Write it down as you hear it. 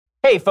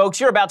Hey, folks,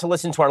 you're about to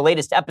listen to our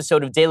latest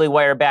episode of Daily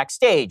Wire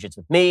Backstage. It's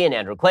with me and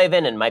Andrew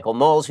Klavan and Michael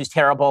Knowles, who's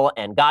terrible,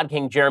 and God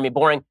King Jeremy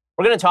Boring.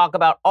 We're going to talk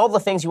about all the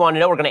things you want to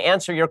know. We're going to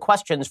answer your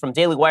questions from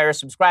Daily Wire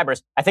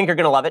subscribers. I think you're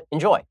going to love it.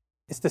 Enjoy.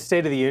 It's the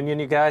State of the Union,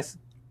 you guys.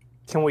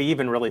 Can we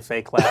even really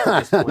fake laugh at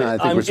this point?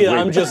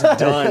 I'm just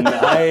done.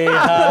 I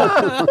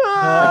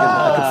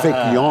could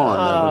fake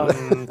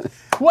yawn.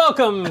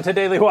 Welcome to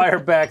Daily Wire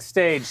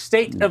Backstage,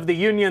 State of the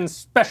Union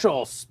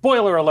special.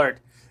 Spoiler alert.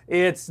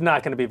 It's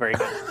not going to be very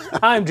good.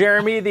 I'm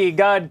Jeremy, the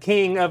God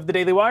King of the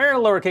Daily Wire,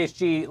 lowercase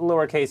g,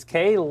 lowercase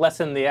k.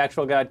 Lesson the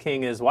actual God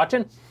King is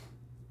watching.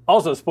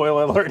 Also,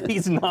 spoiler alert,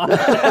 he's not.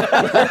 Let's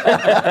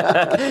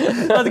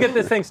get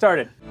this thing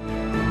started.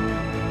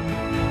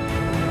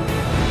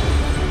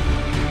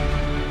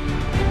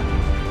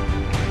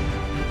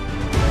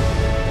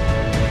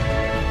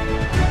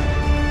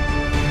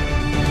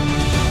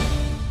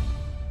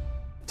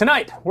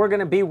 Tonight, we're going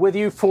to be with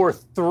you for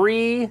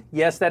three,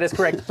 yes, that is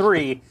correct,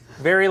 three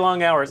very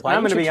long hours. Why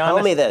I'm going to be honest.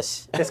 Tell me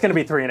this. It's going to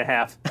be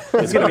 3.5.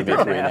 It's going to be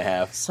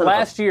 3.5.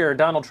 Last year,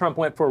 Donald Trump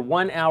went for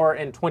 1 hour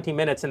and 20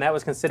 minutes, and that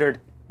was considered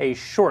a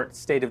short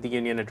State of the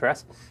Union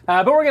address.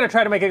 But we're going to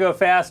try to make it go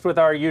fast with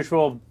our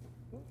usual...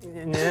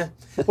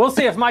 We'll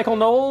see if Michael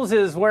Knowles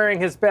is wearing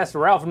his best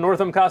Ralph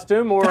Northam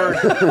costume or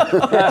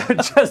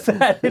just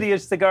that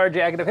hideous cigar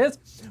jacket of his,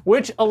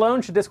 which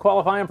alone should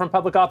disqualify him from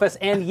public office.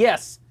 And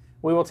yes,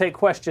 we will take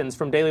questions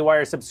from Daily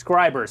Wire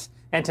subscribers.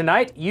 And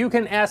tonight, you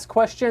can ask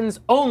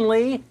questions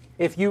only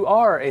if you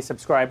are a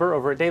subscriber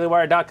over at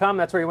dailywire.com.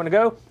 That's where you want to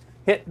go.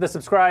 Hit the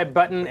subscribe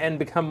button and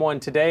become one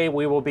today.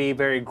 We will be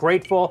very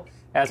grateful,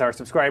 as our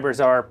subscribers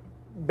are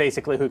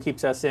basically who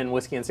keeps us in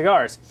whiskey and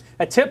cigars.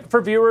 A tip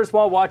for viewers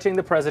while watching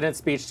the president's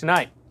speech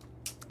tonight.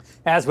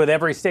 As with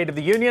every State of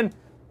the Union,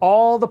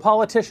 all the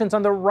politicians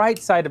on the right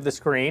side of the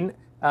screen,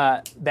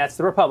 that's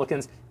the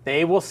Republicans,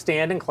 they will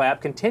stand and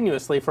clap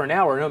continuously for an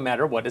hour no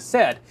matter what is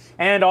said.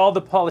 And all the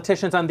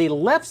politicians on the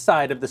left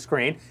side of the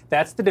screen,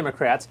 that's the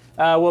Democrats,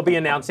 will be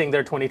announcing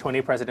their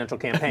 2020 presidential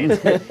campaigns.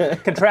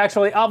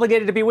 Contractually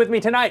obligated to be with me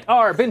tonight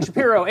are Ben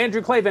Shapiro,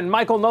 Andrew Klavan,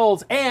 Michael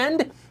Knowles,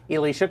 and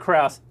Alicia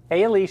Krause.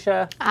 Hey,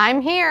 Alicia. I'm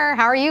here.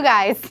 How are you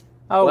guys?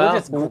 Oh, well, we're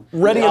just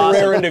ready and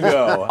raring to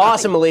go.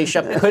 Awesome,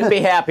 Alicia. Couldn't be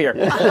happier.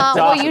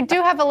 Well, you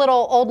do have a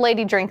little old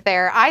lady drink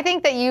there. I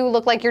think that you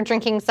look like you're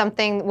drinking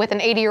something with an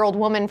 80-year-old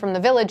woman from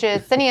the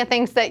villages. Cynthia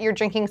thinks that you're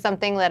drinking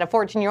something that a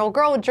 14-year-old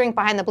girl would drink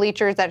behind the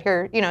bleachers at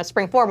her,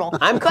 spring formal.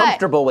 I'm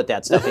comfortable with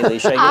that stuff,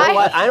 Alicia. You know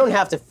what? I don't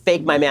have to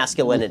fake my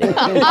masculinity.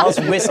 All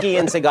this whiskey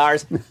and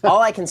cigars.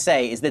 All I can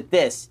say is that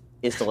this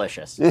is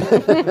delicious.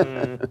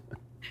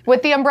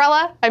 With the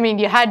umbrella,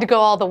 you had to go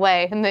all the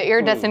way in the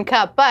iridescent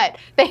cup. But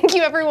thank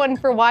you, everyone,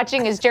 for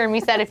watching. As Jeremy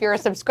said, if you're a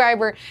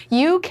subscriber,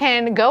 you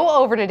can go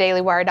over to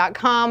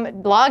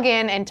dailywire.com, log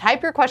in, and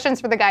type your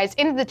questions for the guys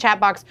into the chat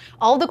box.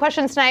 All of the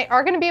questions tonight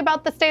are going to be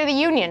about the State of the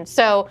Union.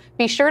 So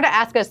be sure to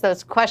ask us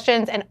those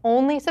questions, and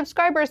only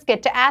subscribers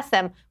get to ask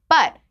them.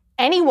 But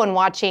anyone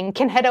watching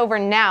can head over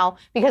now,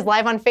 because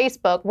live on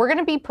Facebook, we're going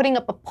to be putting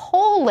up a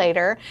poll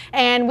later,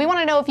 and we want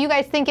to know if you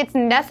guys think it's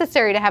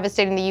necessary to have a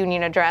State of the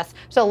Union address.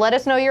 So let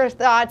us know your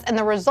thoughts, and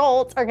the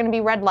results are going to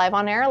be read live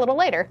on air a little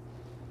later.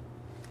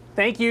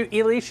 Thank you,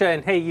 Alicia.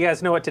 And hey, you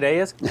guys know what today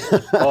is?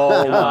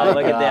 Oh, my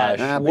look at that.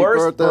 Happy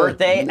Worst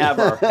birthday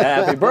ever.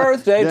 Happy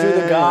birthday to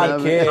the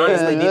God King.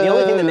 Honestly, the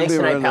only thing that makes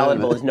tonight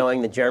palatable is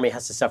knowing that Jeremy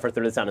has to suffer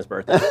through this on his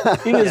birthday.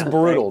 It is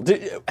brutal.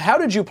 How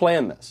did you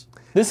plan this?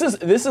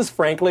 This is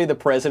frankly the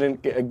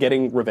president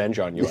getting revenge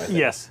on you, I think.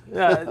 Yes.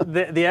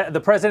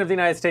 The president of the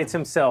United States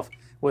himself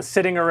was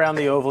sitting around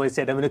the Oval. He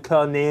said, I'm going to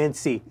call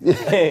Nancy.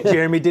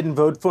 Jeremy didn't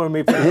vote for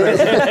me for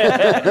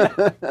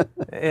president.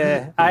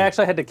 I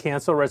actually had to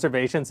cancel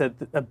reservations at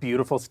a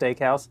beautiful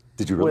steakhouse.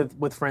 Did you really?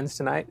 With friends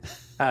tonight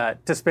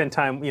to spend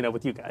time,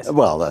 with you guys.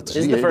 Well, that's...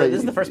 This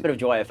is the first bit of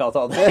joy I felt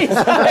all day.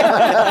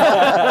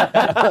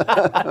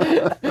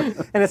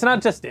 And it's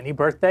not just any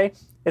birthday.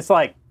 It's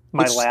like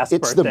last birthday.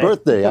 It's the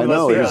birthday, I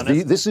know.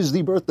 This is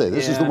the birthday.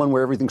 This is the one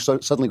where everything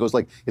suddenly goes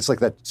it's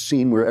like that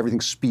scene where everything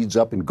speeds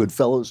up in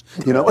Goodfellas,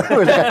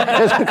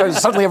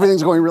 because suddenly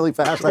everything's going really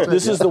fast.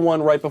 This is the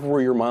one right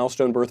before your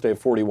milestone birthday of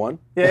 41?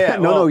 Yeah.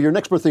 No, your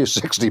next birthday is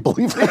 60,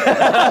 believe me. It's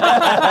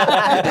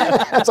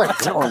like,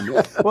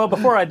 oh, well,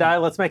 before I die,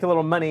 let's make a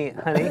little money,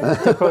 honey,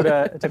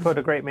 to quote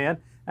a great man,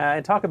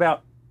 and talk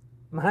about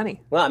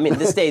honey. Well,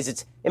 these days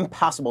it's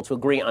impossible to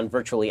agree on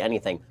virtually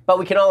anything. But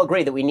we can all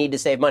agree that we need to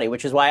save money,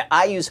 which is why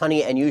I use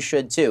Honey and you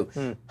should too.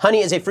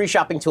 Honey is a free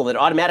shopping tool that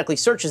automatically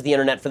searches the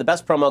internet for the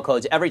best promo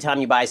codes every time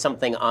you buy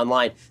something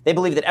online. They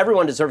believe that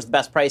everyone deserves the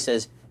best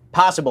prices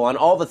possible on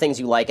all the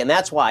things you like, and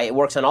that's why it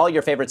works on all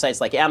your favorite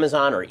sites like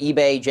Amazon or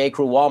eBay,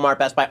 J.Crew, Walmart,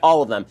 Best Buy,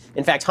 all of them.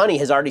 In fact, Honey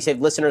has already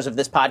saved listeners of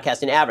this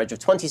podcast an average of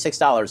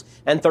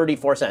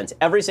 $26.34.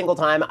 Every single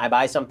time I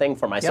buy something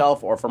for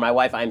myself or for my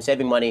wife, I am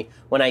saving money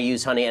when I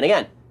use Honey. And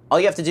again, all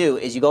you have to do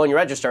is you go and you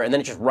register, and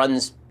then it just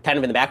runs kind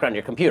of in the background of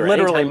your computer.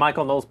 Literally, Anytime-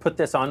 Michael Knowles put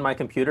this on my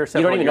computer.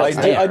 You don't even know years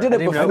it's ago. there. I did it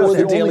didn't even know before it was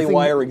the there. Daily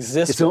Wire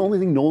existed. It's the only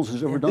thing Knowles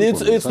has ever done. It's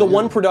for me. the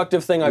one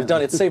productive thing I've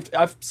done.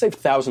 I've saved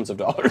thousands of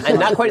dollars. and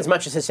not quite as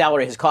much as his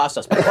salary has cost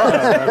us. But close.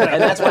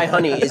 And that's why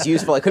Honey is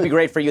useful. It could be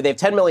great for you. They have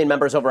 10 million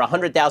members, over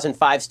 100,000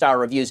 five-star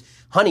reviews.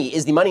 Honey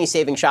is the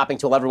money-saving shopping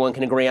tool everyone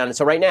can agree on. And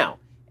so right now,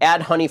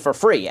 add Honey for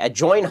free at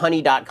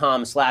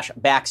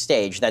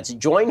joinhoney.com/backstage. That's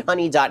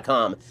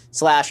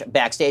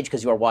joinhoney.com/backstage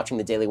because you are watching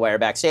the Daily Wire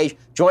Backstage.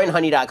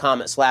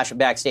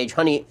 Joinhoney.com/backstage.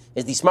 Honey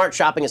is the smart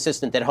shopping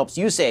assistant that helps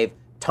you save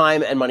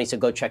time and money, so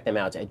go check them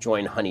out at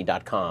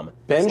joinhoney.com.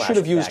 Ben should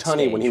have used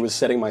Honey when he was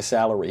setting my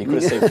salary. He could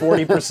have saved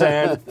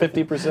 40%,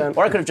 50%.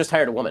 Or I could have just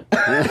hired a woman.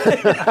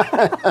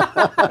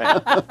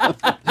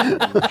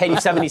 Paid you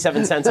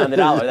 77 cents on the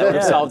dollar. That would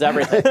have solved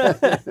everything.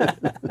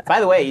 By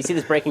the way, you see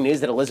this breaking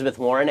news that Elizabeth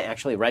Warren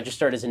actually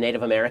registered as a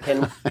Native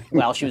American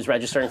while she was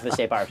registering for the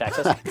state bar of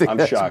Texas?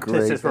 I'm shocked.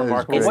 Great. This is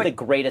remarkable. It's the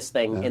greatest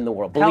thing in the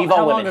world. How- Believe how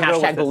all long women. ago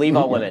was Hashtag this? believe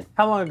all women.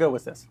 How long ago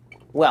was this?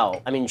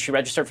 Well, I mean, she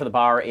registered for the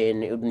bar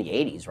in the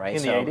 80s, right?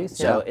 In the 80s,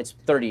 So yeah. it's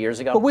 30 years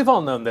ago. But we've all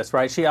known this,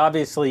 right? She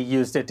obviously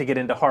used it to get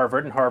into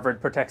Harvard, and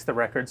Harvard protects the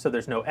record, so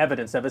there's no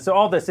evidence of it. So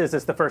all this is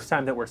the first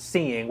time that we're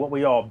seeing what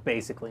we all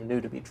basically knew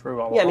to be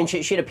true all along. Yeah, I mean,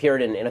 she'd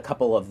appeared in a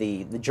couple of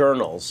the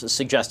journals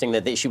suggesting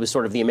that she was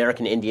sort of the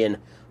American Indian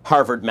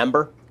Harvard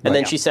member. And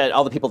then she said,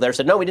 all the people there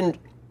said, no, we didn't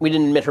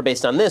admit her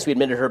based on this. We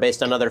admitted her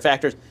based on other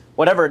factors.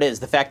 Whatever it is,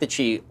 the fact that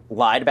she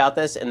lied about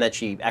this and that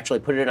she actually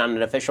put it on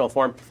an official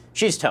form,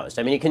 she's toast.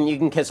 I mean, you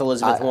can kiss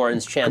Elizabeth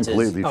Warren's chances.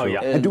 Completely true.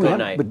 yeah. And Good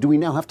night. but do we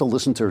now have to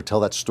listen to her tell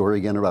that story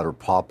again about her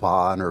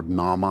papa and her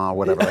mama,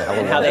 whatever the hell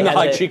it how was? they And the had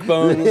high to-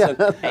 checkbones.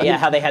 Yeah,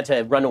 how they had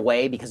to run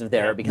away because of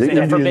their The had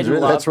Indians, forbidden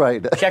right? love. That's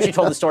right. She actually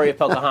told the story of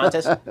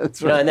Pocahontas.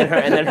 You know, and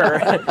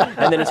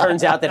then it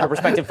turns out that her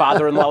prospective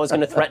father-in-law was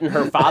going to threaten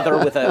her father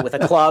with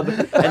a club,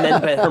 and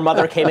then her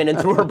mother came in and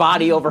threw her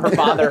body over her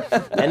father,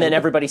 and then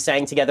everybody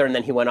sang together, and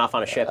then he went off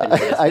on a ship. And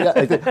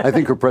I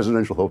think her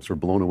presidential hopes are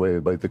blown away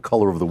by the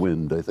color of the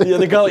wind, I think.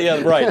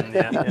 Yeah, right.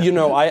 Yeah. You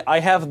know, I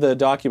have the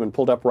document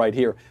pulled up right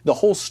here. The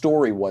whole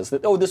story was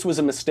that, this was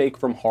a mistake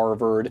from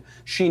Harvard.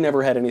 She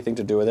never had anything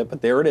to do with it.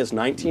 But there it is,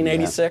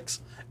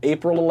 1986,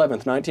 April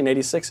 11th,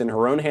 1986, in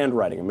her own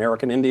handwriting,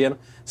 American Indian,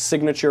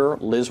 signature,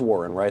 Liz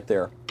Warren, right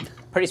there.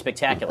 Pretty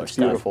spectacular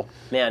stuff. Beautiful.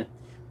 Man.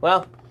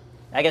 Well,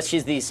 I guess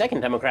she's the second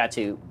Democrat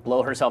to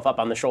blow herself up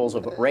on the shoals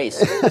of race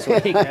this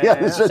week.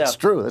 That's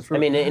true. That's true. I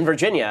mean, in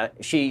Virginia,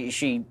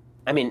 she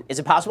I mean, is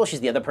it possible she's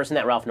the other person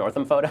in that Ralph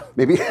Northam photo?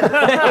 Maybe.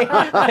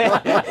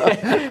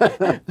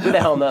 Who the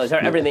hell knows?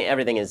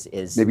 Everything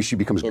is Maybe she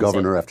becomes insane.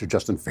 governor after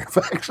Justin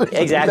Fairfax.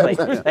 Exactly.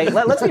 Like,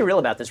 let's be real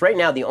about this. Right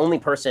now, the only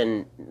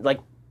person, like,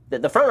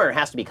 the front runner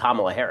has to be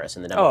Kamala Harris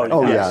in the Democratic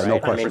Party, yeah, right? no I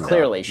question mean, about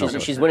clearly, it. No she's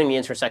question. winning the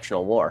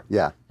intersectional war.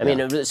 Yeah, I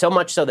mean, so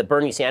much so that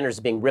Bernie Sanders is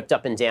being ripped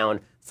up and down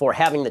for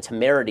having the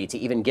temerity to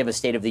even give a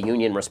State of the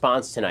Union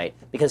response tonight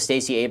because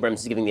Stacey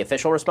Abrams is giving the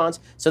official response.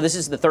 So this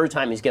is the third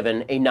time he's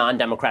given a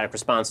non-democratic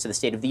response to the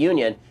State of the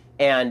Union,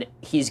 and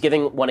he's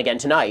giving one again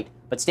tonight,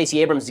 but Stacey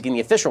Abrams is giving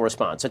the official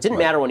response. So it didn't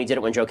matter when he did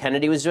it when Joe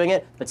Kennedy was doing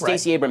it, but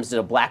Stacey Abrams is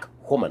a black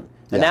woman.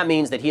 And that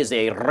means that he is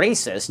a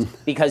racist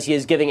because he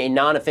is giving a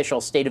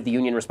non-official State of the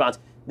Union response.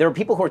 There are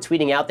people who are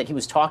tweeting out that he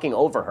was talking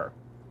over her.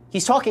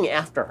 He's talking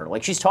after her.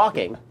 Like, she's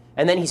talking,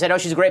 and then he said,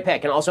 she's a great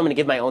pick, and also I'm going to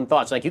give my own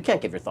thoughts. Like, you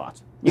can't give your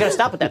thoughts. You got to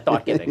stop with that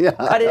thought giving.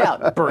 Cut it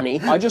out, Bernie.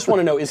 I just want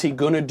to know, is he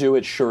going to do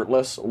it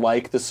shirtless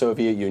like the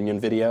Soviet Union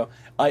video?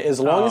 As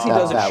long as he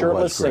does it That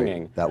shirtless was great.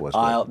 singing, That was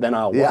great. then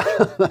I'll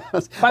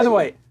watch. By the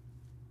way,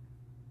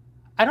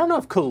 I don't know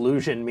if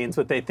collusion means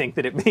what they think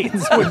that it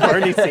means when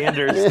Bernie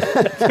Sanders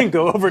can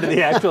go over to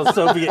the actual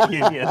Soviet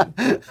Union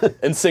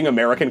And sing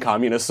American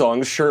communist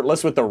songs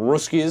shirtless with the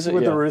Ruskies.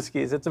 with the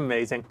Ruskies. It's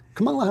amazing.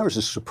 Kamala Harris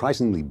is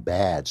surprisingly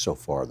bad so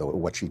far, though, at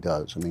what she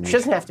does. I mean, She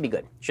doesn't have to be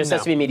good. She just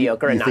has to be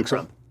mediocre and You not think so?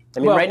 Trump. I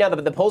mean, Well- right now,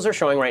 the polls are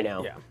showing right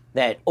now Yeah.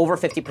 that over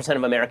 50%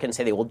 of Americans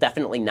say they will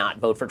definitely not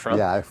vote for Trump.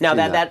 Yeah, I've now, seen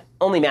that that.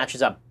 only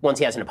matches up once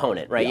he has an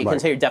opponent, right? You can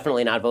Right. say you're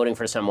definitely not voting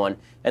for someone,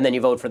 and then you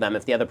vote for them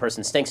if the other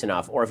person stinks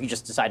enough, or if you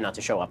just decide not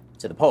to show up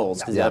to the polls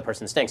because the other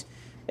person stinks.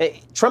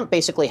 Trump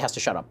basically has to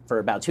shut up for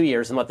about 2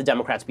 years and let the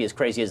Democrats be as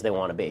crazy as they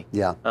want to be.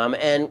 Yeah. And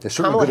They're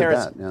certainly Kamala good at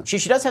Harris, that, yeah.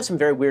 she does have some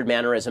very weird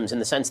mannerisms in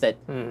the sense that,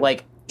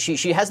 like,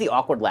 she has the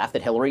awkward laugh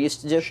that Hillary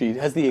used to do. She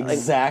has the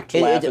exact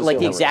It- laugh as like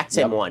the Hillary. exact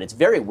same one. It's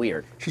very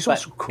weird. She's But-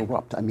 also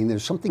corrupt. I mean,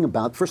 there's something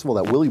about, first of all,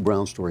 that Willie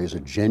Brown story is a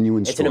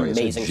genuine It's an story.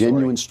 amazing it's a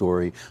genuine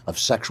story of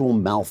sexual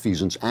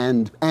malfeasance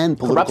and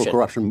political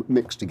corruption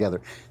mixed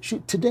together.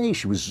 Today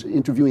she was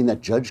interviewing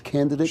that judge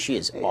candidate. She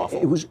is awful.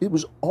 It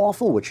was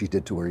awful what she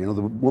did to her. You know,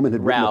 the woman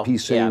had written a Rao,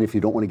 piece saying yeah. if you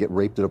don't want to get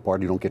raped at a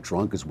party, don't get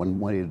drunk is one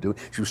way to do it.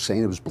 She was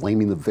saying it was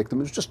blaming the victim.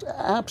 It was just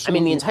absolutely. I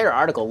mean, the entire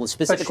article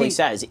specifically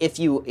says if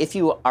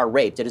you are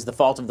raped, it is the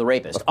fault of the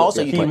rapist.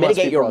 Also, you He can must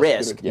mitigate be your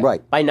prosecuted, risk yeah.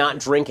 Right. by not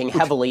drinking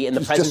heavily in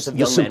the It's presence just of the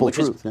young men, simple which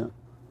truth. is Yeah.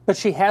 But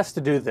she has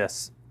to do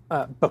this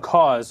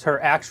because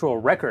her actual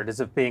record is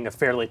of being a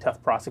fairly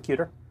tough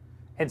prosecutor.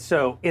 And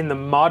so in the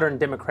modern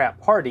Democrat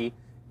Party,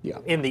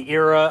 in the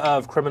era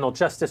of criminal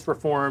justice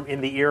reform,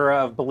 in the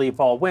era of believe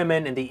all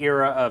women, in the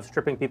era of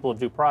stripping people of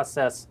due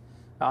process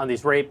on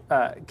these rape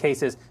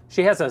cases,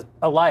 she has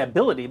a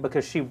liability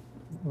because she,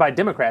 by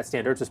Democrat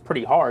standards, is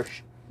pretty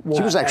harsh.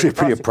 She was actually a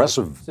pretty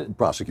oppressive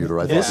prosecutor,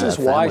 I think. This is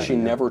why she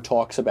never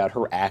talks about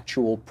her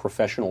actual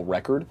professional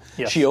record.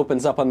 Yes. She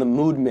opens up on the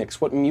mood mix,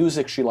 what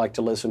music she liked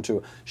to listen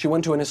to. She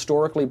went to an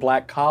historically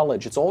black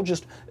college. It's all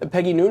just,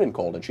 Peggy Noonan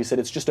called it. She said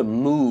it's just a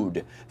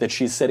mood that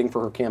she's setting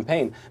for her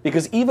campaign.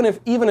 Because even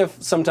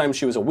if sometimes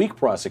she was a weak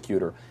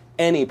prosecutor,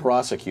 any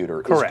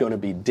prosecutor is going to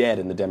be dead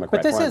in the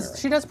Democrat primary.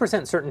 She does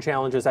present certain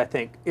challenges, I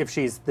think, if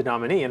she's the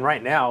nominee. And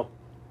right now,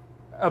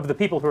 of the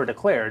people who are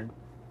declared,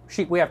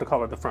 we have to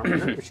call her the front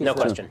runner. No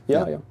question.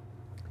 Yeah.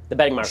 The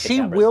betting market.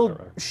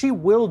 She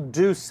will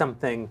do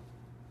something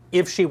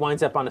if she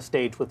winds up on a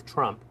stage with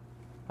Trump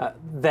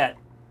that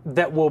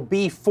will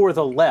be for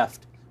the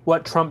left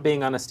what Trump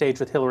being on a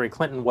stage with Hillary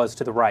Clinton was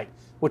to the right,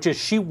 which is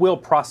she will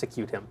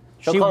prosecute him.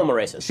 She'll call him a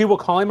racist. She will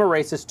call him a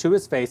racist to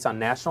his face on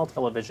national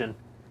television,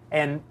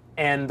 and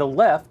the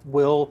left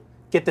will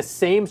get the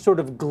same sort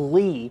of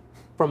glee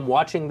from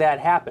watching that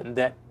happen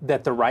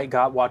that the right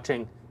got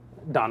watching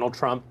Donald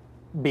Trump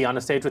be on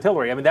a stage with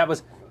Hillary. I mean, that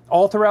was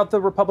all throughout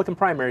the Republican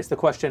primaries. The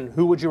question,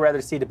 who would you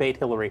rather see debate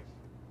Hillary,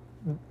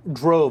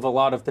 drove a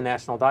lot of the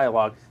national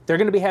dialogue. They're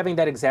going to be having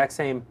that exact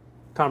same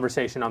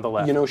conversation on the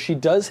left. You know, she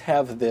does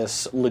have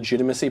this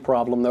legitimacy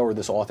problem, though, or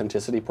this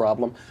authenticity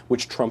problem,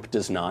 which Trump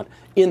does not,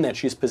 in that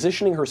she's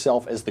positioning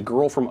herself as the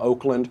girl from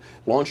Oakland,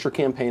 launched her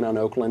campaign on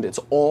Oakland. It's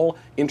all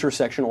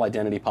intersectional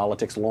identity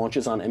politics,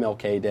 launches on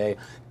MLK Day,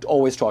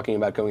 always talking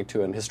about going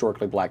to an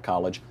historically black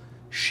college.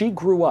 She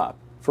grew up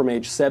from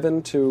age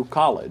 7 to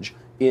college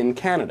in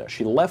Canada.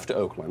 She left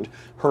Oakland.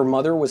 Her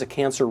mother was a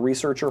cancer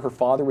researcher. Her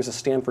father was a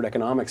Stanford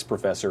economics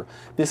professor.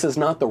 This is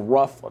not the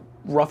rough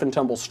and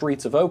tumble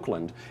streets of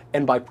Oakland.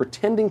 And by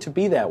pretending to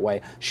be that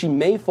way, she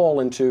may fall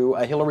into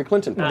a Hillary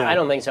Clinton. I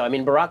don't think so. I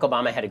mean, Barack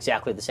Obama had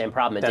exactly the same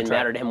problem. It didn't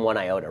matter to him one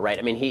iota, right?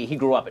 I mean, he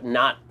grew up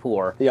not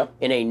poor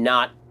in a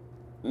not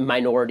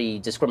minority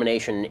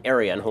discrimination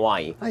area in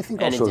Hawaii. I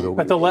think also,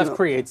 but the left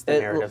creates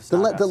the narrative.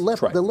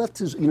 The left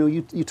is,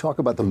 you talk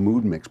about the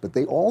mood mix, but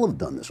they all have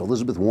done this.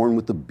 Elizabeth Warren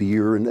with the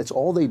beer, and that's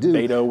all they do.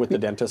 Beto with the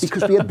dentist.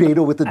 Because we had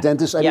Beto with the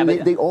dentist. I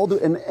mean, they all do.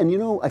 And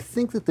I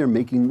think that they're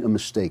making a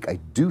mistake. I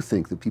do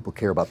think that people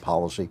care about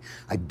policy.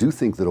 I do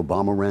think that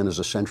Obama ran as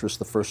a centrist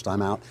the first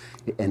time out,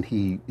 and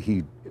he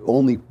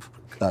only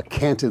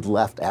canted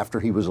left after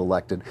he was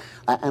elected.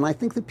 And I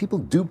think that people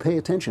do pay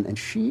attention, and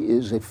she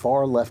is a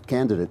far left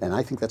candidate, and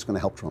I think that's going to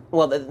help Trump.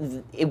 Well,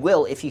 it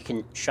will if you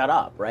can shut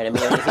up, right? I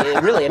mean,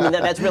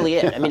 that's really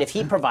it. I mean, if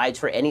he provides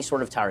for any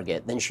sort of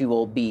target, then she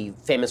will be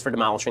famous for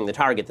demolishing the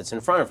target that's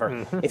in front of her.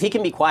 Mm-hmm. If he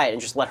can be quiet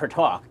and just let her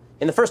talk.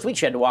 In the first week,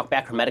 she had to walk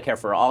back her Medicare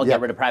for all,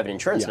 get rid of private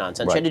insurance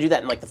nonsense. Right. She had to do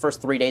that in the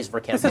first 3 days of her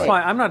campaign. This is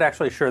why I'm not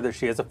actually sure that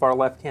she is a far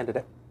left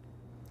candidate.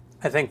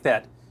 I think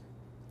that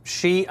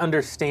she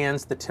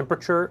understands the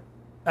temperature.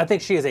 I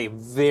think she is a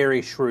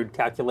very shrewd,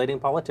 calculating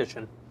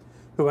politician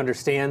who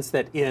understands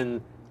that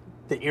in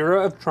the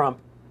era of Trump,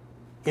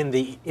 in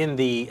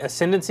the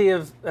ascendancy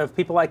of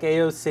people like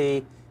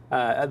AOC,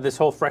 this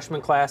whole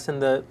freshman class in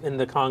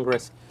the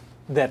Congress,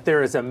 that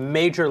there is a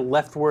major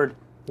leftward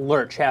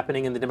lurch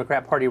happening in the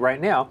Democrat Party right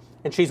now,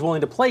 and she's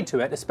willing to play to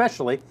it,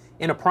 especially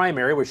in a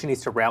primary where she needs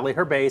to rally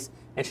her base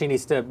and she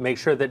needs to make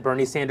sure that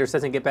Bernie Sanders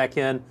doesn't get back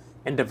in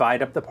and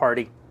divide up the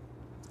party.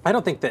 I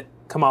don't think that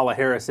Kamala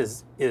Harris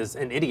is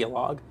an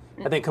ideologue.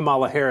 I think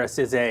Kamala Harris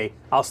is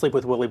I'll sleep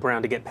with Willie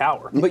Brown to get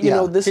power. But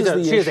this is the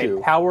issue. She is a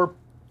power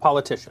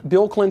politician.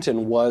 Bill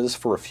Clinton was,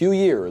 for a few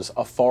years,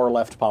 a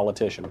far-left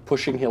politician,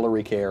 pushing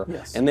Hillary care.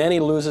 Yes. And then he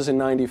loses in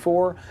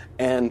 '94,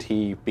 and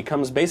he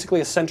becomes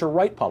basically a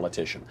center-right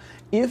politician.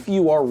 If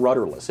you are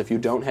rudderless, if you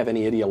don't have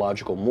any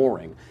ideological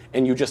mooring,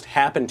 and you just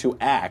happen to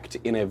act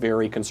in a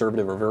very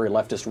conservative or very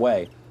leftist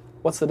way,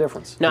 what's the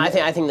difference? No, I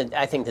think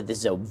that this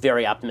is a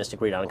very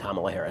optimistic read on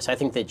Kamala Harris. I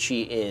think that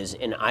she is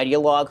an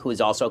ideologue who is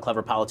also a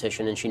clever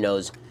politician, and she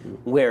knows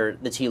where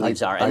the tea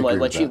leaves are. And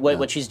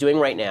what she's doing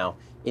right now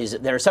is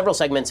there are several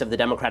segments of the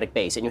Democratic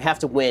base, and you have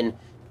to win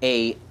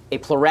a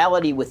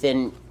plurality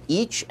within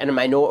each and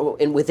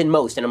within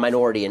most and a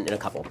minority in a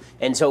couple.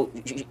 And so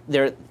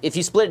if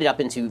you split it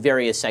up into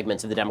various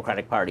segments of the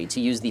Democratic Party,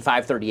 to use the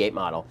 538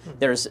 model,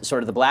 there's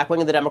sort of the black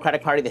wing of the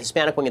Democratic Party, the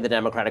Hispanic wing of the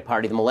Democratic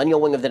Party, the millennial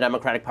wing of the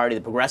Democratic Party,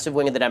 the progressive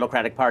wing of the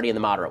Democratic Party, and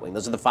the moderate wing.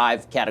 Those are the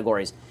 5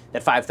 categories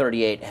that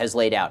 538 has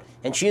laid out.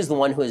 And she is the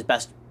one who is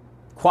best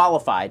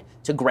qualified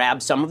to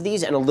grab some of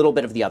these and a little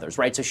bit of the others,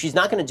 right? So she's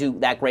not going to do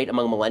that great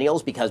among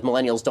millennials because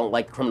millennials don't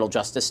like criminal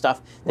justice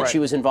stuff that she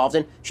was involved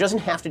in. She doesn't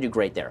have to do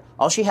great there.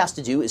 All she has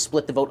to do is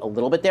split the vote a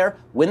little bit there,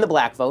 win the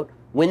black vote,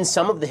 win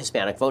some of the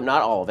Hispanic vote,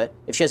 not all of it.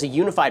 If she has a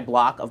unified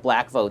block of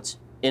black votes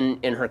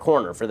in her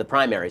corner for the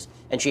primaries,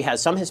 and she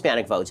has some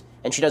Hispanic votes,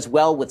 and she does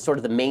well with sort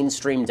of the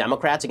mainstream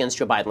Democrats against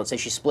Joe Biden. Let's say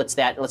she splits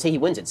that, and let's say he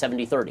wins it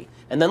 70-30.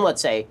 And then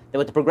let's say that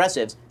with the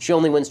progressives, she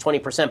only wins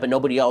 20%, but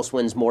nobody else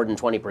wins more than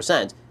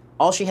 20%.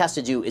 all she has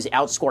to do is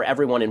outscore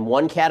everyone in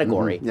one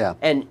category,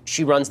 and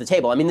she runs the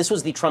table. I mean, this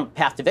was the Trump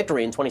path to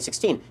victory in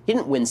 2016. He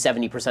didn't win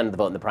 70% of the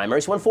vote in the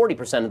primaries. He won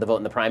 40% of the vote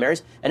in the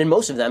primaries, and in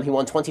most of them, he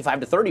won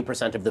 25 to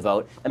 30% of the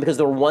vote. And because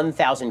there were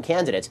 1,000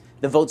 candidates,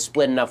 the vote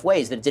split enough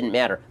ways that it didn't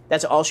matter.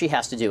 That's all she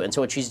has to do. And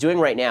so what she's doing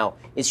right now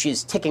is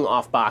she's ticking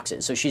off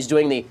boxes. So she's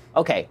doing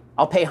okay,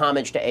 I'll pay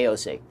homage to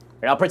AOC.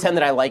 I'll pretend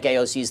that I like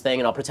AOC's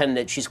thing, and I'll pretend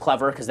that she's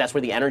clever because that's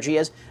where the energy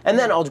is, and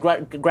then I'll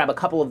grab a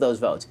couple of those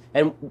votes.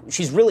 And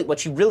what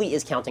she really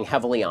is counting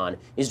heavily on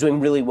is doing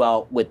really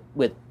well with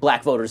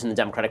black voters in the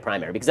Democratic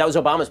primary, because that was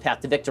Obama's path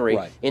to victory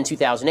in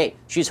 2008.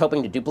 She's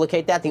hoping to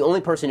duplicate that. The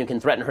only person who can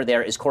threaten her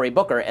there is Cory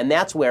Booker, and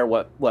that's where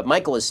what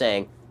Michael is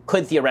saying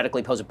could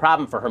theoretically pose a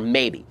problem for her,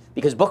 maybe,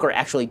 because Booker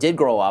actually did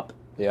grow up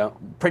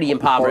pretty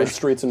impoverished.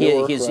 Streets in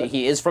Newark,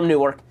 he is from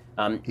Newark.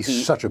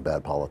 He's such a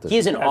bad politician. He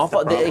is an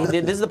awful.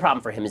 This is the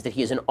problem for him: is that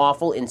he is an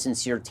awful,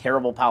 insincere,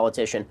 terrible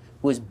politician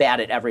who is bad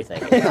at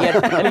everything.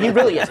 He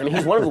really is. I mean,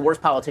 he's one of the worst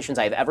politicians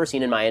I've ever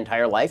seen in my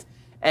entire life.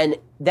 And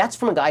that's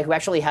from a guy who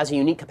actually has a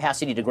unique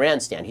capacity to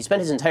grandstand. He spent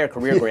his entire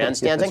career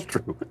grandstanding. That's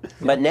true.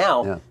 But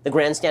now the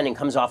grandstanding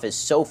comes off as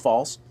so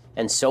false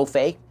and so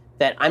fake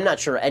that I'm not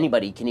sure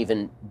anybody can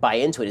even buy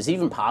into it. Is it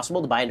even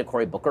possible to buy into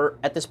Cory Booker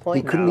at this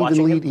point? He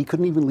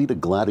couldn't even lead a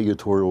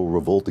gladiatorial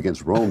revolt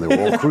against Rome. They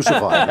were all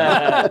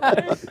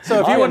crucified.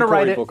 So if you want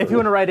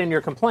to write in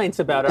your complaints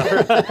about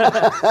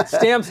our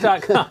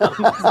stamps.com,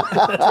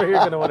 that's where you're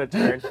going to want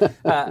to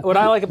turn. What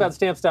I like about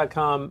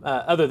stamps.com,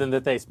 other than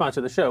that they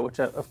sponsor the show, which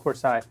of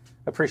course I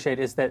appreciate,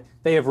 is that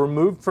they have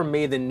removed from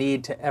me the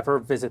need to ever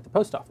visit the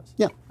post office.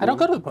 Yeah. I don't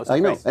go to the post office. I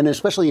know, and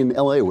especially in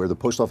LA where the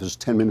post office is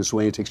 10 minutes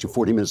away and it takes you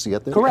 40 minutes to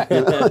get there. Correct.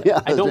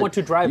 I don't want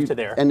to drive to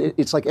there. And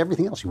it's like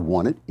everything else. You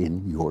want it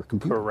in your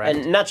computer. Correct.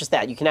 And not just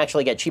that, you can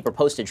actually get cheaper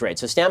postage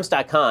rates. So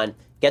Stamps.com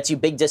gets you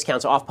big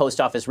discounts off post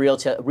office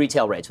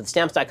retail rates. With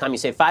Stamps.com, you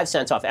save 5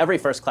 cents off every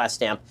first-class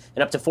stamp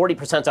and up to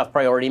 40% off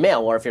priority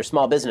mail, or if you're a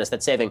small business,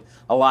 that's saving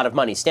a lot of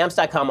money.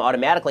 Stamps.com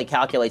automatically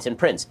calculates and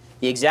prints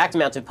the exact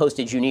amount of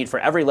postage you need for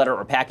every letter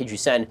or package you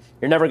send.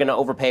 You're never going to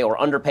overpay or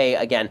underpay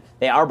again.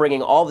 They are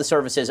bringing all the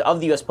services of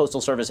the U.S.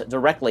 Postal Service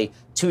directly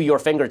to your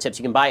fingertips.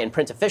 You can buy and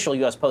print official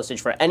U.S. postage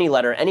for any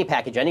letter, any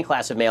package, any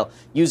class of mail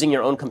using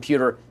your own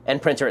computer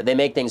and printer. They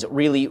make things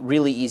really,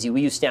 really easy.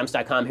 We use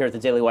Stamps.com here at the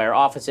Daily Wire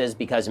offices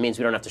because it means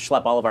we don't have to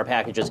schlep all of our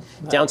packages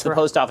down to the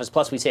post office.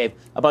 Plus, we save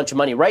a bunch of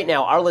money. Right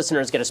now, our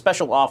listeners get a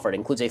special offer. It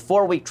includes a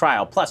 4-week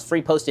trial, plus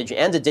free postage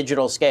and a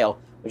digital scale,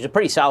 which is a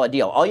pretty solid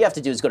deal. All you have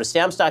to do is go to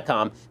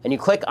Stamps.com, and you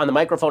click on the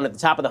microphone at the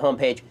top of the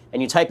homepage,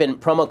 and you type in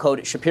promo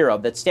code Shapiro.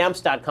 That's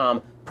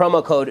Stamps.com,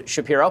 promo code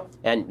Shapiro,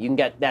 and you can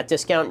get that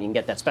discount. You can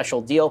get that special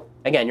deal.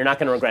 Again, you're not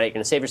going to regret it. You're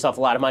going to save yourself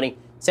a lot of money,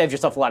 save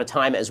yourself a lot of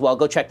time as well.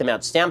 Go check them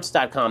out,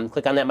 Stamps.com.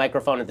 Click on that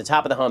microphone at the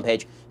top of the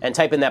homepage, and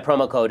type in that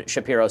promo code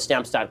Shapiro,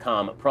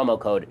 Stamps.com, promo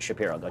code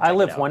Shapiro. Go check I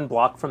live it out. 1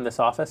 block from this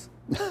office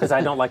because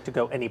I don't like to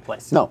go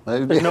anyplace. No.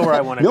 There's nowhere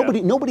I want to go.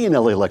 Nobody in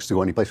LA likes to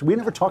go anyplace. We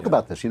never talk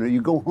about this.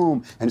 You go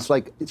home, and it's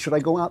like, should I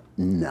go out?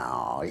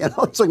 No.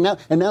 It's like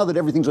now that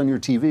everything's on your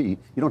TV,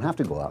 you don't have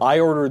to go out. I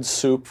ordered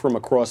soup from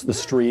across the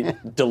street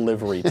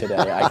delivery today.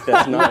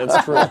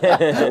 That's true.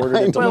 I ordered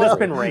it Well, it's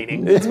been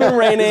raining. It's been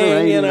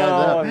raining,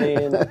 I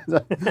mean.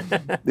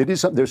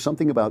 There's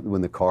something about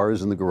when the car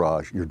is in the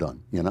garage, you're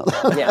done. Yeah.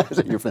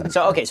 You're finished.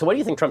 So what do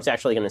you think Trump's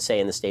actually going to say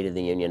in the State of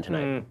the Union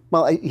tonight?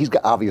 Well,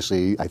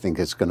 obviously, I think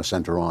it's going to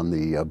center on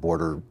the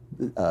border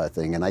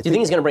thing. And Do you think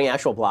he's going to bring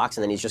actual blocks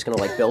and then he's just going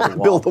to build a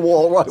wall? Build the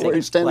wall right where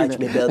he's standing. Watch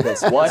me build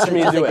this. Watch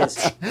me do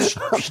it.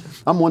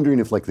 I'm wondering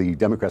if the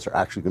Democrats are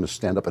actually going to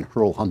stand up and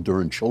hurl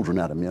Honduran children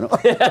at him.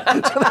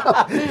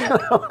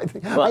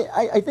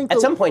 I think at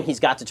some point he's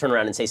got to turn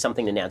around and say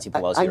something to Nancy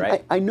Pelosi,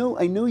 right? I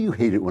know you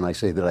hate it when I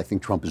say that I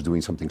think Trump is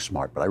doing something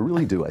smart, but I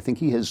really do. I think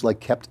he has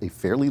kept a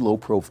fairly low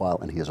profile,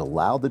 and he has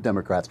allowed the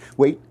Democrats.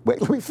 Wait, let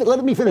me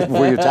finish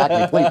before you attack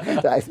me,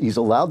 please. He's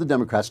allowed the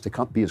Democrats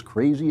to be as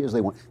crazy as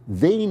they want.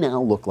 They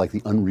now look like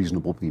the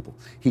unreasonable people.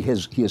 He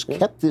has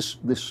kept this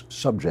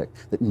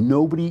subject that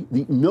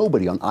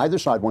nobody on either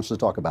side wants to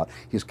talk about.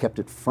 He has kept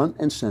it front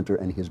and center,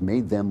 and he has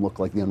made them look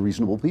like the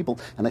unreasonable people.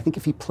 And I think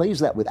if he plays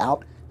that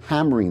without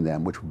hammering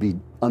them, which would be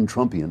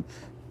un-Trumpian,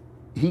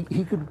 he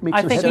could make I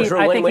some think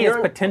headway. he has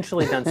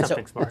potentially done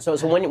something smart. So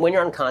when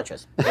you're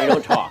unconscious and you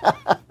don't talk,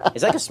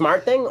 is that like a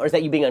smart thing, or is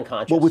that you being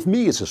unconscious? Well, with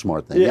me, it's a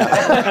smart thing.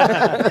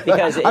 Yeah.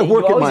 Because I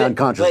work at my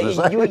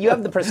unconsciousness. You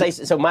have the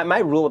precise. So my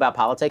rule about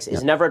politics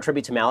is never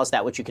attribute to malice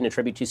that which you can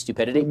attribute to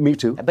stupidity. Me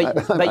too.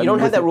 But you don't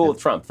have that rule with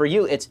Trump. For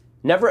you, it's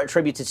never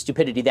attribute to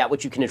stupidity that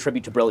which you can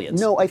attribute to brilliance.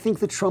 No, I think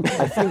that Trump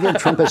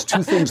has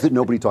two things that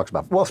nobody talks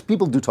about. Well,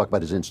 people do talk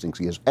about his instincts.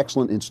 He has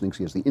excellent instincts.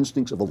 He has the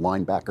instincts of a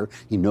linebacker.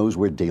 He knows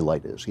where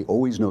daylight is. He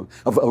always knows,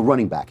 of a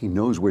running back. He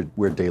knows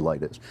where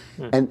daylight is.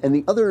 And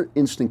the other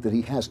instinct that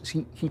he has is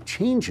he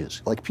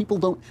changes. People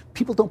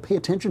don't pay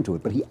attention to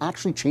it, but he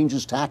actually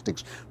changes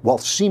tactics while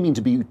seeming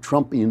to be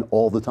Trumpian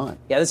all the time.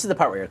 Yeah, this is the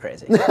part where you're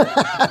crazy. This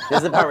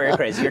is the part where you're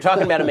crazy. You're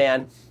talking about a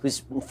man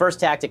whose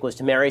first tactic was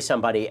to marry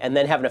somebody and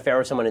then have an affair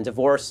with someone and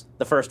divorce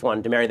the first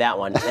one to marry that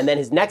one, and then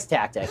his next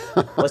tactic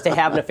was to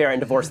have an affair and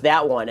divorce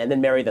that one, and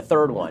then marry the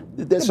third one.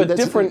 That's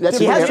different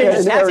He has changed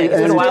his tactic.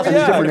 It's been a while since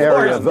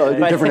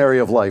different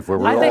area of life where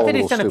we're all I think that a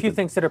he's little done a few stupid.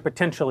 things that are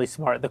potentially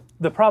smart.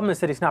 The problem is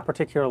that he's not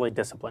particularly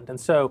disciplined, and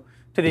so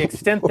to the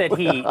extent that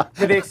he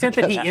ended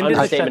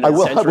the shutdown,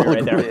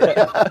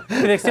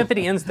 to the extent that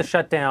he ends the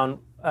shutdown,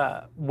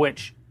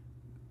 which,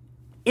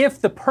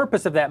 if the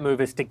purpose of that move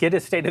is to get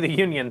his State of the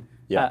Union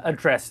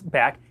address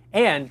back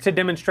and to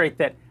demonstrate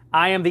that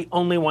I am the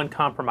only one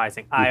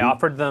compromising. I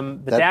offered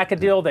them the DACA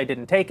deal. They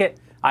didn't take it.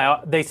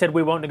 They said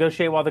we won't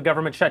negotiate while the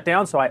government shut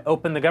down, so I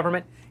opened the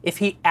government. If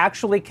he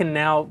actually can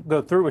now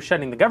go through with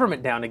shutting the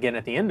government down again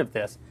at the end of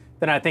this,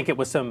 then I think it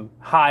was some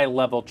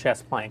high-level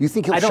chess playing. You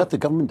think he'll shut the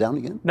government down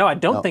again? No, I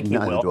don't think he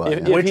will.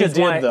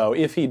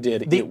 If he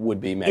did, it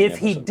would be magnificent. If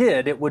he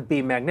did, it would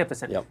be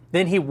magnificent. Yep.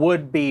 Then he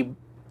would be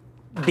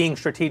being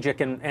strategic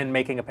and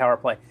making a power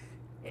play.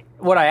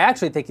 What I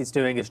actually think he's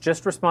doing is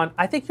just respond.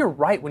 I think you're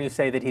right when you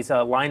say that he's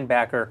a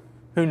linebacker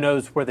who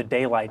knows where the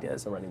daylight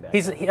is. A running back.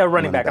 He's a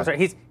running back. I'm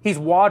sorry. He's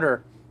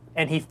water,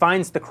 and he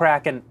finds the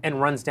crack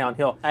and runs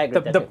downhill. I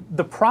agree with that too.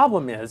 The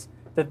problem is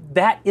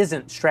that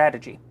isn't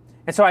strategy.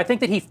 And so I think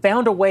that he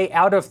found a way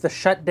out of the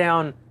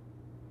shutdown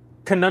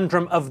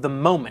conundrum of the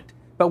moment,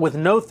 but with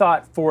no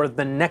thought for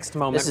the next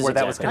moment where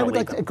that was going to lead. I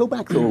would like to go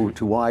back, though,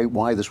 to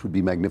why this would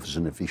be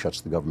magnificent if he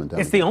shuts the government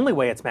down. It's the only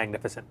way it's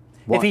magnificent.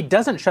 Why? If he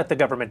doesn't shut the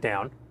government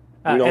down,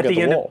 We don't get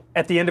the wall.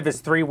 at the end of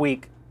his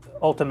 3-week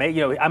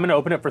ultimatum, I'm going to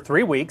open it for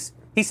 3 weeks.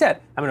 He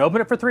said, I'm going to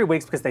open it for 3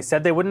 weeks because they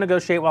said they wouldn't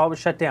negotiate while it was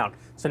shut down.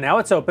 So now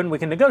it's open, we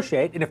can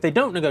negotiate, and if they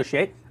don't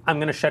negotiate, I'm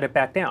going to shut it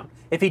back down.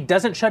 If he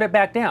doesn't shut it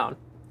back down,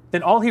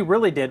 then all he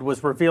really did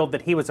was revealed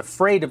that he was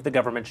afraid of the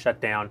government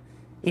shutdown.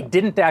 He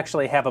didn't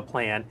actually have a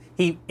plan.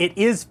 It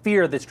is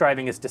fear that's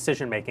driving his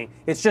decision making.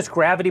 It's just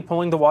gravity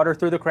pulling the water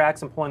through the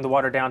cracks and pulling the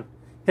water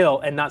downhill,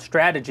 and not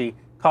strategy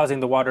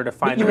causing the water to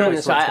find the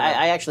place. So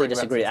I actually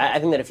disagree. I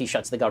think that if he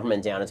shuts the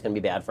government down, it's going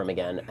to be bad for him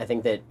again. I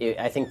think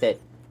that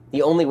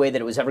the only way that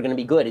it was ever going to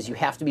be good is you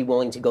have to be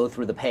willing to go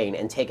through the pain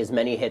and take as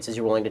many hits as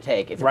you're willing to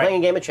take. If you're playing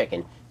a game of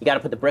chicken, you got to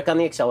put the brick on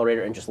the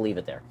accelerator and just leave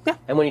it there. Yeah.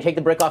 And when you take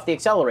the brick off the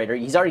accelerator,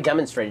 he's already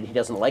demonstrated he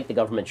doesn't like the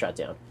government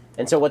shutdown.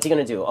 And so what's he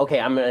going to do?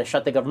 Okay, I'm going to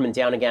shut the government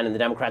down again, and the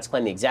Democrats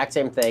claim the exact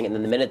same thing, and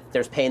then the minute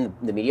there's pain,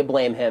 the media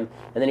blame him,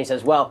 and then he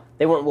says, well,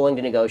 they weren't willing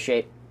to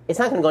negotiate. It's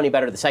not going to go any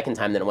better the second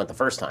time than it went the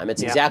first time.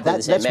 It's exactly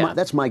the same math.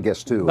 That's my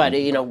guess, too. But,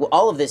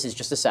 all of this is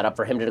just a setup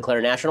for him to declare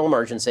a national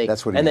emergency.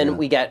 That's what and then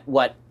we get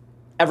what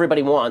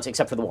everybody wants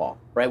except for the wall,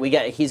 right?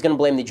 He's going to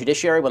blame the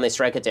judiciary when they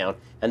strike it down,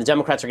 and the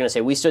Democrats are going to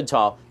say, we stood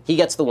tall. He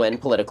gets the win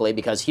politically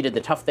because he did the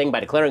tough thing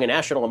by declaring a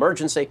national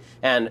emergency,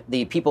 and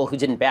the people who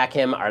didn't back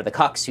him are the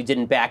cucks who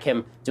didn't back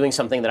him doing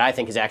something that I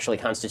think is actually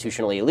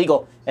constitutionally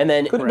illegal, and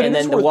then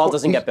the wall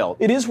doesn't get built.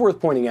 It is worth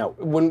pointing out,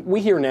 when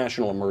we hear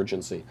national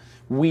emergency,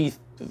 we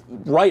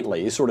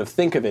rightly sort of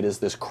think of it as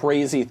this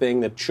crazy thing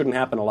that shouldn't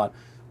happen a lot.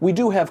 We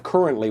do have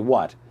currently,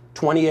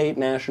 28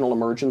 national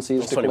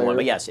emergencies declared? 21,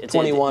 but yes. It's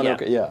 21, yeah.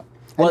 okay, yeah.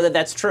 Well,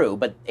 that's true,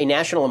 but a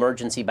national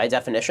emergency, by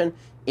definition,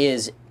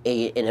 is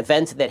an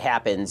event that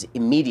happens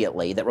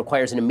immediately, that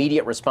requires an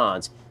immediate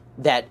response,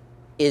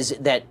 there's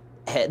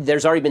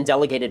already been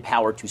delegated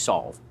power to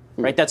solve.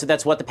 Right?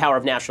 That's what the power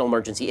of national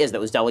emergency is that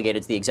was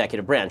delegated to the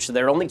executive branch. So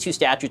there are only 2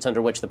 statutes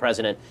under which the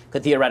president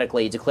could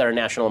theoretically declare a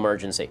national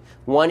emergency.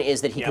 One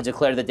is that he could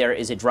declare that there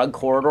is a drug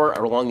corridor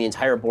along the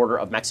entire border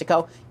of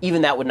Mexico.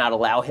 Even that would not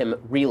allow him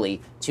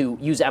really to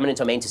use eminent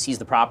domain to seize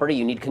the property.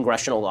 You need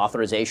congressional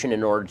authorization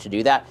in order to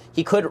do that.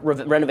 He could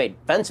renovate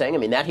fencing. I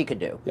mean, that he could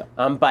do.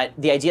 Yeah. But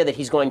the idea that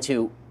he's going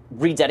to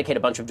rededicate a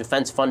bunch of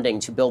defense funding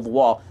to build the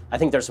wall, I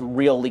think there's some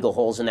real legal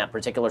holes in that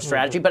particular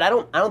strategy. But I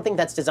don't think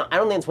that's design. I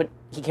don't think that's what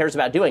he cares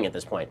about doing at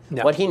this point.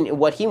 No. What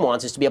he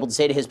wants is to be able to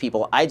say to his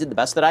people, I did the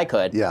best that I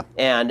could,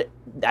 and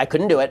I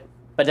couldn't do it,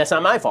 but that's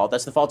not my fault.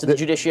 That's the fault of the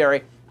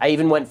judiciary. I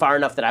even went far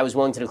enough that I was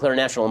willing to declare a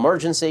national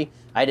emergency.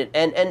 I did,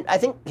 and I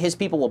think his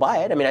people will buy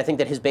it. I mean, I think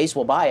that his base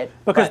will buy it.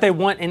 Because they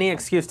want any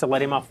excuse to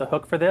let him off the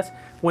hook for this,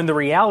 when the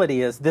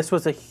reality is this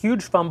was a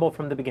huge fumble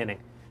from the beginning.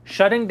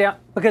 Shutting down,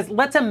 because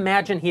let's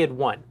imagine he had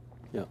won.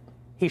 Yeah.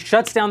 He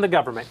shuts down the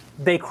government.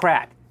 They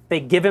crack. They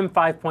give him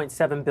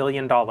 $5.7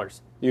 billion.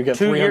 You get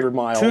 300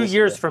 miles. 2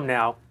 years from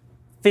now,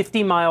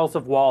 50 miles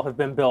of wall have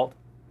been built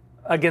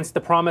against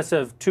the promise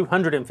of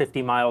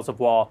 250 miles of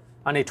wall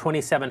on a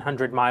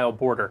 2,700-mile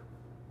border.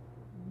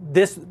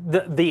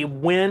 The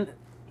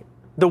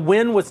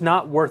win was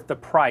not worth the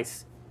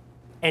price,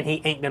 and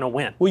he ain't going to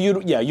win. Well,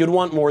 you'd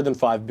want more than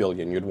 $5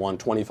 billion. You'd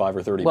want 25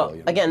 or 30 billion.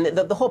 Well, again,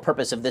 the whole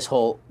purpose of this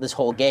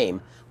whole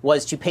game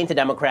was to paint the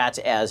Democrats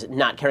as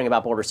not caring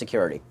about border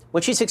security,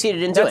 which he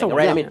succeeded in doing,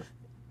 right? I mean,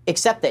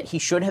 except that he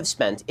should have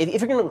spent,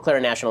 if you're going to declare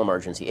a national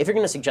emergency, if you're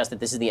going to suggest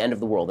that this is the end of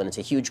the world and it's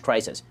a huge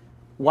crisis,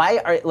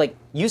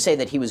 you say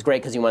that he was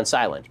great because he went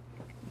silent.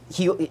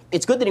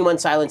 It's good that he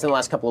went silent in the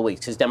last couple of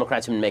weeks because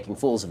Democrats have been making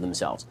fools of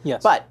themselves.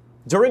 Yes. But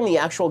during the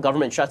actual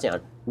government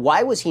shutdown,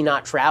 why was he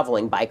not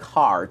traveling by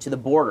car to the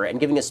border and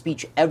giving a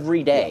speech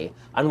every day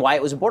on why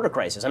it was a border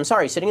crisis? I'm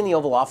sorry, sitting in the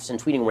Oval Office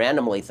and tweeting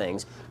randomly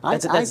things,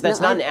 that's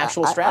not an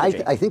actual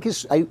strategy. I think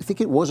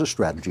it was a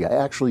strategy.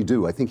 I actually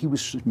do. I think he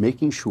was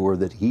making sure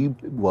that he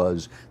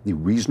was the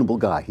reasonable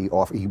guy. He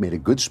made a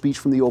good speech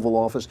from the Oval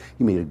Office.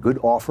 He made a good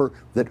offer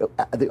that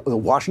the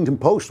Washington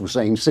Post was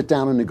saying, sit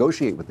down and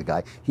negotiate with the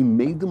guy. He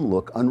made them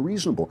look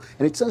unreasonable.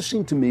 And it does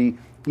seem to me,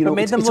 but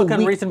made them look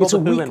unreasonable to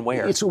who and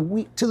where? It's a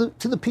weak to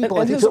the people.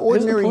 And his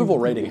approval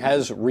rating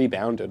has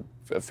rebounded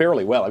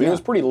fairly well. I mean, it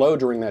was pretty low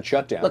during that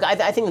shutdown. Look,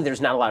 I think that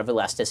there's not a lot of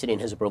elasticity in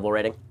his approval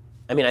rating.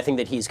 I mean, I think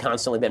that he's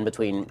constantly been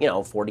between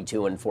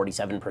 42 and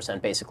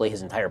 47% basically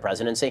his entire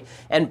presidency.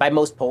 And by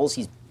most polls,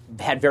 he's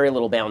had very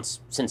little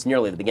bounce since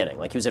nearly the beginning.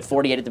 Like, he was at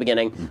 48 at the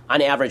beginning.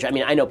 On average, I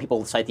mean, I know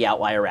people cite the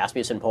outlier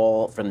Rasmussen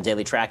poll from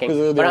daily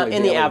tracking, but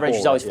in the average,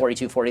 he's always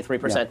 42,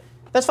 43%. Yeah.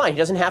 That's fine. He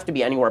doesn't have to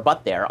be anywhere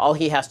but there. All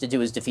he has to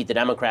do is defeat the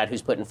Democrat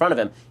who's put in front of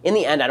him. In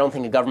the end, I don't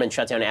think a government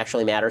shutdown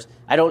actually matters.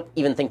 I don't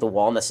even think the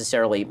wall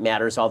necessarily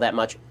matters all that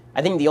much.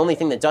 I think the only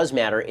thing that does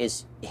matter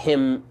is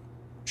him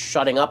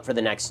shutting up for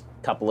the next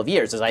couple of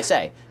years, as I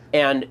say.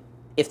 And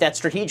if that's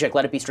strategic,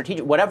 let it be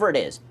strategic. Whatever it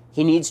is,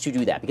 he needs to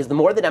do that. Because the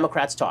more the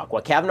Democrats talk,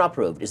 what Kavanaugh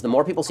proved is the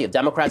more people see of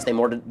Democrats, the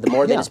more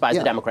they despise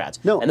the Democrats.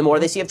 And the more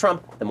they see of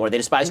Trump, the more they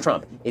despise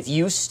Trump. If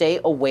you stay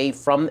away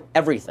from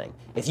everything,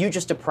 if you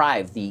just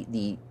deprive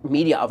the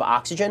media of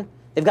oxygen,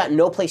 they've got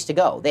no place to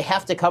go. They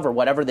have to cover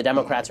whatever the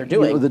Democrats are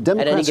doing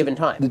at any given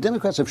time. The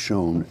Democrats have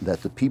shown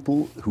that the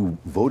people who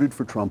voted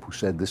for Trump, who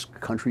said this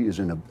country is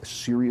in a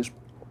serious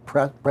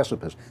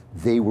precipice,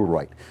 they were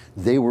right.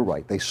 They were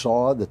right. They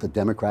saw that the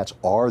Democrats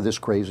are this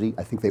crazy.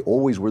 I think they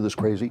always were this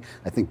crazy.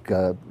 I think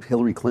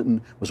Hillary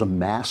Clinton was a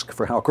mask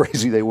for how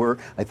crazy they were.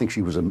 I think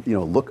she was a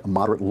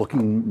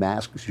moderate-looking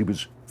mask. She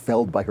was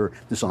felled by her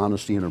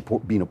dishonesty and her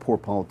being a poor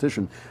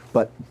politician.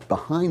 But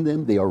behind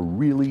them, they are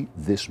really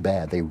this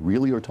bad. They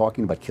really are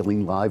talking about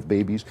killing live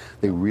babies.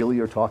 They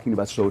really are talking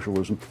about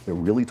socialism. They're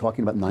really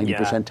talking about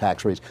 90%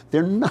 tax rates.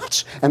 They're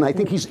nuts. And I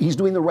think he's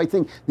doing the right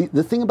thing.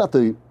 The thing about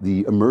the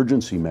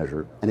emergency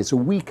measure, and it's a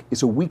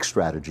weak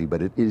strategy,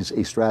 but it is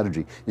a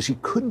strategy, is he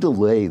could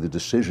delay the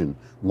decision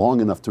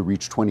long enough to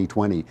reach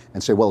 2020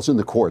 and say, well, it's in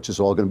the courts.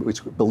 It's all going to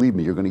be, believe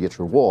me, you're going to get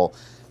your wall.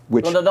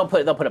 Well, they'll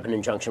put up an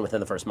injunction within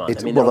the first month.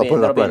 They'll put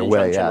it up right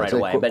away. Yeah, it's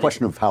a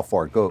question of how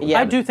far it goes.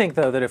 Yeah, I do think,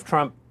 though, that if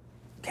Trump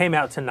came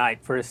out tonight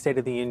for his State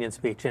of the Union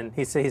speech and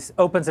he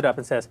opens it up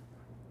and says,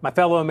 "My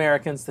fellow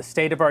Americans, the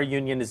state of our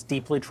union is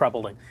deeply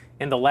troubling.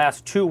 In the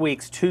last 2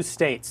 weeks, 2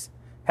 states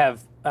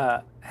have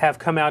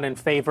come out in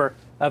favor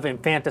of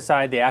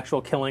infanticide, the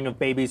actual killing of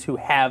babies who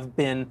have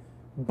been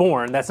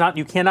born. That's not,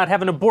 you cannot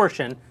have an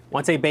abortion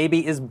once a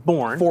baby is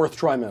born. Fourth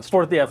trimester.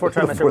 Fourth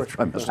trimester. Fourth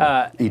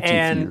trimester.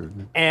 18th year.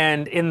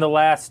 And in the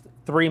last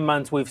 3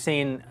 months, we've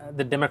seen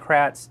the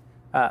Democrats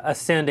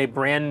ascend a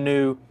brand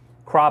new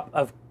crop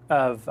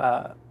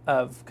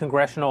of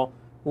congressional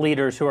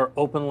leaders who are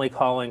openly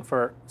calling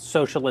for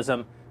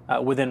socialism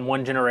within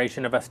one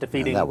generation of us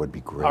defeating that would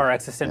be great. Our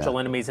existential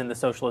enemies in the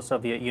socialist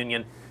Soviet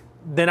Union.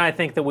 Then I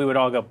think that we would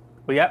all go,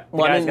 well, yep, the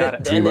guys got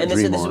it. And this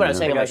is what I was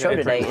saying on my show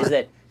today, is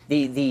that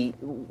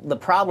the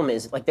problem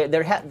is, like,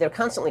 they're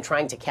constantly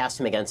trying to cast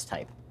him against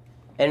type.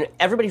 And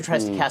everybody who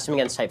tries to cast him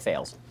against type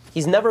fails.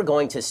 He's never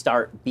going to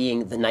start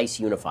being the nice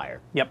unifier.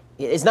 Yep.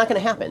 It's not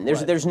going to happen.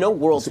 There's no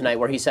world tonight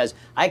where he says,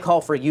 I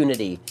call for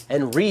unity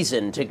and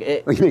reason to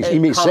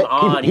come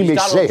on. He's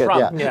Donald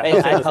Trump.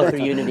 I call for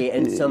unity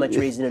and so much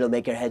reason it'll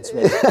make your head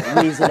swim.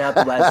 Reason out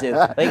the wazoo.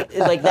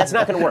 Like that's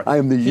not going to work. I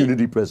am the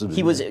unity president.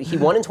 He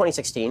won in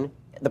 2016,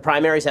 the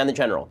primaries and the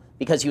general,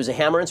 because he was a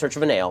hammer in search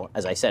of a nail,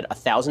 as I said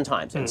 1,000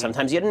 times. And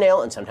sometimes you get a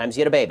nail and sometimes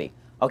you get a baby.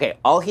 Okay,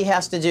 all he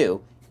has to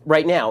do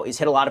right now is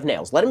hit a lot of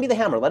nails. Let him be the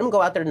hammer. Let him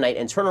go out there tonight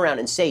and turn around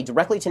and say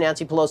directly to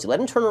Nancy Pelosi, let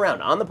him turn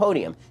around on the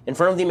podium in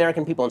front of the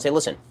American people and say,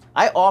 listen,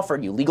 I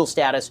offered you legal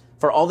status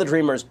for all the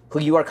dreamers who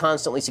you are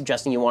constantly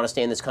suggesting you want to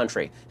stay in this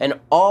country. And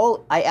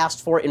all I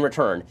asked for in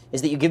return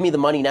is that you give me the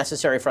money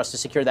necessary for us to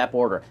secure that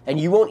border. And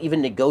you won't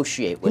even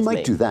negotiate with me. He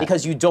might do that.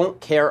 Because you don't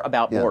care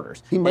about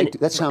borders. He might.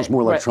 That sounds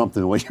more like Trump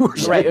than the way you were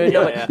saying.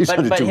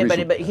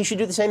 But he should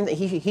do the same thing.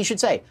 He should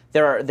say,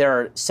 there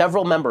are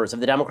several members of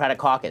the Democratic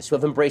caucus who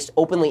have embraced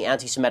openly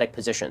anti-Semitic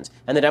positions.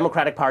 And the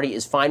Democratic Party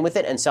is fine with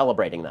it and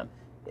celebrating them.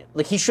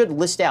 Like, he should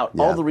list out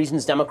all the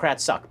reasons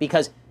Democrats suck,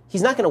 because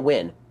he's not going to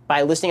win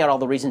by listing out all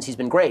the reasons he's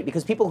been great,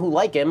 because people who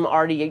like him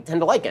already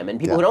tend to like him, and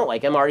people who don't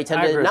like him already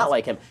tend to not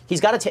like him. He's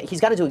got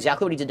to do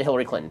exactly what he did to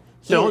Hillary Clinton.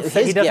 He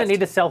doesn't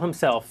need to sell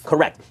himself.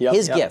 Correct.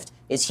 His gift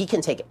is he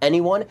can take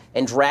anyone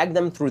and drag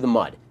them through the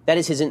mud. That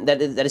is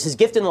his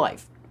gift in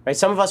life. Right?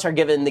 Some of us are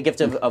given the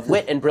gift of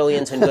wit and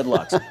brilliance and good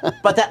looks.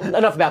 But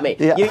enough about me.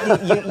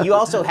 Yeah. You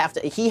also have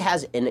to. He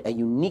has a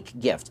unique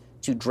gift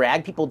to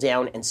drag people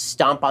down and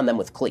stomp on them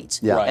with cleats.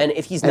 Yeah. Right. And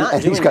if he's not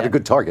doing he's got a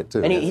good target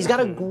too. And he's got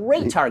a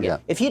great target. Yeah.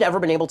 If he'd ever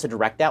been able to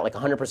direct that like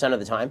 100% of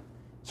the time,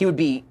 he would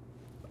be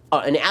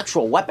an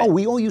actual weapon. Oh,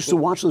 we all used to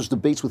watch those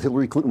debates with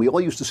Hillary Clinton. We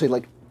all used to say,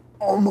 like,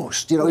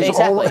 almost,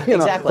 Exactly.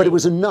 But it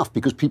was enough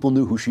because people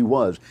knew who she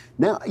was.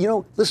 Now,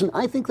 listen,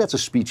 I think that's a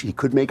speech he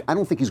could make. I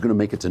don't think he's going to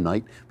make it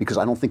tonight because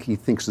I don't think he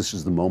thinks this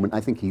is the moment.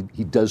 I think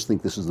he does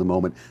think this is the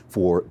moment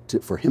for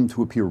him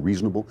to appear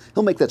reasonable.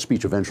 He'll make that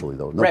speech eventually,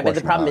 though. No right, but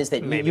the question problem about is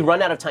that you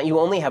run out of time. You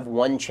only have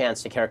one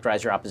chance to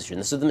characterize your opposition.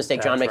 This is the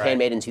mistake John McCain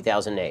made in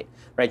 2008.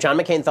 Right? John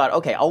McCain thought,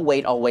 okay, I'll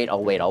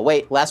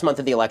wait. Last month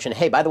of the election,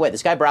 hey, by the way,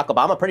 this guy Barack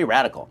Obama, pretty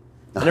radical.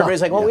 And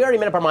everybody's like, well, we already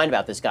made up our mind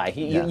about this guy.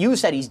 You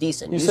said he's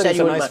decent. You said he's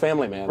a nice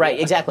family man. Right,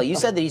 exactly. You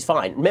said that he's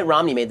fine. Mitt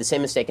Romney made the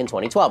same mistake in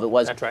 2012. It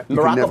was That's right.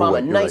 Barack Obama,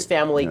 wait, nice right.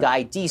 family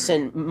guy,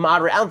 decent,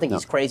 moderate. I don't think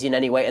he's crazy in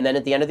any way. And then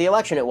at the end of the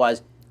election, it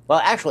was,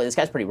 well, actually, this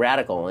guy's pretty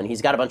radical, and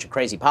he's got a bunch of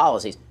crazy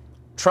policies.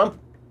 Trump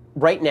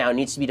right now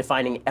needs to be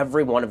defining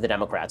every one of the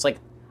Democrats. Like,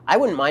 I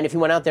wouldn't mind if he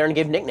went out there and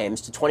gave nicknames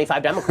to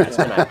 25 Democrats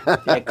tonight.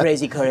 Like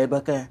Crazy Cory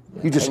Booker.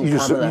 You just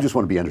want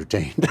to be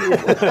entertained.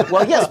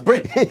 Well, yes,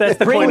 That's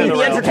the bring point me of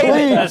the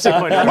entertainment. That's the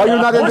point of the Oh, you're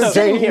not We're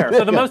sitting entertained? here.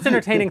 So the most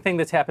entertaining thing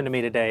that's happened to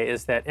me today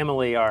is that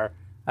Emily, our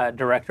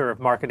director of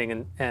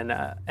marketing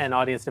and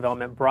audience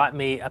development, brought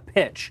me a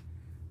pitch.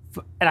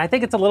 And I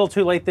think it's a little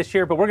too late this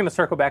year, but we're going to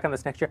circle back on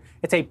this next year.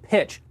 It's a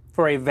pitch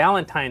for a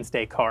Valentine's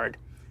Day card.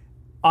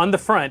 On the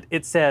front,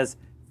 it says,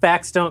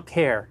 "Facts don't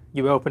care."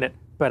 You open it,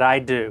 but I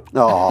do.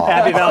 Oh.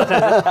 Happy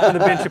Valentine's Day on the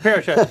Ben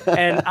Shapiro Show.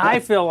 And I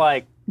feel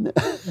like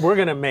we're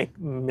going to make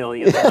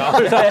millions of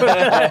dollars off of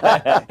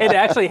it. It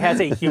actually has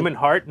a human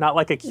heart, not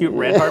like a cute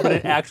red heart, but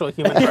an actual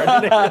human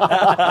heart.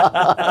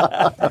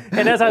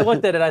 And as I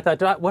looked at it, I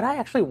thought, would I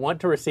actually want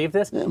to receive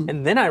this?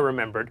 And then I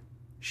remembered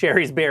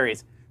Sherry's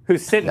Berries, who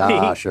sent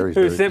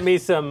me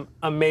some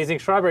amazing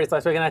strawberries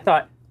last week. And I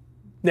thought,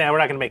 nah, we're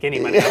not going to make any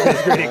money on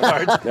these greeting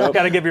cards.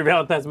 Got to give your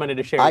Valentine's money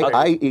to Sherry's Berries.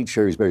 I ate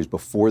Sherry's Berries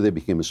before they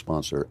became a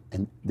sponsor,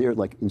 and they're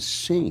like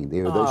insane.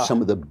 They're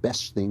some of the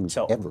best things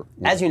ever.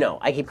 As you know,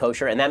 I keep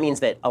kosher, and that means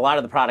that a lot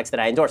of the products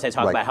that I endorse, I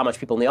talk about how much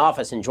people in the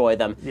office enjoy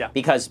them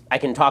because I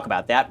can talk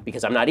about that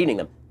because I'm not eating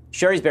them.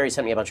 Sherry's Berries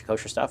sent me a bunch of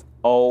kosher stuff.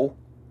 Oh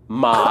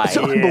my It's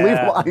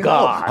unbelievable.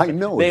 God. I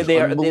know.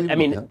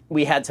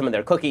 We had some of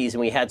their cookies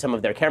and we had some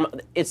of their caramel.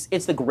 It's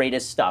the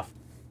greatest stuff.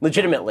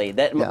 Legitimately.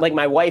 Like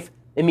my wife,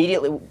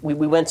 immediately, we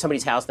went to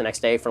somebody's house the next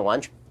day for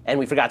lunch, and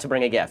we forgot to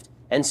bring a gift.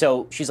 And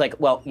so she's like,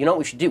 well, you know what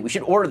we should do? We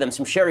should order them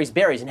some Sherry's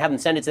Berries and have them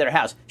send it to their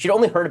house. She'd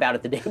only heard about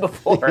it the day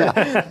before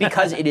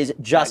because it is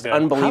just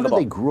unbelievable. How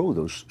do they grow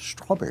those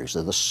strawberries?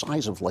 They're the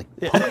size of, like,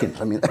 pumpkins.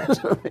 I mean, that's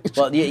amazing.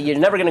 Well, you're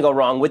never going to go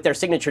wrong with their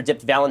signature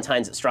dipped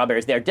Valentine's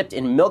strawberries. They're dipped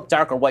in milk,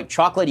 dark, or white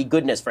chocolatey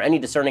goodness for any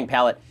discerning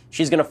palate.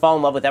 She's going to fall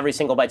in love with every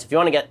single bite. So if you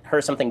want to get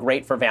her something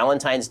great for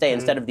Valentine's Day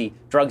instead of the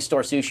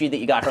drugstore sushi that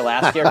you got her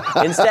last year,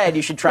 instead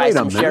you should try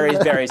some Sherry's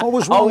Berries.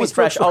 Always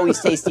fresh, always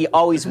tasty,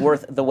 always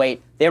worth the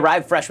wait. They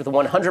arrive fresh with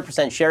a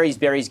 100% Sherry's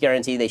Berries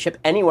guarantee. They ship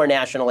anywhere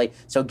nationally.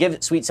 So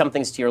give sweet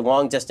somethings to your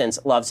long-distance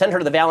love. Send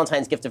her the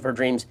Valentine's gift of her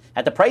dreams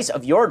at the price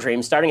of your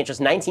dreams, starting at just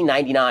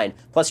 $19.99,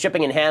 plus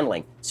shipping and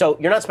handling. So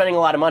you're not spending a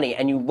lot of money,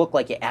 and you look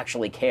like you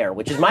actually care,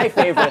 which is my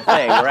favorite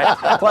thing, right?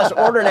 Plus,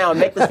 order now and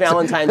make this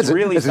Valentine's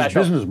really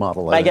special. Business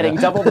model. By getting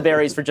double the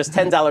berries for just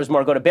 $10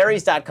 more. Go to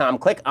berries.com,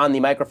 click on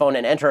the microphone,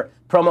 and enter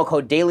promo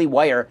code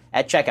DailyWire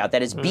at checkout.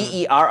 That is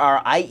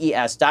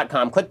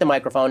BERRIES.com. Click the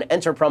microphone,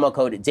 enter promo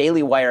code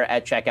DailyWire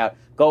at checkout.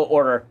 Go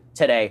order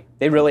today.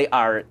 They really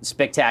are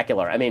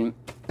spectacular. I mean,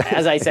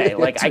 as I say,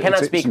 like I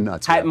cannot speak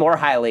more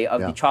highly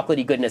of the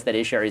chocolatey goodness that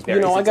is Sherry's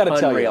Berries. You know, I got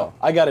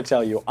to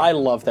tell you, I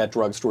love that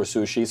drugstore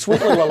sushi.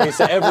 Sweetly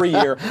Lalisa every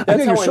year.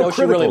 That's how I know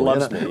she really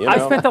loves me. You know? I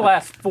spent the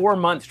last 4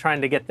 months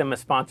trying to get them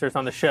as sponsors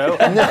on the show.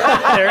 And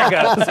there it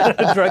goes.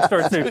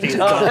 Drugstore sushi is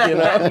gone. You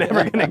know, I'm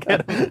never going to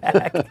get them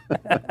back.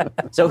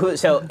 So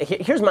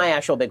here's my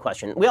actual big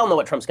question. We all know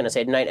what Trump's going to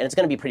say tonight, and it's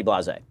going to be pretty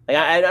blasé. Like,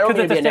 I don't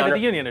mean to be a downer.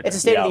 It's a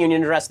State of the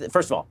Union address.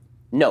 First of all,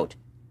 note.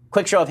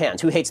 Quick show of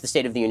hands. Who hates the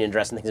State of the Union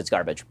address and thinks it's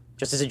garbage?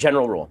 Just as a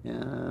general rule.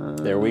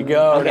 There we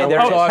go. Okay, now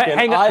we're talking.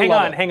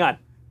 Hang on.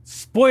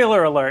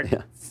 Spoiler alert.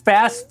 Yeah.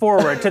 Fast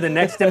forward to the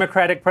next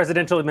Democratic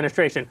presidential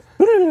administration.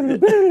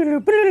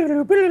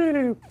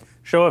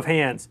 Show of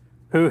hands.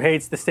 Who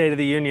hates the State of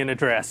the Union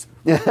address?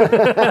 Yeah,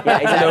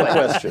 exactly. No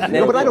question.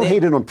 No, but I don't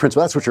hate it on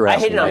principle. That's what you're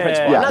asking. I hate it on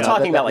principle. I'm not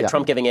talking about like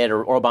Trump giving it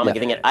or Obama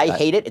giving it. I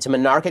hate it. It's a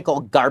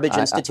monarchical garbage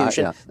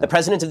institution. The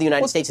President of the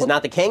United States is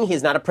not the king. He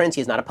is not a prince.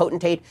 He is not a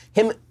potentate.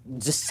 Him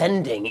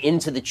descending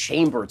into the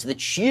chamber to the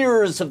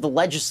cheers of the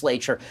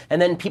legislature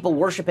and then people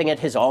worshiping at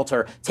his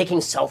altar, taking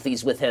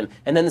selfies with him,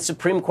 and then the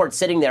Supreme Court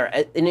sitting there,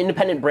 an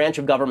independent branch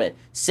of government,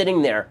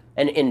 sitting there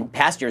and in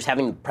past years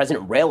having the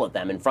president rail at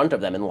them in front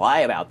of them and lie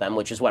about them,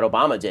 which is what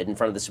Obama did in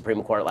front of the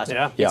Supreme Court last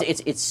year.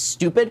 It's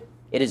stupid.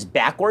 It is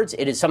backwards.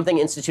 It is something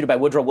instituted by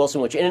Woodrow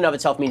Wilson, which in and of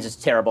itself means it's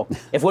terrible.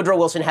 If Woodrow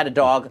Wilson had a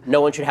dog,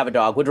 no one should have a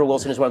dog. Woodrow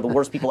Wilson is one of the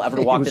worst people ever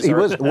to walk this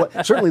earth. He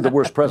was certainly the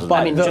worst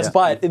president.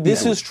 But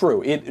this is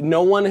true.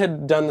 No one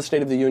had done the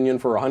State of the Union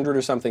for 100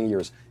 or something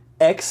years,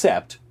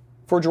 except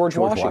for George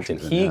Washington.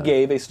 He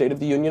gave a State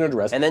of the Union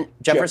address. And then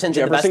Jefferson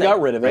did the best got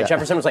thing. rid of it. Right,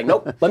 Jefferson was like,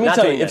 nope. Let me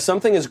tell you, if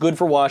something is good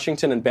for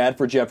Washington and bad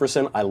for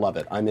Jefferson, I love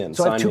it. I'm in.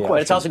 So I have two Sign me up.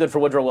 But it's also good for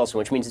Woodrow Wilson,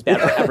 which means it's bad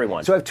for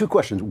everyone. So I have two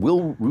questions.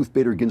 Will Ruth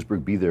Bader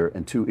Ginsburg be there?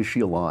 And two, is she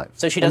alive?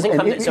 So she doesn't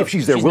come. If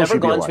she's there, will never she be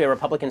gone alive? to a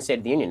Republican State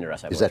of the Union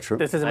address. Is that true?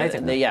 This is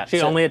amazing. Yeah. She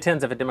only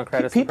attends if a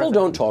Democrat is the People president.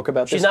 don't talk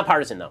about this. She's not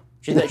partisan, though.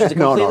 She's a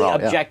completely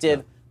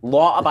objective,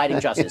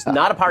 law-abiding justice,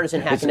 not a partisan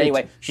hack in any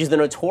way. She's the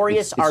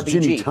notorious it's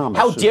Ginny RBG. Thomas.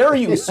 How dare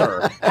you,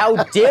 sir?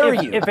 How dare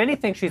you? If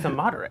anything, she's a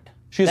moderate.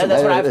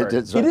 That's what I've heard.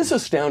 It is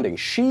astounding.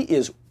 She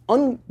is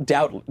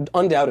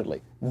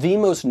undoubtedly the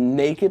most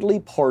nakedly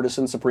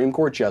partisan Supreme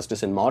Court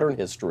justice in modern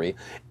history,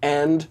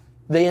 and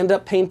they end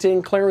up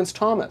painting Clarence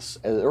Thomas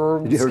or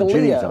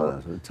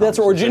Scalia. That's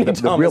or Ginny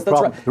Thomas.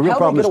 The real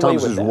problem is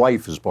Thomas's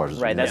wife is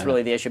partisan. Right, that's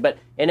really the issue. But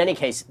in any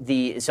case,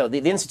 the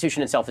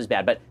institution itself is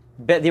bad. But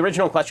the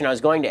original question I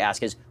was going to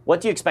ask is,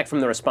 what do you expect from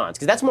the response?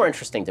 Because that's more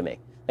interesting to me.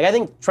 Like, I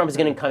think Trump is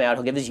going to come out,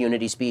 he'll give his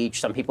unity speech,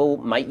 some people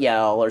might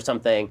yell or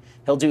something.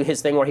 He'll do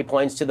his thing where he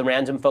points to the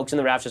random folks in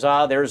the rafters,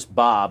 there's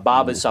Bob.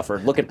 Bob has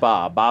suffered. Look at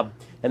Bob.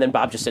 And then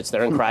Bob just sits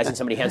there and cries, and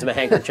somebody hands him a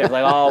handkerchief,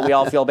 like, oh, we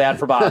all feel bad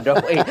for Bob,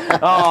 don't we?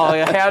 Oh,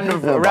 a round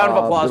of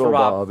applause for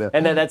Bob. Yeah.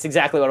 And then that's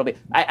exactly what it'll be.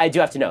 I do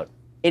have to note,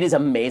 it is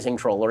amazing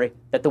trollery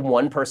that the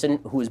one person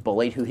who was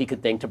bullied, who he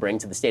could think to bring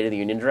to the State of the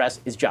Union address,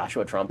 is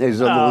Joshua Trump. It is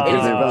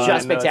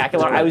just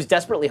spectacular. I was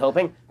desperately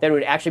hoping that it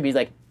would actually be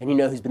like, and you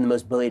know who's been the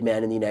most bullied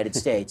man in the United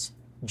States?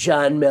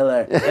 John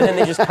Miller. And then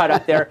they just cut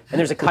up there, and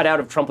there's a cutout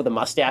of Trump with a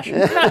mustache. It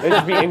would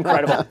just be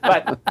incredible.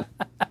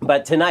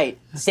 But tonight,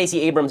 Stacey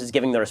Abrams is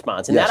giving the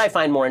response. And that I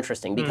find more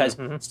interesting because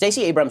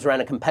Stacey Abrams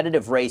ran a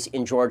competitive race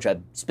in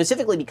Georgia,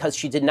 specifically because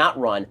she did not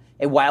run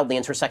a wildly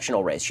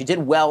intersectional race. She did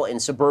well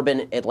in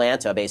suburban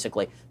Atlanta,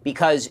 basically,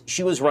 because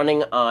she was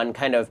running on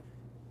kind of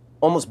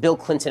almost Bill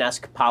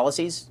Clinton-esque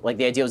policies. Like,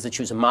 the idea was that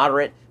she was a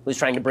moderate who was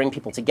trying to bring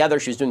people together.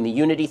 She was doing the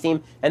unity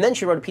theme. And then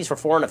she wrote a piece for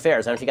Foreign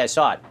Affairs, I don't know if you guys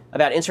saw it,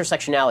 about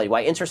intersectionality,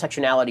 why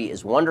intersectionality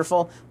is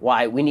wonderful,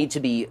 why we need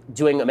to be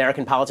doing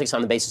American politics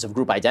on the basis of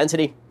group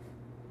identity.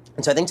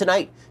 And so I think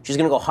tonight she's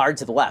going to go hard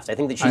to the left. I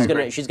think that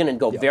she's going to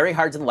go very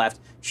hard to the left.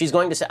 She's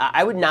going to say,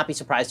 I would not be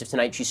surprised if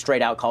tonight she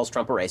straight out calls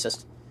Trump a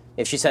racist.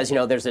 If she says,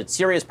 there's a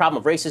serious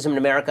problem of racism in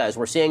America, as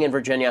we're seeing in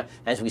Virginia,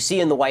 as we see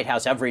in the White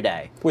House every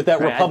day. With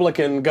that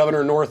Republican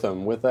Governor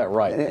Northam, with that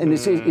right. And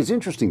it's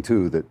interesting,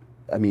 too, that,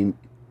 I mean,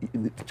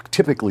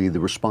 typically the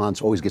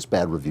response always gets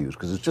bad reviews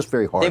because it's just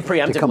very hard. They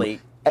preemptively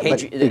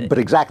but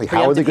exactly,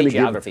 how are they going to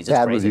give bad crazy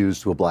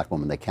reviews to a black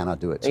woman? They cannot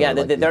do it. So yeah,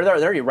 they're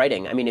already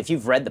writing. I mean, if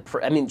you've read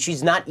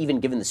she's not even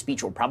given the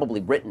speech or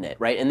probably written it,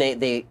 right? And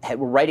they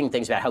were writing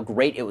things about how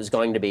great it was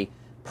going to be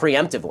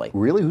preemptively.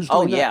 Really? Who's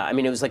doing that? Yeah. I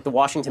mean, it was like the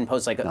Washington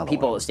Post,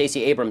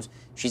 Stacey Abrams,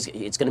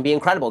 it's going to be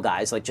incredible,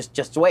 guys. Like,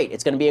 just wait.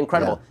 It's going to be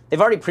incredible. Yeah.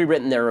 They've already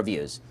pre-written their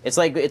reviews. It's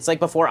like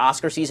before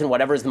Oscar season,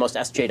 whatever is the most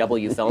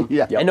SJW film.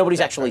 And nobody's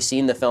actually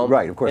seen the film.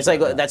 Right, of course. It's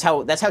like, that's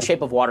how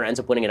Shape of Water ends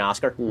up winning an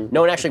Oscar.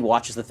 No one actually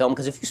watches the film,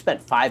 because if you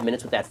spent 5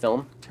 minutes with that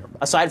film,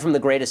 aside from the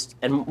greatest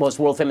and most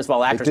world-famous of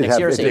all actors, Nick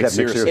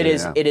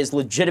Searcy, it is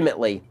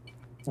legitimately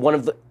one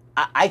of the...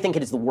 I think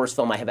it is the worst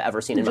film I have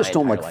ever seen in my entire life.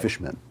 You just don't like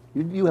Fishmen.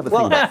 You have a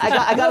thing about Fishmen.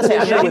 I got to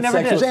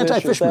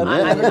say,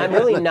 I'm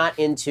really not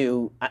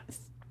into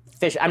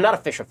fish. I'm not a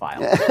fishophile.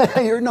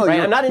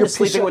 I'm not into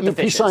sleeping with the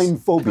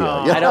fishes. Phobia.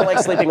 I don't like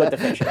sleeping with the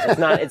fishes. It's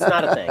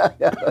not a thing.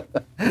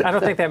 I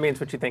don't think that means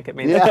what you think it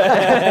means.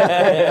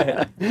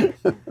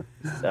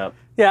 So.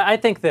 Yeah, I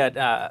think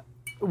that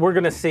we're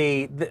going to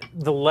see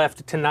the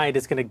left tonight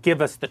is going to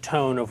give us the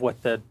tone of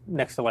what the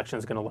next election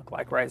is going to look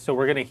like, right? So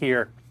we're going to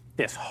hear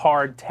this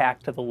hard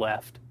tack to the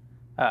left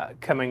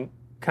coming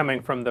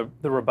from the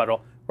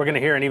rebuttal. We're going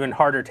to hear an even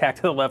harder tack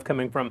to the left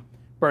coming from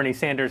Bernie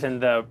Sanders in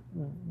the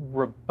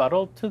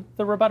rebuttal to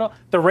the rebuttal?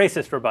 The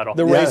racist rebuttal.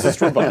 The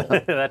racist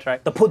rebuttal. That's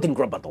right. The pudding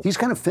rebuttal. He's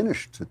kind of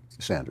finished,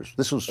 Sanders.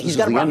 He's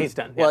got a problem. He's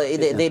done. Well,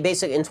 they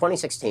basically, in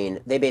 2016,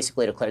 they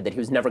basically declared that he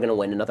was never going to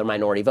win another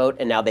minority vote,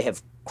 and now they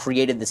have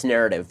created this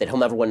narrative that he'll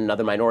never win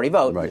another minority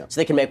vote, so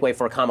they can make way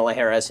for Kamala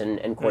Harris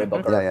and Cory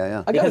Booker.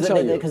 Yeah. Because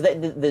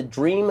the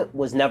dream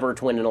was never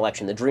to win an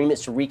election. The dream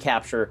is to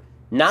recapture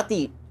not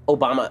the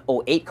Obama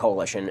 08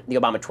 coalition, the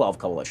Obama 12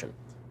 coalition.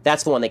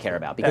 That's the one they care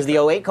about. Because the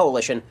 08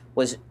 coalition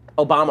was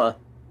Obama,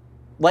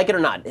 like it or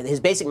not,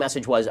 his basic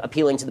message was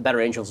appealing to the better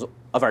angels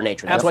of our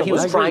nature. That's what he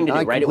was trying to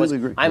do, right? It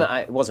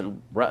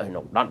wasn't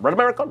not red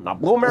America,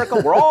 not blue America,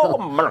 we're all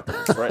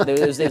Americans, right?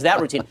 There's that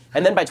routine.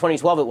 And then by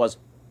 2012 it was,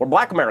 we're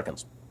black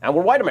Americans and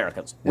we're white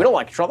Americans. We don't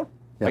like each other.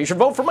 Yeah. You should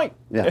vote for me.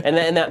 Yeah.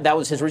 And that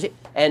was his routine.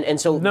 And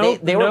so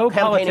they were no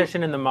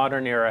politician in the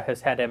modern era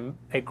has had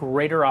a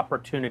greater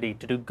opportunity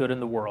to do good in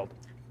the world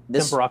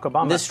than Barack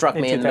Obama. This struck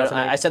me, and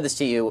I said this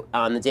to you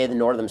on the day the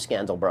Northam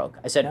scandal broke.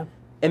 I said,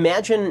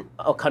 imagine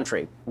a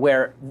country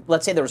where,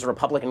 let's say there was a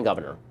Republican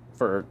governor,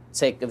 for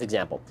sake of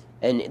example,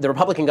 and the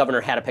Republican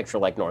governor had a picture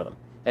like Northam,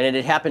 and it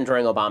had happened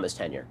during Obama's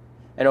tenure.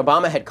 And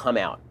Obama had come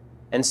out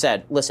and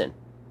said, listen,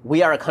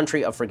 we are a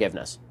country of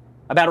forgiveness.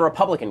 About a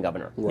Republican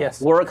governor. Yes.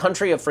 We're a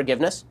country of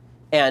forgiveness,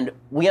 And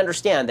we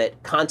understand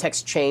that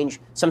contexts change.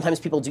 Sometimes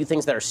people do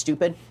things that are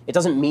stupid. It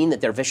doesn't mean that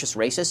they're vicious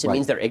racists. It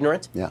means they're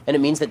ignorant. And it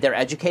means that they're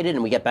educated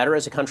and we get better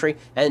as a country.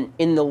 And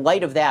in the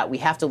light of that, we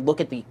have to look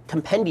at the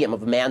compendium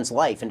of a man's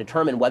life and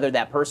determine whether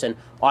that person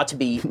ought to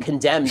be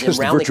condemned and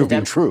roundly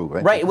condemned. True,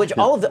 right? Right, which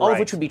all of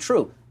which would be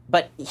true.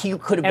 But he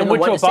could have been the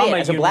one to say it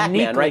as a black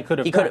man,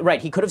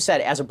 right? He could have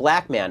said, as a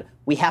black man,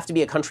 we have to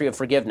be a country of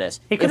forgiveness.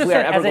 He could have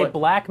said, as a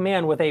black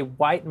man with a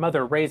white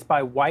mother raised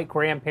by white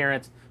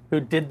grandparents who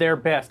did their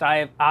best,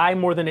 I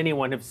more than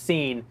anyone have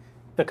seen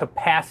the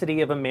capacity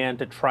of a man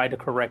to try to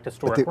correct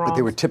historic wrongs. But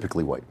they were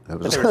typically white.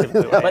 And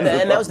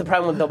that was the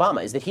problem with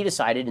Obama, is that he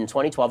decided in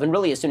 2012, and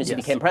really as soon as he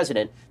became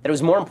president, that it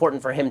was more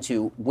important for him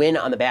to win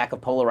on the back of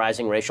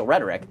polarizing racial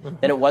rhetoric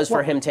than it was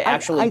for him to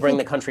actually bring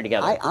the country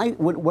together.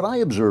 What I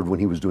observed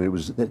when he was doing it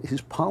was that his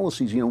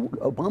policies,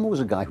 Obama was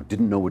a guy who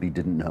didn't know what he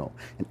didn't know.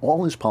 And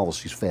all his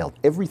policies failed.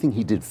 Everything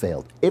he did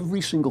failed. Every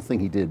single thing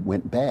he did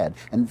went bad.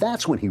 And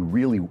that's when he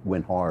really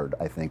went hard,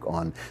 I think,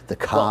 on the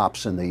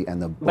cops and the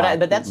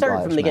But that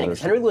started from the beginning.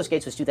 Henry Louis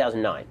Gates was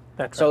 2009.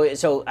 That's right.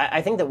 So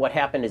I think that what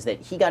happened is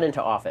that he got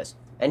into office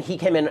and he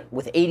came in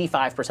with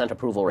 85%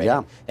 approval rating.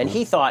 Yeah. And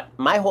he thought,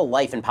 my whole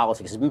life in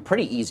politics has been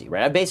pretty easy,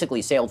 right? I've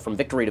basically sailed from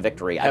victory to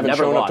victory. I've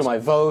never shown lost. up to my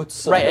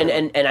votes. Right,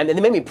 and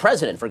they made me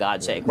president, for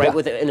God's sake, right?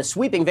 In a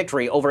sweeping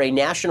victory over a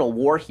national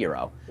war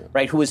hero,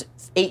 right, who was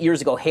 8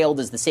 years ago hailed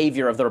as the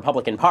savior of the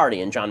Republican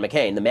Party, and John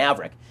McCain, the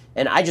maverick.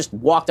 And I just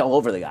walked all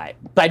over the guy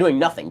by doing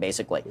nothing,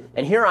 basically.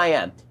 And here I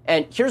am.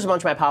 And here's a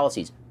bunch of my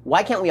policies.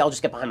 Why can't we all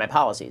just get behind my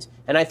policies?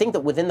 And I think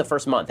that within the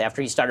first month,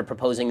 after he started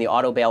proposing the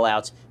auto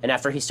bailouts, and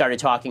after he started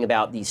talking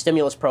about the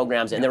stimulus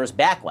programs, and there was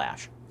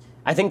backlash,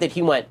 I think that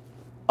he went,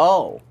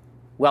 oh,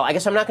 well, I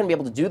guess I'm not going to be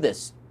able to do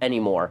this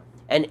anymore.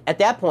 And at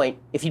that point,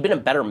 if he'd been a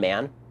better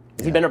man,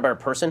 if he'd been a better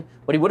person,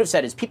 what he would have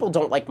said is, people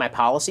don't like my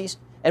policies,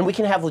 and we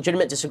can have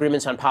legitimate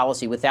disagreements on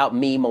policy without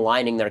me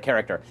maligning their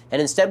character. And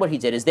instead what he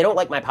did is, they don't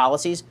like my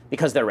policies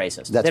because they're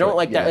racist. They don't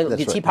like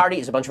the Tea Party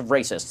is a bunch of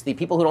racists. The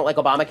people who don't like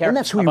Obamacare, and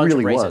that's who he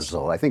really was,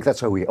 though. I think that's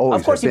how he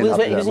always. Of course, he was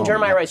in in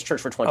Jeremiah Wright's church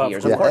for 20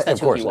 years. Of course,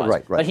 that's who he was.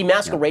 Right. But he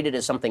masqueraded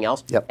as something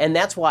else, and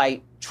that's why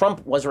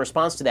Trump was a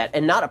response to that,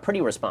 and not a pretty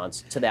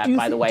response to that,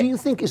 by the way. Do you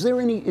think is there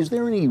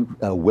any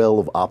well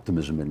of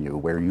optimism in you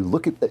where we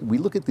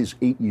look at these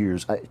 8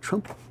 years?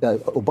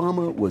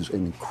 Obama was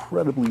an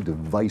incredibly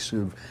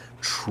divisive,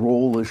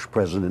 trollish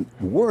president,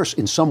 worse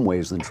in some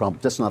ways than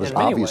Trump. That's not as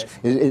obvious.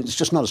 It's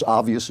just not as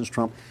obvious as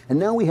Trump. And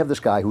now we have this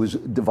guy who is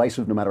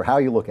divisive no matter how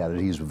you look at it.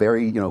 He's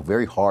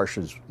very harsh.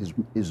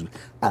 His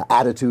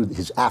attitude,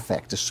 his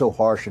affect is so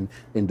harsh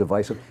and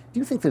divisive. Do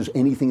you think there's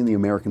anything in the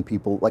American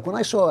people, like when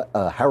I saw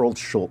Harold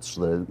Schultz,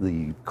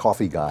 the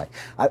coffee guy,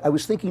 I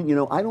was thinking,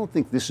 I don't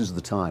think this is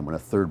the time when a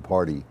third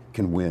party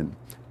can win.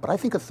 But I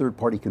think a third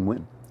party can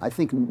win. I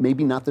think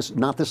maybe not this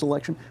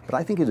election, but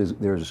I think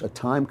there's a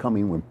time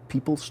coming when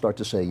people start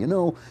to say,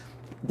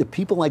 the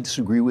people I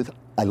disagree with,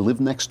 I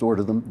live next door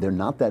to them. They're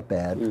not that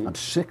bad. I'm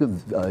sick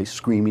of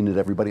screaming at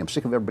everybody. I'm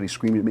sick of everybody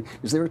screaming at me.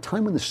 Is there a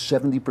time when the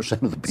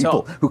 70% of the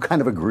people who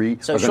kind of agree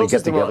are going to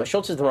get together?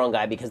 Schultz is the wrong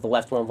guy because the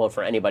left won't vote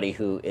for anybody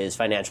who is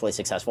financially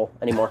successful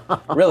anymore.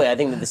 Really, I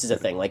think that this is a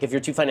thing. Like, if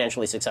you're too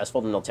financially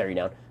successful, then they'll tear you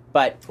down.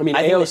 But I mean,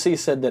 AOC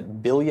said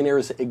that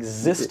billionaires'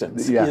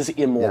 existence is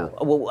immoral.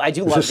 Yeah. Well, I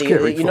do love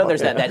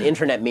there's that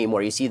internet meme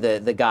where you see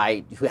the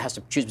guy who has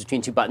to choose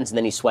between two buttons and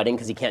then he's sweating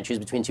because he can't choose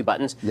between two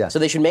buttons. Yeah. So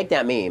they should make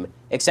that meme,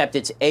 except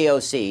it's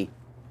AOC.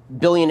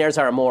 Billionaires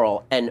are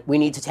immoral, and we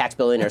need to tax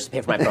billionaires to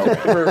pay for my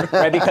program,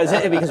 right?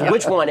 Because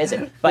which one is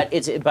it?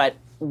 But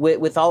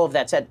with all of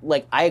that said,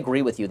 like, I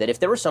agree with you that if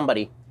there was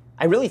somebody,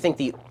 I really think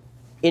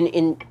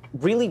in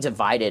really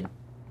divided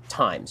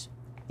times,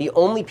 the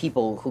only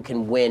people who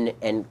can win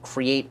and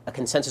create a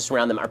consensus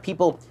around them are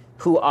people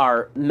who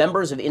are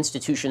members of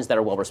institutions that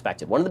are well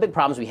respected. One of the big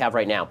problems we have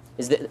right now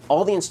is that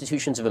all the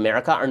institutions of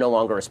America are no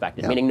longer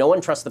respected, meaning no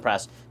one trusts the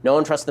press, no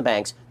one trusts the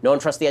banks, no one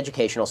trusts the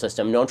educational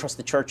system, no one trusts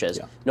the churches,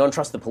 no one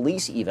trusts the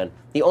police even.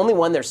 The only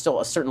one there's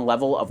still a certain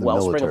level of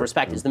wellspring of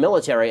respect is the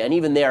military, and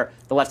even there,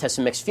 the left has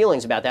some mixed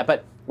feelings about that.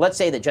 But let's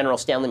say that General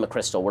Stanley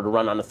McChrystal were to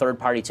run on a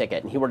third-party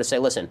ticket, and he were to say,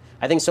 listen,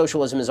 I think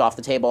socialism is off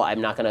the table,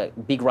 I'm not going to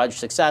begrudge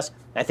success,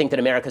 I think that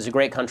America is a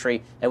great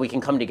country, and we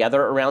can come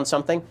together around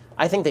something.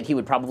 I think that he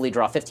would probably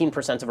draw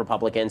 15% of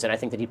Republicans, and I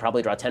think that he'd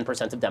probably draw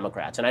 10% of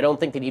Democrats. And I don't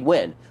think that he'd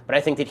win, but I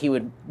think that he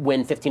would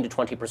win 15 to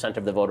 20%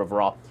 of the vote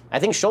overall. I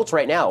think Schultz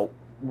right now,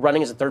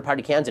 running as a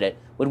third-party candidate,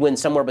 would win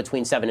somewhere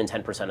between 7 and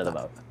 10% of the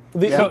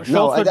vote.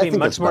 Schultz would be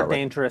much more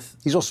dangerous.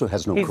 He also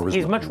has no charisma.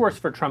 He's much worse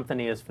for Trump than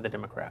he is for the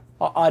Democrat.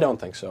 I don't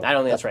think so. I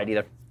don't think that's right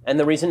either. And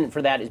the reason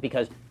for that is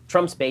because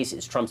Trump's base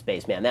is Trump's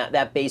base, man.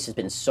 That base has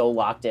been so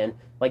locked in.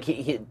 Like,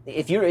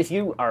 if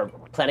you are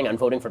planning on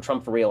voting for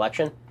Trump for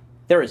re-election,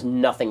 there is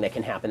nothing that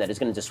can happen that is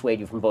going to dissuade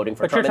you from voting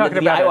for Trump. You're talking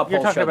about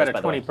a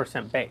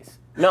 20% base.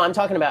 No, I'm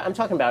talking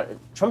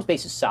about Trump's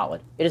base is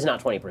solid. It is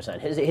not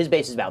 20%. His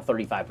base is about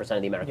 35%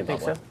 of the American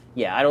public. Think so?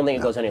 Yeah, I don't think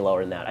it goes any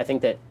lower than that. I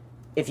think that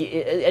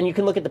and you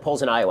can look at the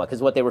polls in Iowa,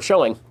 because what they were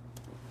showing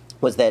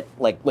was that,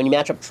 like, when you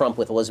match up Trump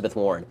with Elizabeth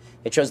Warren,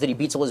 it shows that he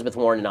beats Elizabeth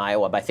Warren in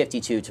Iowa by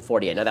 52 to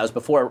 48. Now, that was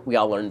before we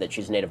all learned that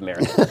she's Native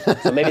American.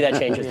 So maybe that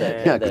changes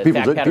the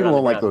people fact pattern don't on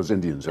the like ground. those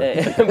Indians.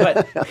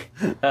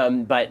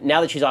 Right? But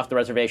now that she's off the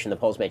reservation, the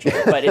polls may change.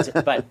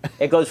 But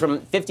it goes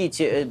from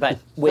 52. But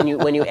when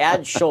you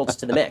add Schultz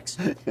to the mix,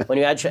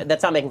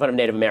 that's not making fun of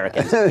Native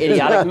Americans.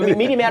 Idiotic.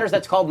 Media Matters.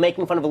 That's called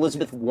making fun of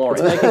Elizabeth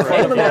Warren.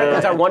 Native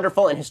Americans are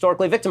wonderful and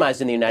historically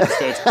victimized in the United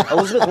States.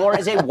 Elizabeth Warren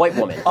is a white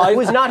woman who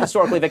is not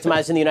historically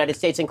victimized in the United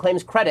States and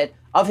claims credit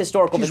of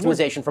historical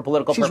victimization for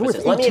political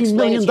purposes. Let me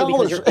explain it to you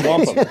because you're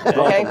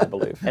okay? I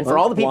believe. And for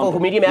all the people who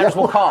Media Matters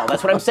will call,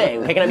 that's what I'm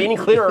saying. Okay, can I be any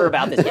clearer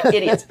about this? You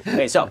idiots.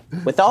 Okay, so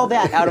with all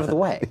that out of the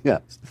way,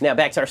 now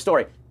back to our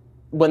story.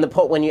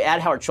 When you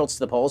add Howard Schultz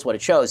to the polls, what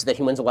it shows is that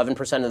he wins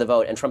 11% of the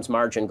vote, and Trump's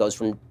margin goes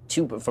from 4%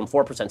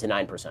 to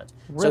 9%.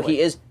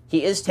 Really? So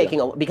he is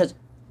taking because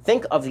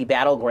think of the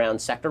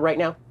battleground sector right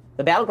now.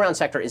 The battleground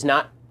sector is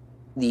not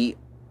the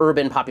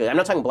urban population. I'm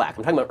not talking black.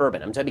 I'm talking about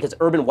urban. I'm talking because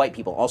urban white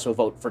people also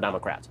vote for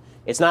Democrats.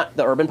 It's not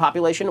the urban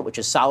population, which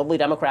is solidly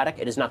Democratic.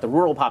 It is not the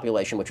rural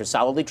population, which is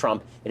solidly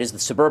Trump. It is the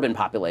suburban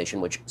population,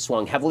 which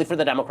swung heavily for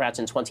the Democrats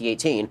in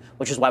 2018,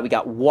 which is why we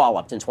got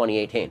walloped in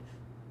 2018.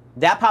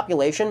 That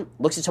population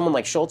looks at someone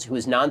like Schultz, who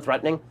is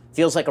non-threatening,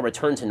 feels like a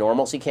return to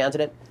normalcy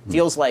candidate,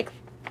 feels like,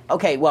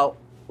 okay, well,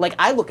 like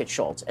I look at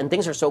Schultz and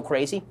things are so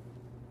crazy.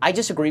 I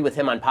disagree with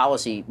him on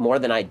policy more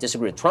than I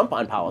disagree with Trump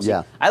on policy.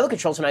 Yeah. I look at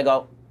Schultz and I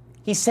go,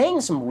 he's saying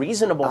some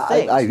reasonable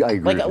things. I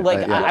agree.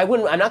 I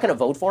wouldn't. I'm not going to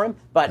vote for him,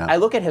 but I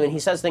look at him and he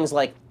says things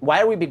like,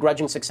 "Why are we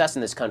begrudging success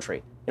in this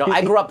country? You know,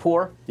 I grew up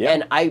poor,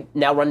 and I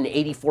now run an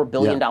 $84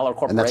 billion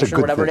corporation,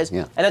 or whatever it is,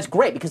 and that's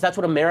great because that's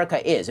what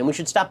America is, and we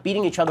should stop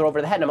beating each other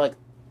over the head." And I'm like,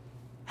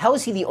 how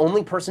is he the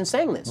only person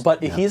saying this?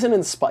 But he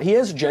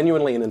is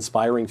genuinely an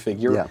inspiring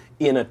figure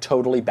in a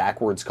totally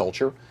backwards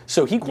culture.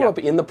 So he grew up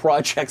in the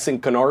projects in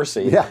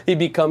Canarsie. Yeah. He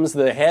becomes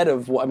the head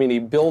of, he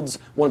builds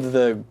one of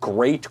the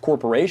great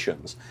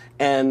corporations,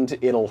 and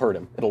it'll hurt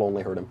him. It'll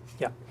only hurt him.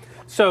 Yeah.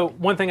 So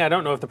one thing I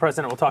don't know if the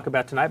president will talk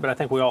about tonight, but I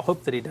think we all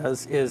hope that he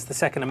does, is the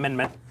Second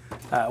Amendment.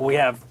 We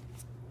have,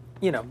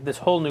 this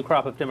whole new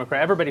crop of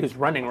Democrats. Everybody who's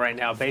running right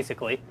now,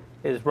 basically,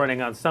 is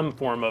running on some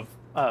form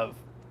of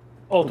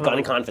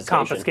ultimate gun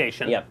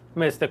confiscation. Yep. I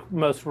mean, it's the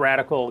most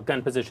radical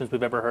gun positions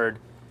we've ever heard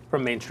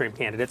from mainstream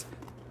candidates.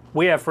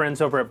 We have friends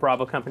over at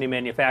Bravo Company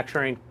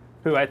Manufacturing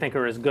who I think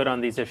are as good on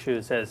these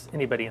issues as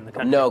anybody in the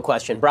country. No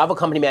question. Bravo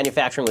Company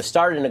Manufacturing was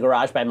started in a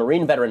garage by a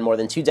Marine veteran more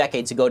than 2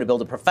 decades ago to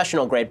build a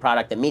professional-grade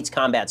product that meets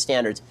combat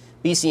standards.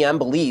 BCM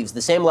believes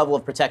the same level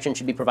of protection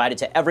should be provided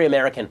to every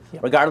American,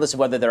 regardless of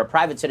whether they're a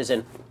private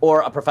citizen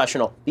or a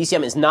professional.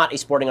 BCM is not a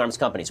sporting arms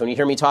company. So when you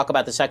hear me talk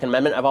about the Second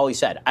Amendment, I've always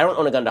said, I don't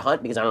own a gun to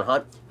hunt because I don't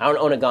hunt. I don't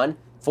own a gun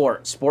for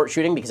sport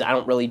shooting because I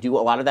don't really do a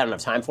lot of that. I don't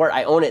have time for it.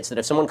 I own it so that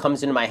if someone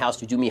comes into my house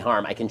to do me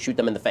harm, I can shoot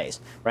them in the face,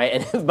 right?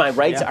 And if my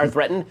rights are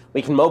threatened,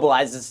 we can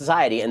mobilize the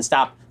society and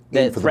stop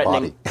the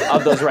threatening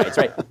of those rights,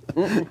 right?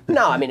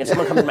 No, I mean, if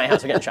someone comes to my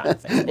house, they're getting shot in the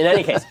face. In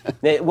any case,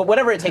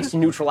 whatever it takes to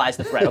neutralize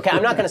the threat, okay?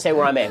 I'm not going to say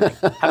where I'm aiming.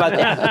 How about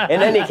that?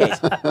 In any case,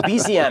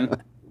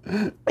 BCM,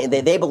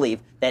 they believe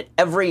that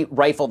every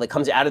rifle that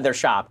comes out of their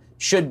shop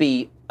should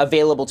be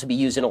available to be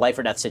used in a life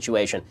or death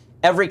situation.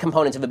 Every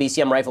component of a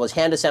BCM rifle is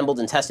hand-assembled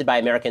and tested by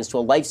Americans to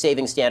a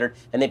life-saving standard,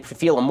 and they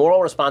feel a moral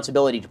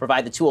responsibility to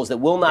provide the tools that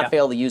will not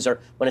fail the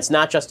user when it's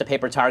not just a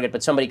paper target,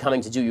 but somebody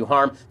coming to do you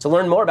harm. To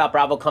learn more about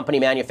Bravo Company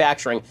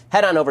Manufacturing,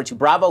 head on over to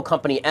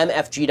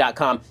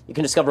BravoCompanyMFG.com. You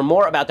can discover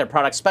more about their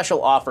products,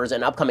 special offers,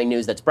 and upcoming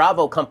news. That's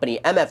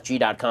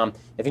BravoCompanyMFG.com.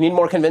 If you need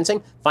more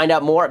convincing, find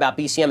out more about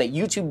BCM at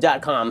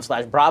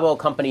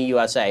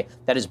YouTube.com/BravoCompanyUSA.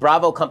 That is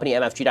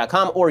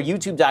BravoCompanyMFG.com or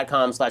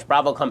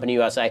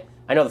YouTube.com/BravoCompanyUSA.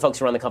 I know the folks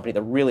who run the company.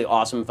 They're really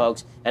awesome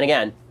folks. And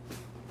again,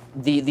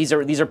 these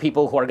are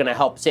people who are going to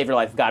help save your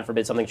life. God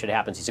forbid something should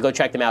happen. So go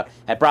check them out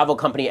at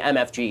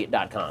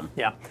BravoCompanyMFG.com.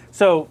 Yeah.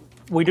 So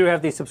we do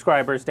have these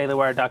subscribers,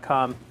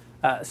 DailyWire.com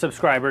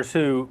subscribers,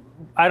 who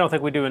I don't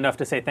think we do enough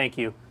to say thank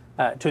you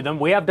to them.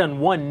 We have done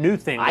one new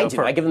thing. I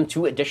do. I give them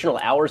 2 additional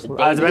hours a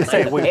day. I was about to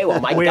say, we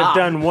have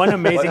done one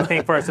amazing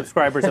thing for our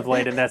subscribers of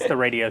late, and that's the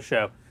radio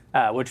show,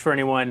 which for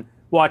anyone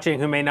watching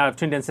who may not have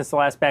tuned in since the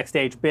last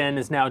Backstage, Ben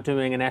is now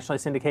doing a nationally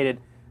syndicated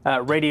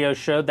radio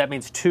show. That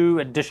means 2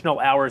 additional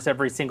hours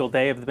every single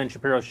day of the Ben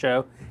Shapiro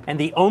Show. And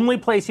the only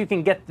place you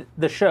can get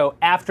the show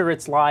after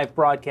its live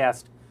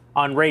broadcast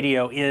on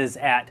radio is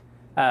at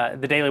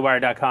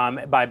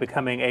thedailywire.com by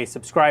becoming a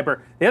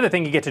subscriber. The other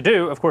thing you get to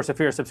do, of course, if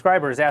you're a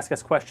subscriber, is ask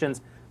us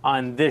questions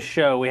on this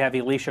show. We have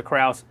Alicia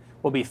Krause.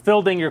 We'll be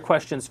fielding your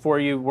questions for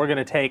you. We're going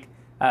to take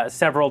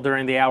several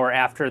during the hour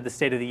after the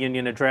State of the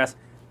Union address.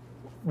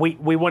 We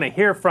want to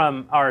hear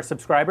from our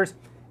subscribers,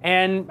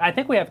 and I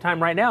think we have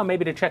time right now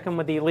maybe to check in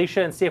with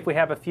Alicia and see if we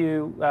have a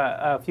few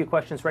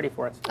questions ready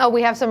for us. Oh,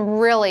 we have some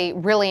really,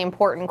 really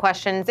important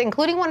questions,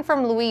 including one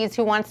from Louise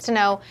who wants to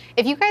know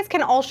if you guys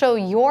can all show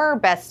your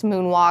best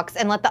moonwalks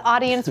and let the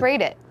audience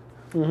rate it.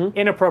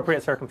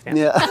 Inappropriate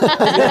circumstances. Yeah.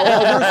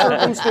 Other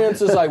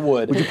circumstances, I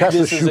would. Would you pass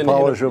the shoe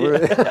polish over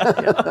it?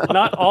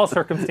 Not all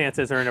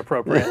circumstances are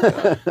inappropriate.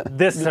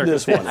 This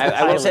circumstance.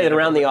 I will say that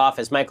around the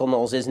office, Michael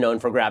Knowles is known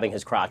for grabbing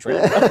his crotch. Right?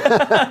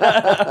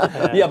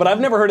 Yeah, but I've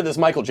never heard of this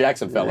Michael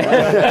Jackson fellow.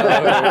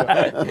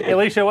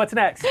 Alicia, what's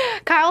next?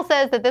 Kyle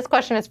says that this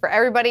question is for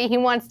everybody. He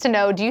wants to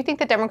know, do you think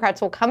the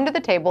Democrats will come to the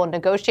table and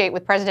negotiate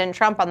with President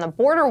Trump on the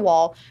border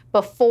wall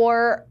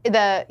before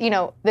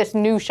this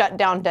new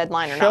shutdown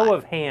deadline or not? Show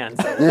of hands.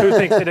 Who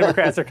thinks the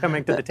Democrats are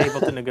coming to the table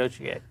to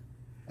negotiate?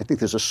 I think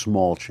there's a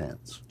small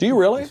chance. Do you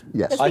really?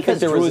 Yes. I think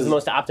Drew is the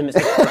most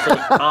optimistic person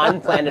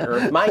on planet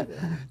Earth.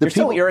 You're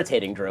so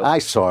irritating, Drew.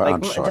 I'm sorry.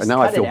 Now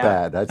I feel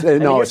bad. It's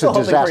a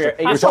disaster.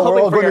 You're still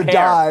hoping for your going to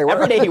die.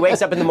 Every day he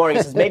wakes up in the morning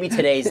and says, maybe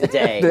today's the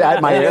day.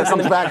 My hair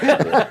comes back.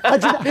 How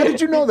did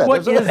you know that?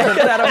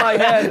 Get out of my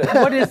head.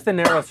 What is the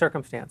narrow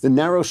circumstance? The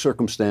narrow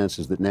circumstance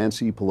is that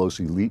Nancy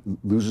Pelosi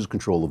loses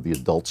control of the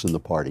adults in the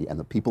party, and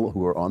the people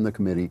who are on the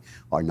committee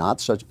are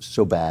not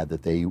so bad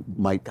that they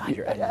might. God,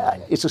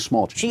 it's a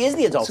small chance. She is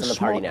the adult in the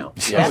party now.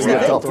 Yeah, That's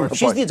the thing.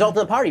 She's the adult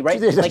in the party,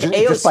 right? Like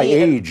AOC, just by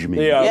age, you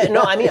mean? Yeah.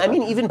 No, I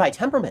mean even by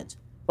temperament.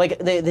 Like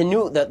the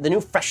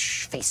new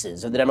fresh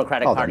faces of the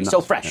Democratic Party, so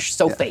fresh,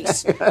 so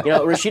face.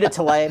 Rashida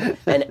Tlaib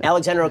and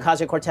Alexandria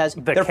Ocasio-Cortez.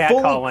 The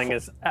catcalling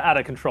is out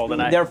of control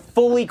tonight. They're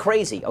fully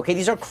crazy. Okay,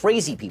 these are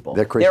crazy people.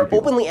 They're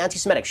openly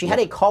anti-Semitic. She had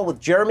a call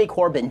with Jeremy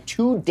Corbyn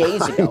 2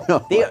 days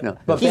ago.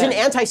 He's an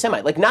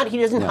anti-Semite. He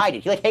doesn't hide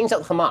it. He hangs out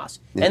with Hamas.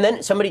 Yeah. And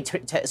then somebody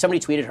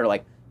tweeted her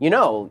you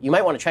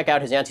might want to check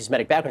out his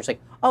anti-Semitic background. She's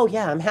like, oh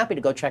yeah, I'm happy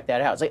to go check that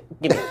out. It's like,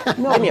 give me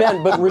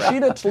Ben, but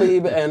Rashida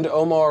Tlaib and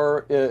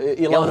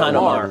Ilhan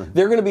Omar,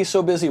 they're going to be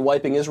so busy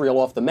wiping Israel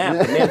off the map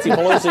that Nancy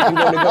Pelosi can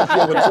go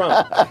negotiate with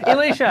Trump.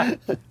 Alicia,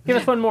 give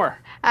us one more.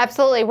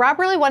 Absolutely. Rob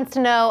really wants to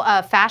know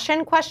a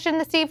fashion question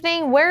this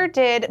evening. Where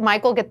did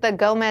Michael get the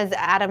Gomez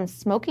Adams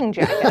smoking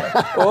jacket?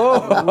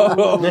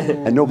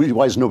 And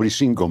why has nobody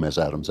seen Gomez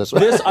Adams? That's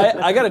what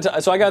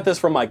I got this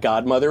from my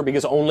godmother,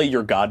 because only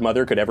your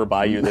godmother could ever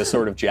buy you this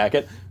sort of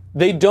jacket.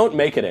 They don't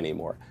make it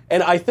anymore.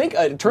 And I think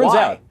it turns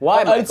out...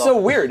 Why, Michael? It's so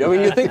weird. I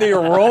mean, you think that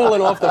you're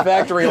rolling off the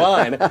factory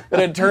line, but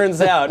it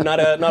turns out not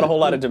a whole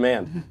lot of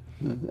demand.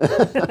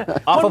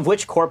 Off of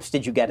which corpse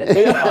did you get it?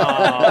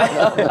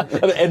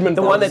 Edmund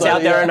the one that's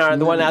out there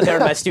in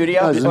my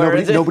studio.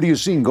 Nobody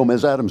has seen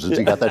Gomez Adams since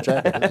he got that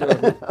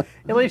jacket.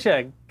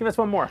 Alicia, give us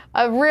one more.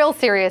 A real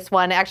serious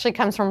one actually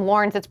comes from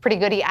Lawrence. It's pretty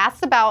good. He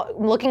asks about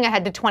looking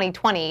ahead to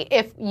 2020.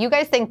 If you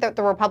guys think that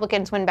the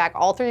Republicans win back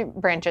all three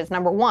branches,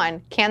 number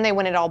one, can they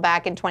win it all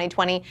back in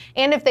 2020?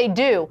 And if they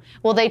do,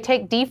 will they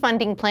take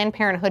defunding Planned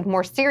Parenthood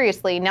more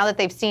seriously now that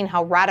they've seen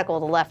how radical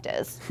the left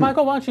is?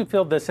 Michael, why don't you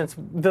field this, since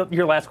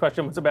your last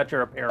question was about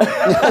your apparel?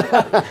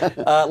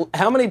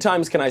 How many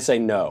times can I say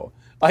no?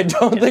 I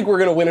don't think we're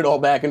going to win it all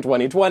back in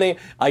 2020.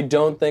 I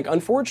don't think,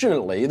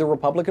 unfortunately, the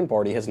Republican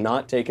Party has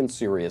not taken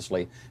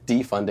seriously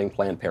defunding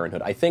Planned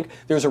Parenthood. I think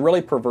there's a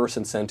really perverse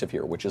incentive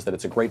here, which is that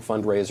it's a great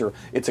fundraiser,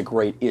 it's a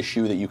great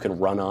issue that you can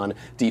run on,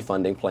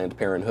 defunding Planned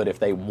Parenthood. If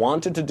they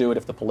wanted to do it,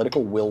 if the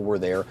political will were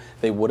there,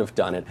 they would have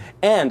done it.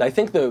 And I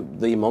think the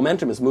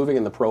momentum is moving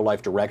in the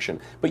pro-life direction.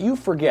 But you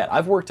forget,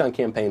 I've worked on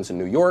campaigns in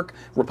New York,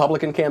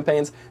 Republican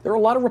campaigns. There are a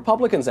lot of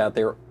Republicans out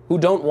there who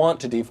don't want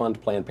to defund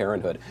Planned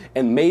Parenthood.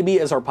 And maybe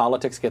as our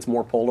politics gets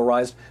more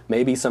polarized,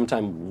 maybe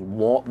sometime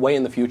way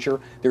in the future,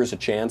 there's a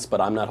chance,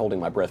 but I'm not holding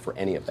my breath for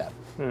any of that.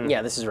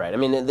 Yeah, this is right. I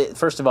mean,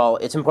 first of all,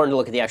 it's important to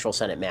look at the actual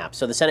Senate map.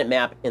 So the Senate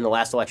map in the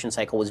last election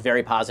cycle was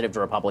very positive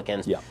to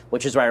Republicans,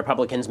 which is why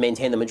Republicans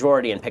maintained the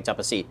majority and picked up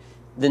a seat.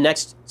 The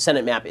next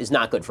Senate map is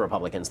not good for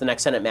Republicans. The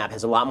next Senate map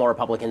has a lot more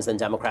Republicans than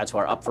Democrats who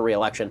are up for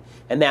re-election,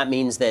 and that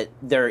means that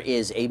there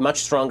is a much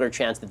stronger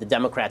chance that the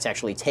Democrats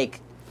actually take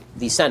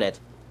the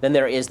Senate than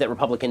there is that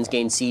Republicans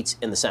gain seats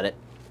in the Senate.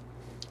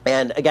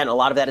 And again, a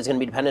lot of that is going to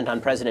be dependent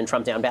on President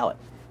Trump down ballot.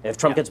 And if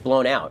Trump gets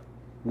blown out,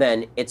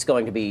 then it's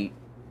going to be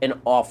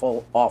an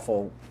awful,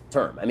 awful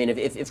term. I mean,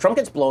 if Trump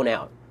gets blown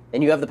out,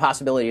 then you have the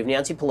possibility of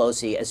Nancy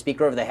Pelosi as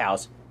Speaker of the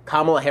House,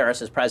 Kamala Harris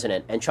as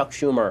President, and Chuck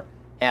Schumer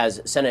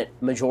as Senate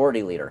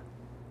Majority Leader.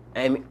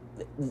 I mean,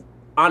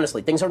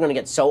 honestly, things are going to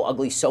get so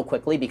ugly so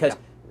quickly because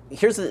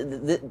here's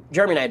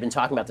Jeremy and I had been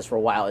talking about this for a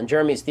while, and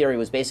Jeremy's theory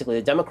was basically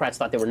the Democrats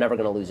thought they were never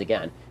going to lose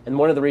again. And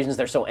one of the reasons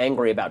they're so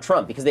angry about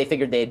Trump, because they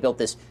figured they had built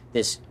this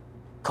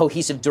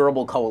cohesive,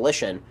 durable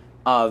coalition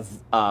of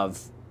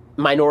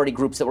minority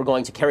groups that were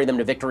going to carry them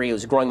to victory. It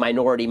was a growing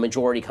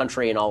majority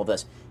country and all of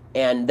this.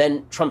 And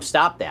then Trump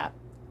stopped that.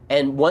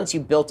 And once you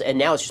built, and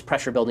now it's just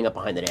pressure building up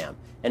behind the dam.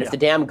 And if the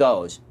dam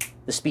goes,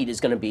 the speed is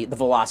going to be, the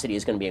velocity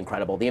is going to be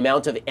incredible. The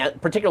amount of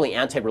particularly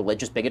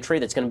anti-religious bigotry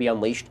that's going to be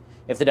unleashed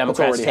if the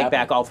Democrats take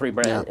back all three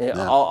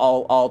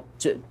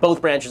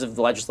both branches of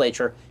the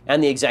legislature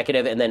and the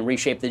executive, and then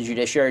reshape the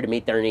judiciary to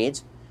meet their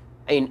needs.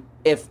 I mean,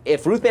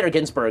 if Ruth Bader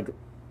Ginsburg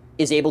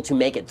is able to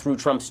make it through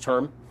Trump's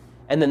term,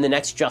 and then the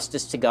next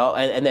justice to go,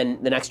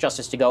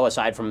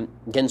 aside from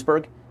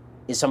Ginsburg,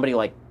 is somebody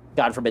like,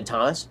 God forbid,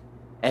 Thomas,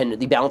 and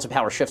the balance of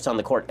power shifts on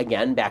the court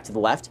again back to the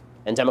left,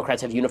 and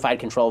Democrats have unified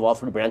control of all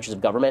three branches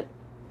of government,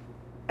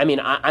 I mean,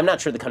 I'm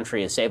not sure the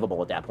country is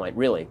savable at that point,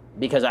 really,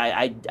 because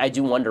I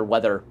do wonder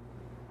whether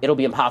it'll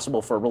be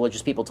impossible for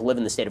religious people to live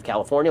in the state of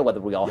California, whether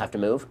we all have to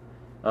move,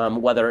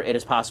 whether it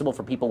is possible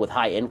for people with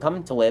high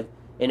income to live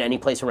in any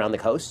place around the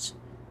coasts.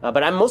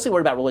 But I'm mostly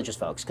worried about religious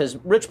folks, because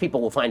rich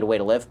people will find a way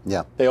to live.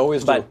 Yeah, they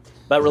always do.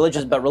 But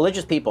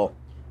religious people,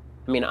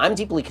 I mean, I'm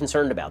deeply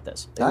concerned about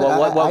this. I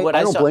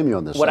don't blame you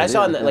on this. What I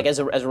saw, like as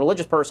a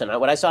religious person,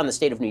 what I saw in the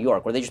state of New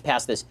York, where they just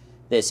passed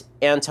this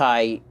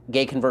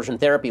anti-gay conversion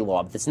therapy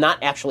law that's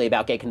not actually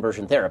about gay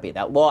conversion therapy.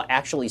 That law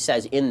actually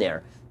says in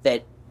there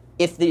that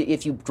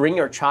if you bring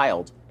your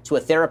child to a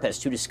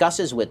therapist who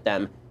discusses with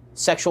them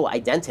sexual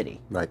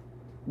identity, right,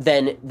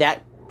 then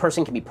that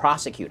person can be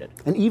prosecuted.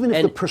 And even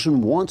if the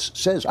person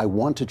says, I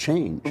want to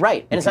change.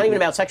 Right, and it's not even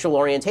about sexual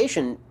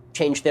orientation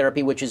change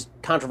therapy, which is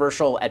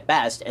controversial at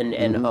best and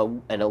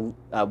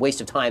a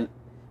waste of time,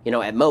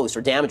 at most,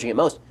 or damaging at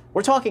most.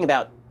 We're talking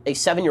about a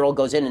 7-year-old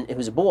goes in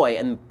who's a boy,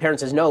 and the parent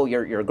says, no,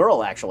 you're a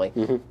girl, actually.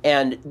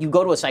 And you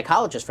go to a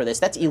psychologist for this.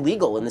 That's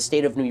illegal in the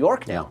state of New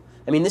York now.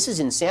 I mean, this is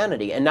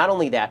insanity. And not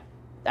only that,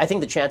 I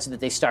think the chances that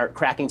they start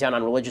cracking down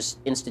on religious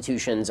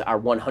institutions are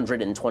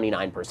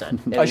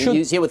 129%.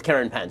 You see it with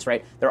Karen Pence,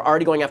 right? They're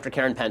already going after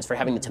Karen Pence for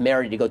having the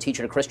temerity to go teach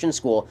at a Christian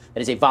school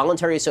that is a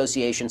voluntary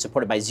association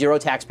supported by zero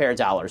taxpayer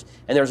dollars.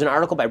 And there was an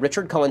article by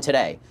Richard Cohen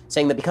today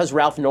saying that because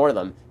Ralph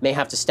Northam may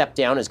have to step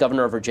down as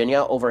governor of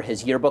Virginia over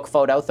his yearbook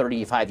photo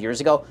 35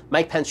 years ago,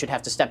 Mike Pence should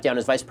have to step down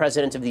as vice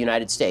president of the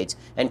United States,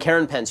 and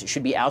Karen Pence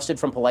should be ousted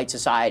from polite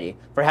society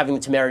for having the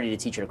temerity to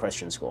teach at a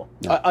Christian school.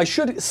 I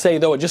should say,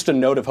 though, just a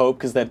note of hope,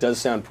 because that does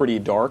sound pretty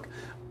dark.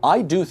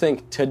 I do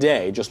think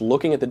today, just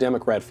looking at the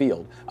Democrat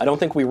field, I don't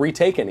think we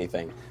retake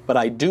anything, but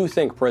I do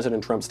think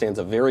President Trump stands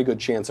a very good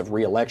chance of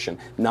re-election,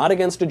 not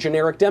against a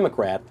generic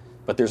Democrat,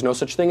 but there's no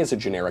such thing as a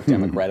generic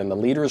Democrat, and the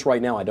leaders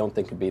right now I don't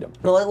think can beat him.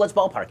 Well, let's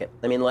ballpark it.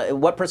 I mean,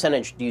 what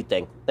percentage do you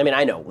think? I mean,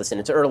 I know, listen,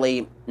 it's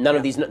early, none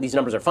of these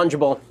numbers are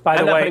fungible. By the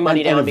I'm not way, putting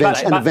money down.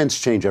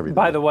 Events change everything.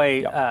 By the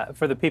way,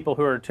 for the people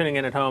who are tuning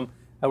in at home,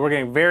 we're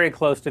getting very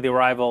close to the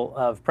arrival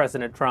of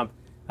President Trump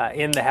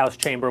in the House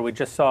chamber. We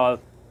just saw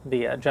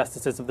the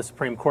justices of the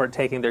Supreme Court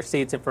taking their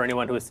seats, and for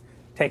anyone who is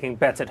taking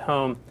bets at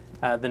home,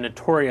 the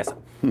notorious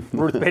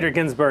Ruth Bader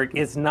Ginsburg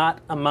is not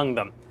among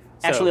them.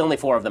 So, actually, only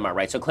 4 of them are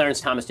right. So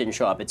Clarence Thomas didn't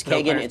show up. It's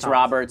Kagan, it's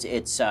Roberts,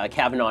 it's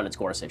Kavanaugh, and it's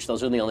Gorsuch.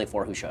 Those are the only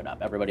 4 who showed up.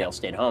 Everybody else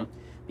stayed home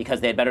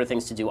because they had better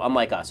things to do,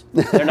 unlike us.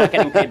 They're not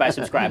getting paid by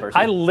subscribers.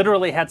 I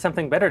literally had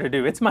something better to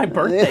do. It's my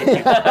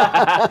birthday.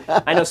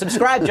 I know.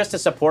 Subscribe just to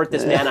support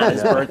this man on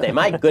his birthday.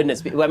 My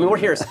goodness. I mean,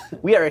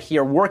 we are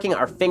here working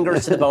our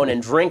fingers to the bone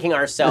and drinking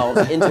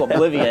ourselves into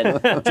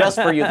oblivion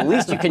just for you. The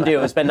least you can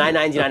do is spend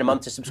 $9.99 a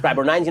month to subscribe,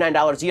 or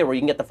 $99 a year where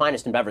you can get the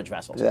finest in beverage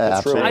vessels. Yeah,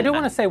 That's true. I do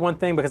want to say one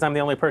thing, because I'm the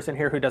only person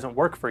here who doesn't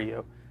work for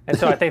you. And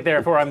so I think,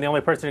 therefore, I'm the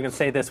only person who can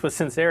say this with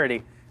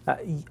sincerity.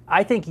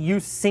 I think you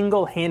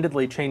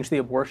single-handedly changed the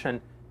abortion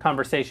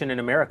conversation in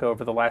America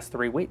over the last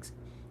 3 weeks.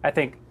 I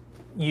think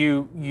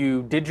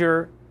you did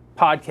your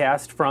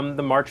podcast from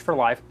the March for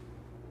Life.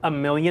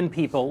 1 million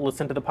people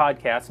listened to the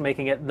podcast,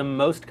 making it the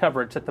most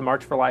coverage that the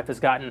March for Life has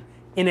gotten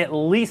in at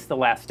least the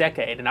last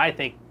decade, and I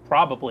think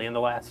probably in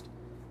the last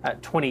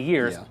 20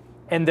 years. Yeah.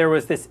 And there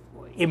was this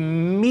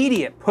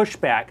immediate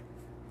pushback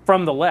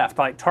from the left.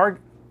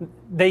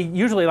 They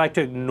usually like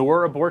to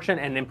ignore abortion,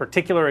 and in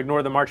particular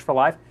ignore the March for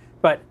Life,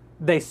 but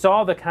they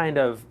saw the kind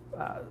of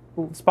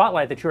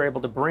spotlight that you were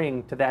able to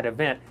bring to that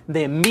event.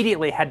 They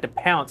immediately had to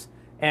pounce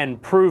and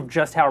prove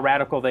just how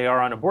radical they are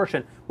on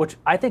abortion, which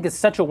I think is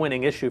such a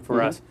winning issue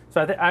for us.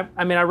 So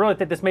I really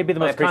think this may be the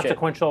most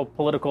consequential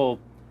political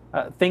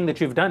thing that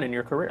you've done in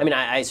your career. I mean,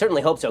 I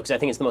certainly hope so, because I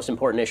think it's the most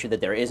important issue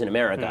that there is in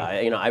America.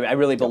 I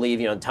really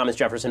believe, Thomas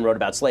Jefferson wrote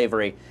about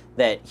slavery,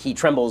 that he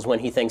trembles when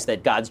he thinks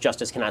that God's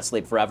justice cannot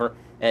sleep forever,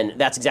 and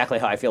that's exactly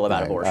how I feel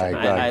about abortion.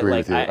 I agree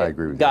with you. I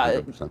agree with God,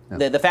 you 100%.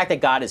 Yeah. The fact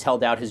that God has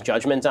held out his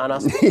judgment on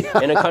us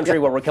in a country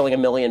where we're killing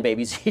 1 million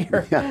babies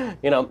here,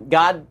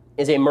 God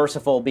is a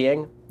merciful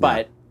being,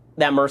 but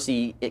that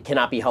mercy, it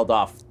cannot be held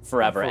off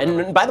forever.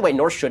 And by the way,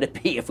 nor should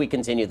it be if we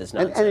continue this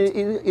nonsense.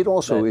 And it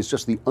also is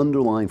just the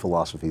underlying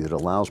philosophy that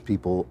allows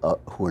people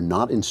who are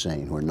not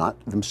insane, who are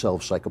not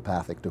themselves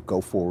psychopathic, to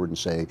go forward and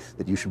say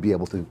that you should be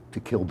able to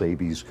kill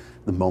babies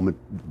the moment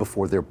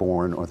before they're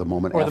born or the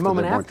moment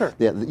after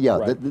they're born. Yeah,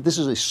 right. This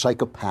is a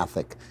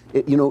psychopathic.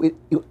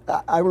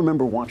 I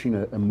remember watching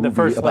a movie. The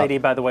First Lady,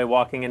 by the way,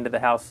 walking into the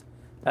House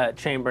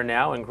chamber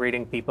now and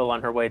greeting people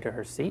on her way to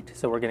her seat.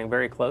 So we're getting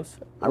very close.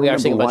 We are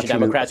seeing a bunch of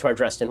Democrats who are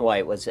dressed in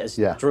white, as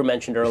Drew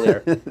mentioned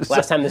earlier.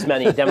 Last time this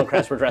many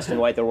Democrats were dressed in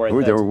white, they were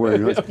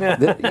wearing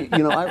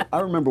I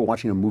remember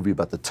watching a movie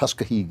about the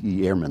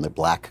Tuskegee Airmen, the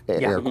Black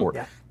Air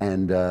Corps,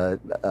 and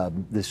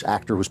this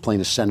actor was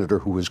playing a senator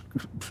who was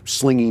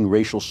slinging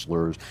racial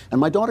slurs.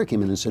 And my daughter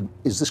came in and said,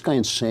 "Is this guy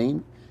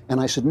insane?" And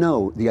I said,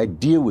 no, the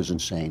idea was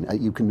insane.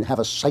 You can have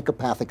a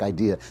psychopathic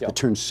idea that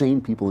turns sane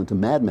people into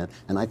madmen.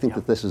 And I think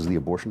that this is the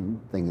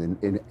abortion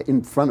thing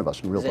in front of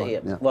us in real time.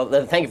 Yeah. Well,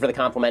 thank you for the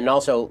compliment. And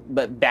also,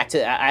 but back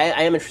to,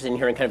 I am interested in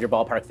hearing kind of your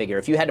ballpark figure.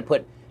 If you had to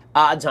put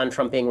odds on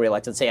Trump being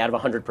reelected, say out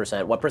of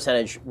 100%, what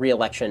percentage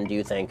reelection do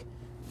you think?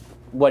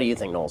 What do you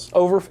think, Knowles?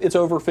 It's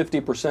over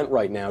 50%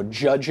 right now,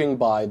 judging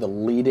by the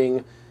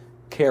leading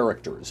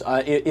characters.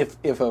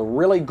 If a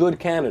really good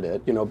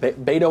candidate,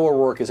 Beto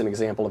O'Rourke is an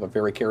example of a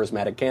very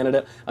charismatic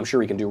candidate. I'm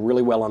sure he can do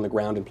really well on the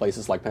ground in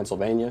places like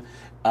Pennsylvania.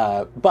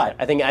 But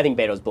I think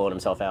Beto's blowing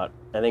himself out.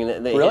 I think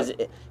that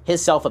really?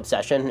 his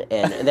self-obsession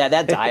and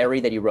that diary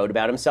that he wrote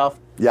about himself.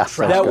 Yeah,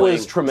 that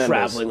was tremendous.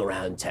 Traveling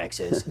around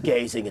Texas,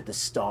 gazing at the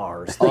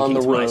stars,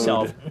 thinking to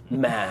myself,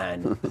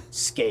 man,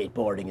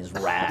 skateboarding is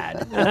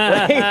rad.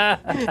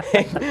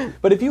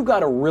 But if you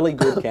got a really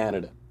good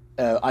candidate,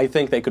 I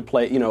think they could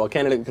play, a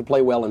candidate could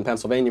play well in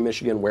Pennsylvania,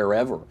 Michigan,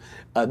 wherever,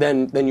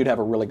 then you'd have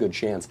a really good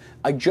chance.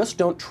 I just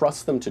don't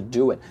trust them to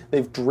do it.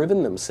 They've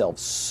driven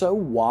themselves so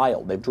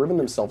wild. They've driven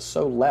themselves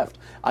so left.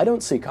 I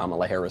don't see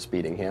Kamala Harris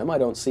beating him. I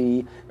don't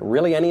see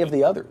really any of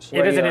the others.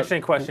 It is an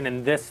interesting question.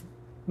 In this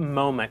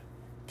moment,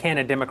 can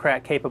a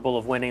Democrat capable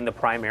of winning the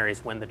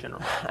primaries win the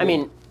general? I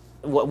mean,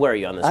 where are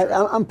you on this?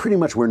 I'm pretty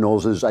much where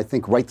Knowles is. I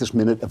think right this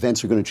minute,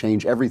 events are going to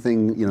change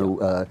everything.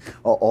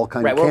 All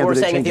kinds of candidate we're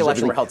saying changes, if the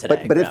election were held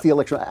today. But if the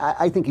election,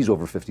 I think he's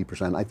over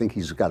 50%. I think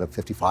he's got a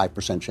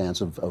 55%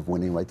 chance of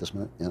winning right this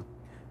minute.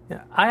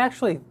 Yeah. I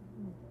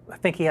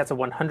think he has a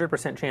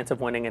 100% chance of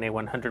winning and a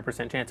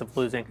 100% chance of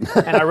losing.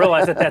 And I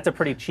realize that that's a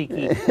pretty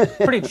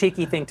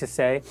cheeky thing to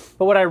say.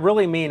 But what I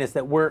really mean is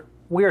that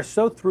we are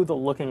so through the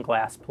looking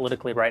glass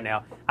politically right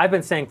now. I've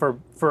been saying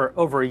for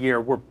over a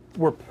year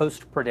we're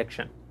post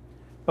prediction.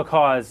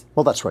 Because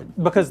that's right.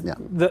 Because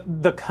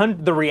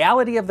the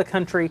reality of the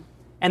country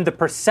and the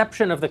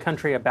perception of the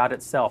country about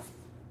itself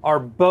are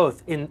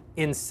both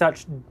in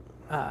such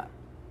an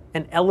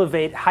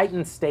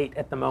heightened state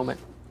at the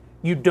moment.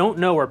 You don't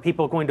know, are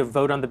people going to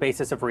vote on the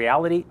basis of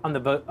reality, on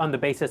the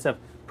basis of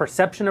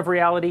perception of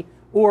reality,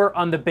 or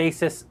on the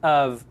basis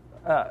of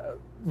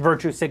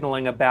virtue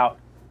signaling about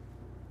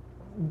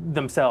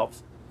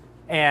themselves.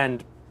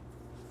 And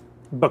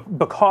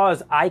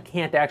because I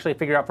can't actually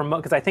figure out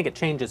because I think it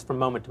changes from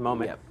moment to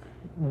moment,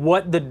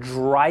 what the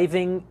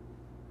driving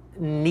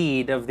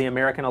need of the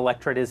American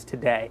electorate is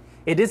today.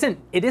 It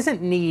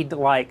isn't need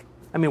like,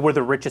 we're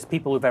the richest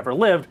people who've ever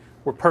lived.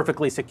 We're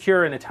perfectly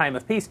secure in a time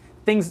of peace.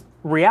 Things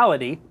are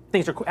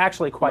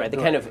actually quite right, the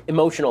kind of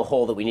emotional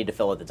hole that we need to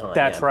fill at the time.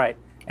 That's right.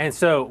 And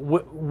so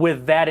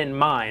with that in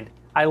mind,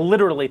 I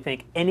literally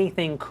think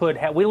anything could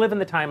happen. We live in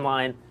the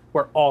timeline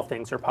where all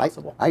things are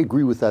possible. I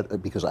agree with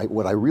that because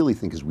what I really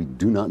think is we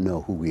do not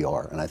know who we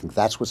are, and I think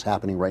that's what's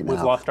happening right now.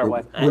 We've lost our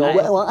way.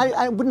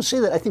 I wouldn't say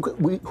that. I think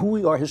who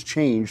we are has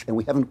changed, and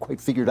we haven't quite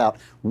figured out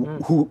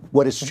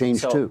what has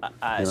changed too.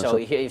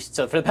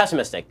 So for the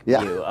pessimistic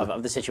view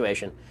of the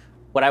situation,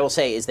 what I will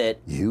say is that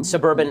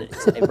suburban,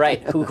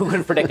 right? Who could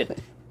have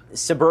predicted?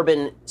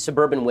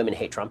 Suburban women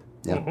hate Trump.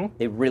 Yeah. Mm-hmm.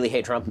 They really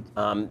hate Trump.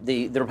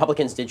 The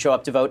Republicans did show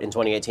up to vote in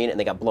 2018, and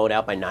they got blown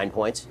out by 9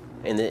 points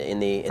in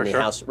the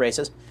House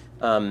races.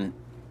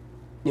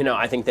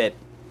 I think that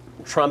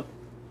Trump.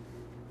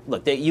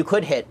 Look, you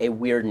could hit a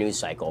weird news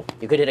cycle.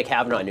 You could hit a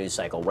Kavanaugh news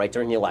cycle right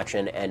during the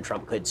election, and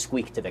Trump could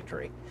squeak to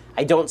victory.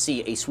 I don't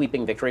see a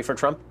sweeping victory for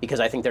Trump because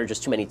I think there are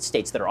just too many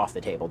states that are off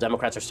the table.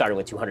 Democrats are starting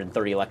with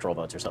 230 electoral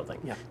votes or something.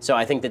 Yeah. So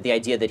I think that the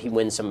idea that he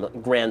wins some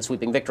grand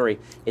sweeping victory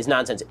is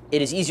nonsense.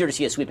 It is easier to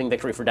see a sweeping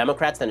victory for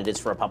Democrats than it is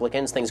for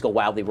Republicans. Things go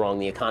wildly wrong.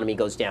 The economy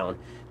goes down,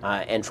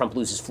 and Trump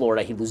loses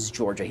Florida. He loses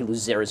Georgia. He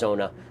loses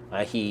Arizona.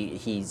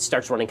 He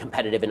starts running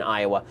competitive in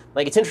Iowa.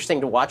 Like, it's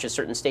interesting to watch as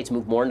certain states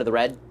move more into the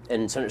red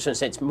and certain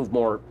states move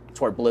more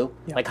toward blue.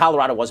 Yeah. Like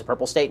Colorado was a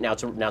purple state. Now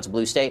it's a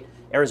blue state.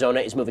 Arizona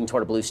is moving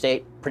toward a blue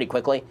state pretty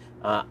quickly.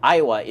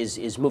 Iowa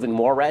is moving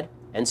more red,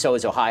 and so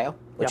is Ohio,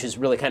 which is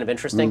really kind of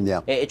interesting.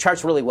 It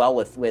charts really well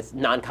with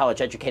non-college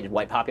educated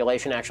white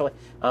population, actually.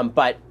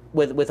 But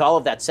with all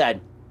of that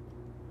said,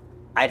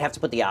 I'd have to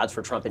put the odds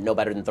for Trump at no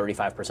better than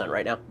 35%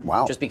 right now.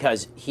 Wow. Just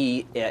because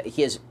he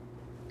is.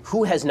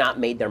 Who has not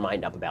made their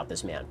mind up about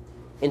this man?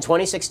 In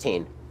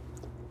 2016,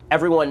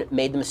 everyone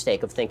made the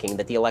mistake of thinking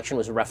that the election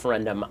was a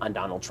referendum on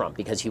Donald Trump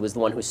because he was the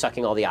one who was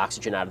sucking all the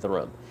oxygen out of the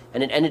room.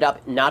 And it ended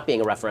up not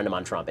being a referendum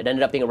on Trump. It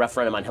ended up being a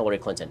referendum on Hillary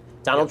Clinton.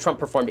 Donald Trump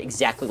performed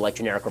exactly like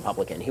generic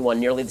Republican. He won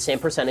nearly the same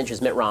percentage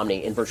as Mitt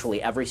Romney in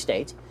virtually every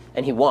state.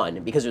 And he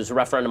won because it was a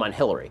referendum on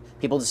Hillary.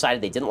 People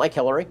decided they didn't like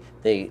Hillary.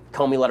 The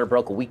Comey letter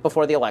broke a week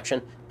before the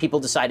election. People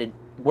decided,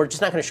 we're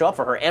just not going to show up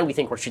for her, and we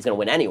think she's going to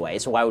win anyway,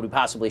 so why would we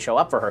possibly show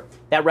up for her?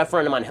 That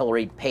referendum on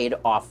Hillary paid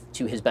off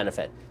to his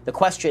benefit. The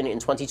question in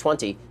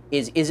 2020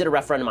 is it a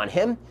referendum on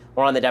him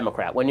or on the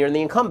Democrat? When you're in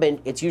the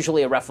incumbent, it's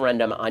usually a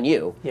referendum on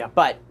you. Yeah.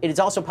 But it is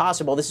also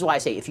possible, this is why I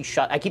say,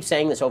 I keep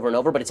saying this over and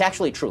over, but it's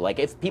actually true. Like,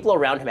 if people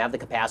around him have the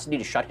capacity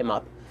to shut him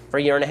up for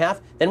a year and a half,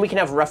 then we can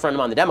have a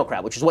referendum on the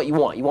Democrat, which is what you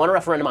want. You want a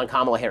referendum on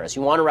Kamala Harris.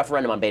 You want a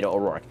referendum on Beto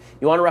O'Rourke.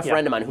 You want a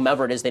referendum on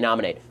whomever it is they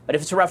nominate. But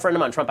if it's a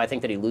referendum on Trump, I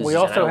think that he loses. We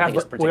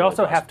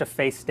also have to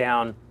face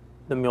down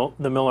the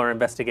Mueller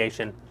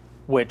investigation,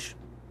 which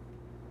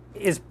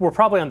we're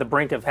probably on the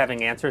brink of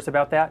having answers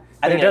about that.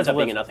 I think it ends up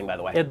being nothing, by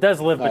the way. It does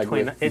live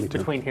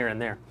between here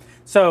and there.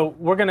 So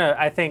we're gonna.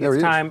 I think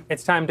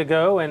it's time to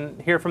go and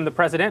hear from the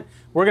president.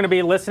 We're gonna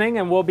be listening,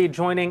 and we'll be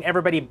joining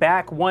everybody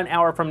back 1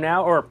 hour from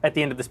now, or at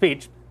the end of the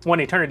speech, one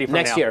eternity from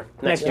next now. Year.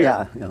 Next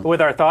year. Yeah.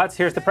 With our thoughts,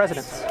 here's the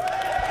president.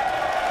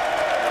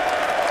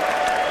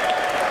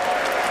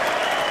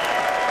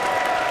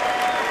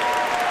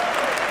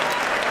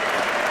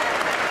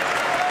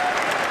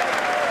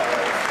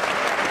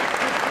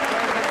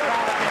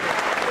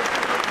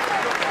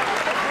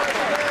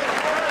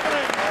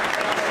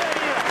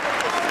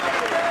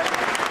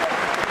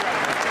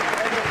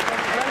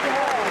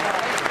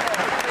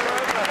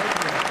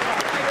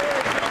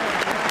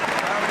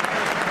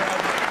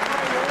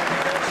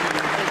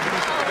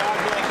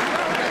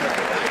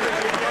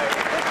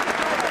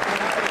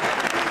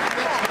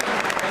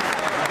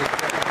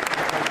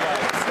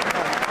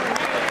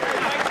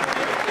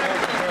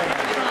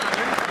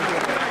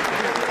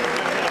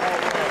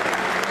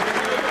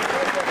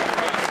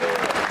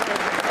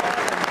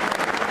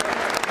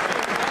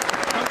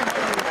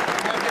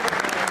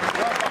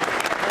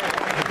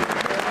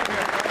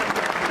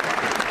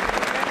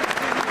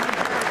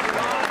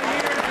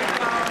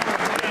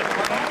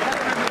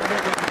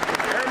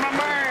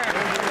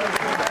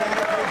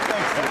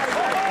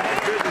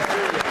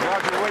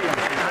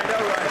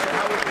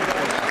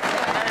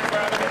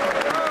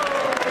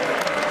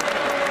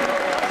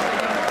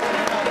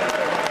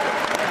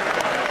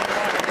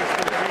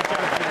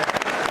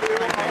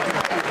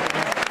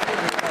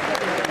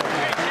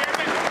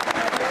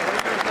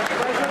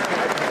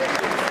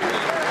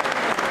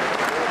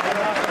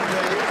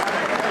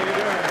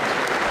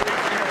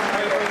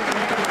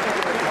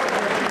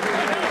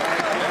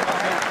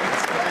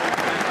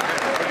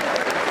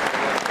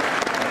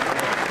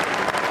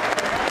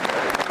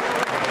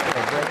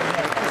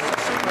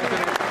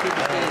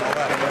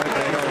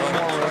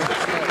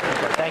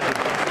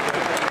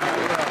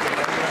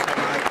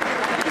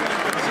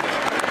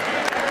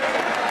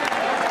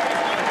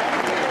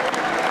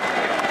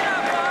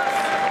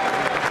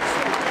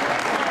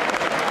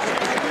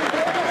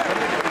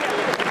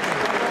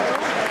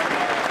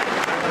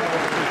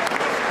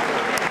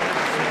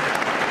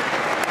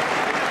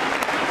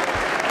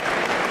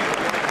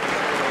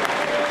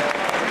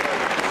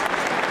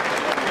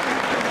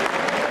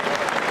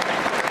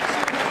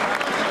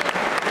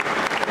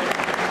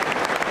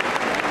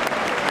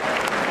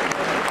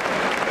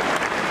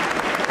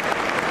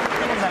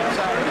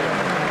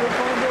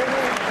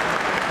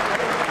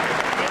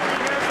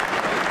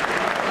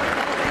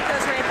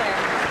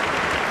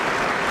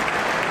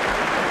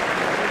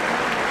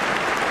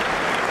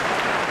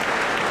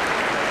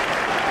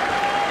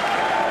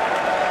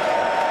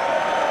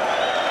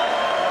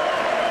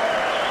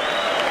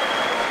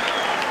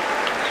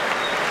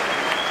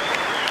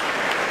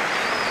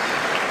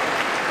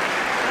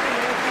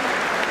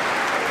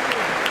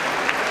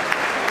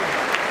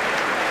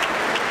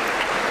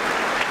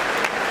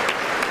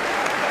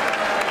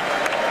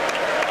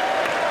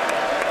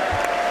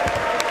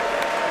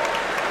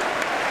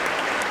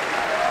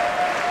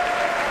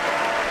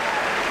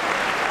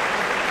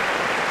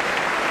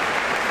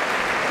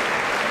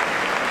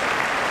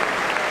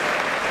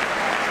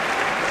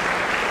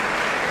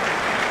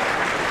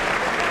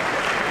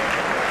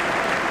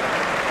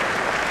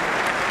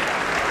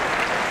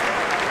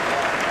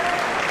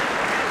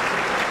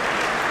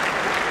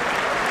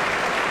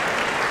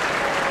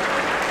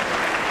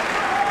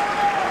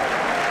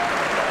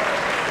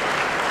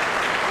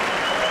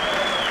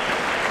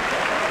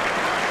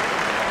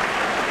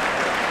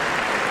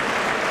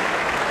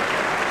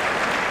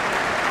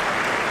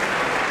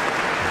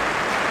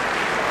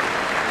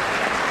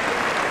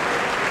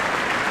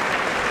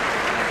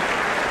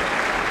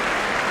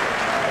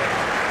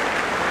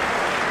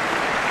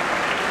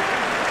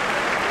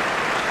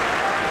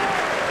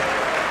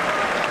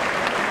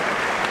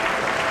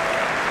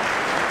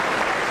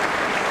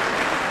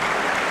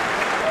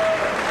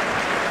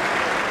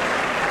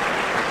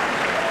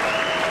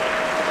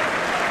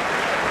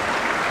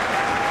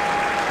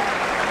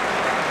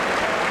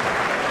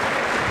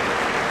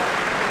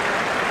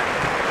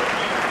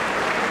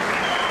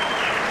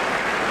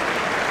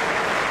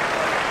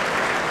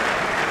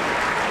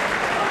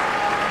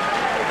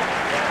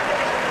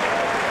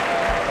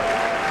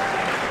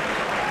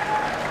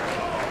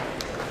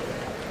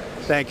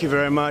 Thank you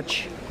very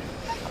much,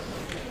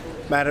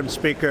 Madam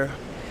Speaker,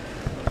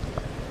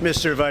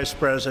 Mr. Vice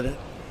President,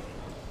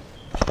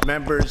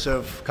 members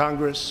of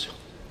Congress,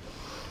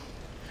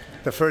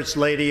 the First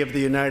Lady of the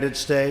United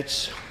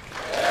States,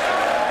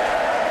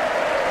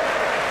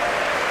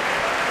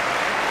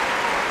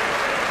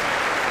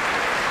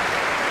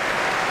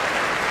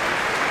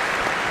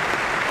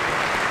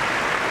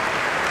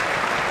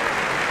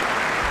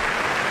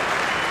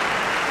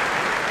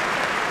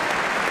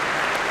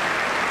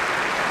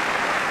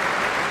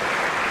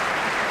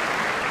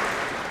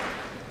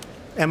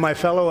 and my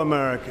fellow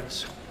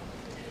Americans.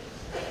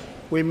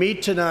 We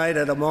meet tonight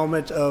at a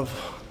moment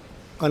of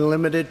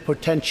unlimited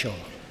potential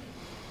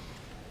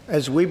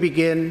As we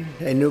begin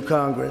a new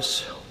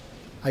Congress,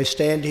 I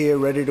stand here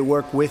ready to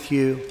work with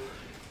you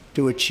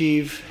to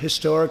achieve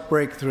historic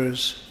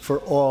breakthroughs for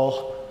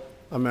all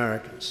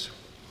Americans.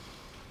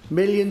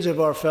 Millions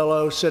of our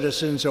fellow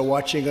citizens are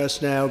watching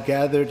us now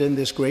gathered in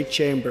this great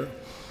chamber,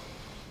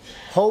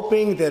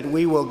 hoping that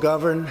we will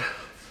govern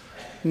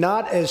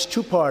not as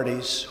two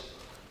parties,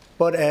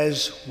 but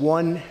as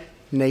one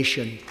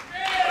nation.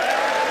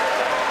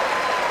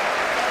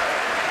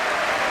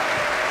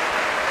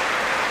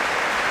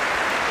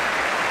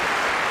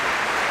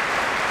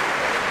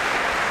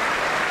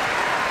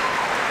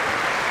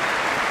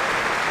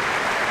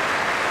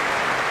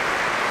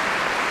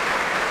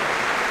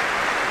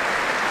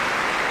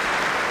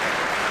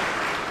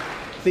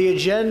 The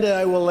agenda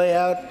I will lay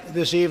out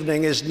this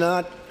evening is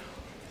not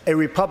a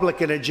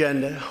Republican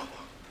agenda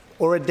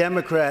or a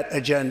Democrat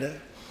agenda.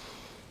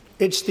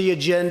 It's the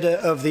agenda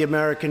of the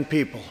American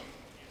people.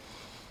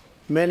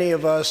 Many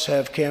of us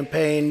have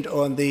campaigned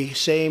on the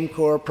same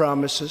core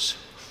promises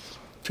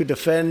to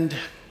defend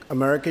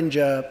American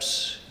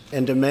jobs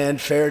and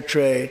demand fair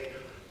trade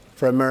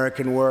for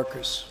American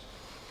workers,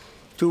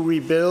 to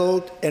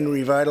rebuild and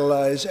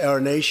revitalize our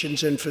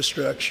nation's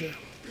infrastructure,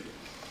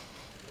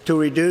 to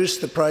reduce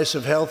the price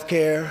of health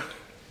care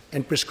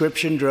and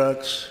prescription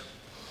drugs,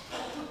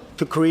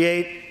 to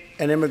create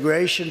an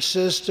immigration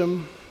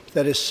system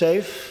that is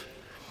safe,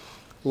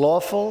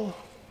 lawful,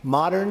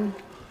 modern,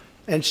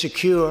 and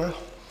secure,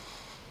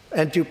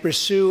 and to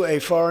pursue a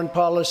foreign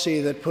policy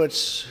that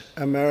puts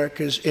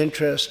America's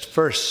interest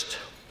first.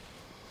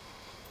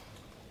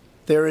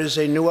 There is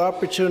a new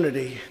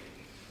opportunity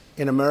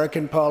in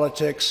American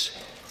politics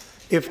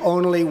if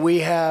only we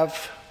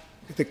have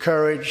the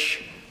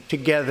courage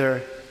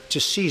together to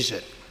seize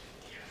it.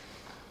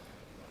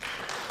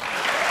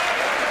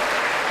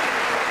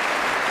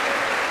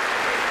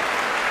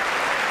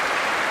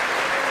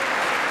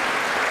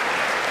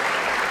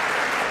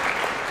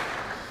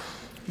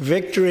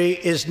 Victory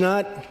is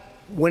not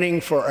winning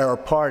for our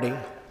party.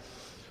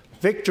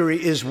 Victory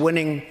is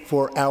winning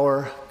for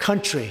our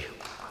country.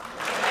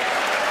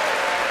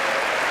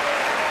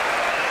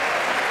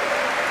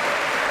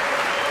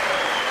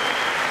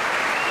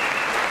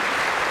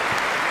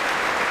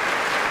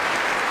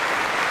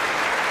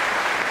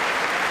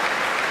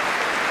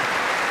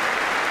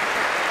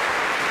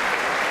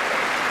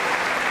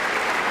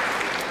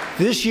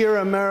 This year,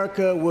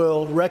 America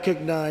will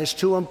recognize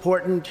two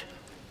important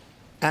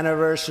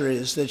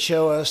anniversaries that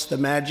show us the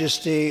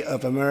majesty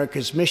of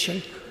America's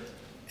mission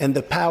and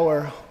the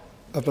power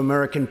of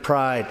American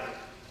pride.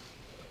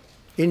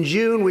 In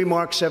June, we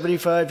mark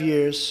 75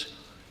 years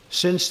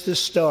since the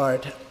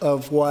start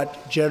of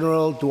what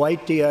General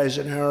Dwight D.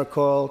 Eisenhower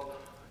called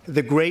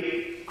the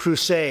Great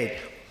Crusade,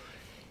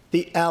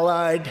 the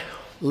Allied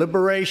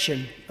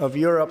liberation of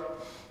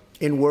Europe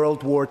in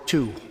World War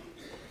II.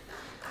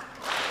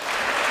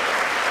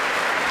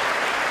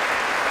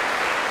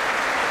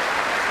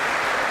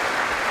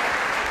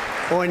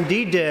 On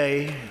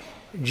D-Day,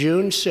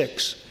 June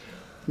 6,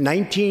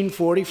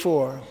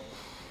 1944,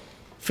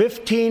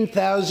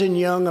 15,000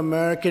 young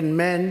American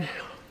men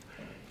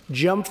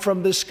jumped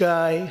from the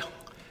sky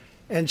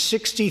and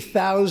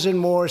 60,000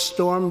 more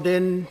stormed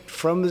in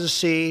from the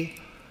sea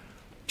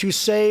to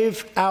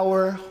save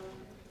our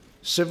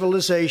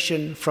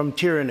civilization from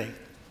tyranny.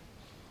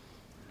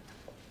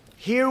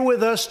 Here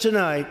with us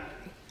tonight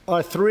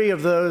are three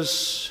of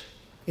those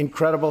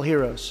incredible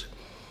heroes.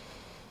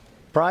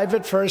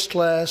 Private First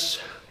Class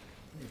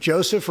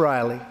Joseph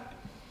Riley,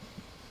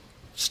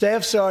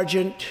 Staff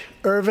Sergeant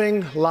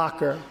Irving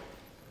Locker,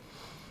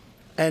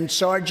 and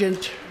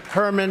Sergeant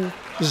Herman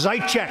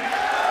Zaitchik.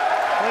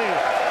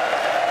 Please.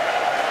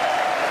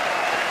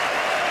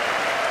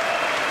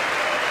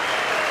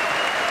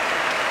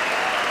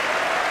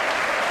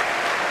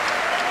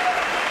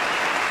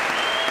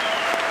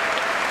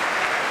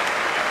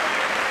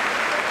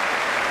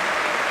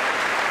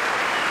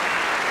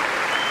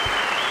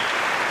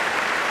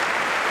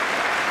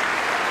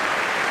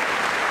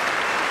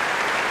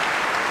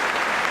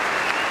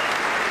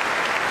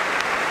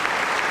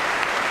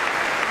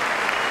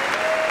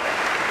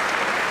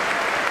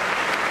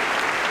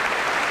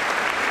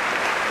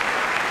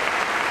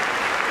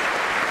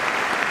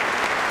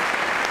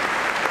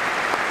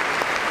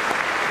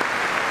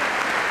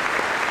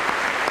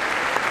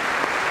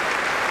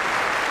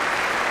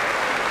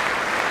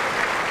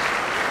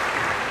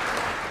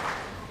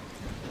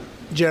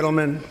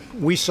 Gentlemen,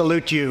 we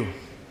salute you.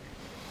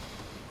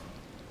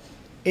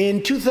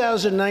 In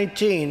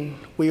 2019,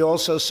 we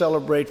also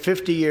celebrate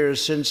 50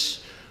 years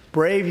since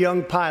brave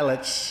young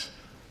pilots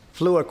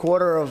flew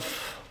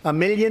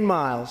 250,000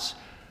 miles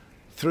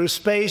through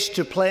space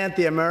to plant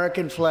the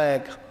American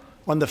flag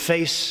on the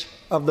face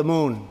of the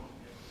moon.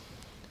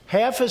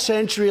 Half a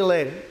century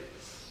later,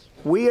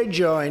 we are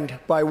joined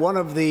by one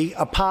of the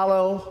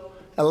Apollo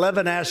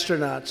 11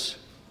 astronauts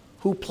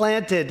who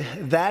planted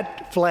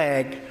that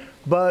flag,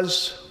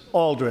 Buzz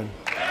Aldrin.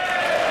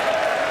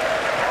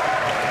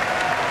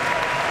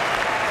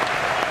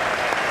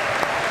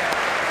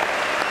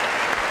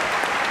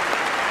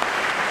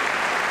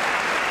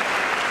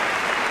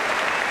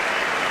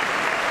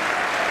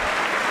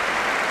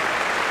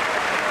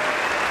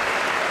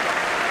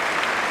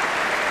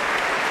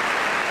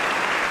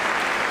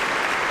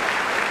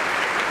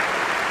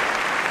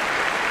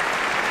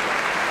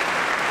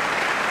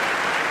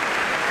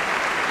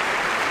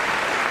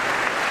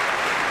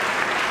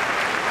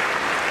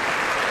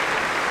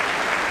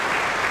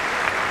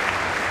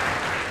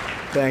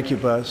 Thank you,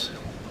 Buzz.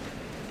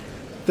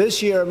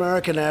 This year,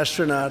 American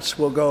astronauts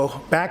will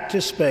go back to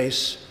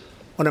space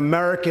on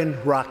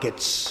American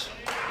rockets.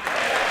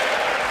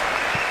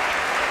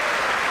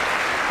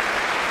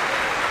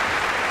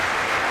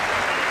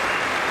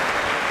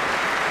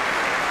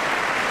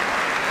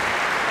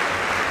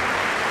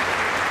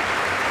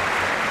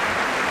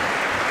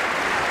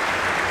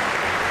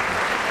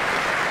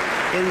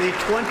 In the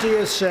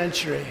 20th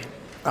century,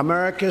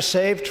 America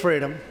saved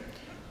freedom,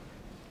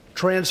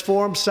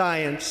 transformed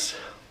science,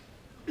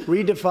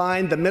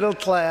 redefined the middle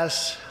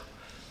class,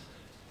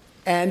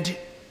 and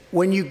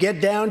when you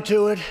get down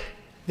to it,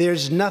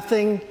 there's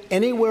nothing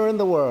anywhere in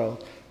the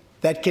world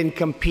that can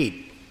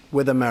compete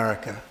with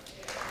America.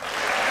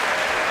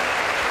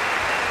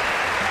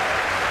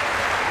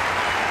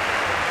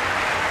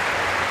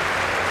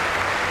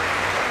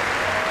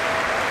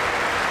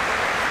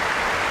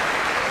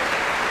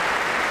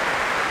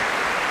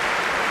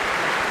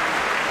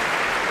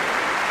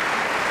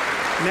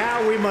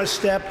 Now we must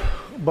step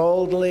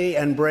boldly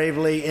and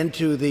bravely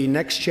into the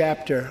next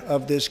chapter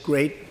of this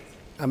great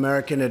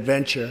American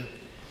adventure.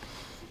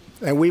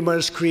 And we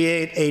must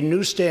create a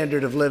new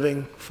standard of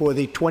living for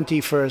the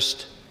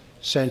 21st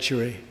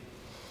century.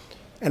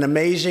 An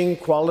amazing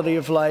quality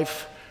of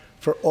life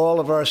for all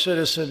of our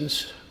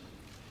citizens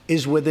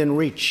is within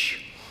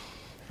reach.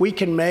 We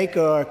can make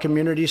our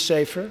communities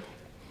safer,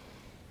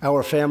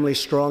 our families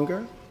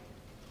stronger,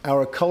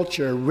 our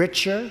culture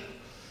richer,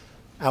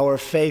 our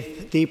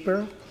faith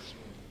deeper,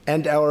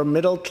 and our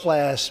middle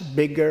class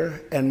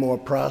bigger and more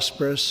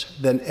prosperous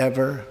than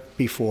ever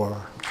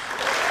before.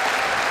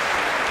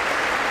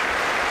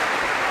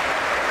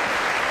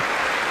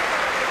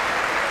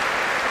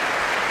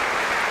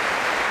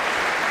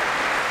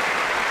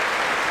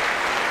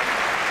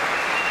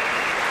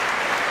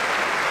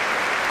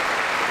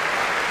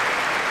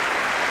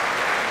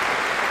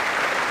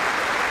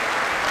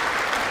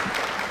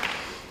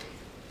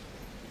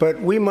 But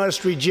we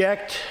must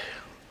reject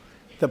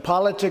the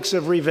politics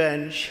of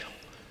revenge,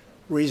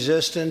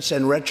 resistance,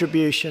 and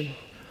retribution,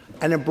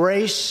 and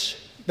embrace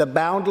the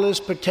boundless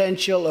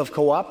potential of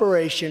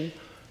cooperation,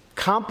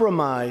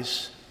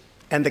 compromise,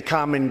 and the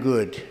common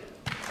good.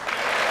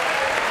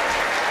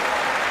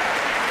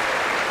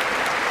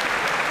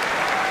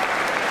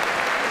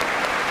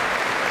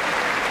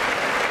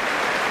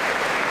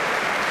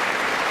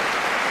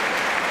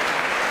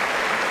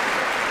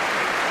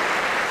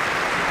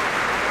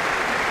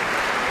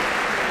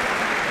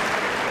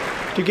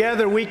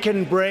 Together, we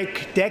can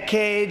break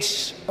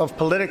decades of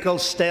political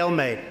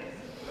stalemate.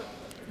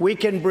 We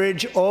can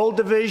bridge old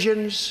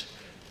divisions,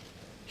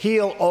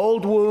 heal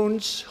old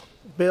wounds,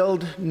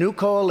 build new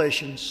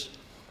coalitions,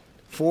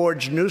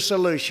 forge new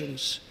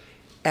solutions,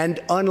 and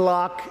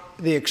unlock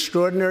the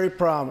extraordinary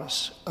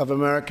promise of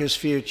America's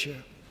future.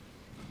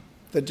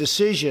 The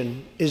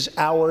decision is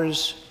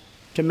ours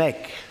to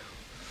make.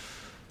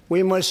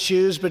 We must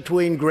choose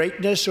between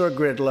greatness or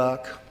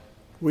gridlock,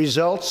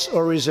 results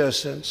or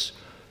resistance,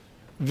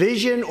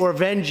 vision or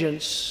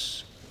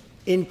vengeance,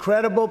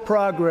 incredible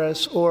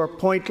progress or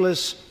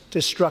pointless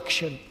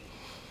destruction.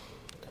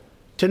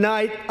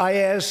 Tonight, I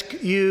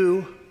ask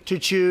you to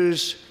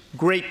choose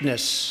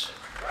greatness.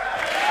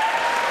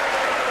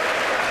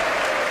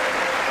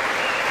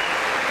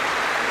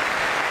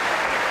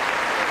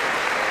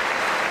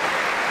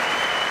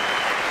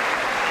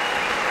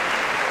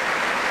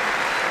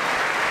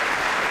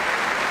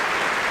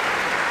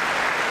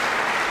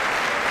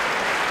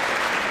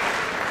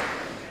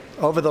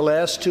 Over the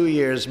last 2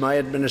 years, my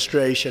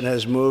administration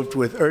has moved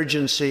with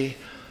urgency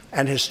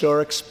and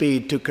historic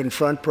speed to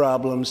confront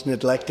problems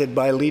neglected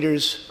by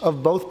leaders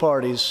of both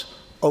parties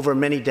over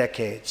many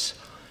decades.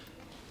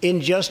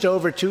 In just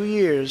over 2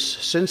 years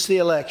since the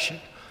election,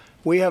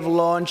 we have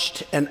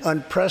launched an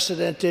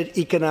unprecedented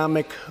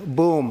economic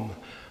boom,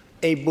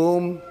 a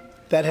boom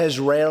that has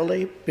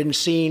rarely been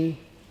seen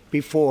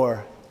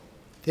before.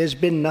 There's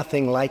been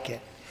nothing like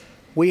it.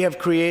 We have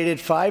created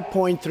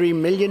 5.3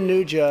 million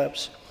new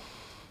jobs,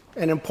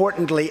 and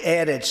importantly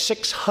added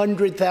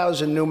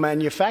 600,000 new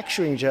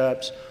manufacturing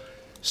jobs,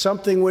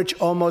 something which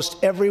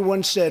almost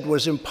everyone said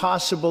was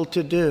impossible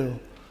to do.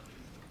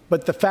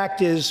 But the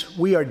fact is,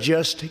 we are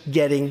just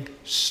getting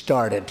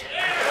started.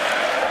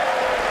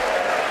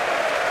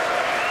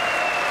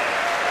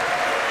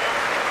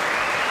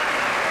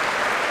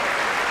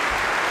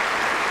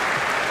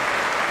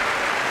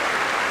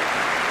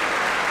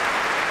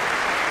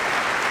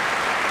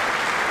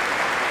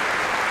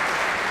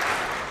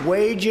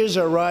 Wages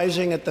are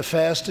rising at the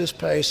fastest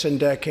pace in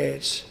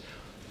decades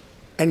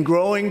and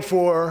growing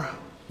for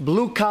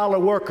blue-collar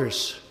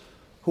workers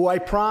who I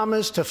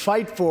promised to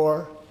fight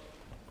for.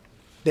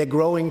 They're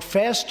growing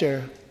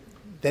faster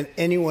than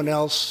anyone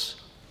else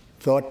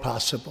thought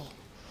possible.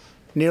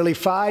 Nearly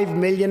 5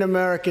 million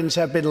Americans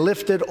have been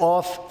lifted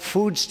off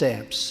food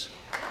stamps.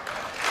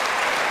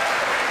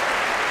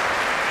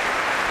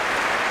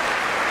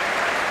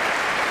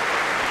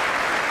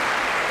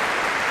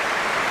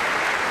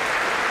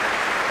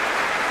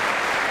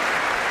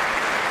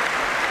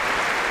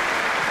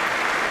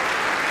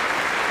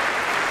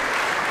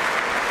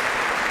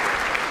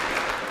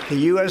 The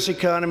U.S.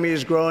 economy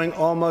is growing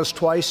almost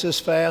twice as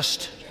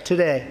fast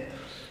today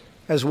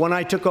as when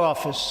I took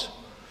office,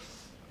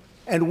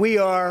 and we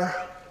are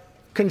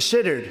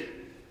considered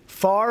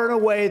far and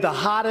away the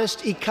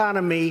hottest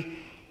economy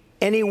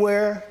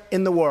anywhere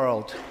in the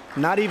world,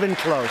 not even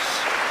close.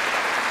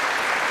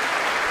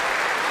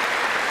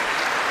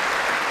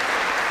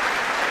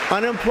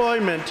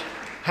 Unemployment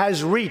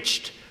has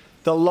reached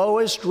the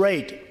lowest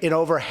rate in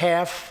over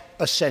half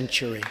a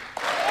century.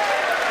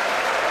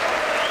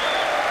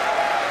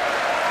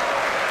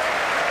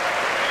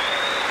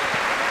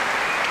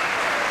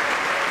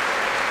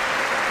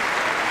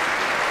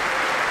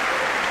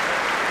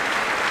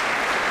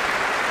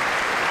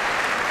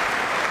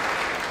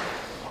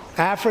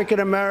 African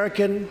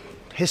American,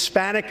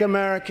 Hispanic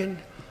American,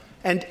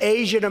 and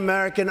Asian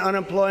American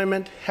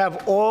unemployment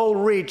have all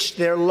reached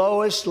their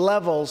lowest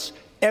levels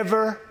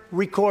ever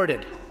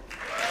recorded.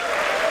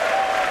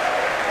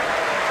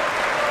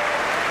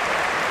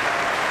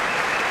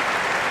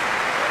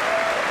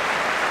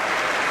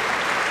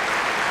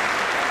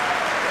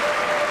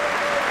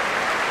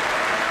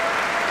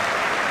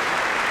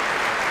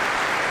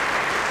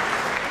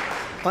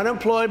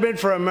 Unemployment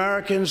for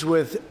Americans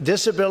with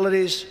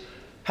disabilities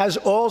has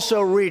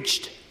also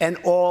reached an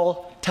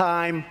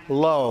all-time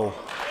low.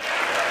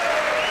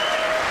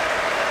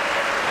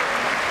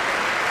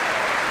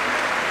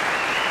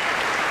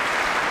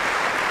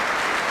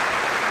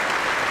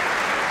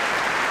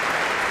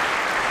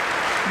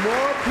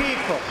 More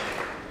people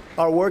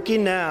are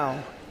working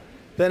now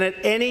than at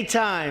any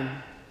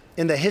time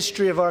in the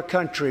history of our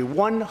country.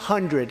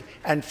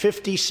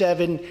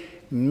 157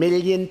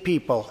 million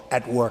people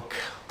at work.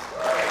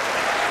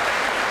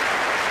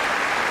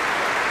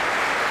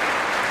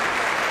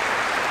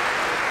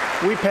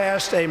 We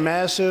passed a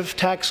massive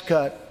tax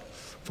cut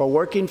for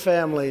working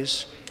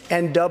families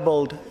and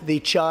doubled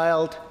the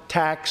child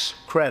tax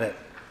credit.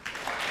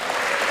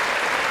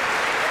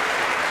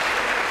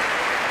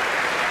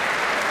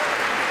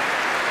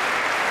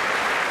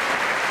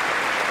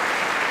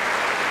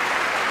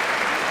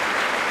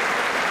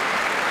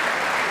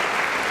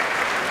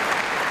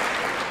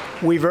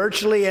 We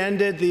virtually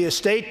ended the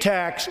estate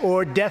tax,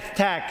 or death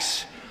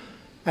tax,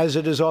 as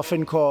it is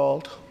often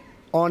called,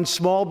 on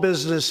small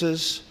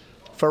businesses,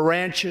 for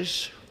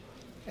ranches,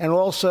 and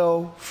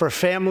also for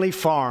family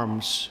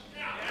farms.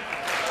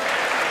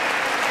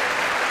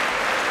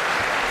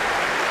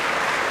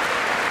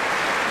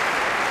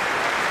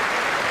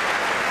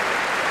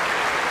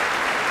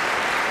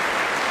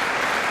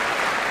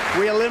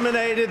 We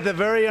eliminated the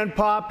very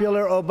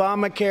unpopular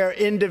Obamacare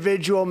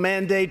individual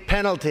mandate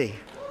penalty.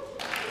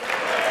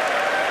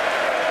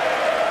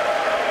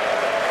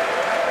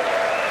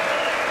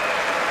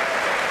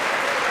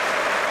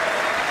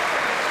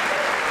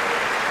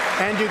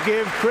 And to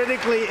give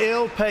critically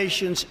ill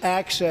patients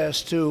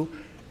access to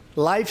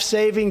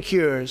life-saving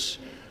cures,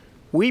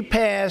 we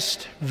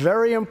passed,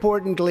 very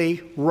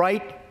importantly,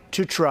 right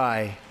to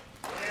try.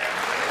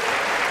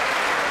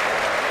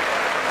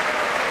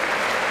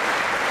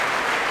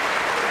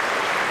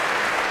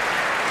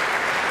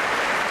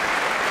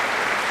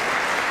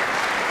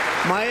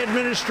 My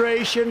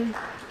administration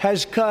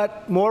has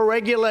cut more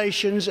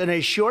regulations in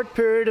a short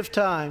period of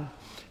time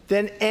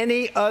than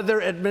any other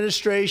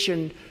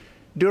administration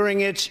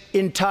during its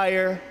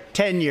entire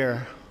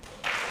tenure.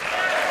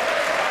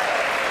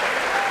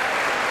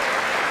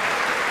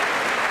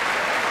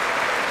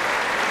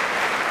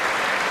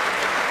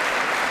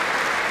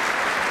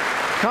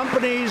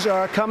 Companies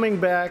are coming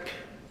back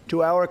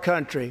to our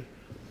country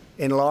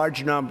in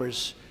large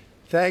numbers,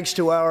 thanks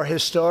to our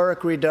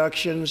historic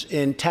reductions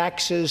in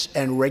taxes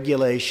and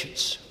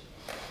regulations.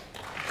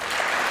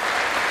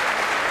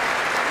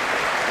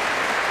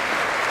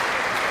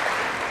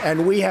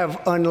 And we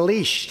have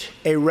unleashed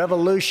a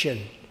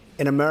revolution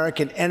in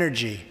American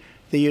energy.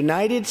 The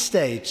United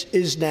States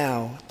is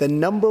now the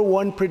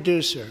 #1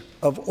 producer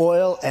of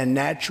oil and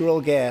natural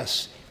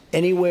gas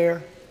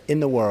anywhere in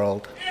the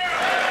world.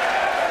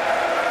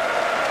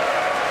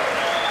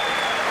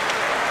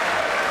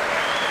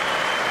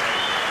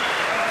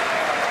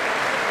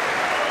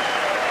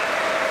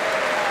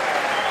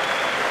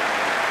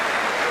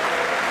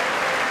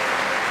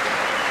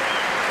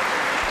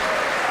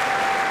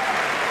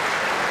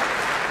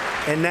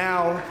 And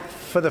now,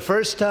 for the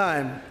first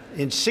time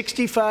in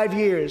 65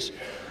 years,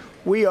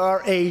 we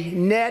are a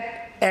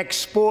net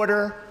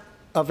exporter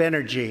of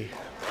energy.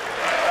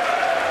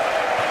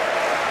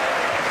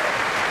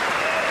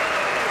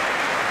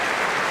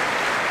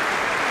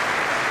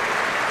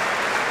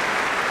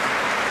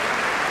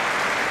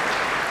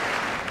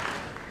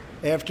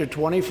 After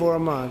 24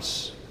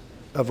 months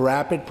of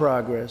rapid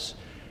progress,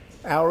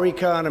 our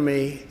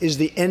economy is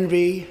the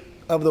envy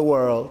of the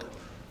world.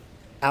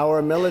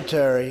 Our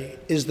military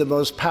is the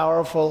most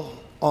powerful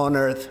on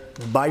earth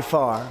by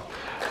far.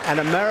 And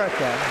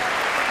America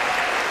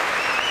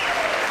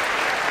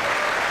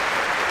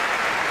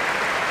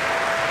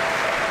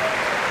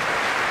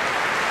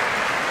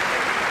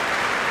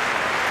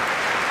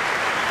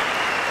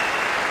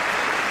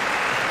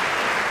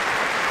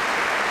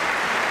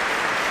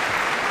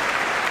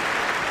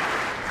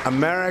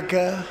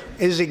America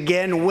is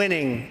again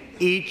winning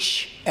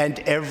each and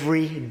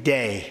every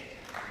day.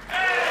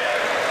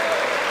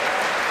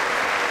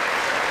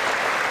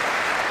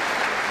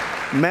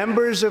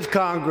 Members of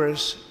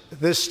Congress,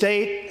 the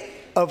state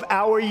of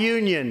our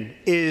union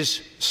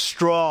is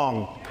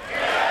strong.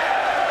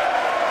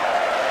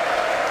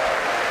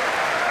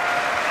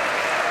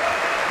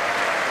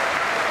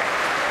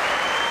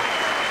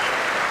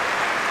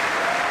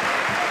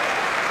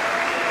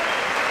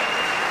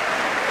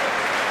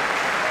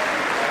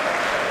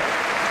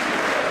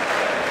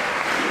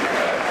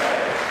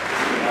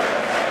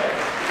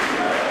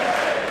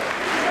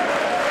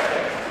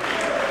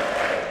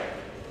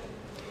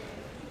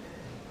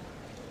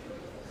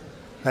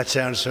 That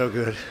sounds so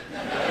good.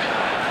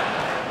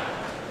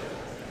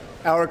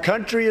 Our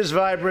country is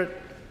vibrant,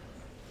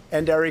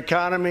 and our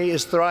economy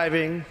is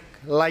thriving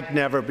like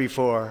never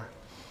before.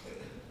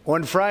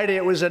 On Friday,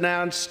 it was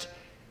announced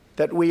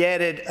that we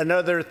added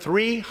another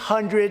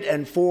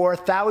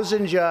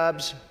 304,000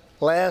 jobs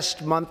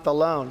last month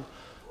alone,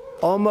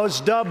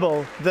 almost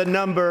double the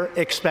number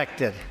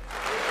expected.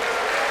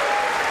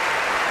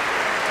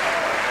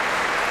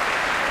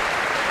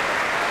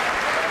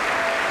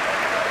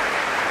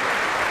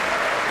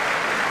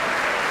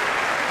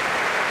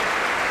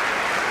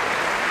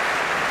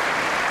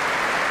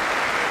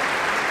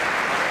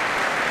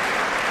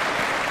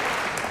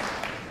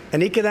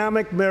 An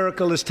economic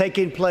miracle is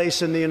taking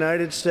place in the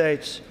United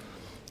States,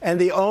 and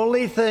the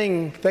only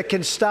thing that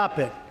can stop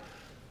it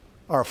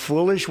are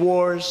foolish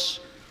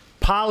wars,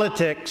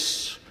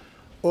 politics,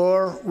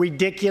 or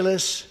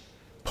ridiculous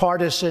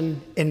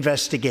partisan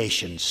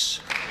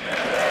investigations.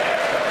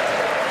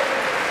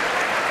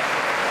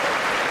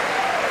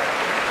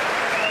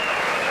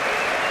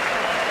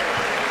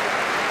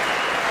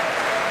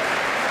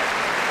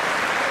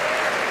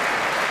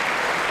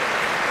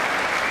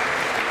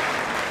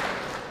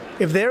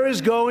 If there is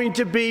going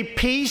to be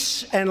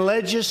peace and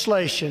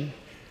legislation,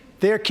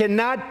 there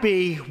cannot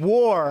be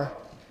war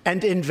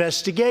and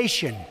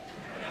investigation.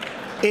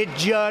 It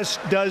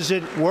just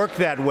doesn't work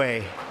that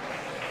way.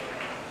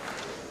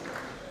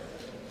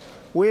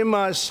 We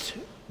must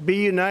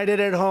be united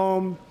at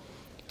home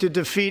to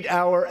defeat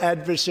our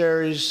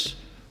adversaries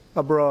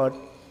abroad.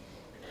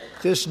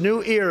 This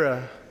new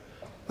era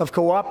of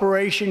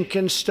cooperation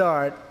can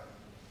start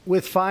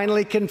with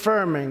finally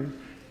confirming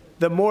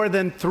the more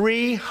than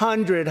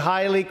 300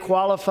 highly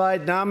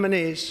qualified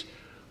nominees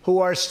who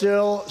are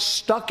still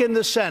stuck in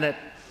the Senate,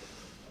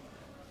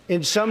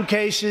 in some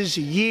cases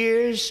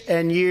years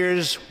and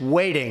years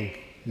waiting.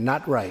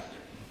 Not right.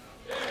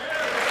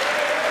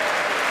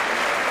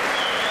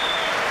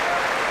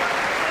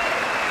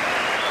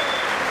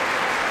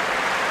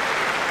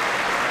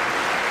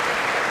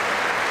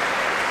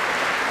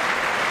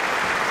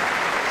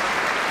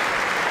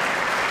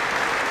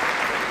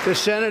 The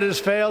Senate has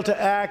failed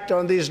to act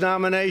on these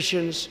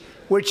nominations,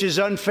 which is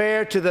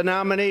unfair to the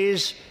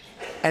nominees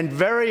and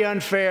very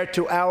unfair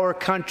to our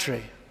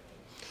country.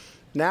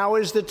 Now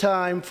is the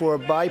time for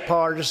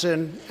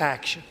bipartisan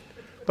action.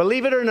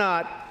 Believe it or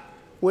not,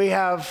 we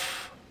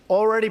have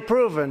already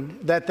proven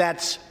that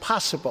that's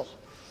possible.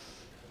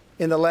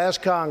 In the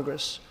last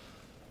Congress,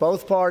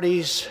 both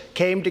parties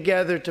came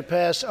together to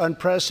pass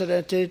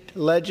unprecedented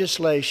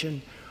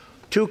legislation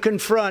to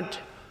confront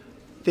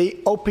the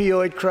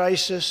opioid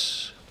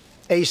crisis,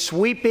 a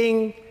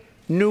sweeping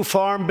new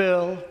farm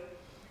bill,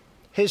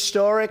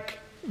 historic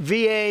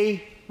VA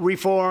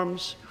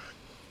reforms,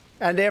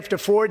 and after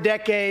 4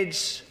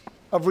 decades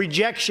of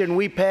rejection,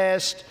 we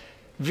passed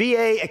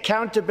VA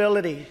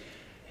accountability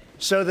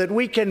so that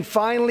we can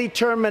finally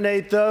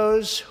terminate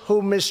those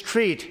who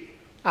mistreat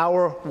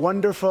our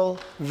wonderful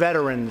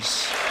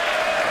veterans.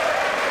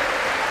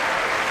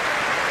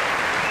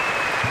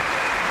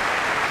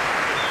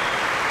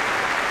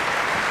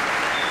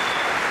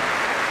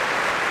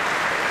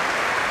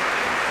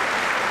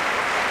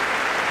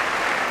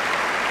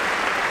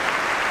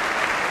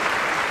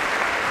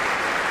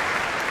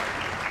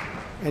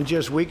 And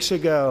just weeks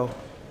ago,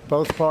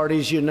 both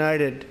parties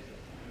united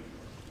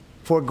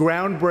for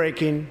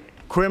groundbreaking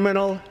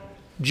criminal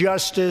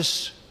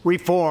justice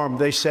reform.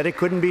 They said it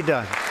couldn't be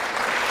done.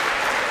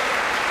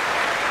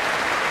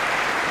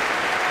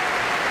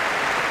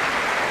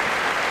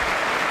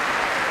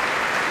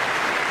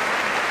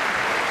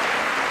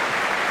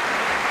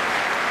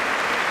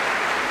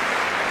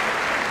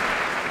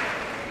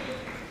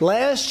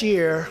 Last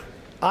year,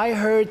 I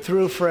heard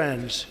through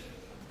friends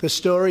the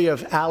story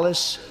of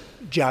Alice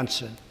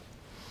Johnson.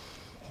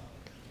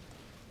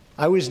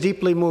 I was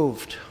deeply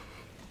moved.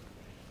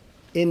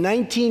 In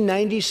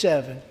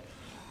 1997,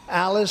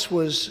 Alice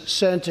was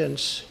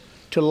sentenced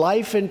to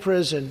life in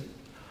prison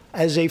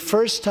as a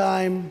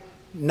first-time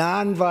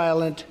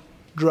nonviolent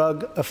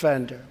drug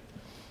offender.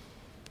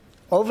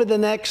 Over the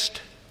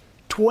next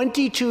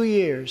 22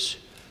 years,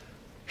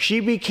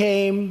 she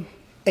became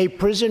a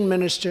prison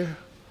minister,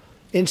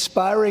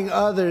 inspiring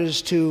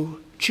others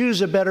to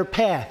choose a better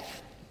path.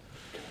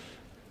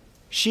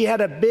 She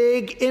had a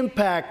big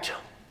impact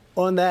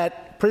on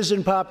that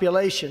prison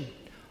population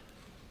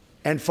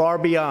and far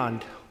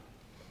beyond.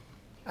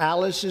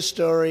 Alice's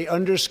story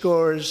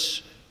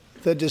underscores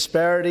the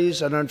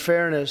disparities and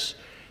unfairness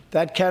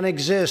that can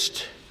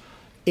exist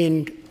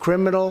in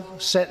criminal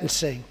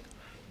sentencing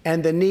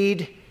and the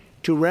need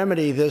to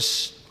remedy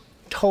this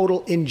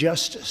total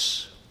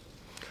injustice.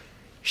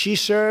 She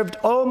served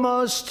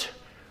almost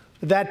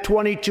that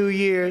 22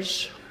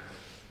 years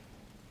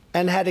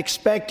and had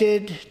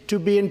expected to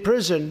be in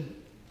prison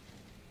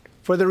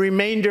for the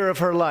remainder of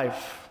her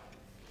life.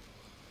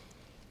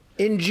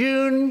 In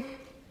June,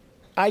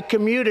 I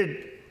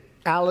commuted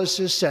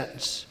Alice's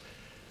sentence.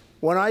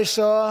 When I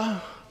saw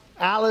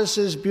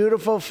Alice's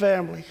beautiful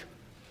family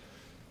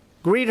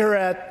greet her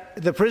at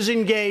the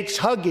prison gates,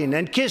 hugging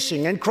and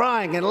kissing and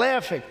crying and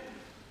laughing,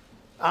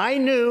 I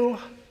knew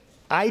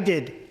I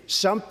did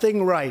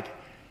something right.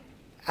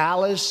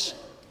 Alice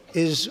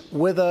is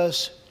with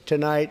us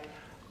tonight,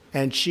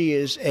 and she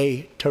is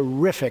a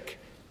terrific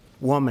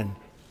woman.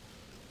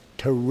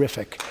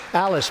 Terrific.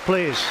 Alice,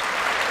 please.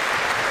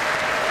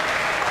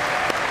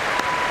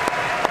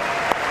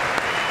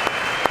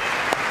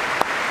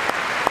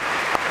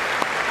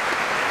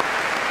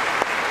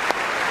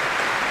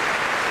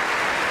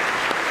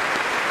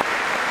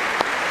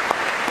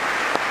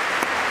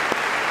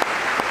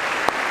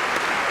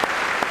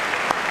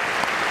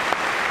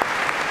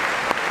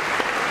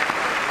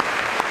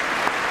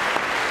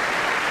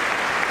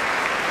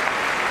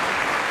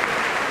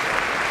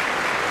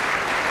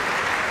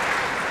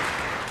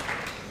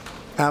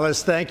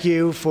 Alice, thank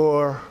you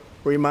for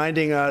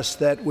reminding us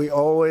that we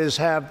always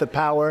have the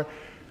power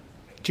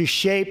to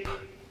shape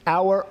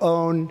our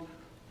own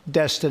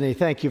destiny.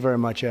 Thank you very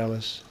much,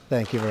 Alice.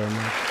 Thank you very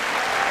much.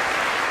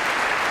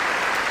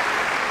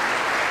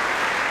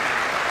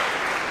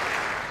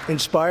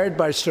 Inspired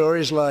by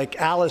stories like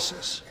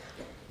Alice's,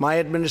 my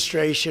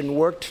administration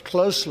worked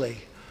closely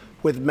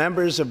with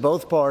members of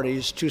both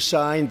parties to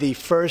sign the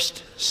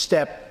First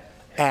Step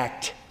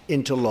Act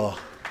into law.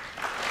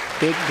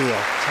 Big deal.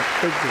 It's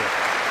a big deal.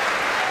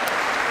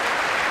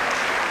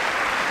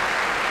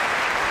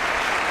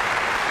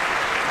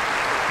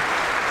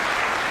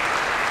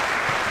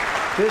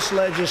 This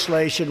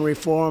legislation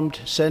reformed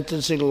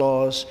sentencing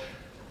laws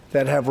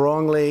that have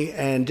wrongly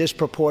and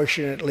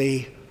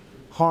disproportionately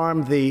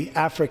harmed the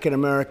African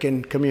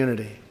American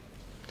community.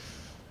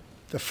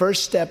 The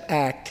First Step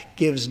Act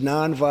gives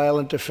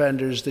nonviolent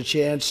offenders the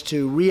chance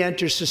to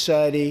re-enter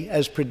society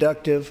as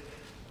productive,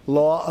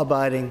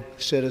 law-abiding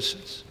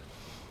citizens.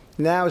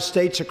 Now,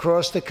 states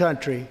across the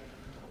country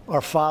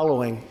are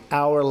following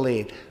our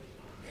lead.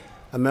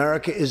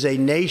 America is a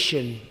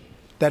nation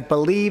that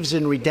believes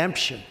in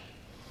redemption.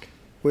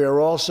 We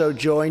are also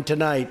joined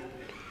tonight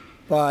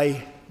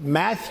by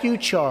Matthew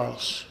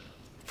Charles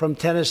from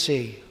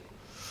Tennessee.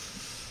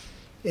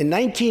 In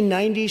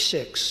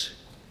 1996,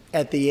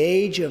 at the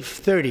age of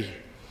 30,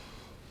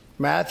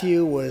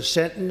 Matthew was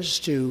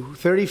sentenced to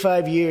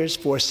 35 years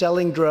for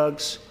selling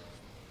drugs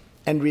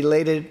and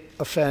related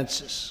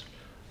offenses.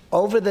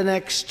 Over the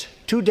next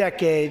 2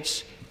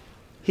 decades,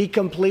 he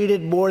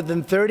completed more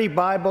than 30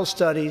 Bible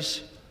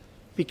studies,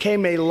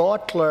 became a law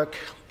clerk,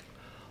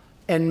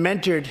 and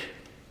mentored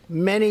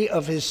many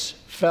of his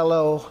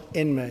fellow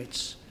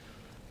inmates.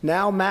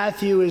 Now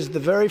Matthew is the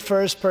very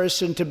first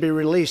person to be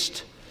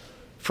released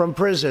from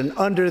prison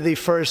under the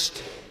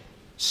First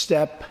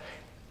Step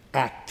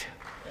Act.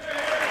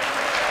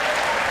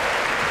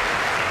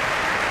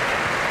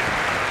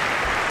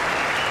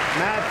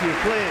 Matthew,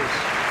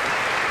 please.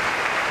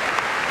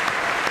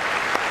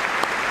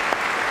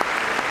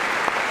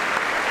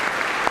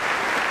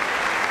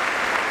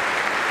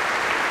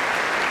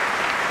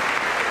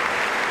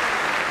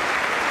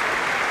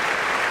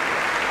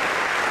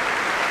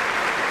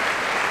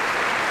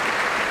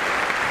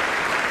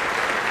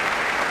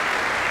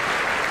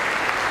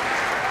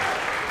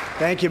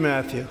 Thank you,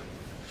 Matthew.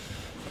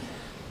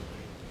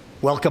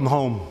 Welcome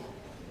home.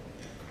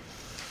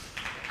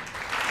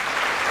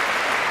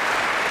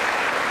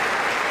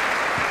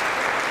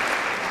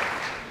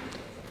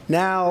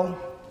 Now,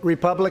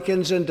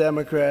 Republicans and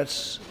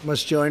Democrats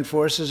must join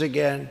forces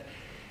again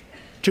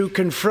to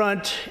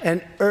confront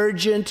an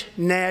urgent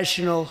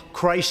national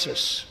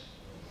crisis.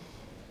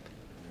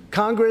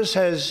 Congress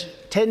has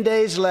 10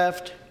 days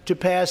left to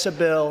pass a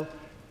bill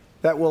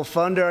that will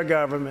fund our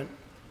government,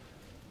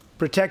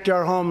 protect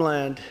our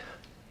homeland,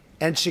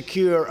 and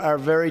secure our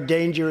very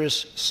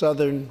dangerous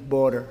southern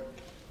border.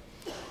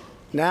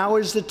 Now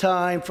is the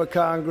time for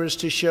Congress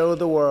to show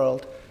the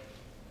world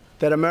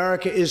that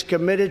America is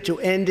committed to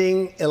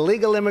ending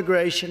illegal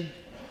immigration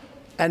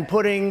and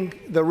putting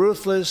the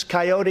ruthless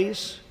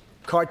coyotes,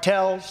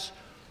 cartels,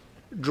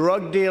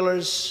 drug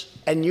dealers,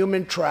 and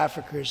human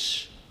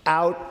traffickers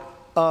out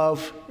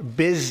of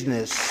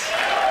business.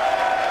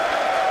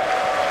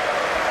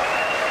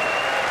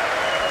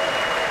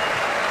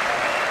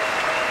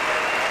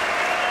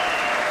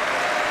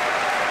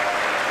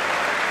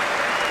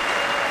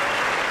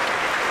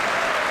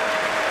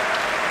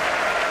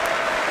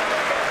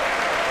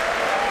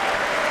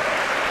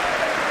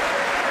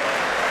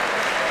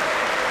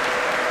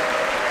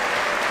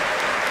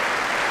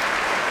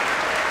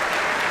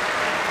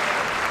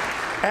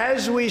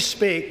 As we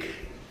speak,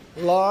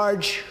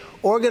 large,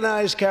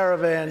 organized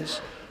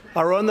caravans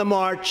are on the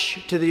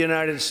march to the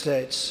United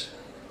States.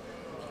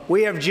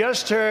 We have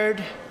just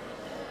heard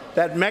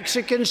that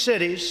Mexican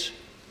cities,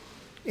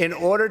 in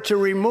order to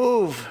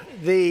remove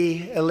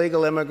the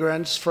illegal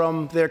immigrants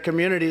from their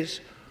communities,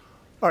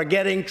 are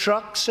getting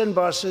trucks and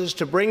buses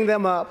to bring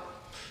them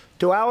up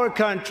to our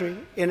country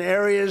in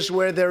areas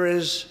where there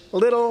is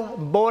little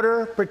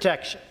border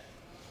protection.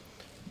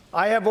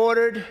 I have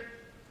ordered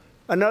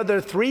another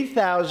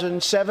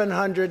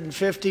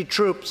 3,750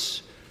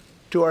 troops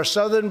to our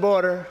southern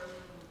border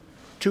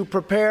to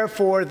prepare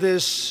for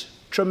this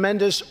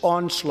tremendous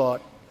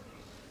onslaught.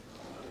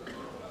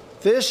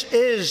 This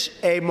is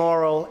a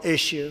moral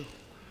issue.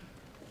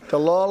 The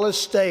lawless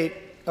state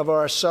of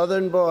our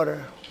southern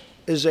border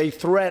is a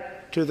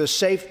threat to the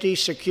safety,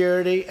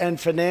 security, and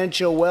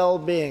financial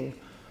well-being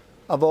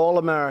of all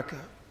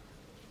America.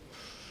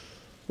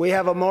 We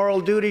have a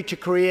moral duty to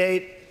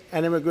create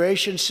an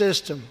immigration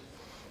system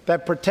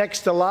that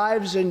protects the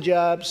lives and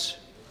jobs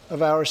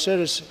of our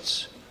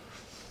citizens.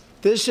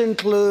 This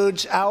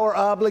includes our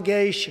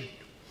obligation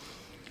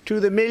to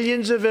the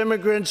millions of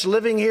immigrants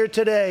living here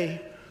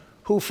today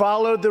who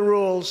followed the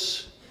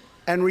rules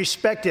and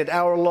respected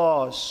our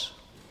laws.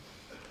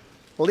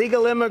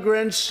 Legal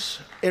immigrants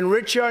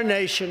enrich our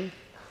nation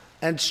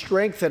and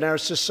strengthen our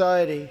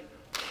society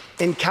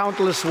in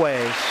countless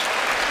ways.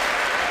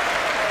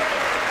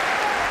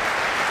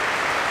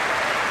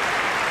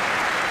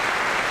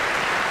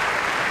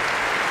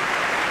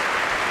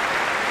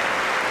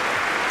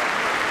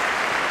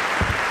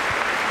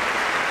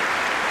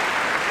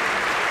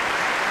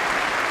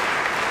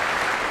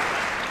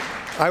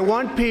 I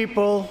want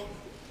people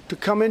to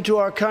come into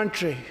our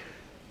country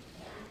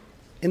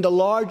in the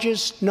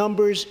largest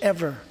numbers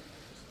ever,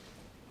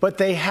 but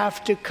they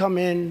have to come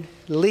in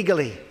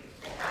legally.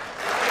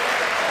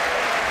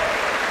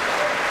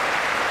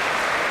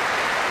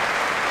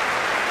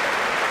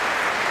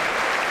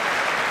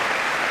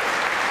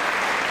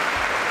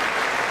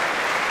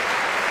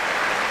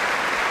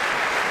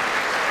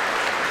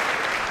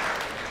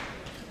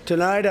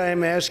 Tonight, I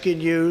am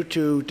asking you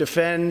to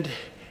defend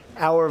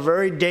our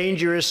very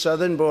dangerous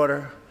southern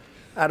border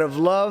out of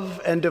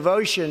love and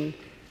devotion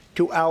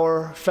to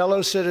our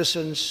fellow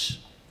citizens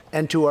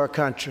and to our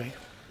country.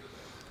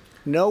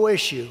 No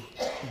issue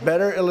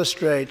better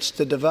illustrates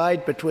the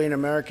divide between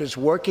America's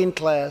working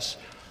class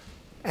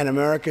and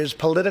America's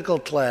political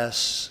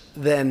class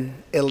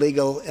than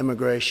illegal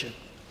immigration.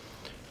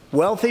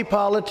 Wealthy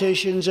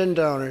politicians and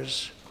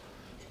donors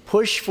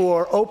push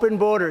for open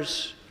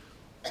borders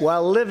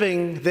while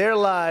living their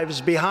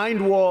lives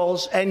behind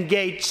walls and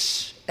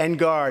gates and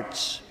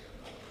guards.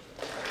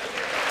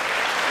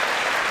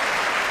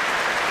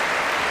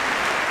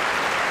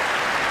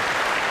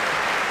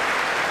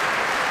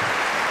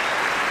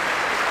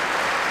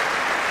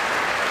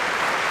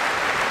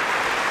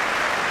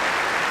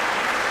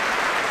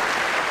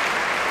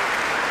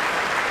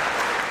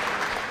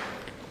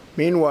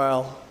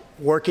 Meanwhile,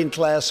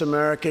 working-class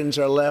Americans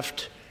are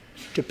left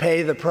to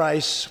pay the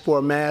price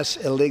for mass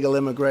illegal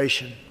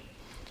immigration.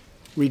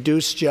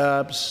 Reduced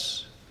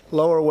jobs,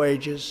 lower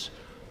wages,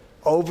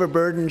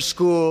 overburdened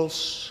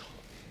schools,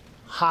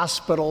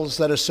 hospitals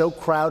that are so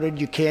crowded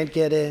you can't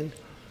get in,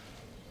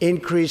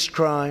 increased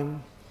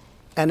crime,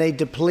 and a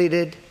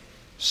depleted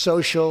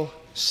social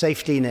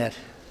safety net.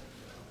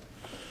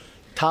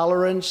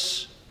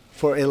 Tolerance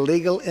for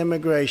illegal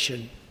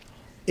immigration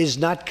is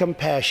not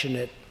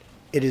compassionate.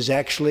 It is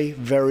actually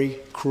very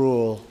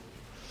cruel.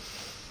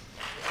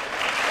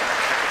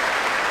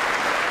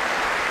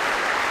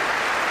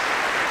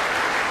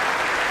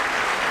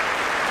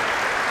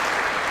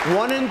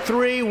 One in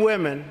 3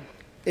 women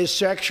is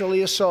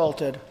sexually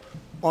assaulted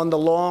on the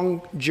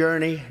long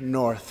journey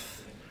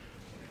north.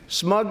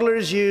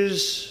 Smugglers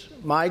use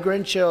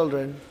migrant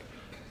children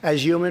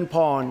as human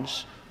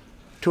pawns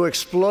to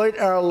exploit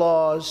our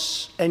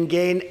laws and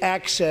gain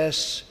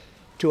access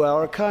to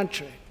our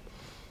country.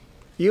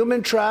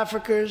 Human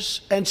traffickers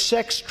and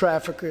sex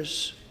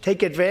traffickers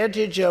take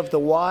advantage of the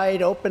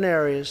wide open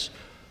areas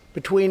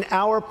between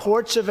our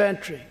ports of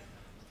entry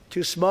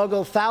to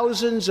smuggle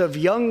thousands of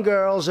young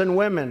girls and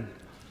women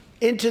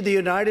into the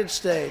United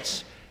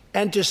States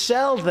and to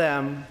sell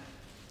them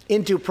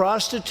into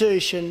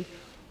prostitution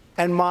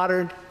and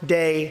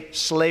modern-day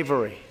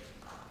slavery.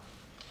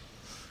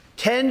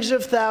 Tens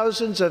of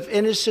thousands of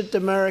innocent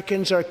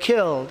Americans are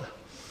killed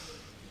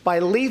by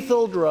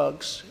lethal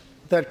drugs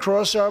that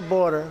cross our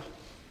border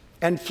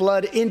and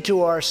flood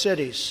into our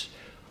cities,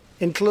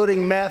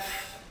 including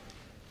meth,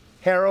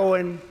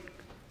 heroin,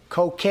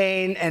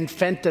 cocaine, and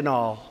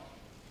fentanyl.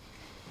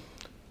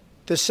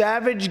 The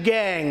savage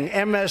gang,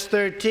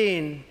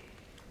 MS-13,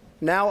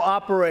 now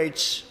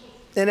operates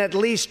in at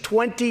least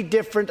 20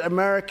 different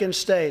American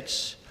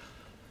states,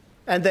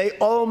 and they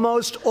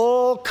almost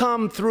all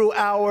come through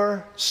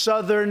our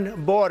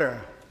southern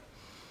border.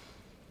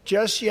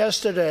 Just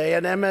yesterday,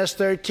 an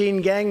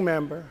MS-13 gang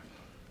member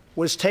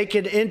was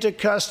taken into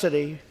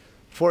custody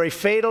for a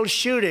fatal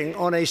shooting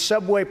on a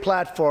subway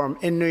platform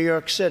in New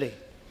York City.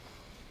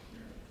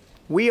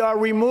 We are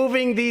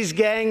removing these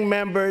gang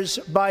members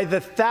by the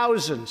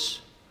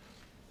thousands.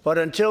 But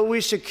until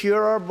we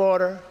secure our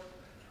border,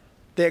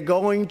 they're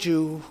going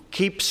to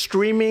keep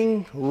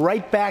streaming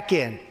right back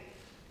in.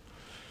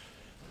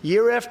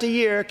 Year after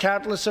year,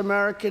 countless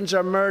Americans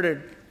are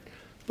murdered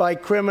by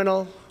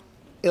criminal,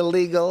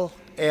 illegal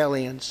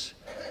aliens.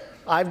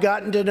 I've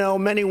gotten to know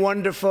many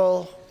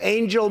wonderful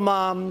angel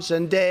moms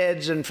and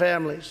dads and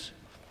families.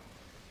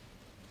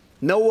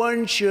 No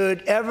one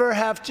should ever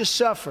have to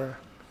suffer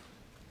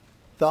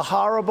the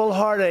horrible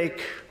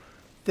heartache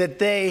that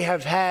they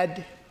have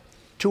had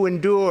to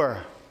endure.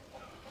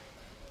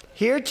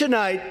 Here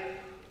tonight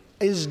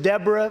is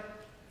Deborah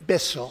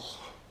Bissell.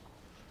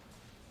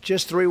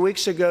 Just 3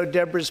 weeks ago,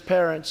 Deborah's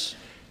parents,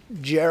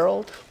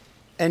 Gerald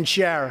and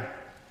Sharon,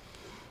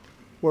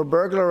 were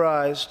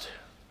burglarized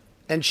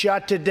and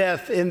shot to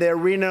death in their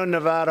Reno,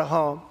 Nevada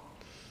home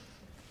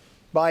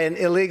by an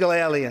illegal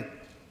alien.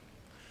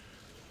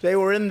 They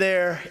were in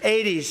their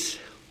 80s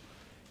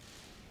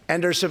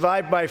and are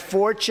survived by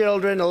 4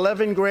 children,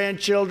 11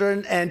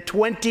 grandchildren, and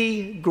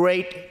 20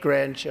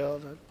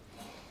 great-grandchildren.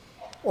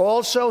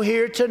 Also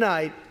here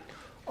tonight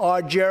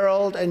are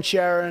Gerald and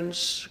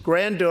Sharon's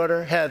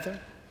granddaughter, Heather,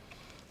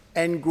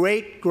 and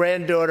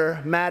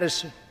great-granddaughter,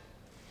 Madison.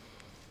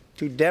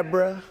 To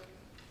Deborah,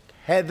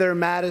 Heather,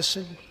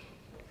 Madison,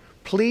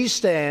 please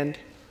stand.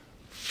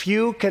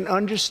 Few can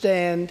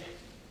understand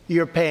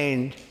your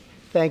pain.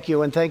 Thank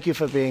you, and thank you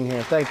for being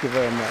here. Thank you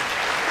very much.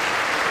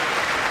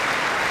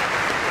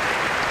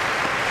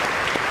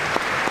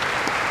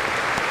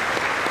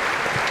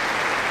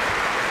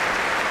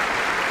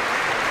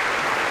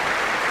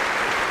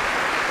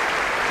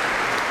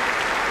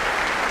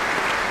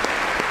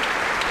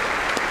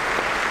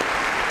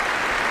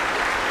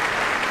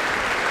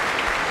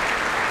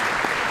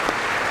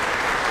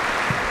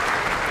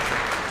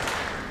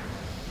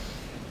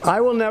 I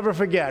will never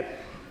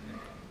forget,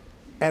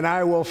 and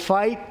I will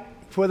fight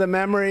for the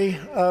memory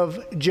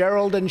of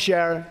Gerald and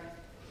Sharon,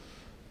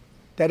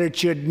 that it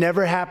should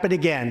never happen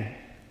again.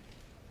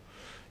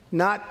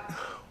 Not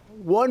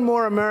one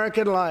more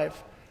American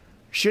life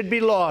should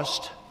be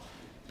lost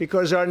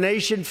because our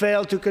nation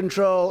failed to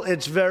control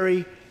its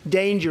very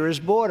dangerous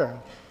border.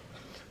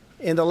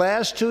 In the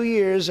last 2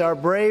 years, our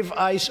brave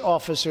ICE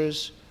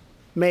officers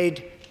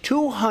made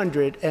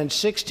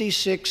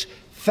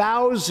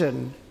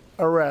 266,000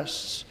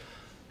 arrests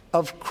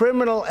of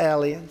criminal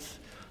aliens,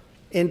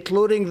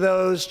 including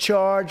those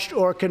charged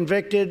or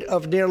convicted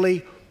of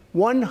nearly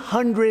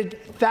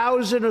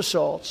 100,000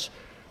 assaults,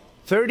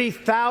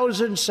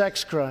 30,000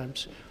 sex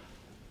crimes,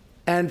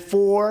 and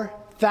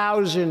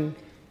 4,000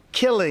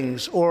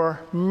 killings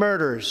or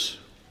murders.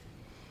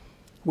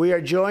 We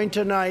are joined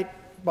tonight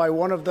by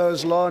one of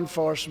those law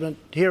enforcement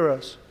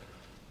heroes,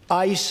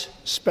 ICE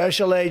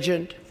Special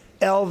Agent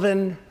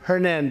Elvin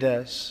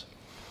Hernandez.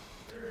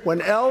 When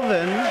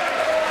Elvin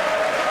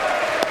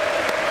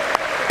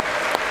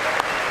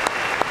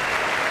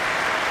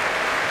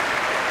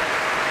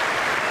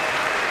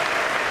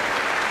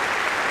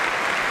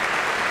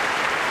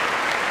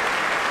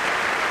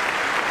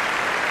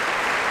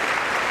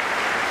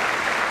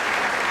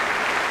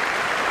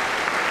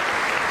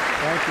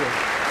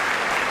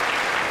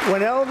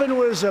When Elvin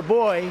was a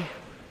boy,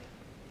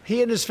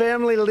 he and his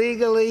family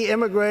legally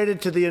immigrated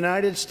to the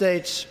United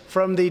States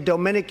from the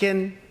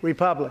Dominican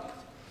Republic.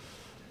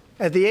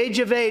 At the age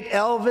of 8,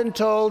 Elvin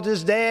told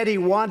his dad he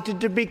wanted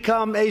to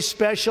become a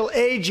special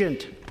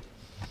agent.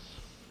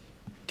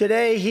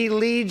 Today, he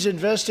leads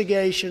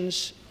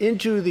investigations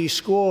into the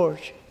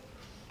scourge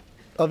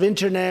of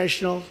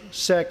international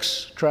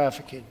sex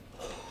trafficking.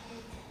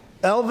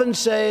 Elvin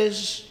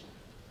says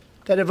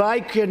that if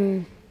I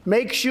can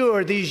make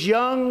sure these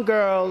young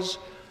girls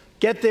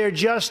get their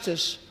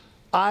justice,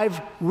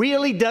 I've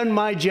really done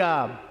my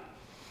job.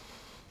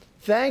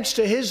 Thanks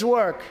to his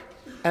work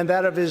and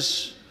that of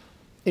his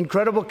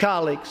incredible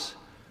colleagues,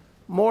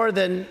 more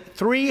than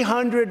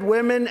 300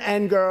 women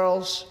and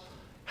girls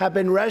have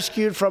been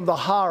rescued from the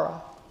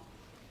horror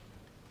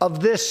of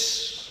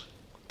this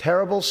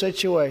terrible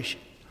situation.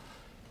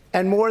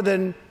 And more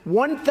than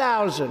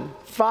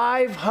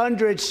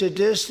 1,500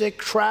 sadistic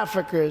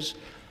traffickers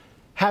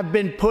have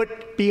been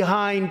put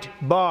behind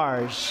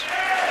bars.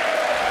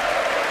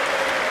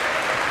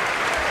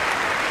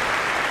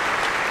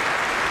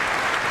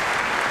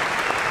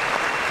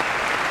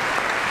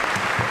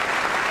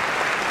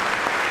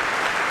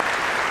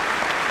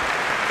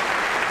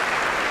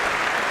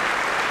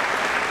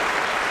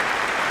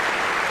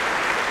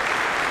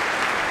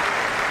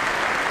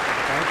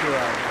 Thank you,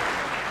 Albert.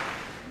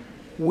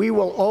 We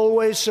will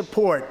always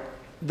support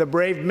the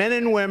brave men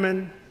and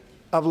women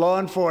of law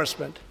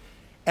enforcement.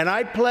 And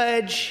I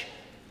pledge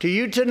to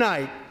you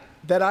tonight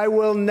that I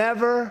will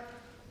never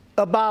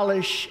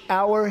abolish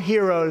our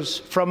heroes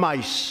from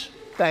ICE.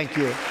 Thank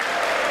you.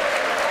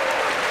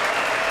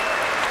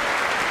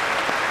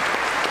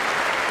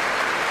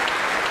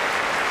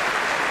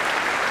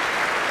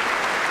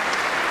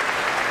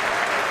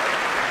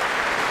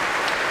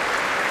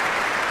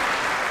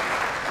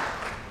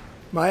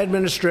 My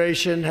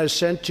administration has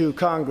sent to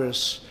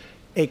Congress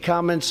a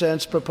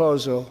common-sense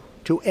proposal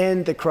to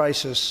end the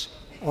crisis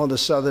on the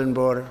southern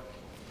border.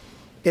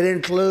 It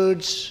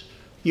includes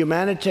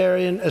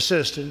humanitarian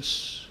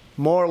assistance,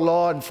 more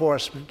law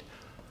enforcement,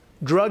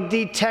 drug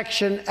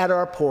detection at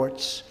our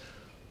ports,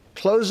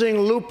 closing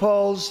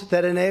loopholes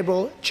that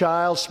enable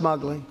child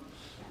smuggling,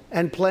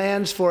 and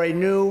plans for a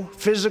new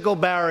physical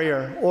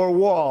barrier or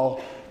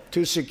wall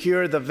to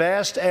secure the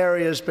vast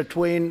areas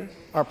between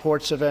our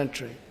ports of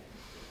entry.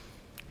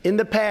 In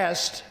the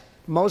past,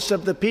 most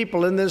of the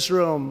people in this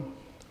room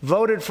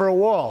voted for a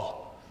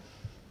wall,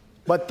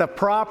 but the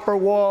proper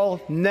wall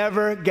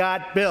never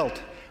got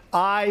built.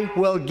 I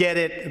will get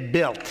it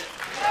built.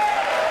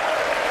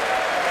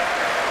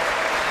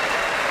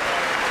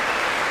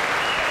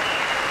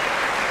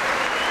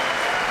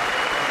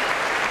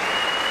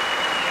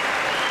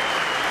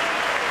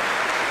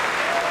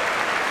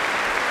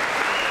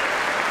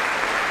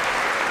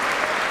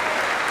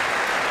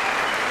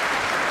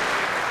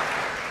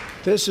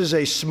 This is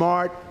a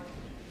smart,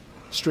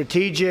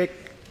 strategic,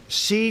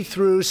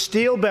 see-through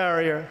steel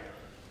barrier,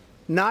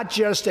 not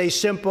just a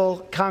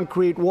simple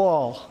concrete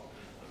wall.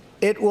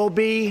 It will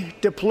be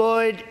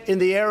deployed in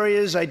the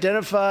areas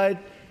identified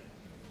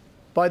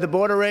by the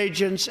border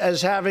agents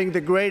as having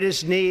the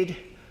greatest need,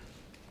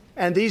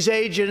 and these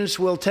agents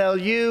will tell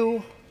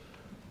you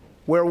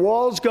where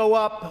walls go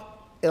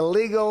up,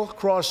 illegal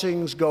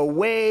crossings go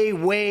way,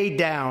 way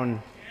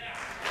down.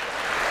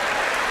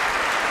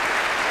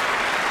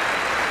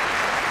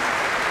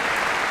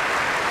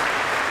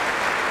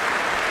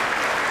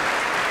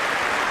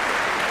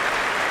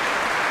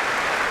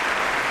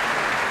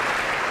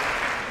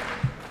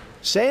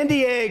 San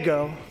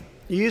Diego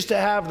used to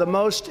have the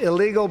most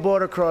illegal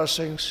border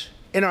crossings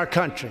in our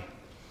country.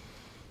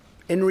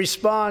 In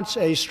response,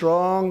 a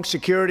strong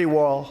security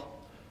wall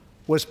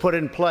was put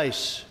in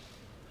place.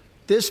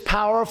 This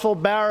powerful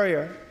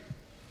barrier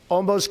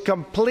almost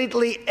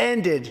completely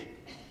ended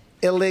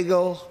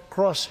illegal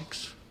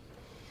crossings.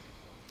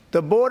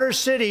 The border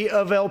city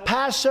of El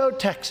Paso,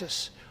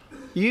 Texas,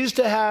 used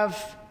to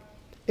have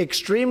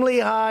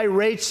extremely high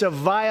rates of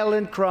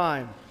violent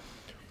crime,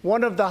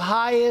 one of the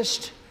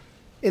highest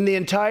in the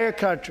entire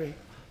country,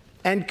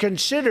 and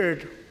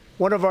considered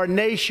one of our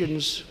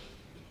nation's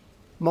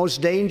most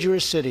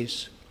dangerous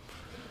cities.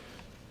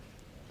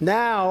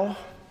 Now,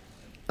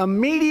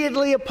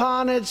 immediately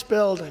upon its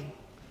building,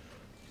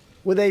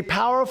 with a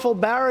powerful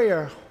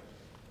barrier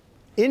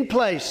in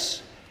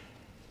place,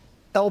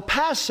 El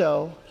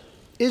Paso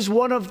is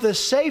one of the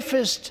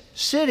safest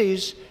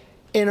cities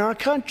in our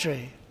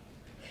country.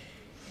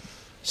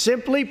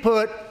 Simply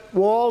put,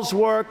 walls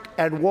work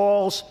and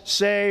walls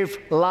save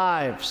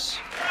lives.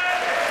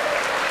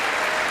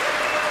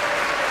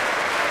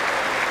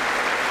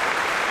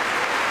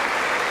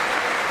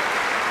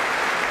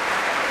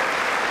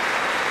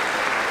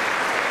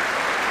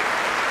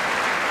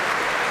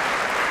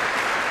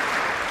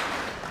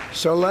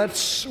 So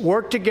let's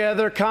work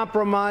together,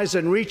 compromise,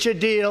 and reach a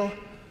deal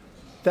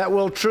that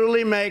will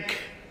truly make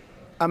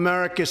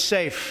America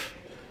safe.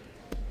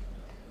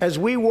 As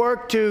we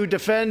work to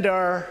defend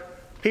our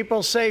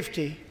people's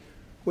safety,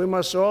 we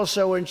must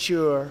also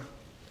ensure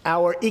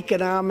our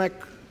economic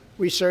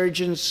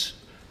resurgence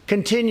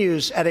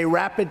continues at a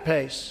rapid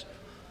pace.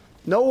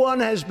 No one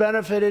has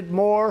benefited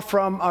more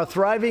from our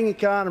thriving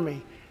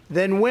economy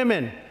than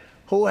women,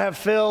 who have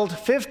filled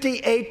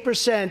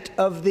 58%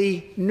 of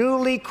the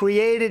newly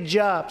created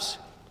jobs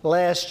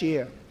last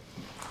year.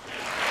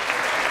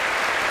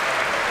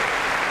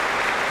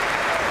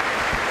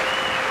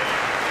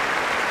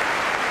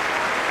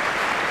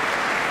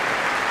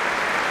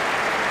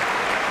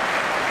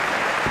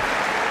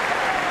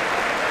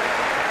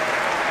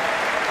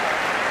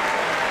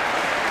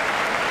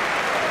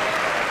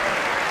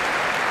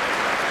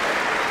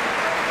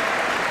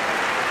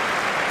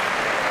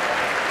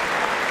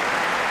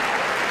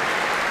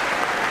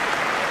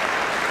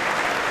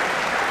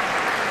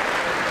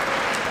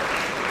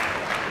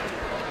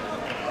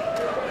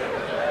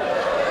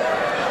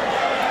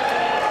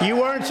 You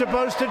weren't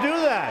supposed to do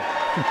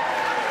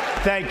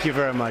that. Thank you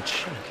very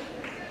much.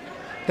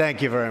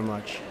 Thank you very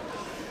much.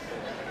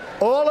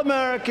 All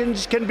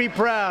Americans can be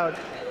proud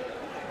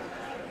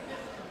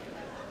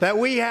that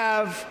we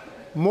have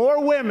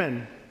more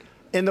women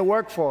in the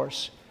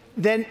workforce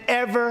than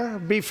ever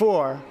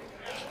before.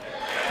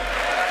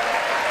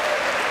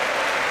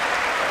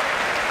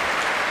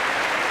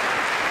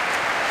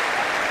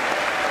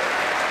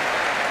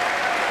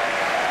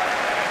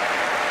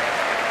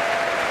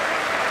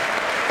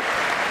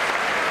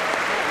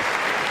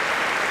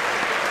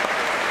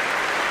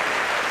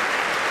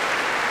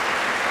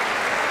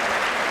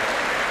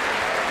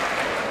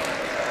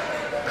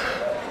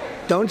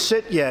 Don't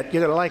sit yet.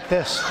 You're going to like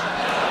this.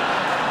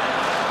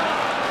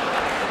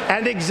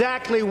 And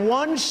exactly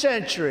 1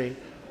 century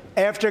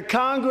after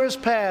Congress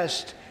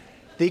passed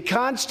the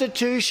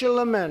constitutional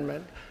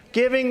amendment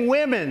giving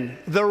women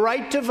the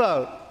right to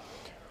vote,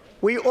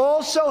 we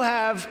also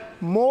have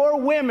more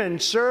women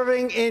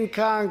serving in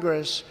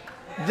Congress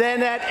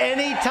than at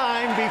any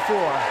time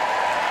before.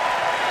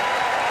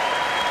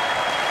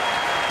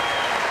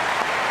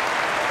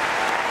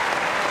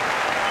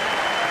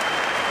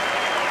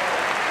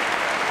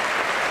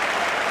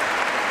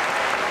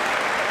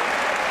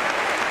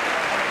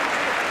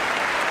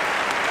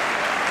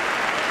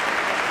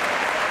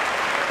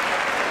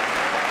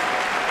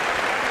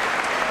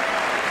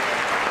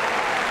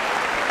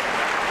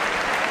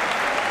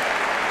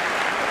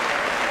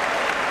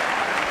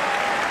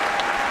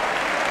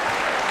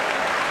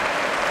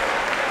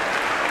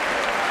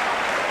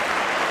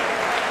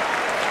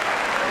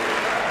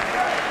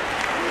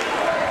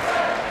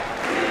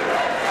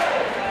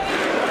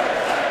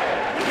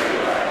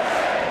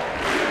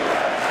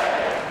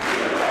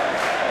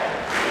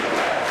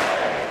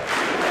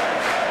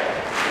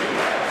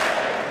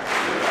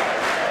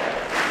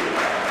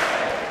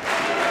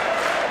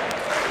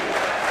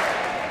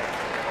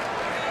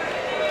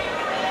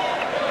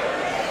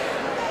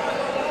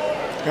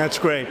 That's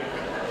great.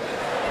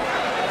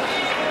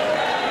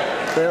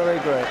 Really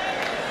great.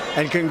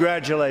 And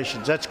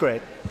congratulations. That's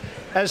great.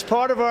 As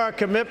part of our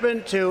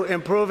commitment to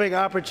improving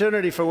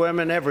opportunity for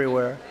women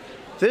everywhere,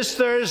 this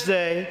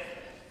Thursday,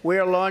 we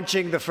are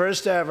launching the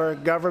first ever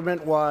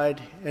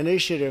government-wide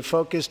initiative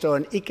focused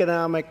on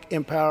economic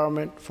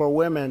empowerment for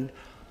women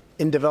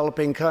in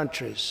developing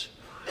countries.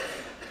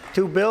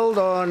 To build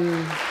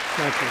on,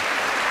 thank you.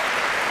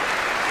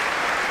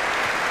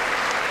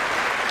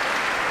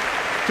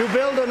 To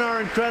build on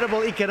our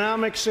incredible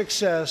economic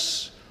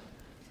success,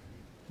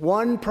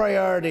 one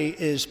priority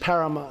is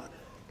paramount: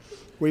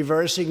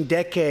 reversing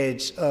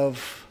decades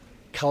of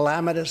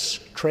calamitous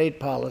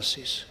trade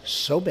policies.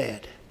 So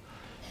bad.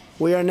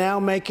 We are now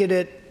making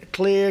it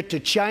clear to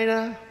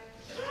China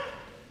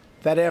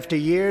that after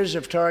years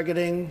of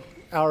targeting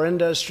our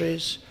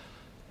industries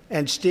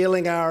and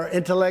stealing our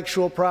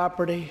intellectual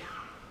property,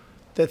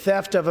 the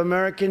theft of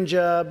American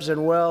jobs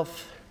and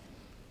wealth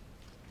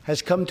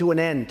has come to an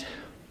end.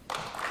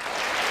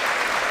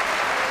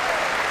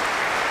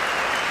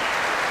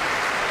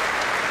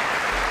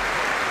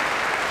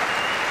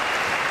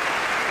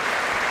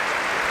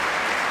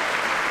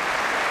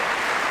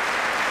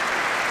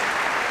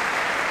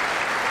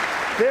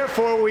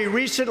 Therefore, we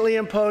recently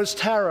imposed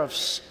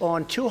tariffs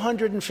on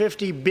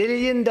 $250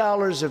 billion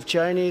of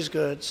Chinese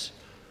goods,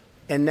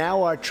 and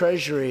now our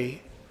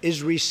Treasury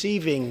is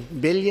receiving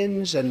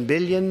billions and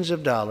billions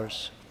of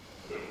dollars.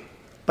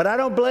 But I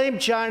don't blame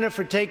China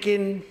for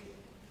taking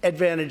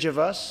advantage of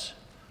us.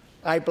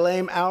 I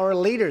blame our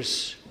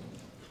leaders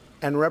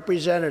and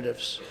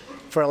representatives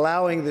for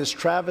allowing this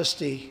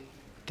travesty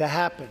to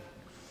happen.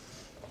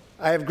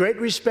 I have great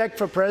respect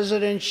for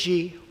President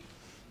Xi,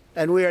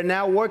 and we are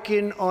now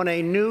working on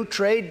a new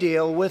trade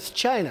deal with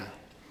China.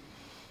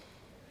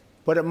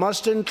 But it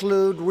must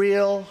include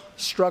real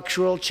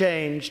structural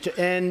change to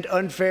end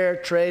unfair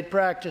trade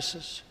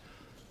practices,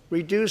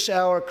 reduce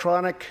our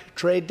chronic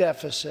trade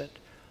deficit,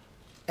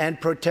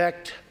 and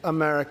protect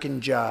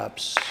American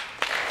jobs.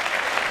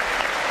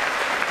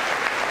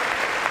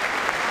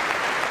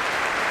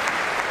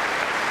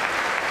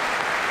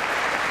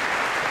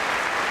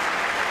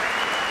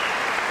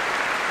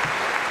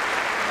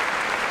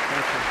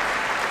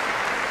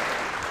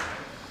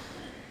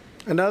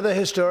 Another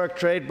historic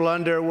trade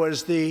blunder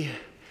was the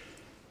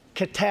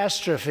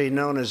catastrophe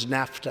known as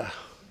NAFTA.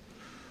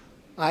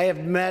 I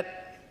have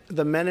met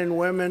the men and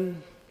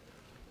women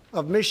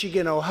of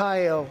Michigan,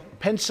 Ohio,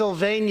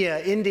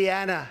 Pennsylvania,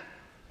 Indiana,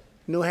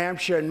 New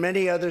Hampshire, and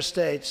many other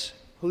states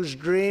whose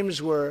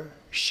dreams were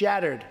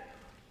shattered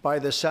by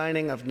the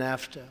signing of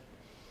NAFTA.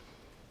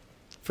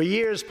 For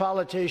years,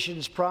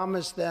 politicians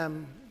promised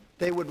them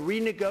they would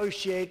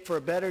renegotiate for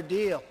a better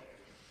deal.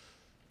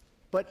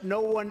 But no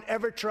one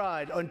ever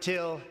tried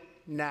until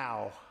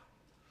now.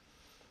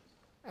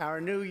 Our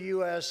new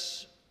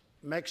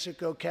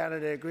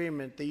U.S.-Mexico-Canada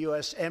agreement, the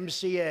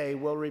USMCA,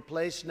 will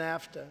replace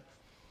NAFTA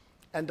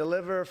and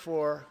deliver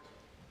for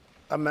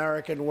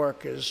American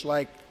workers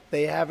like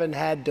they haven't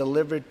had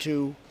delivered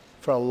to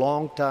for a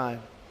long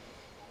time.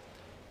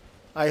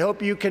 I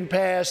hope you can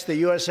pass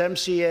the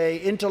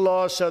USMCA into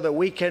law so that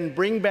we can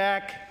bring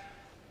back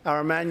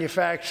our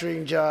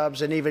manufacturing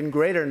jobs in even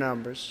greater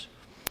numbers,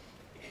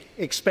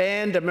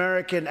 expand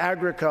American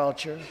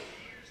agriculture,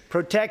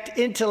 protect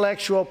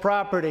intellectual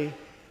property,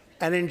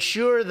 and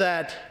ensure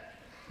that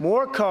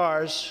more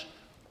cars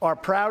are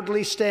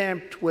proudly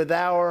stamped with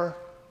our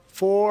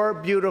 4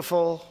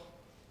 beautiful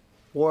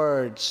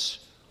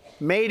words,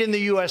 made in the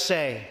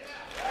USA.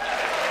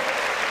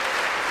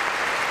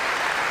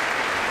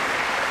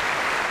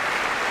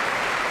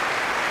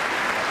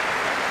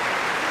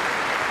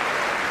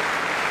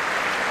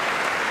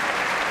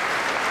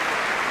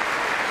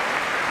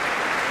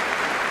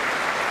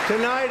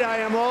 Tonight, I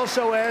am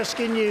also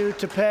asking you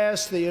to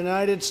pass the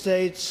United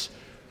States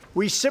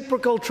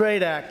Reciprocal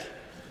Trade Act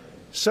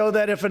so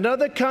that if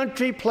another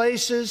country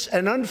places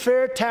an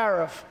unfair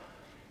tariff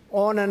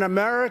on an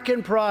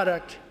American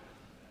product,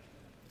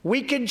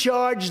 we can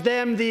charge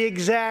them the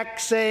exact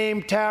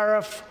same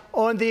tariff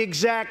on the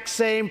exact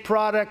same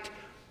product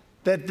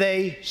that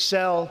they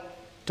sell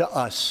to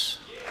us.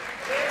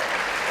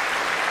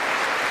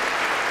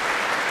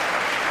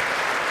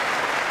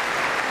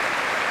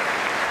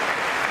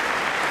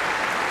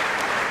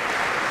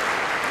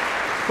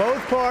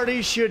 Both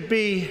parties should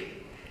be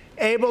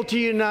able to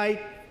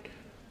unite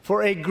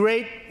for a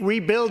great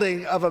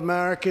rebuilding of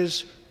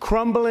America's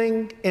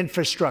crumbling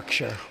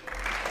infrastructure.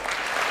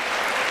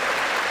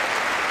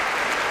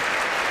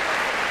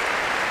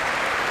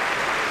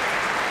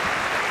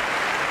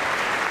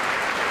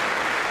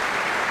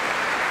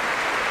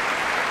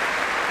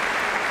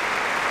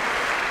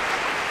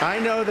 I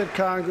know that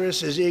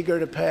Congress is eager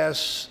to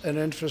pass an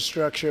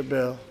infrastructure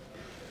bill,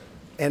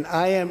 and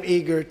I am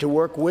eager to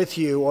work with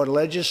you on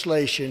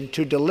legislation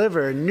to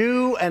deliver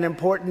new and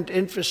important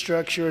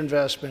infrastructure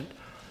investment,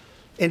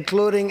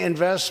 including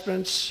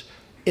investments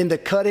in the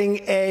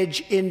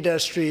cutting-edge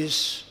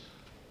industries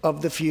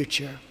of the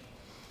future.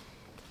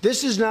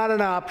 This is not an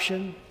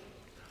option.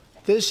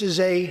 This is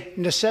a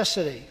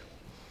necessity.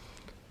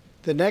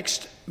 The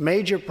next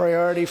major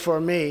priority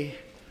for me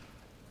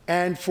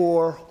and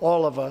for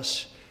all of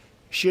us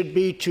should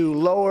be to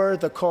lower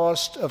the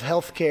cost of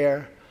health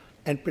care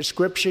and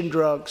prescription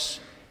drugs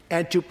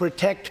and to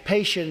protect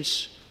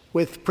patients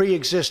with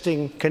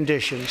pre-existing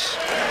conditions.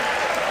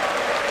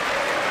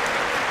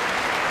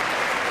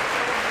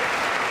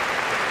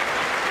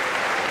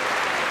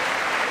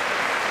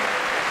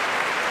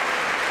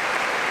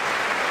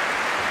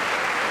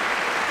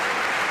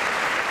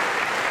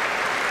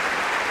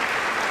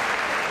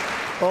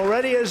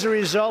 Already as a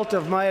result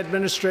of my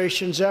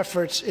administration's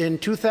efforts in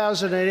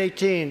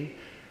 2018,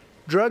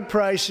 drug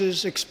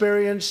prices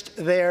experienced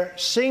their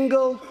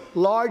single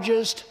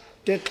largest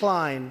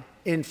decline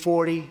in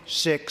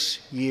 46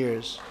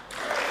 years.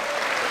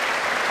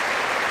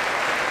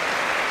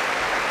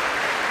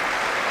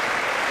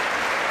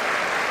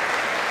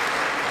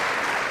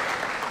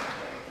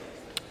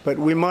 But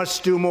we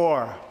must do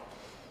more.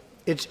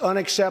 It's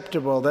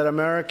unacceptable that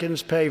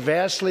Americans pay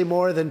vastly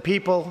more than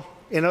people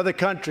in other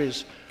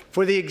countries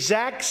for the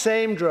exact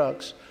same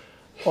drugs,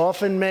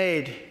 often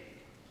made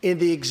in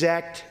the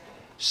exact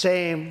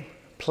same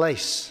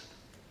place.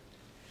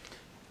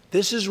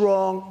 This is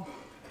wrong,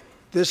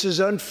 this is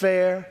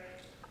unfair,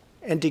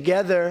 and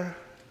together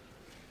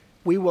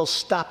we will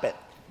stop it,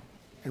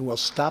 and we'll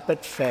stop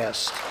it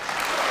fast.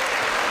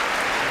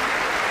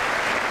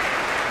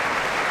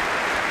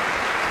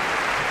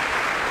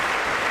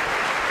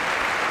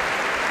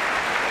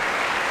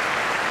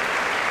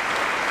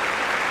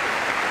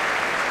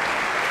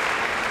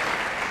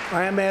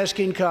 I am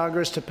asking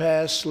Congress to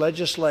pass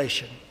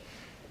legislation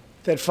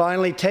that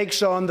finally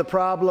takes on the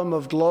problem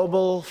of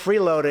global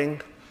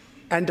freeloading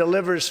and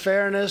delivers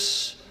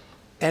fairness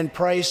and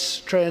price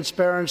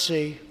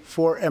transparency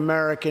for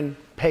American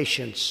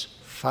patients,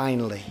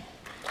 finally.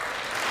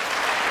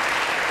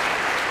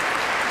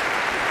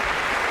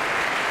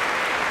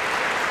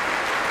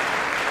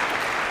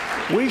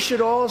 We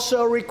should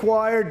also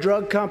require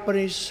drug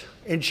companies,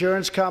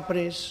 insurance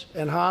companies,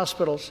 and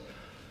hospitals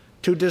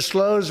to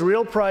disclose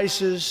real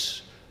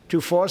prices to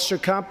foster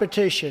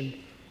competition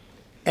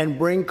and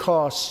bring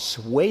costs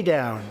way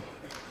down.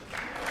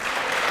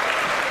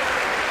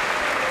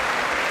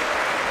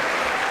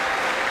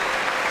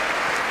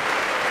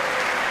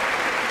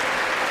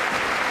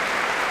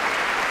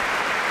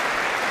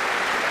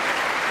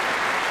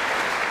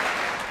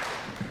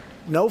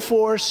 No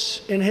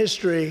force in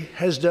history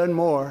has done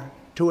more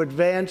to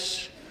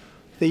advance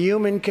the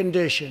human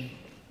condition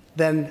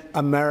than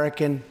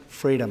American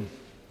freedom.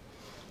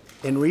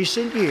 In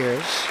recent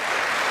years,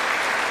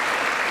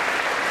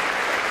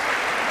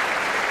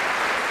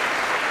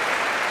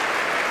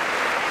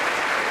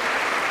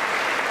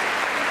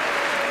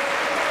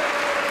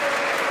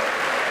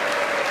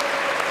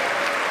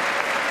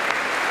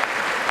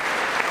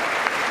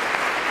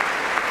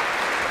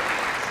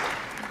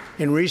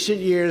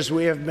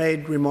 we have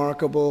made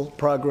remarkable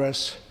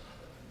progress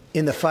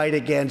in the fight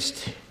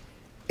against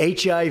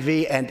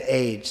HIV and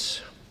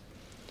AIDS.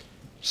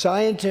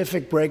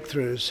 Scientific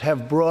breakthroughs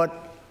have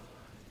brought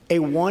a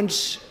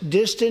once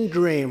distant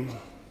dream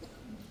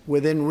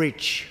within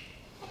reach.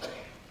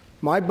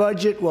 My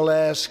budget will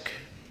ask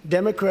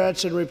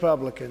Democrats and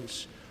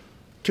Republicans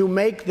to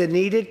make the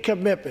needed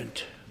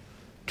commitment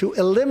to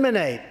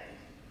eliminate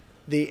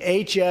the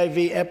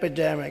HIV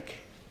epidemic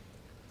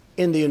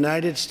in the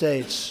United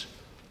States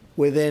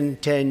within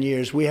 10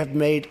 years. We have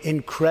made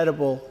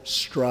incredible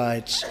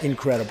strides,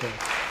 incredible.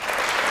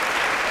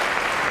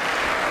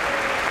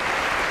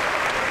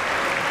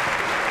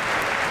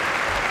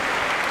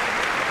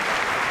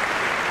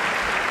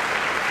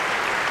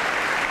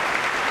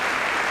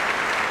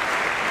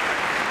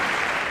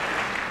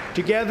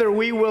 Together,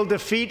 we will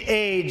defeat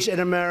AIDS in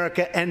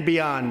America and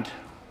beyond.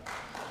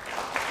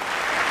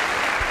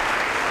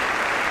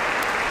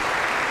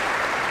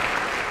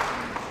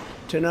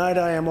 Tonight,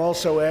 I am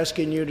also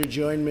asking you to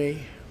join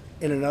me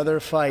in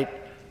another fight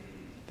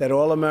that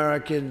all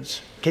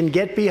Americans can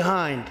get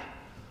behind,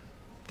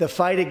 the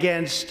fight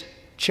against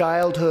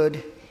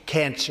childhood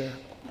cancer.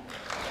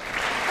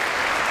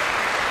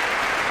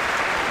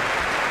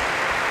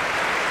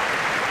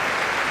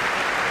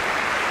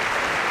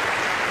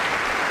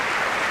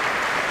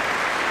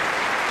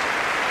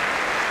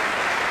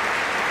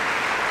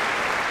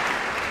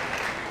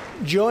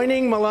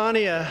 Joining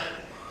Melania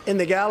in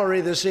the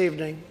gallery this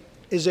evening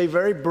is a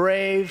very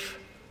brave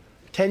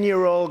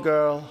 10-year-old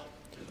girl,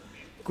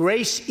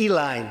 Grace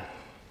Eline.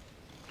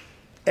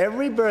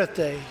 Every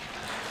birthday,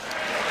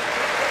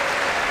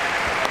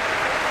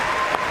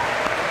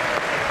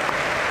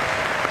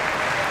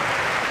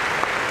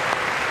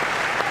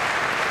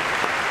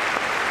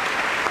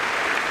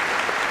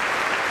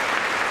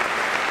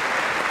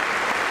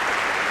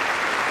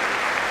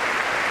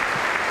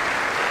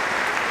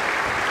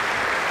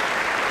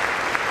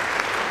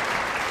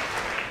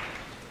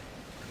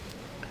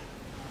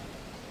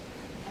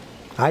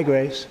 hi,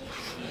 Grace.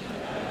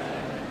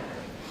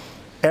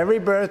 Every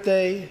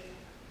birthday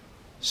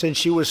since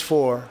she was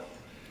 4,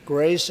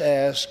 Grace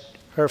asked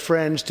her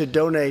friends to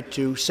donate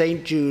to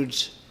St.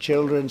 Jude's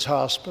Children's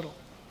Hospital.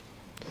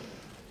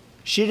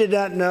 She did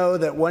not know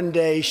that one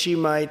day she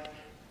might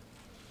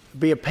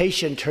be a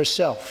patient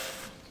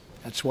herself.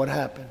 That's what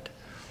happened.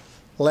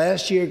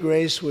 Last year,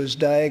 Grace was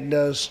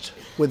diagnosed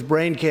with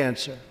brain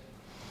cancer.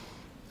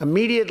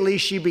 Immediately,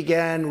 she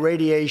began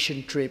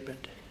radiation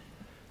treatment.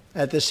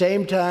 At the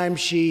same time,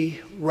 she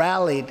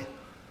rallied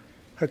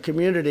her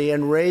community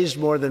and raised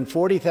more than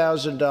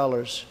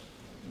 $40,000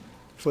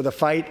 for the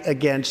fight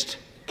against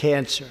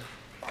cancer.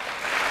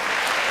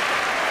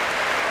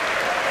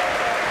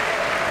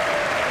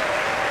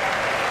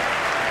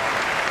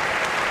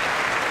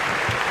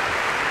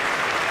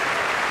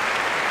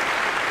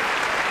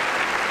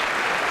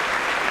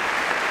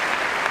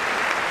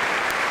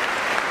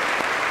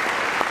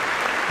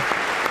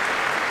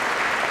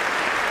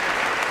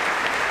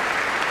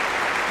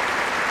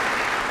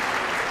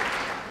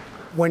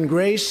 When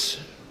Grace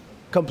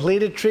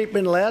completed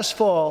treatment last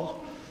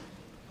fall,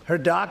 her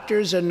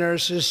doctors and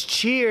nurses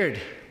cheered.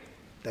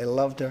 They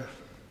loved her.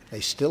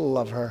 They still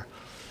love her.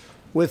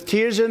 With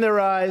tears in their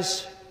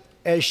eyes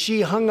as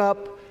she hung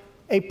up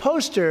a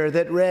poster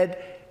that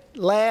read,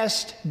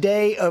 "Last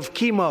day of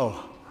chemo."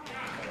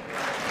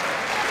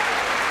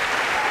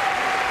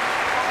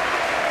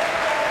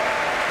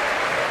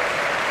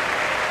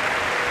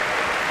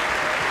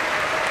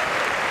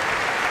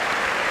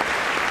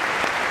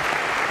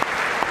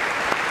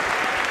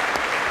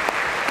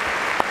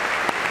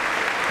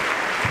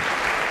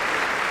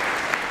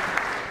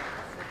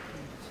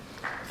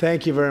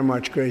 Thank you very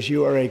much, Grace.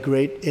 You are a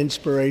great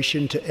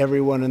inspiration to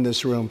everyone in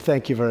this room.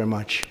 Thank you very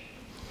much.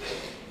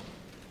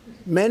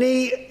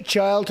 Many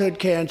childhood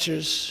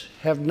cancers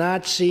have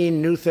not seen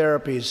new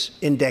therapies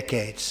in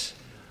decades.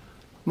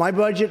 My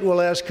budget will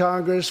ask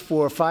Congress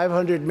for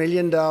 $500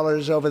 million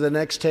over the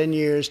next 10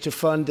 years to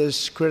fund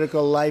this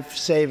critical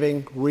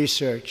life-saving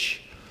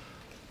research.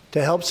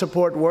 To help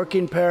support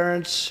working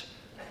parents,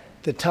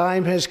 the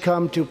time has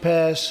come to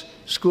pass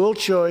school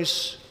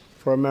choice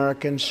for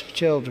Americans'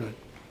 children.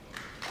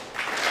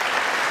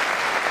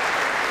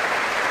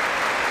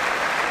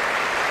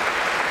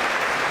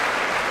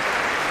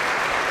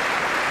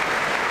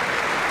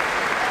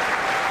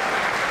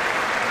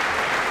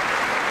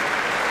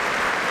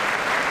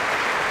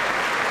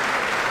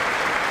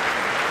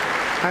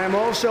 I am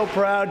also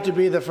proud to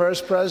be the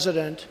first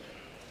president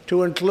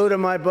to include in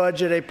my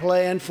budget a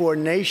plan for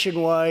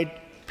nationwide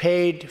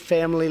paid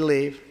family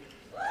leave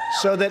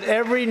so that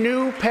every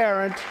new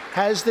parent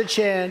has the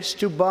chance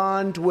to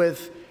bond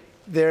with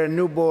their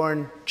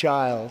newborn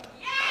child.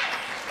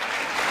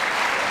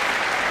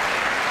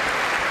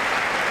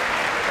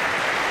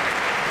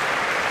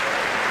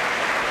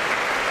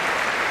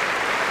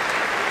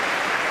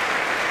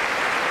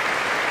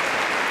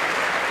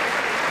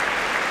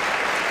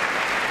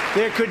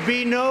 There could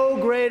be no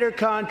greater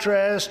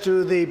contrast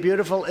to the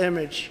beautiful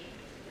image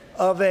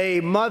of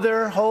a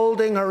mother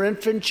holding her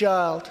infant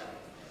child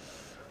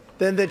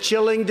than the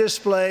chilling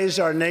displays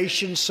our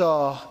nation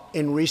saw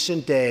in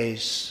recent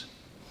days.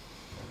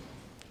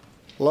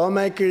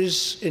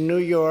 Lawmakers in New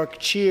York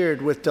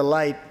cheered with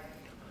delight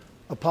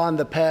upon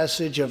the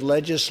passage of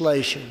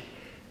legislation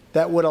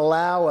that would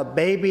allow a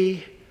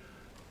baby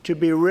to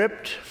be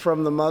ripped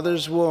from the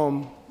mother's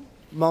womb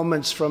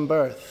moments from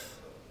birth.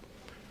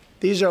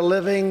 These are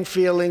living,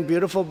 feeling,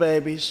 beautiful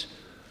babies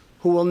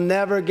who will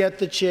never get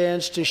the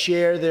chance to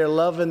share their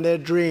love and their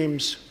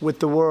dreams with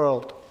the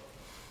world.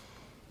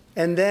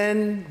 And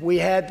then we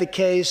had the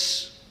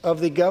case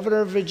of the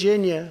governor of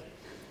Virginia,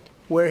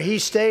 where he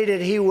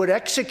stated he would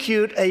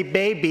execute a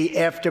baby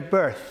after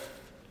birth.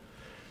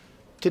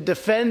 To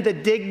defend the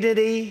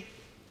dignity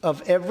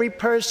of every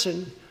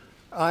person,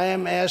 I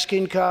am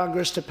asking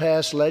Congress to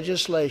pass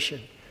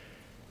legislation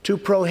to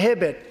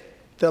prohibit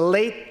the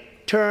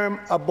late-term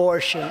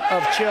abortion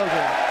of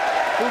children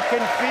who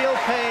can feel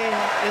pain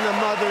in the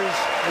mother's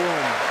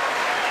womb.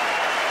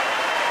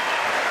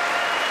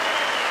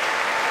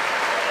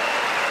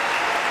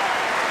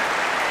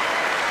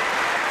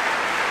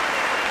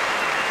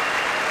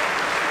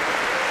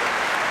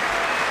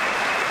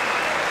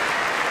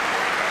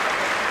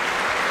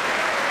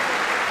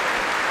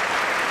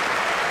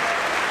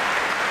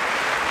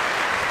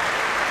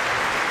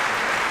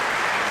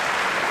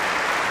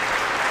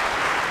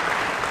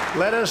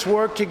 Let us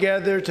work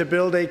together to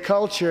build a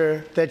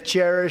culture that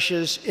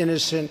cherishes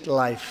innocent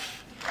life.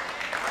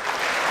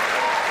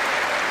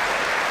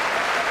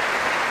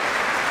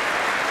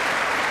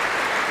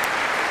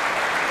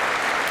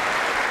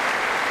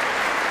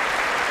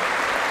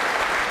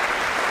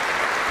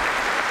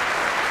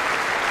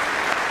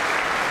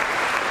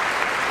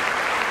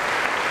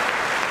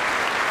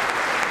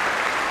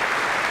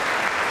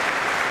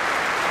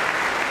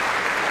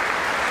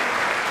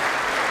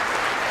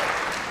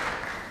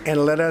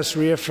 And let us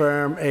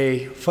reaffirm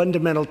a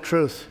fundamental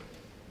truth.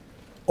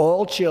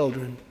 All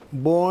children,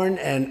 born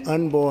and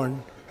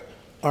unborn,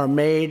 are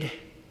made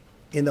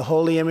in the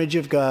holy image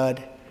of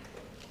God.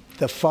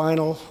 The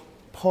final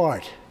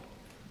part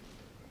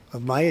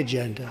of my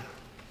agenda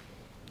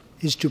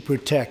is to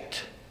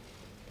protect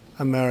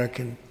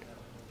American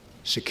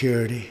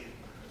security.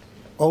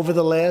 Over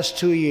the last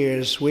 2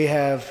 years, we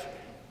have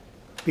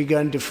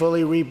begun to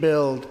fully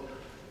rebuild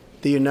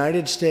the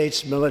United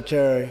States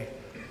military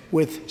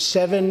with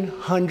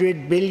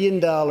 $700 billion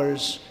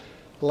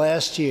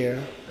last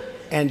year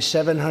and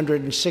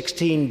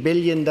 $716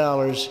 billion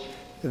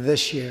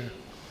this year.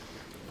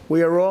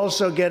 We are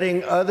also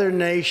getting other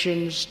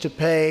nations to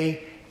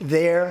pay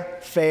their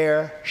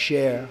fair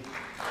share.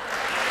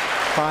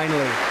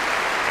 Finally.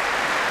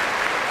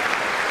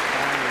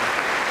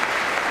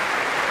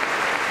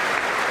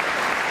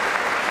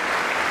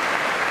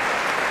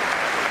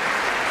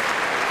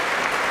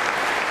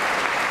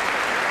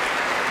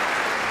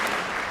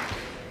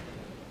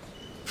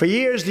 For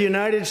years, the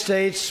United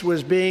States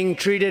was being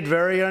treated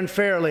very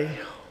unfairly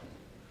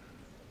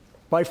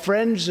by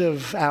friends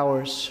of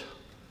ours,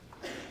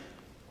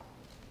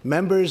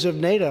 members of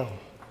NATO.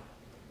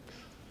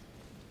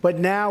 But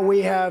now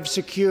we have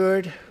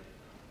secured,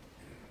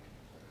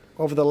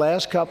 over the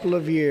last couple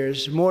of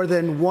years, more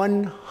than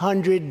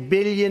 $100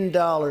 billion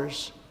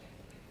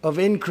of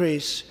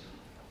increase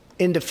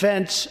in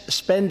defense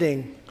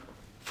spending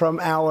from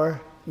our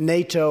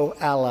NATO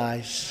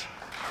allies.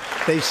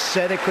 They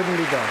said it couldn't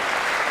be done.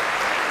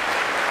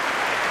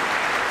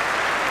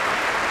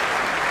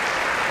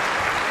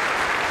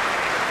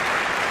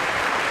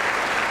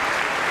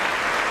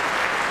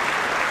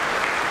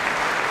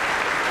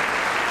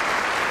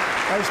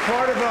 As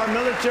part of our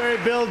military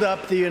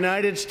buildup, the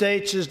United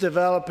States is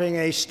developing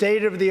a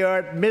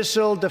state-of-the-art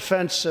missile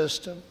defense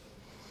system.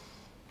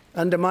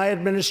 Under my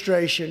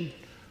administration,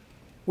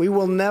 we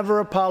will never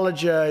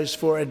apologize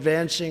for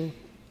advancing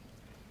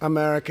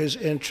America's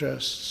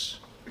interests.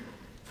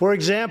 For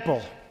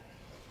example,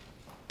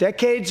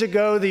 decades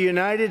ago, the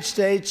United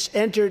States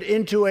entered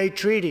into a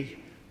treaty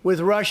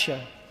with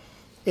Russia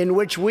in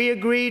which we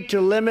agreed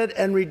to limit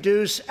and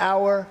reduce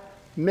our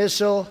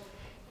missile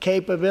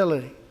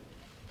capability.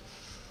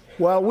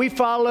 While we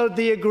followed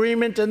the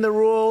agreement and the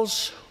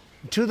rules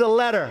to the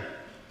letter,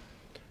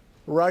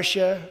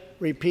 Russia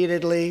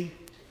repeatedly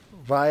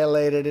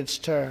violated its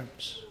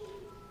terms.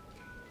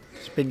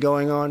 It's been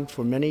going on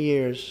for many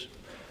years.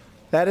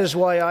 That is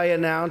why I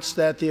announced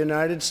that the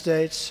United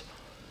States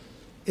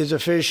is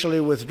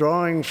officially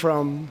withdrawing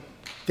from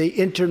the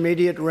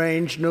Intermediate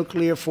Range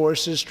Nuclear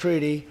Forces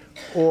Treaty,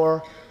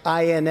 or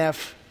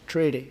INF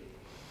Treaty.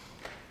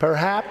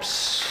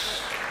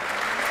 Perhaps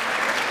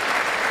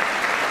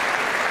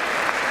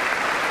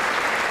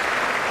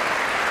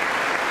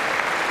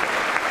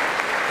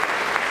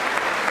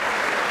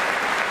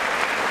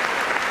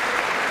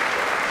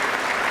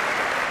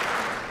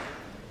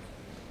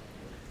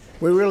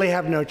we really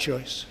have no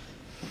choice.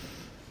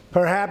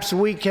 Perhaps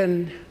we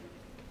can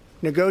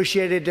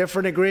negotiate a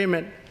different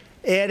agreement,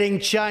 adding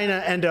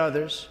China and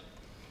others,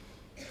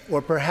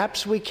 or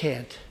perhaps we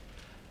can't,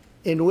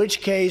 in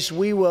which case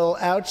we will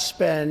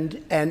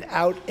outspend and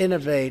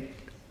out-innovate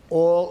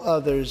all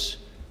others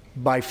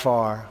by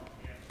far.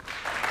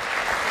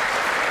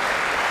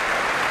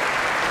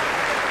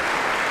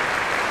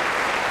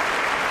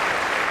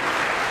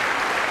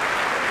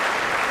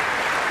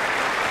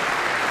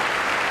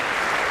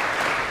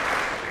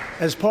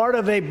 As part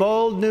of a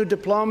bold new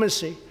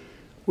diplomacy,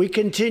 we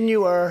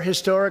continue our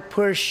historic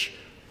push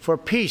for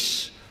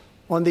peace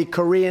on the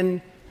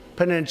Korean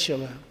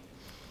Peninsula.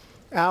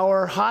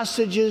 Our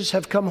hostages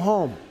have come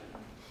home.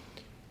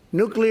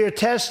 Nuclear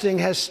testing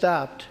has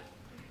stopped,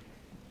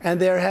 and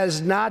there has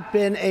not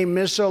been a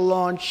missile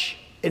launch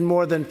in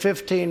more than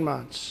 15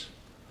 months.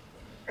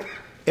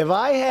 If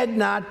I had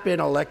not been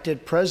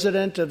elected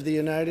President of the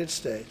United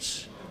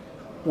States,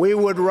 we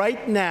would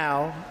right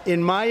now,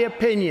 in my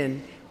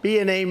opinion, be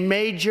in a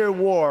major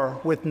war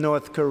with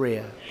North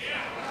Korea.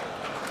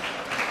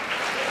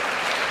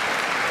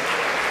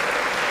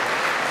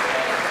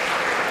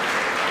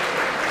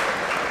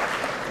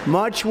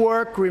 Much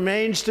work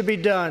remains to be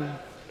done,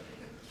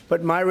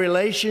 but my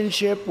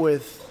relationship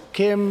with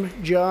Kim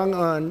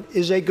Jong-un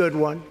is a good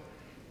one.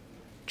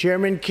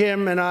 Chairman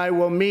Kim and I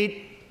will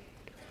meet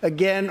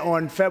again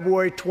on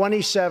February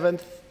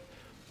 27th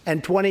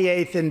and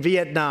 28th in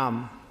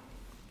Vietnam.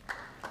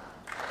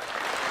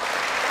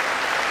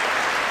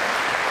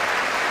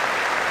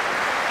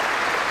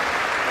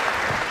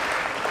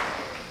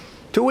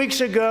 Two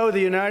weeks ago, the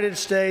United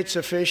States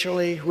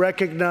officially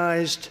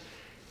recognized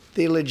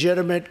the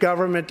legitimate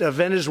government of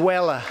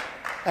Venezuela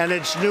and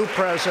its new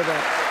president,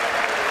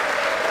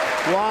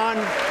 Juan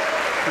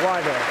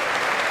Guaido.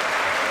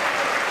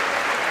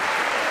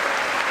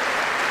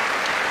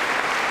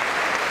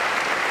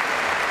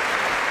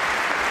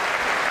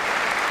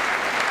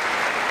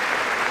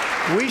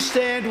 We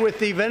stand with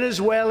the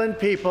Venezuelan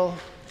people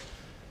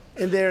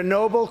in their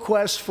noble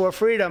quest for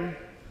freedom,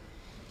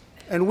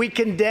 and we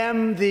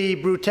condemn the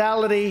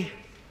brutality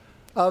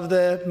of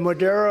the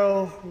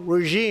Maduro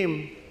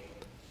regime,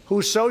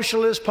 whose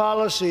socialist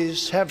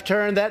policies have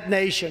turned that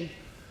nation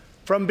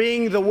from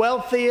being the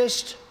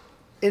wealthiest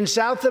in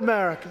South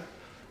America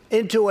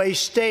into a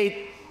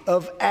state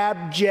of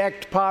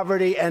abject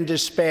poverty and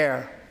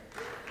despair.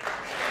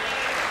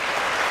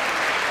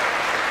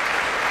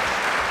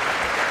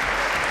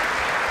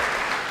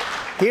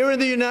 Here in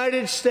the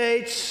United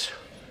States,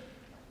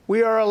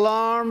 We are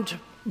alarmed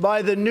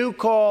by the new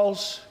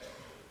calls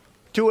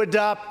to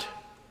adopt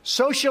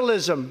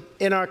socialism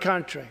in our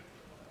country.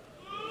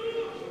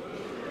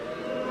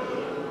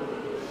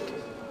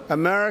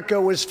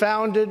 America was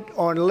founded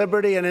on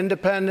liberty and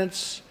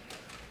independence,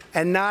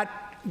 and not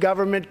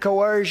government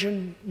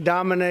coercion,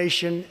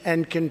 domination,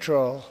 and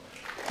control.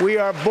 We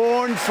are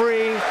born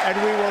free,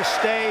 and we will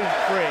stay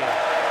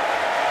free.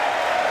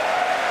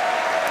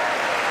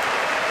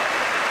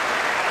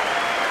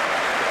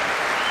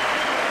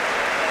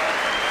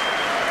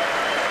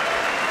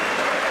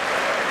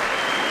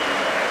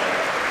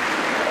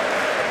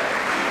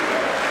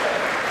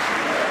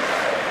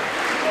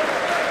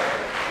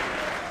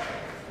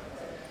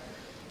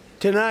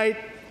 Tonight,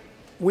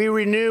 we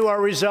renew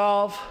our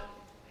resolve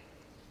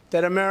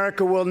that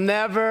America will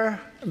never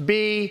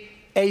be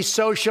a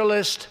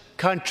socialist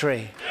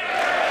country.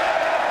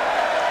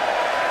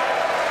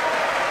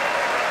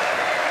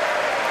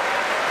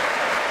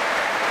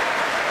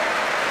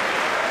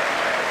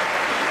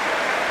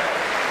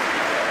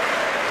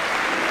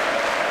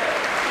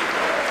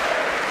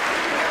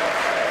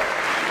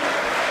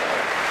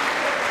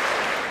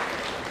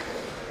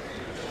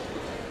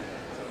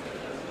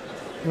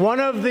 One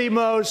of the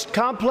most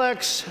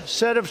complex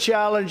set of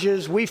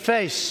challenges we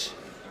face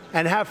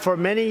and have for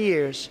many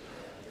years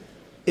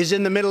is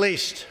in the Middle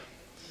East.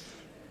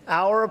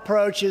 Our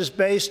approach is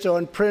based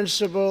on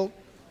principled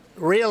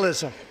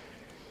realism,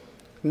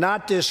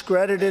 not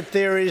discredited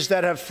theories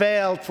that have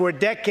failed for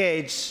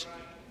decades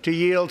to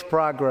yield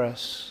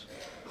progress.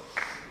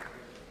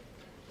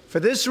 For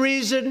this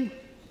reason,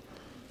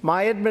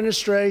 my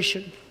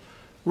administration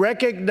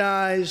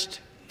recognized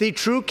the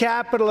true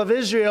capital of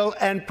Israel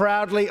and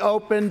proudly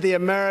opened the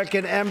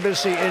American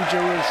embassy in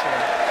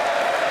Jerusalem.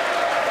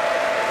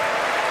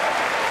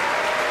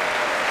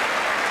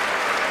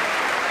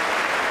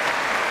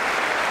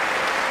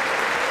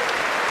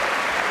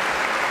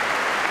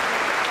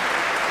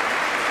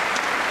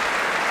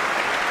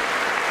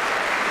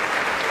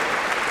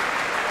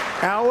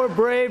 Our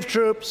brave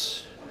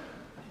troops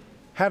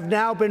have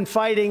now been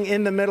fighting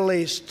in the Middle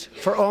East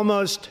for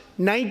almost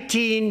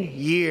 19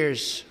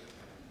 years.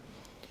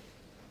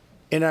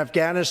 In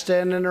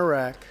Afghanistan and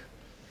Iraq,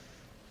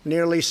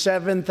 nearly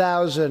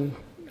 7,000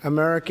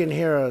 American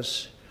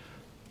heroes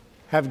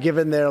have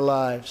given their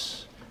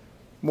lives.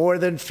 More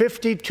than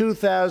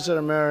 52,000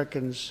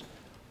 Americans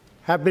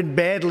have been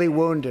badly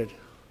wounded.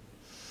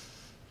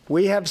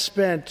 We have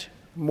spent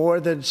more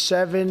than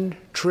 $7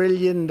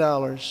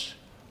 trillion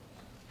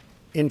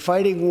in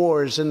fighting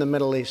wars in the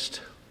Middle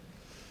East.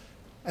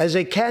 As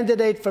a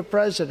candidate for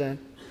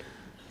president,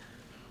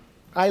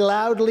 I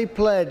loudly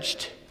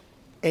pledged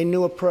a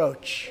new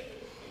approach.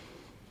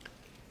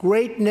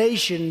 Great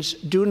nations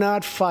do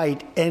not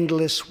fight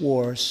endless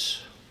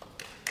wars.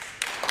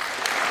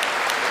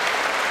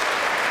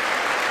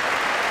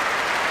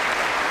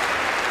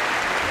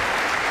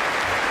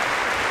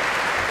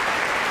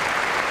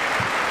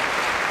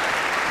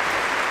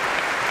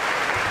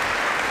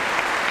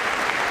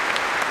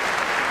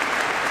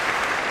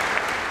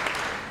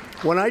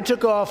 When I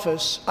took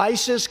office,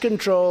 ISIS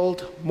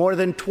controlled more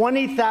than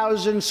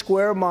 20,000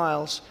 square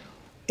miles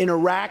in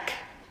Iraq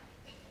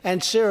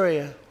and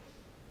Syria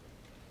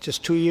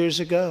just 2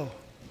 years ago.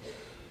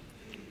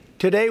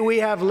 Today, we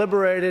have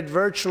liberated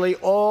virtually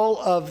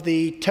all of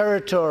the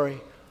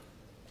territory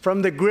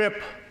from the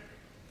grip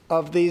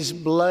of these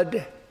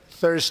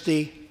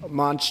bloodthirsty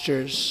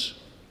monsters.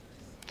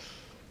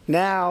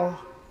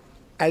 Now,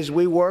 as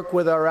we work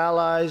with our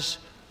allies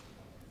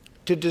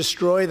to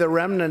destroy the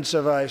remnants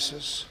of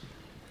ISIS,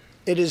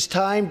 it is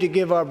time to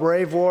give our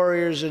brave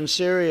warriors in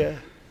Syria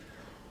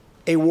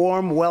a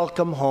warm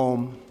welcome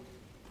home.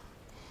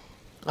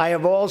 I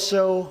have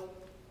also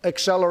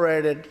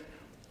accelerated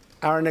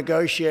our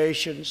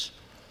negotiations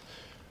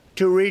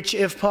to reach,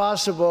 if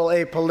possible,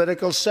 a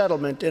political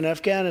settlement in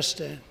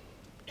Afghanistan.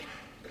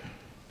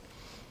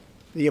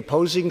 The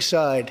opposing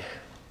side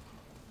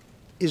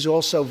is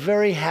also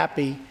very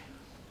happy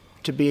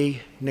to be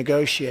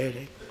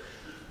negotiating.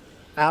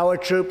 Our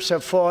troops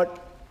have fought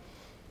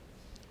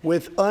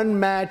with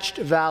unmatched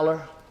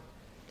valor,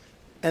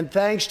 and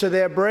thanks to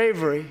their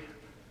bravery,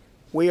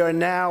 we are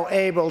now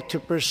able to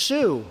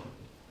pursue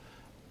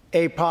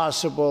a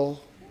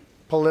possible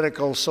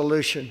political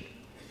solution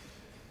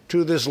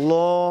to this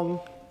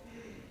long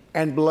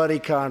and bloody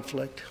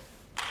conflict.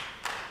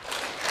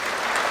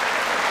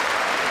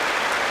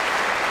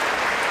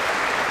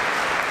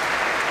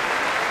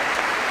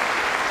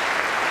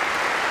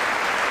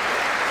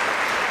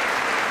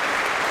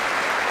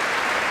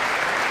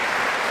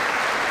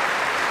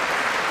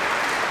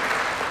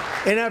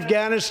 In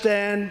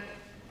Afghanistan,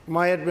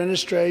 my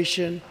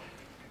administration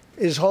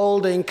is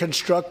holding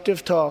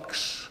constructive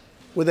talks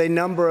with a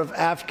number of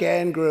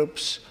Afghan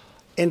groups,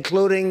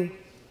 including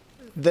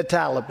the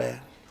Taliban.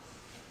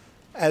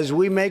 As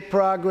we make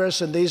progress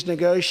in these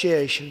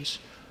negotiations,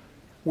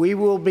 we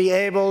will be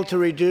able to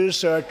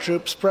reduce our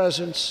troops'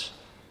 presence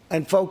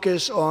and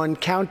focus on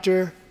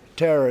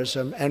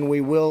counterterrorism, and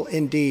we will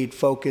indeed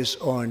focus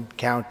on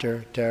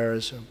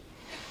counterterrorism.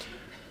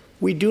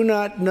 We do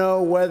not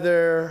know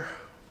whether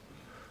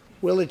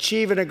we'll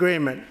achieve an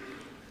agreement,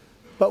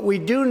 but we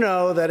do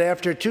know that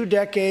after 2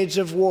 decades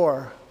of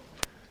war,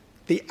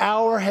 the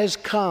hour has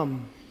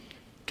come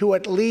to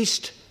at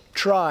least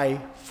try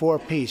for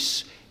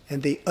peace,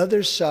 and the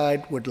other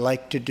side would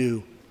like to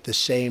do the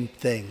same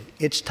thing.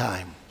 It's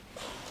time.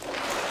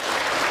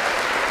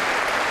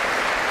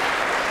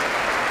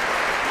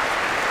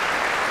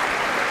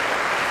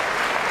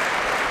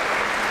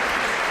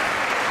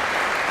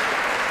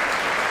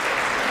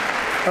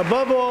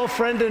 Above all,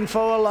 friend and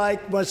foe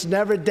alike must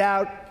never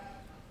doubt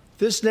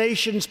this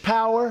nation's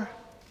power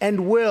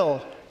and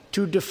will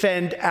to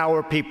defend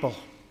our people.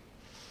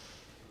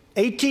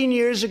 18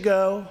 years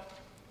ago,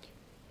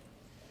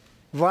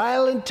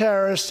 violent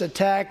terrorists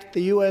attacked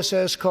the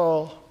USS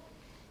Cole,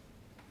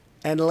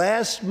 and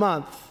last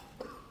month,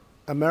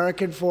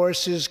 American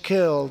forces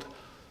killed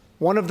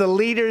one of the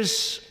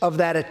leaders of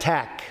that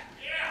attack.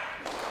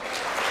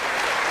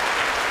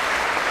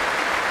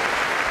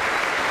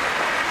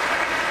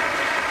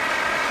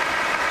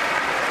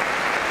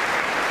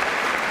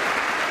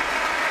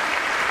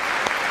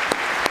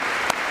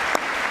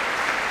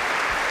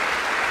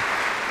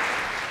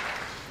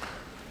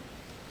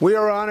 We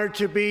are honored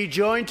to be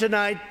joined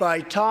tonight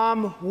by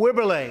Tom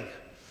Wibberley,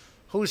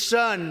 whose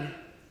son,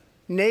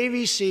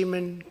 Navy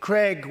seaman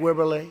Craig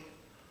Wibberley,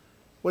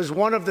 was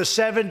one of the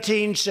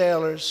 17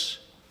 sailors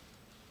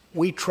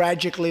we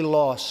tragically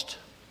lost.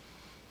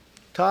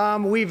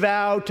 Tom, we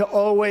vow to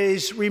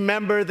always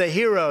remember the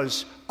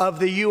heroes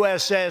of the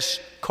USS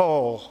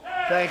Cole.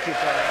 Thank you,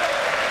 Tom.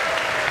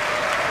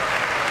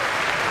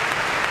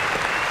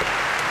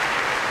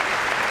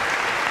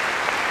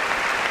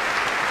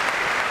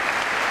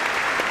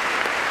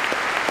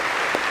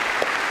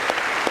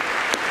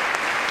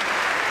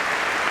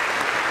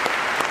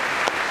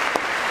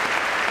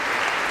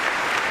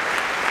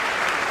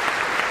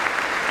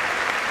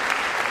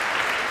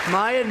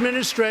 My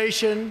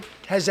administration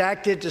has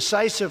acted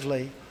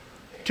decisively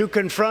to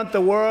confront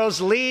the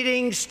world's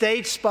leading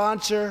state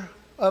sponsor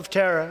of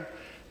terror,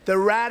 the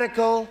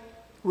radical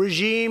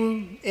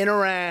regime in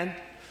Iran.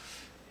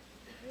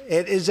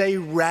 It is a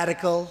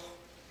radical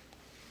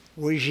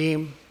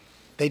regime.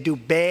 They do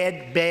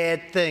bad,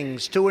 bad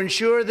things. To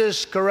ensure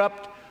this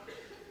corrupt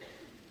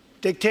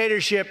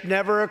dictatorship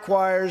never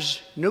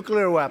acquires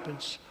nuclear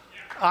weapons,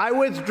 I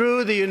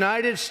withdrew the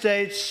United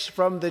States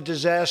from the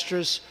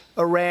disastrous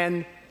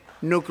Iran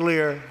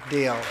nuclear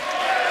deal.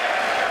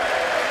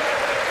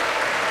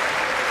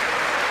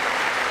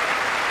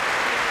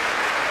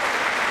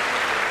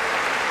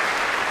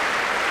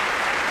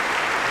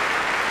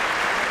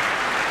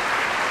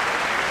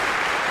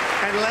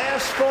 And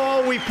last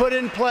fall, we put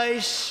in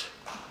place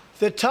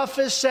the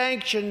toughest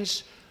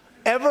sanctions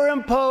ever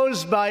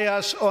imposed by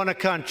us on a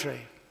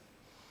country.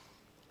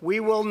 We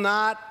will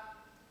not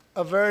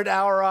avert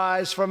our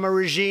eyes from a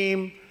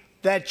regime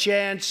that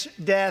chants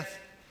death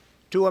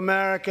to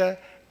America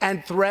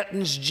and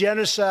threatens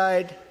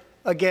genocide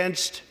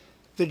against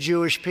the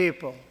Jewish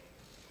people.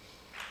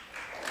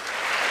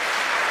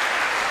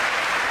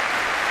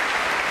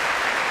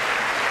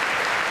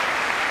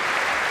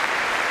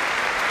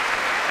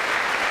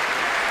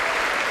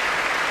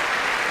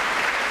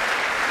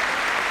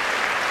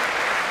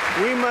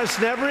 We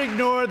must never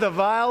ignore the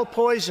vile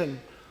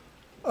poison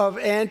of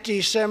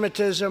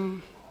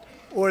anti-Semitism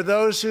or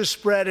those who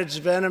spread its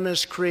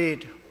venomous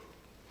creed.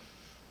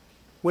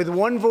 With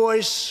one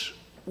voice,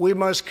 we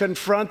must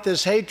confront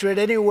this hatred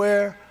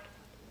anywhere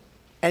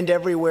and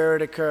everywhere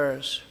it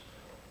occurs.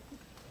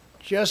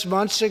 Just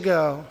months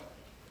ago,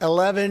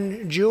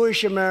 11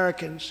 Jewish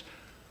Americans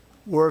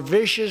were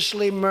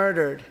viciously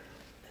murdered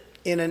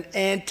in an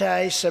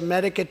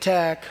anti-Semitic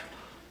attack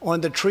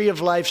on the Tree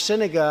of Life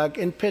Synagogue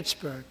in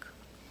Pittsburgh.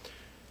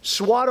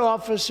 SWAT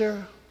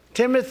officer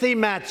Timothy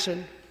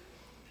Mattson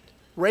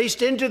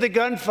raced into the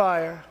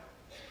gunfire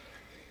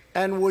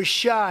and was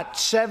shot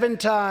 7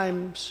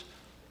 times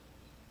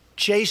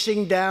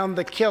chasing down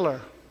the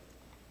killer,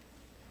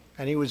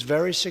 and he was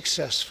very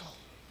successful.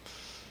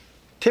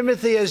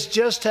 Timothy has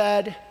just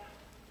had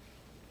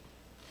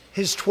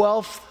his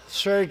 12th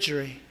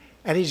surgery,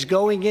 and he's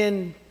going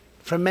in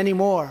for many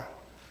more.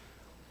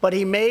 But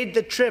he made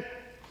the trip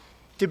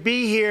to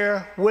be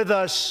here with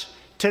us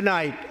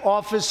tonight.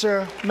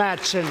 Officer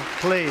Mattson,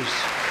 please.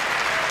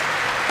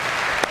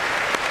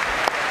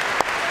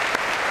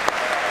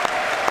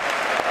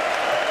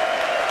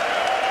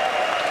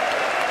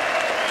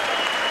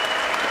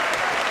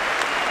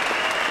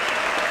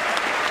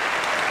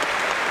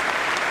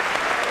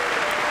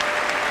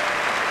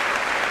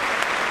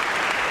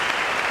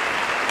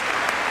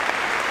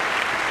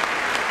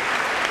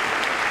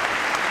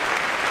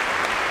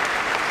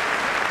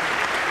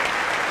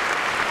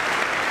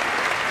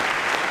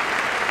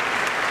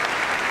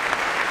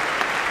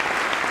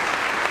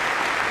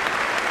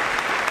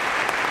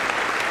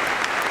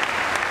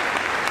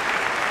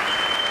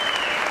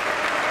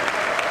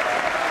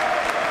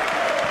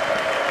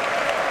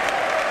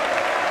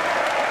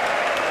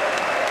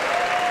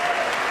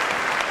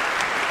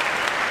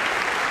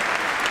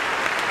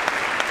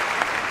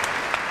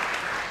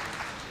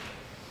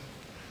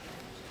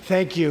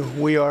 Thank you.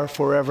 We are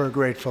forever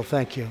grateful.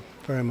 Thank you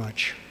very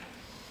much.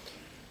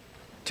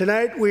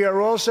 Tonight, we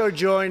are also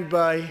joined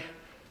by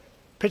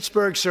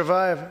Pittsburgh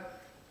survivor,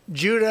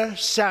 Judah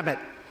Samet.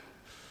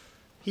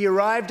 He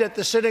arrived at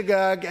the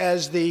synagogue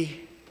as the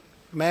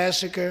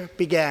massacre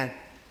began.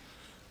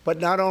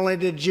 But not only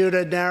did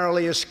Judah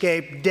narrowly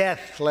escape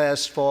death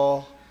last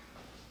fall,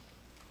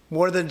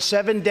 more than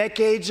 7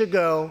 decades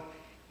ago,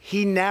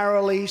 he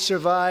narrowly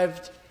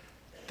survived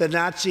the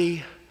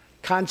Nazi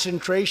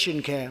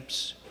concentration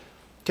camps.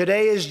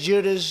 Today is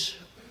Judah's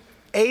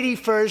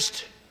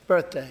 81st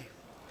birthday.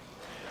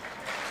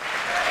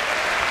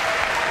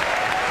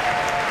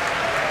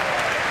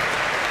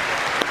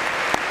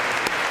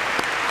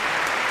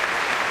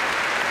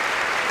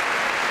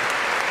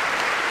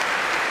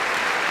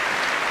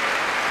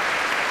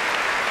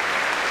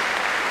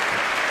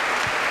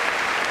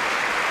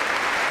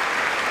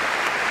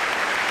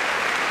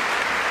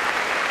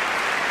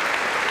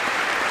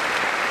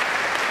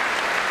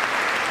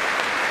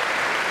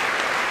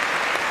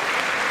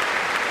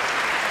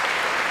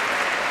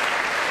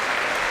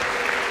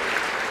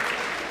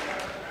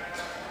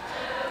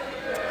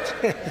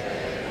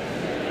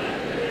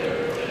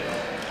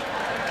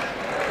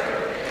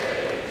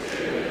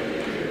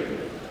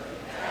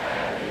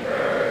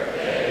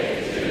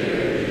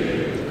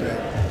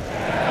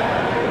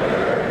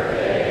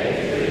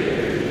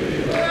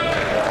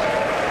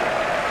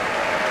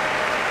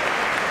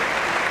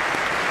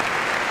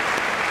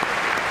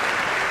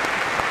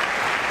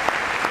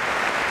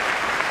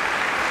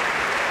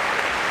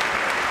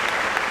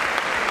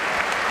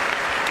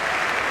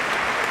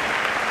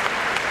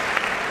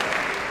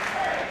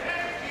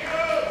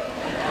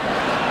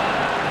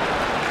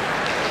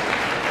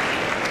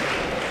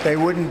 They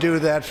wouldn't do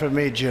that for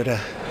me, Judah.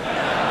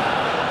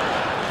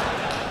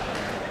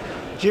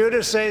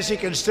 Judah says he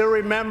can still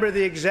remember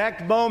the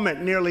exact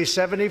moment nearly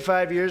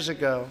 75 years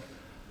ago,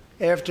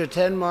 after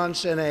 10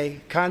 months in a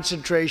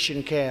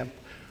concentration camp,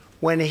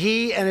 when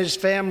he and his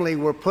family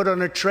were put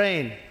on a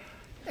train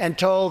and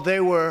told they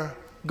were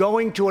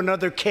going to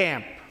another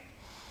camp.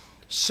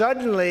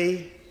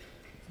 Suddenly,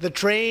 the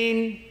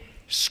train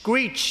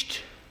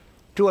screeched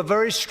to a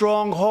very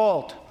strong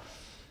halt.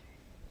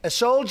 A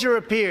soldier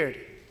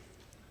appeared.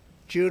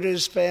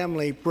 Judah's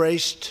family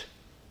braced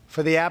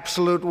for the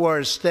absolute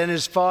worst. Then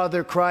his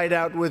father cried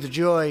out with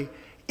joy,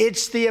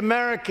 "It's the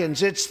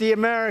Americans! It's the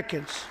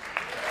Americans!"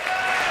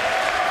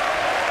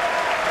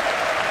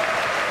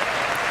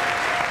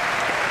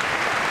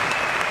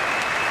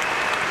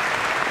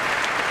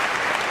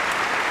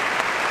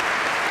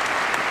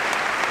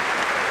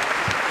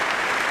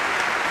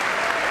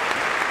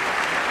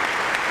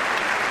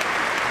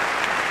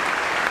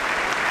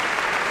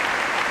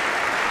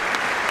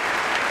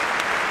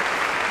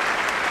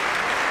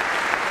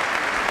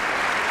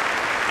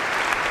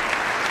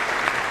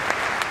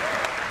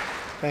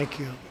 Thank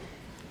you.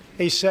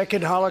 A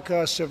second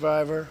Holocaust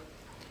survivor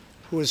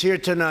who is here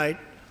tonight,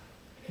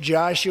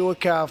 Joshua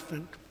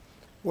Kaufman,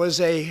 was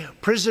a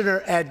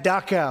prisoner at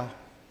Dachau.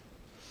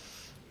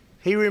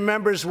 He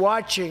remembers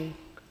watching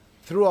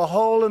through a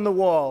hole in the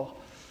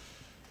wall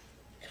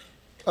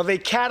of a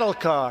cattle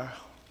car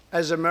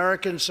as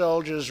American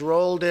soldiers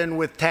rolled in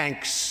with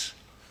tanks.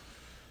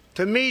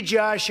 To me,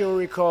 Joshua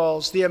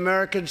recalls, the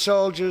American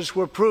soldiers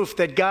were proof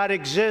that God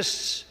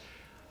exists.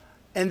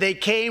 And they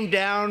came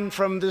down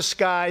from the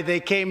sky. They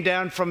came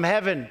down from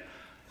heaven.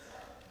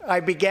 I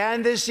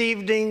began this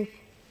evening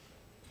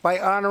by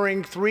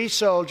honoring 3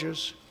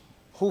 soldiers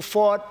who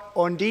fought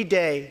on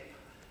D-Day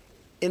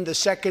in the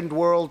Second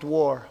World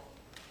War.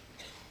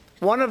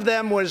 One of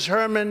them was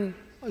Herman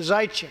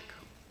Zaitchik.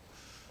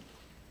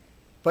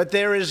 But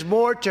there is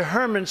more to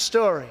Herman's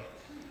story.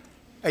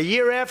 A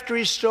year after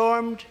he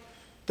stormed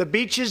the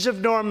beaches of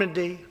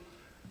Normandy,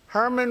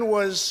 Herman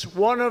was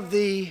one of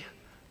the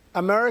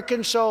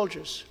American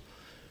soldiers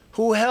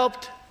who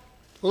helped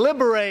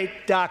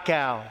liberate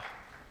Dachau.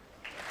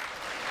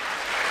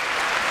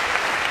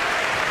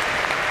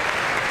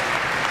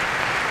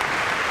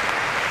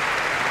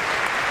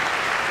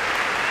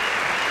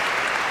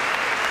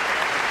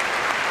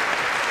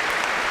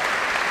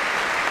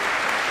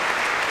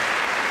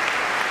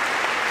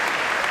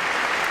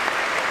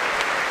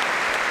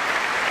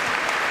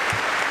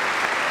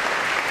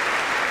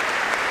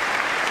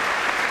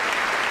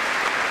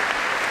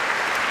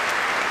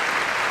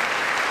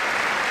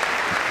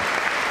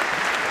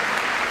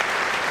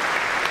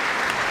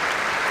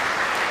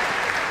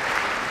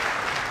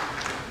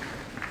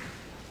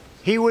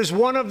 He was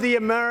one of the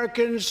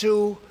Americans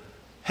who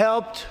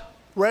helped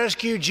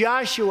rescue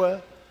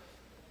Joshua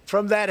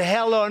from that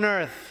hell on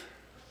earth.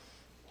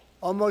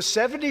 Almost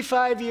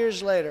 75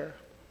 years later,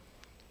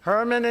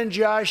 Herman and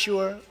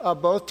Joshua are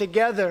both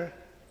together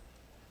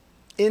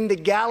in the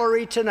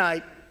gallery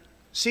tonight,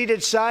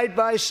 seated side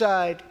by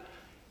side,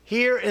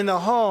 here in the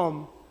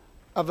home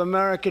of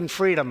American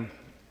freedom.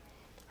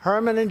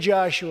 Herman and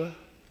Joshua,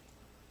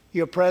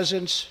 your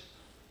presence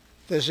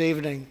this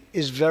evening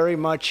is very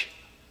much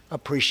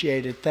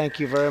appreciated.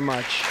 Thank you very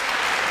much.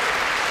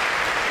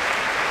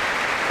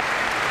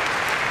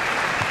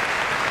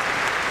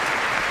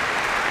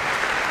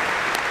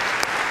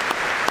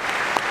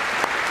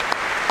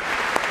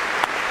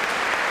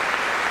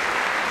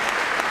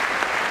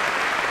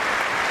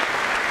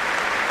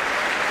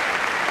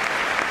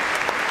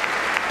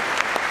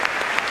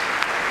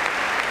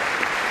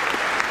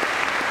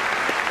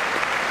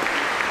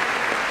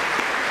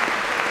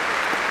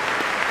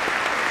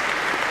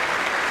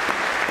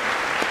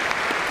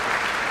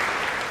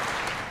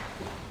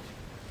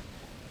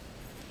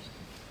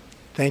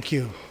 Thank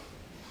you.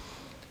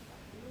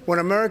 When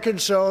American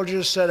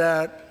soldiers set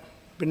out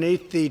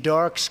beneath the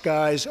dark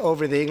skies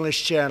over the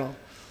English Channel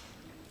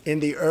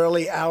in the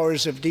early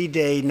hours of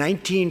D-Day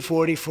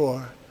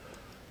 1944,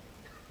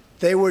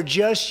 they were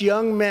just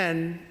young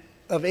men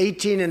of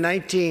 18 and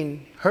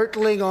 19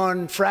 hurtling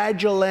on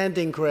fragile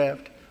landing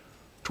craft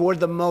toward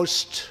the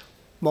most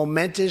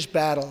momentous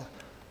battle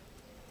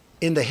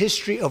in the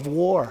history of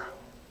war.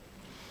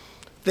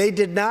 They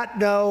did not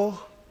know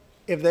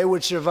if they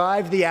would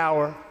survive the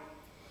hour.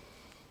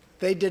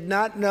 They did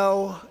not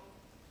know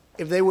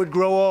if they would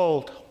grow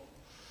old,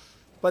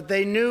 but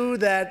they knew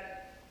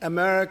that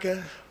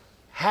America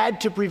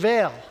had to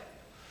prevail.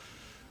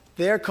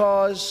 Their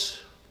cause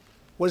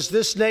was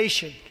this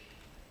nation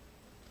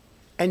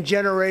and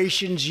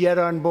generations yet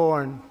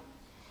unborn.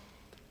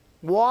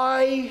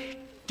 Why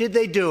did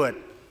they do it?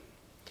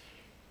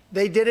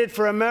 They did it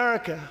for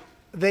America.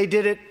 They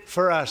did it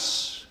for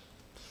us.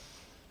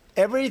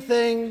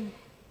 Everything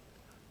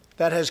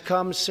that has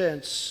come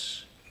since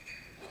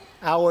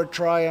our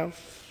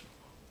triumph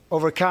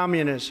over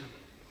communism,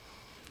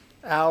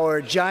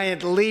 our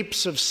giant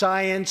leaps of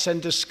science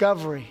and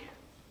discovery,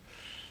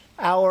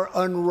 our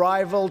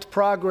unrivaled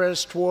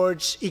progress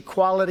towards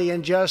equality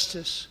and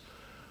justice,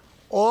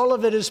 all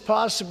of it is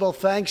possible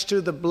thanks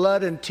to the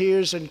blood and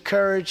tears and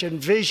courage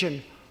and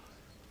vision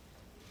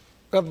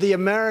of the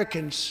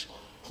Americans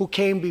who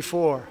came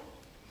before.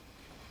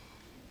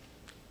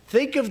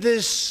 Think of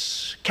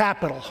this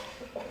Capitol.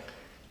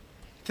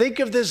 Think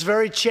of this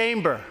very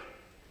chamber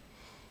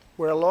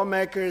where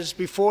lawmakers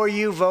before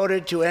you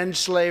voted to end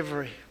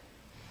slavery,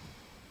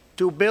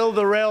 to build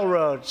the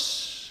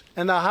railroads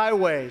and the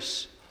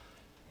highways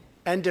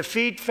and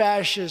defeat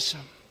fascism,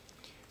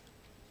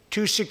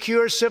 to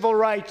secure civil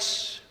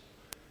rights,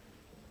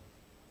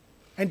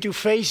 and to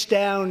face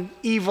down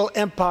evil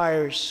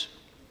empires.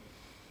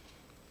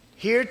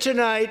 Here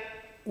tonight,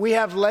 we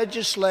have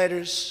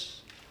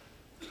legislators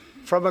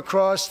from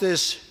across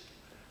this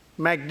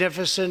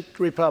magnificent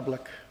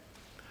republic.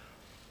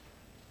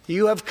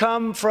 You have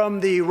come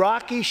from the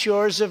rocky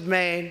shores of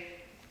Maine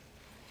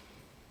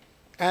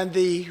and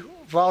the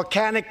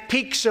volcanic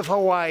peaks of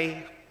Hawaii,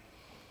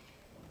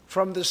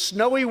 from the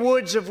snowy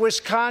woods of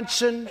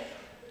Wisconsin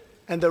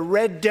and the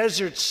red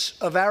deserts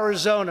of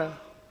Arizona,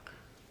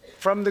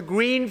 from the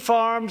green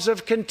farms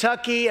of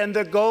Kentucky and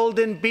the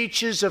golden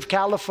beaches of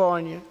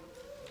California.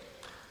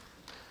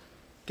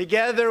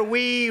 Together,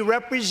 we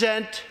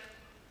represent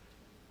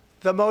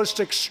the most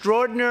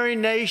extraordinary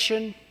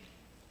nation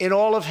in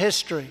all of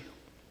history.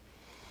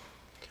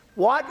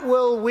 What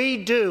will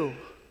we do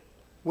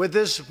with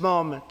this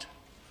moment?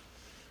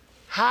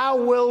 How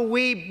will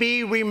we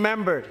be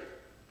remembered?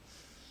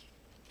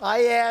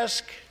 I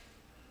ask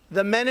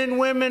the men and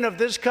women of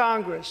this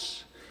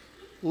Congress,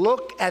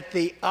 look at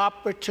the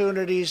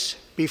opportunities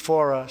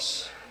before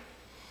us.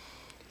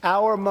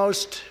 Our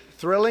most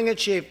thrilling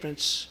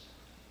achievements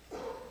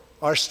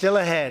are still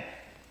ahead.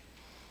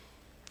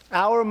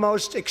 Our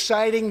most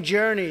exciting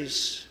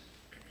journeys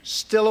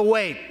still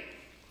await.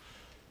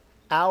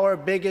 Our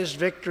biggest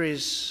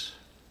victories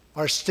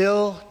are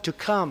still to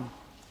come.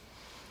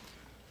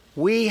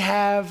 We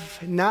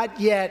have not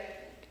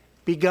yet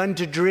begun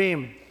to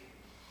dream.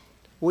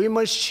 We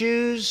must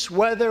choose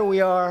whether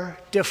we are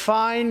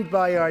defined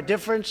by our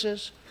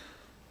differences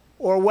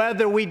or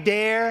whether we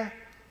dare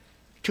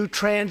to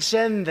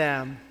transcend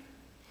them.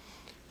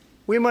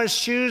 We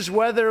must choose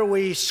whether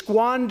we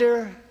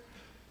squander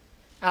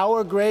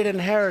our great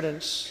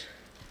inheritance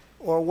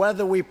or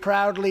whether we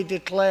proudly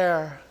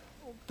declare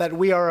that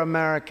we are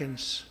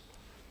Americans.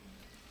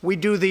 We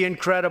do the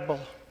incredible.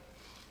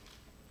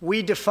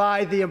 We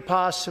defy the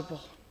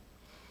impossible.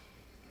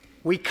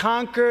 We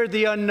conquer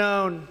the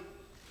unknown.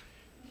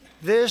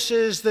 This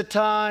is the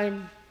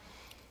time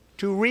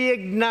to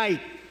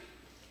reignite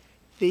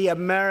the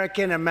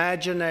American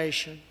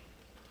imagination.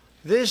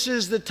 This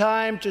is the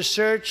time to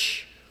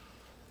search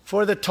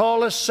for the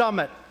tallest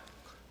summit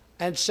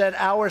and set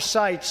our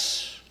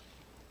sights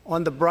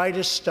on the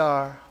brightest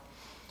star.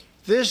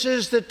 This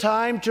is the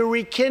time to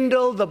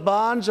rekindle the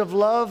bonds of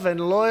love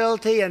and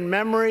loyalty and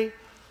memory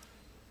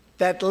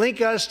that link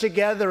us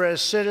together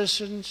as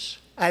citizens,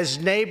 as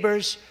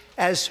neighbors,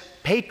 as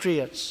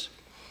patriots.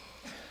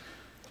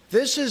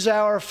 This is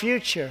our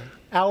future,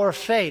 our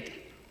fate,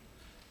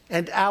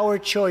 and our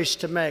choice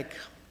to make.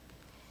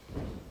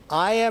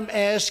 I am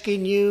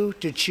asking you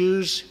to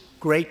choose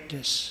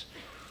greatness.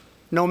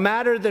 No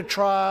matter the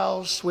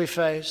trials we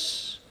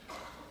face,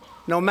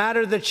 no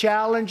matter the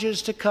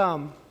challenges to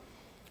come,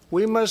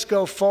 we must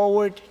go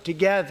forward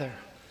together.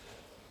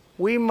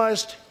 We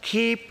must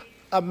keep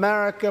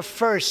America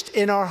first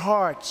in our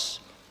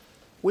hearts.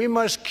 We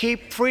must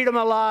keep freedom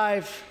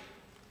alive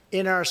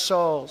in our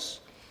souls.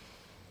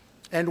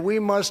 And we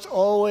must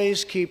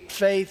always keep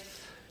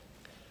faith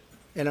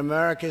in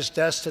America's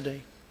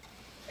destiny.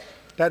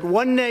 That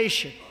one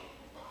nation,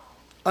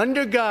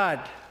 under God,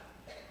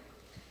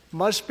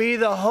 must be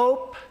the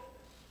hope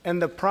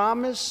and the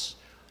promise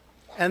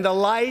and the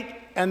light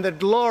and the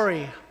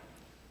glory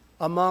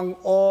among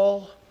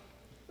all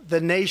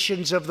the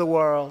nations of the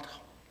world.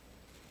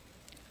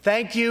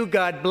 Thank you,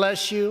 God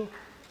bless you,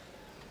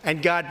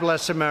 and God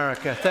bless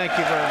America. Thank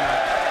you very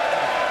much.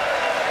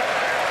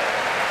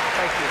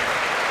 Thank you.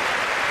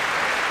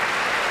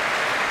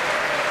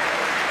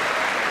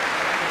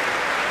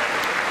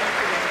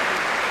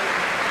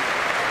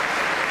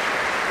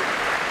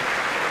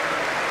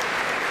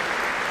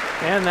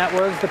 And that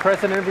was the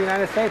President of the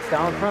United States,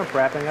 Donald Trump,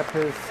 wrapping up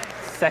his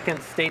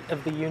second State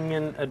of the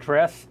Union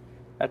address,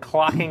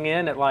 clocking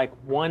in at like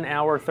 1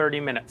 hour,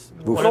 30 minutes.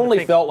 It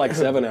only felt like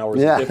 7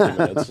 hours and 50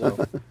 minutes.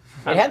 So.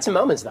 It had some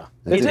moments, though.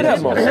 He did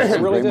have moments.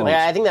 It really did.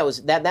 I think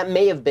that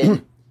may have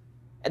been.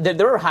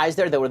 There were highs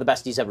there that were the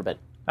best he's ever been.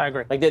 I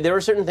agree. Like there were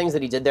certain things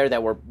that he did there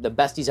that were the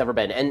best he's ever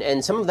been,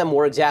 and some of them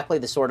were exactly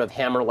the sort of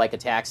hammer-like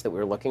attacks that we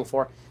were looking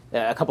for.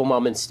 A couple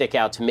moments stick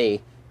out to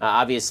me.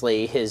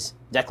 Obviously, his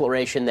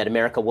declaration that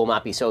America will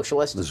not be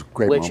socialist,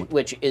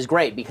 which is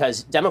great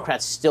because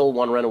Democrats still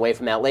want to run away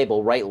from that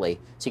label, rightly.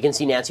 So you can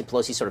see Nancy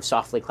Pelosi sort of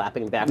softly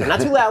clapping in the background, not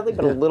too loudly,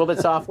 but a little bit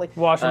softly.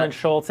 Wasserman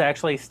Schultz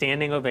actually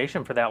standing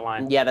ovation for that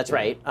line. Yeah, that's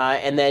right.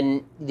 And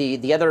then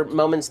the other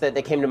moments that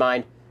came to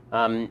mind.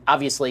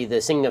 Obviously,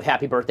 the singing of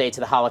Happy Birthday to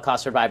the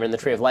Holocaust survivor and the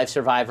Tree of Life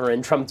survivor,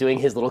 and Trump doing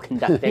his little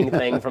conducting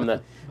thing from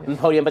the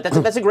podium. But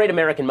that's a great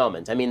American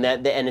moment. I mean,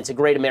 and it's a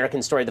great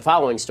American story. The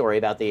following story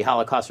about the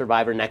Holocaust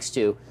survivor next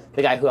to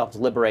the guy who helped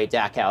liberate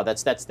Dachau.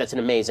 That's an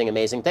amazing,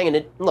 amazing thing.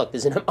 And look,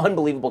 this is an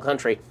unbelievable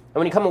country. And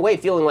when you come away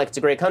feeling like it's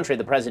a great country,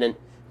 the president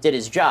did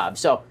his job.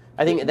 So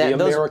I think that the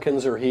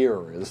Americans are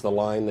here is the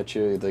line that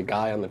the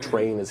guy on the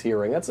train is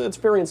hearing. It's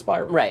very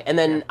inspiring. Right, and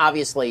then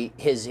obviously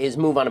his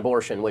move on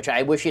abortion, which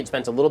I wish he had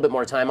spent a little bit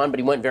more time on, but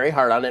he went very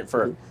hard on it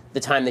for the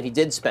time that he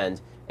did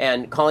spend,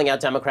 and calling out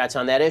Democrats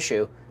on that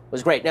issue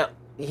was great. Now,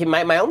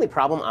 my only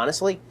problem,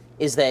 honestly,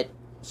 is that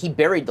he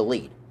buried the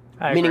lead,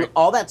 meaning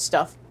all that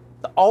stuff,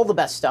 all the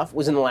best stuff,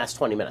 was in the last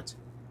 20 minutes.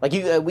 Like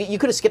you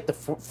could have skipped the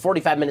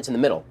 45 minutes in the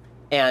middle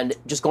and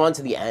just gone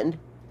to the end,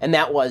 and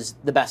that was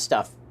the best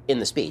stuff in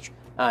the speech.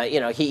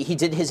 He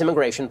did his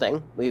immigration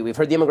thing. We've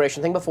heard the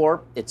immigration thing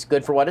before. It's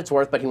good for what it's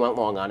worth, but he went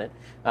long on it.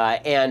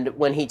 And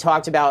when he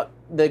talked about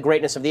the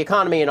greatness of the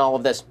economy and all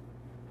of this,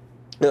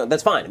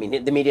 that's fine. I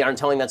mean, the media aren't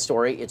telling that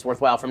story. It's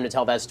worthwhile for him to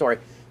tell that story.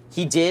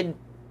 He did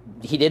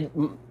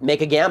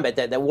make a gambit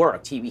that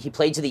worked. He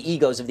played to the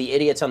egos of the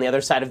idiots on the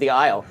other side of the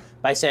aisle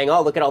by saying,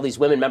 oh, look at all these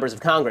women members of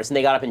Congress, and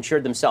they got up and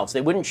cheered themselves.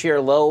 They wouldn't cheer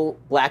low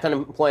black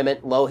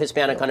unemployment, low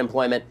Hispanic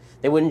unemployment.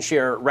 They wouldn't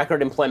cheer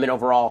record employment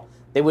overall.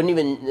 They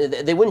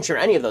wouldn't share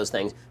any of those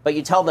things. But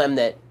you tell them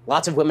that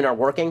lots of women are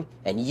working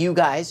and you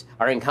guys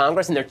are in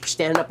Congress and they're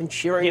standing up and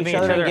cheering each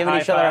other and giving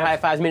each other high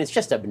fives. I mean, it's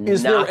just obnoxious.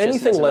 Is there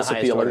anything less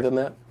appealing than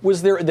that?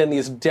 Was there than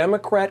these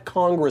Democrat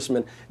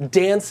congressmen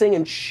dancing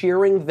and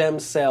cheering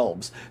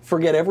themselves?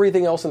 Forget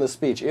everything else in the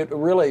speech. It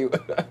really,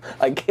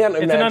 I can't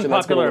imagine. It's an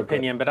unpopular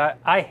opinion, but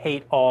I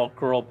hate all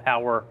girl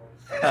power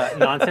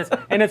nonsense,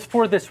 and it's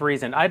for this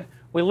reason.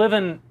 We live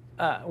in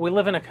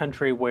a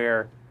country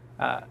where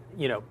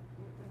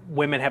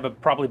women have a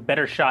probably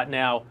better shot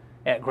now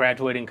at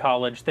graduating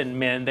college than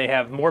men. They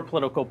have more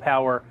political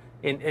power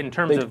in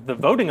terms of the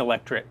voting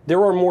electorate.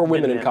 There are more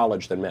women in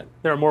college than men.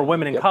 There are more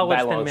women in college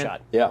by a than long men.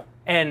 shot. Yeah.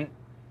 And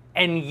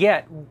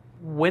yet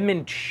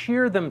women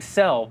cheer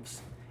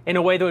themselves in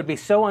a way that would be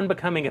so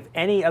unbecoming of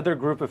any other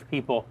group of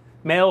people,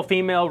 male,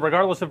 female,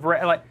 regardless of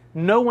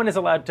no one is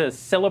allowed to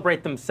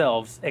celebrate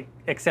themselves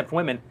except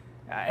women.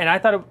 And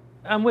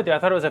I'm with you. I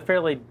thought it was a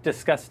fairly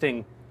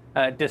disgusting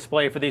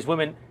display for these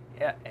women.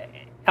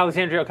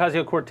 Alexandria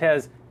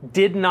Ocasio-Cortez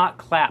did not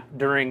clap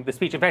during the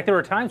speech. In fact, there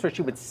were times where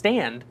she would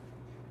stand,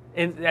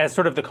 as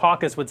sort of the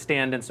caucus would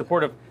stand in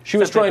support of. She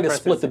was trying to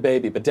split the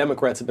baby, but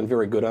Democrats have been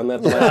very good on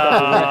that the last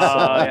couple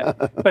of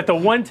weeks. Yeah. But the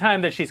one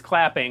time that she's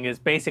clapping is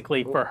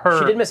basically for her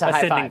she did miss a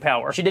ascending high five.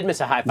 power. She did miss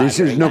a high five.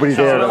 There's nobody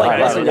there.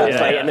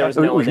 And there was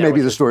no one there,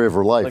 maybe the story of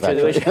her life,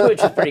 which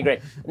is pretty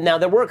great. Now,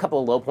 there were a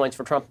couple of low points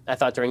for Trump, I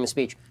thought, during the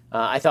speech.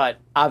 I thought,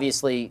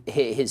 obviously,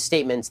 his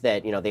statements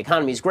that, the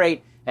economy is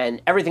great,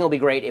 and everything will be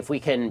great if we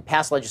can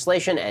pass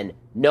legislation and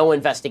no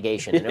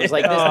investigation. And it was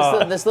like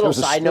this little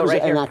side note right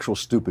here. It was an actual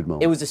stupid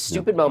moment. It was a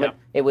stupid moment.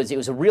 Yeah. It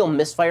was a real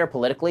misfire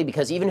politically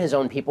because even his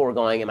own people were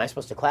going, am I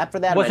supposed to clap for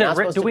that?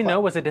 Do we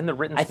know, was it in the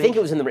written speech? I think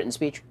it was in the written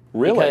speech.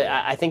 Really? Because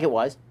I think it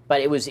was.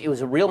 But it was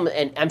a real,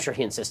 and I'm sure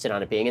he insisted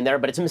on it being in there,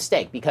 but it's a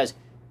mistake because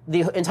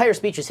the entire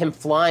speech is him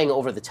flying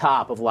over the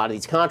top of a lot of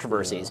these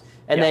controversies,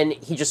 and then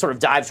he just sort of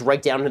dives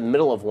right down in the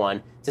middle of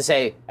one to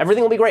say,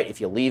 everything will be great if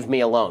you leave me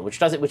alone,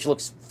 which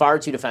looks far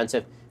too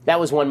defensive. That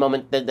was one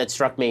moment that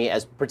struck me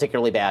as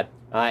particularly bad.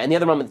 And the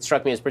other moment that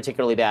struck me as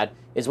particularly bad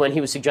is when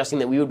he was suggesting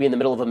that we would be in the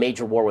middle of a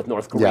major war with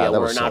North Korea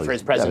were it not for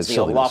his presidency in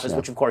the Oval Office,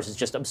 which, of course, is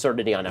just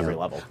absurdity on every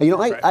level.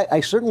 I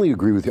certainly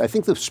agree with you. I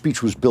think the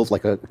speech was built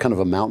like a kind of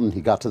a mountain.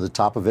 He got to the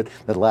top of it.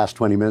 That last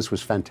 20 minutes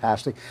was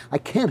fantastic. I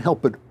can't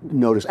help but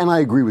notice, and I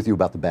agree with you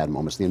about the bad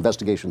moments. The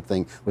investigation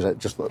thing was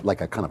just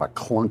like a kind of a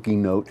clunky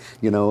note,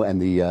 and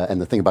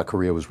the thing about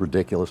Korea was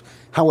ridiculous.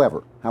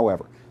 However,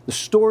 The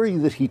story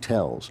that he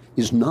tells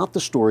is not the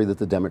story that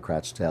the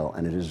Democrats tell,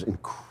 and it is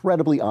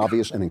incredibly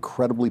obvious and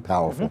incredibly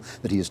powerful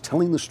that he is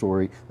telling the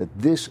story that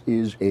this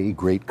is a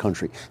great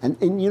country.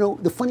 And you know,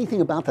 the funny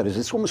thing about that is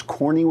it's almost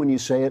corny when you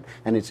say it,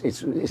 and it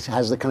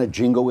has the kind of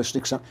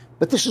jingoistic sound,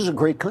 but this is a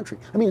great country.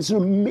 I mean, it's an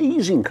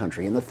amazing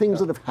country, and the things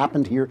that have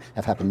happened here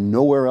have happened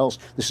nowhere else.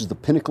 This is the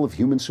pinnacle of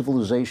human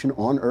civilization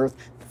on Earth.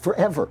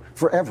 Forever.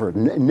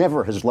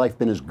 Never has life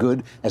been as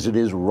good as it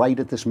is right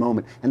at this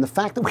moment. And the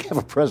fact that we have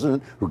a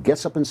president who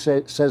gets up and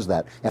says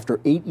that after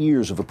 8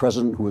 years of a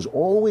president who is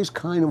always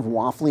kind of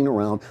waffling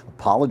around,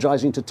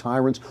 apologizing to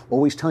tyrants,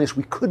 always telling us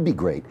we could be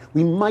great,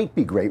 we might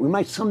be great, we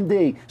might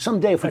someday,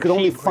 if we could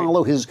only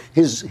follow his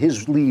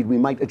lead, we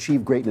might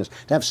achieve greatness.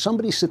 To have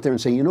somebody sit there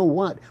and say, you know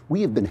what,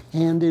 we have been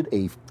handed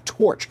a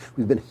torch,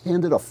 we've been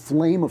handed a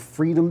flame of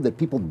freedom that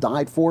people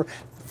died for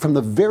from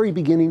the very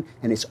beginning,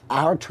 and it's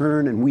our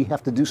turn, and we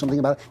have to do something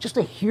about it. Just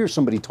to hear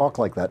somebody talk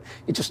like that,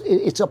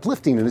 it's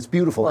uplifting and it's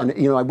beautiful. And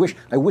you know, I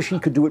wish he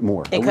could do it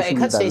more. It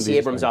cut Stacey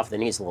Abrams off the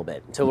knees a little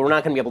bit, so we're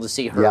not going to be able to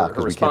see her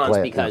response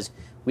because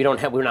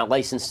we're not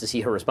licensed to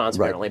see her response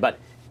apparently. But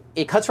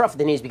it cuts her off at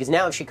the knees because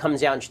now if she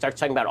comes out and she starts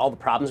talking about all the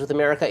problems with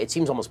America, it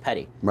seems almost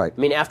petty. Right.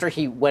 I mean, after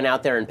he went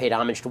out there and paid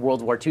homage to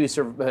World War II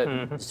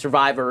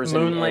survivors,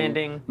 moon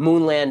landing,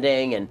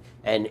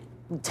 and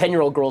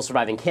 10-year-old girls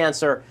surviving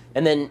cancer,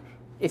 and then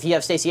if you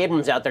have Stacey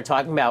Abrams out there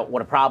talking about what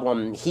a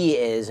problem he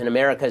is and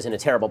America is in a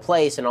terrible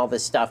place and all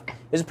this stuff, it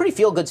was a pretty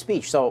feel-good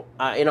speech. So,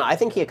 you know, I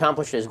think he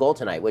accomplished his goal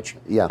tonight, which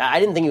I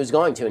didn't think he was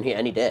going to,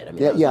 and he did. I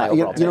mean,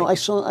 you know,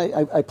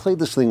 I played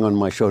this thing on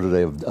my show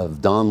today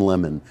of Don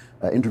Lemon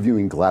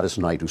interviewing Gladys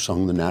Knight, who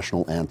sung the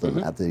national anthem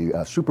at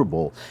the Super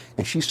Bowl,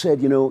 and she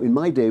said, you know, in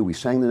my day we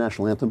sang the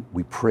national anthem,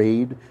 we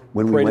prayed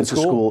when we went to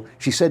school.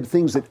 She said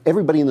things that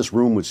everybody in this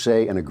room would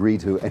say and agree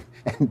to,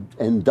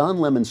 and Don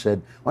Lemon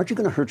said, aren't you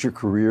going to hurt your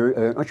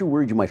career? Aren't you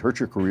worried you might hurt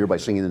your career by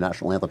singing the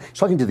national anthem? He's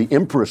talking to the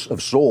Empress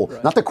of Soul,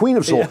 not the Queen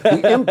of Soul,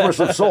 the Empress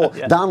of Soul.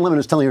 Don Lemon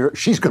is telling her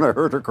she's going to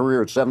hurt her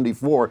career at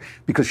 74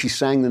 because she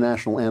sang the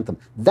national anthem.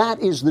 That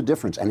is the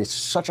difference, and it's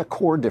such a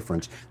core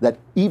difference that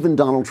even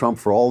Donald Trump,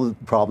 for all the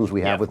problems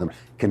we have with him,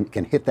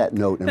 can hit that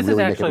note and really make it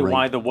ring. This is actually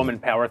why the woman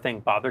power thing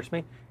bothers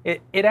me.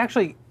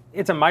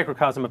 It's a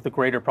microcosm of the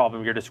greater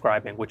problem you're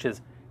describing, which is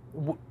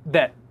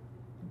that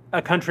a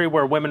country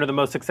where women are the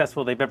most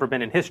successful they've ever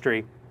been in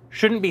history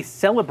shouldn't be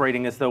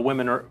celebrating as though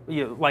women are,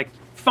 you know, like,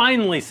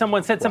 finally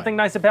someone said something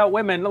nice about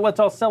women, let's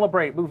all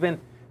celebrate, move in.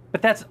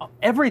 But that's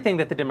everything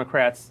that the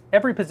Democrats,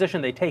 every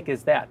position they take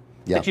is that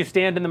you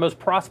stand in the most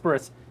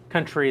prosperous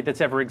country that's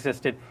ever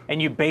existed,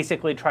 and you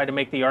basically try to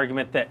make the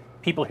argument that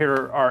people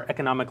here are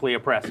economically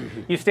oppressed.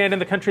 You stand in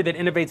the country that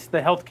innovates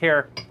the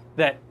healthcare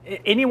that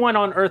anyone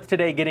on Earth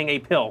today getting a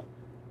pill,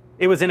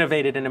 it was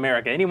innovated in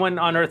America. Anyone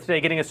on Earth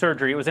today getting a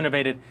surgery, it was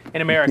innovated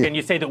in America. And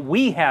you say that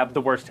we have the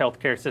worst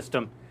healthcare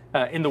system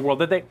in the world,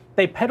 that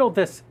they peddle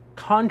this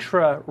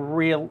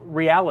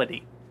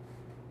reality.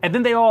 And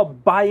then they all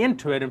buy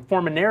into it and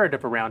form a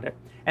narrative around it.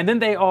 And then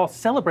they all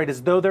celebrate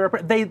as though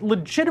they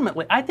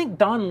legitimately, I think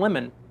Don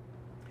Lemon,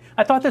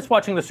 I thought this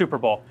watching the Super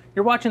Bowl.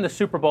 You're watching the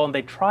Super Bowl and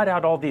they trot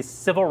out all these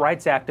civil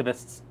rights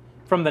activists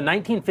from the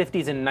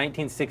 1950s and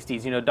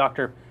 1960s, you know,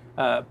 Dr.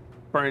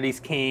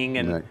 Bernadette King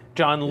and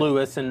John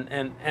Lewis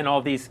and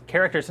all these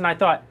characters. And I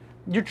thought,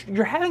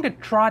 you're having to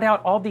trot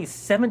out all these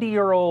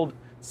 70-year-old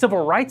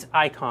civil rights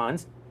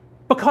icons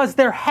because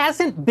there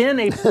hasn't been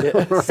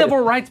a civil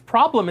rights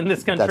problem in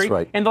this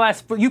country in the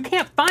last. You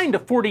can't find a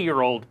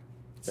 40-year-old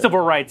civil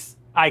rights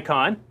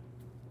icon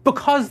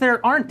because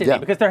there aren't any,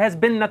 because there has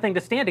been nothing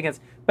to stand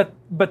against.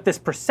 But this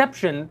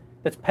perception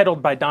that's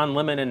peddled by Don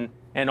Lemon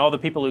and all the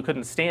people who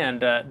couldn't stand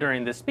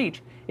during this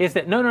speech is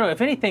that no,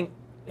 if anything,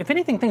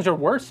 things are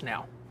worse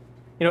now.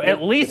 You know,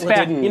 at least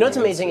back. You know what's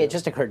amazing? It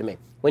just occurred to me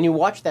when you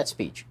watch that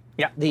speech.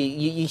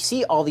 You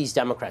see all these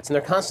Democrats, and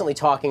they're constantly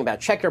talking about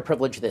check your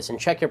privilege this and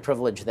check your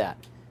privilege that.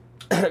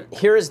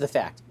 Here is the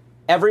fact.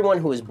 Everyone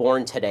who is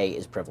born today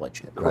is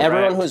privileged. Right.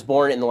 Everyone who is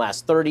born in the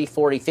last 30,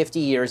 40, 50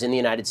 years in the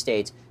United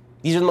States,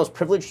 these are the most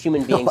privileged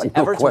human beings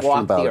ever to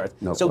walk the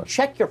earth. So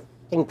check your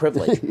fucking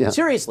privilege.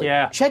 Seriously.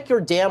 Check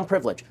your damn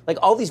privilege. Like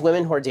all these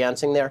women who are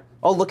dancing there,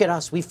 oh, look at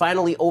us. We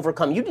finally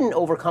overcome. You didn't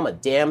overcome a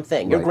damn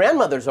thing. Your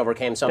grandmothers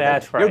overcame something.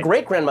 That's right. Your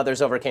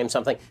great-grandmothers overcame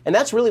something. And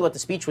that's really what the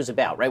speech was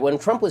about, right? When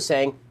Trump was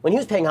saying, when he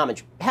was paying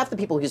homage, half the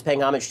people he was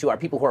paying homage to are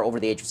people who are over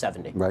the age of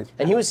 70. Right.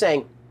 And he was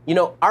saying, you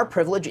know, our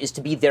privilege is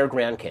to be their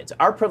grandkids.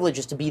 Our privilege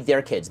is to be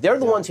their kids. They're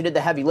the ones who did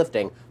the heavy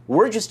lifting.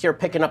 We're just here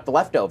picking up the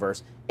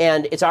leftovers,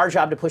 and it's our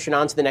job to push it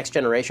on to the next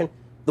generation.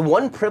 The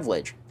one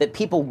privilege that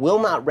people will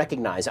not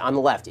recognize on the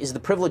left is the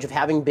privilege of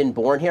having been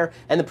born here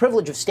and the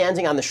privilege of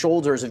standing on the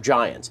shoulders of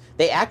giants.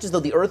 They act as though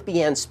the earth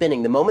began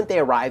spinning the moment they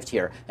arrived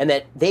here and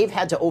that they've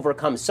had to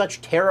overcome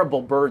such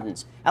terrible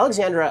burdens.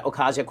 Alexandria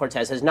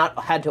Ocasio-Cortez has not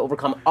had to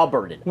overcome a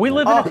burden. We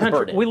live in a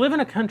country. We live in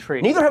a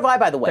country. Neither have I,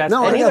 by the way. And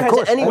neither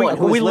has anyone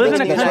who is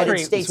living in the United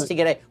States to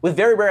get a, with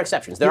very rare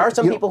exceptions. There are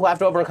some people who have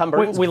to overcome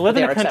burdens. We live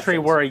in a country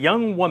where a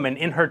young woman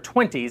in her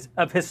 20s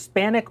of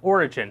Hispanic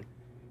origin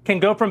can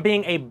go from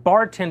being a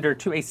bartender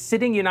to a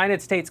sitting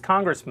United States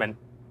congressman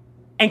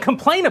and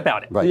complain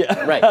about it. Right.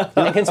 Yeah. Right.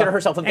 And consider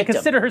herself a victim.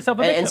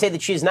 And say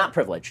that she's not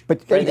privileged.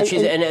 But right?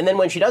 And then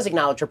when she does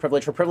acknowledge her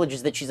privilege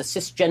is that she's a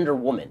cisgender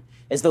woman,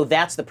 as though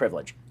that's the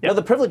privilege. Yep. No,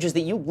 the privilege is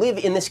that you live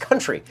in this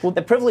country. Well,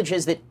 the privilege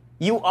is that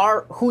you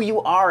are who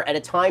you are at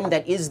a time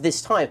that is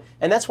this time.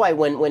 And that's why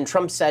when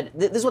Trump said,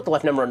 this is what the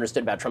left never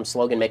understood about Trump's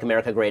slogan, Make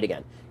America Great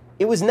Again.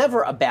 It was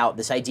never about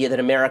this idea that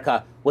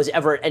America was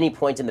ever at any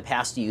point in the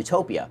past a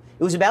utopia.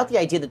 It was about the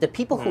idea that the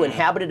people who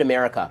inhabited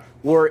America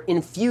were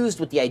infused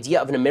with the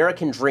idea of an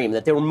American dream,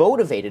 that they were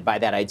motivated by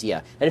that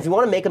idea. And if you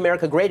want to make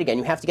America great again,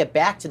 you have to get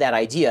back to that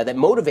idea that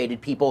motivated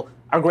people,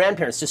 our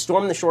grandparents, to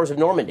storm the shores of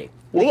Normandy.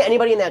 You think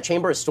anybody in that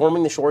chamber is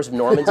storming the shores of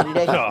Normandy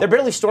today? No. They're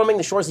barely storming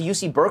the shores of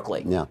UC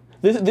Berkeley. Yeah.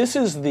 This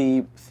is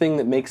the thing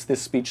that makes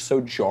this speech so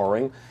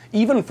jarring,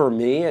 even for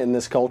me in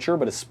this culture,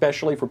 but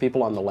especially for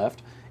people on the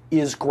left,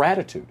 is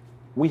gratitude.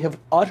 We have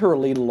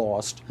utterly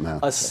lost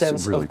a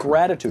sense of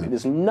gratitude. It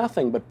is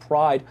nothing but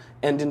pride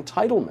and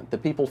entitlement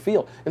that people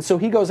feel. And so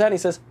he goes out and he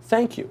says,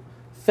 thank you.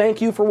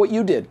 Thank you for what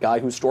you did, guy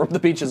who stormed the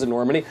beaches in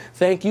Normandy.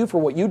 Thank you for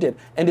what you did.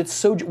 And it's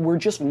so, we're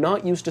just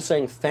not used to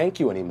saying thank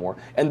you anymore.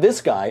 And this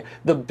guy,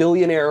 the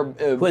billionaire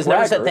who has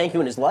never said thank you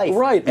in his life.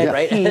 Right,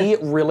 and he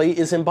really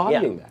is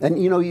embodying that.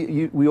 And you know,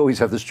 we always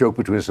have this joke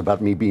between us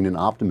about me being an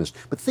optimist.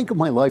 But think of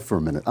my life for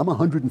a minute. I'm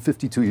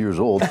 152 years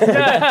old.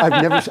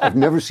 I've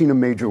never seen a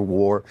major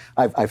war.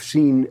 I've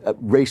seen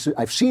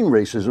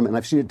racism, and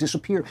I've seen it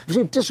disappear. I've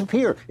seen it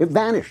disappear. It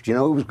vanished. You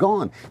know, it was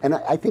gone. And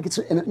I think it's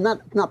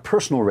not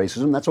personal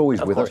racism. That's always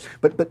with us,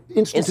 but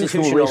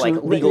institutional racism,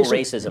 like legal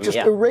racism, just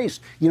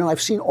erased. You know,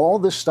 I've seen all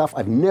this stuff.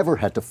 I've never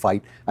had to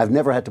fight. I've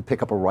never had to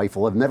pick up a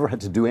rifle. I've never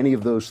had to do any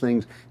of those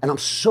things, and I'm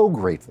so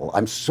grateful.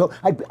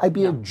 I'd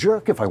be a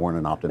jerk if I weren't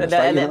an optimist.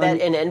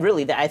 And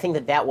really, I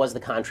think that was the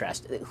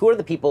contrast. Who are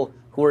the people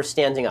who are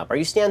standing up? Are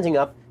you standing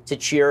up to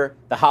cheer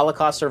the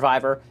Holocaust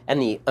survivor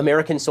and the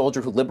American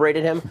soldier who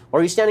liberated him? Or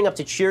are you standing up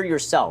to cheer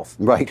yourself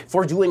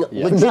for doing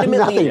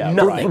legitimately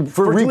nothing?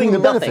 For reaping the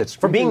benefits.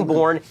 For being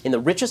born in the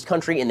richest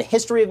country in the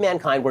history of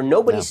mankind where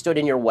nobody stood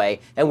in your way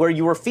and where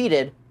you were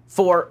feted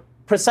for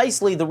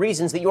precisely the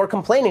reasons that you're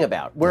complaining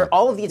about, where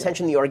all of the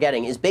attention that you're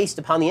getting is based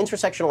upon the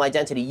intersectional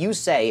identity you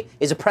say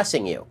is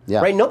oppressing you.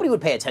 Right? Nobody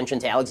would pay attention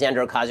to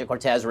Alexandria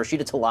Ocasio-Cortez or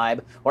Rashida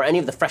Tlaib or any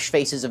of the fresh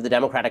faces of the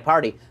Democratic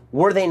Party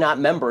were they not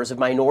members of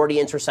minority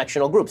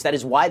intersectional groups. That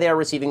is why they are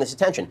receiving this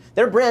attention.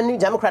 They're brand new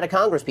Democratic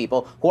Congress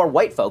people who are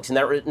white folks, and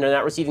they're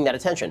not receiving that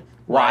attention.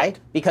 Why? Right.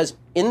 Because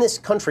in this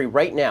country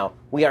right now,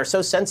 we are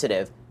so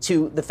sensitive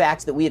to the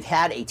fact that we have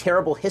had a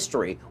terrible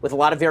history with a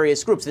lot of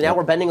various groups, and now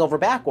we're bending over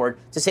backward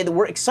to say that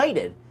we're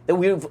excited,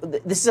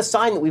 that this is a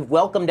sign that we've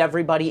welcomed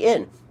everybody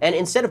in. And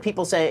instead of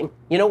people saying,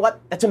 you know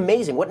what, that's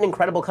amazing, what an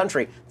incredible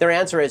country, their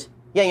answer is,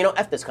 yeah, you know,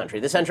 F this country.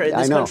 This country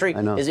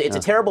is a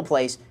terrible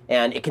place,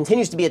 and it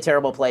continues to be a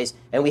terrible place,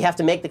 and we have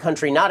to make the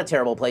country not a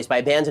terrible place by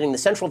abandoning the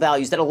central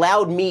values that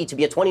allowed me to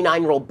be a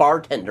 29-year-old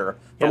bartender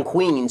from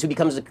Queens who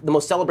becomes the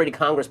most celebrated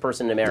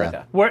congressperson in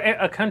America. We're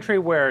a country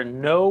where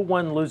no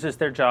one loses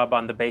their job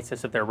on the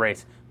basis of their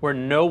race, where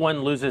no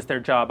one loses their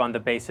job on the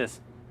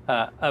basis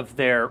of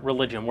their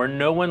religion, where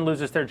no one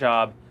loses their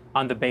job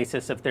on the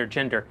basis of their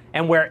gender,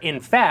 and where, in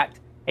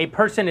fact, a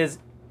person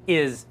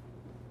is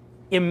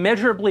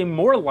immeasurably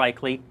more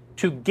likely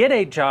to get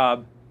a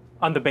job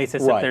on the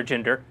basis of their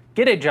gender,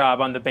 get a job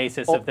on the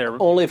basis of their...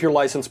 Only if you're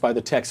licensed by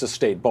the Texas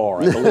State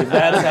Bar. I believe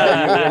that's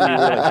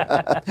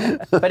how you really...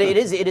 But it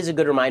is a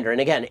good reminder.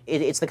 And again,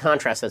 it's the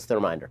contrast that's the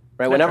reminder.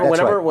 Right?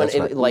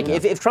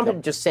 If Trump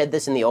had just said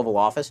this in the Oval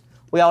Office,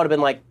 we all would have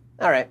been like,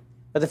 all right.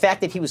 But the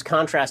fact that he was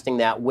contrasting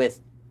that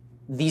with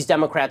these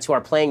Democrats who are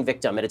playing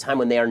victim at a time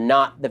when they are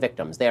not the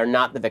victims. They are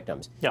not the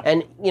victims. Yeah.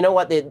 And you know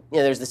what?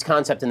 There's this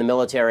concept in the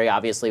military,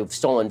 obviously, of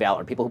stolen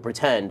valor. People who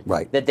pretend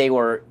that they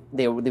were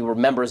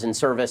members in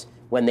service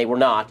when they were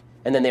not.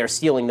 And then they are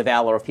stealing the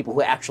valor of people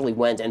who actually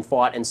went and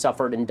fought and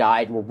suffered and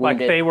died and were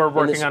wounded. Like they were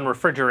working on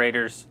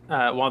refrigerators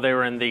while they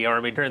were in the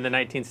Army during the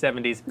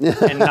 1970s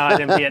and not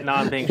in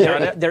Vietnam being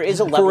shot at. There is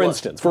a level,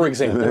 for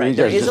example.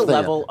 There is a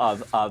level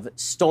of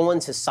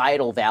stolen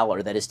societal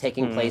valor that is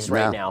taking place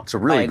right now it's a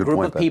really by a good group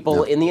point, of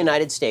people in the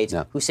United States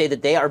who say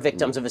that they are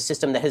victims of a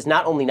system that has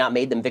not only not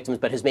made them victims,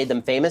 but has made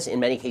them famous, in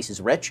many cases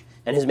rich,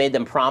 and has made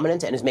them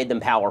prominent and has made them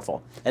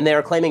powerful. And they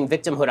are claiming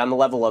victimhood on the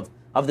level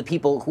of the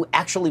people who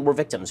actually were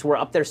victims, who were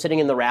up there sitting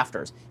in the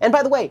rafters. And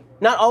by the way,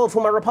 not all of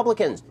whom are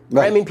Republicans.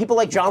 Right? I mean, people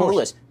like John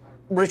Lewis,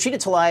 Rashida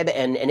Tlaib,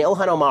 and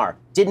Ilhan Omar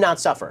did not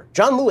suffer.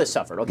 John Lewis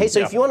suffered, okay?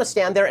 So if you want to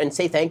stand there and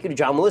say thank you to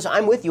John Lewis,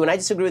 I'm with you, and I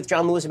disagree with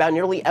John Lewis about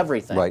nearly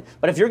everything. Right.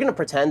 But if you're going to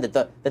pretend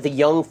that the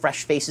young,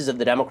 fresh faces of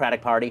the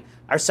Democratic Party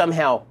are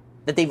somehow,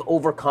 that they've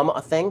overcome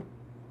a thing,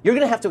 you're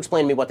going to have to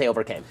explain to me what they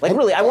overcame. Like,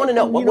 really, I want to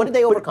know. What did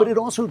they overcome? But it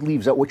also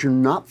leaves out what you're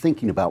not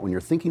thinking about when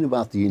you're thinking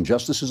about the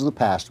injustices of the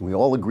past. And we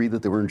all agree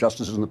that there were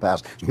injustices in the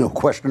past. No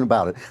question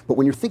about it. But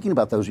when you're thinking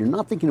about those, you're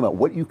not thinking about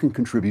what you can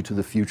contribute to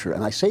the future.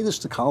 And I say this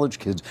to college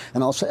kids,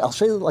 and I'll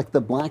say like the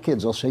black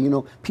kids, I'll say, you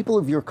know, people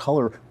of your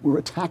color were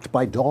attacked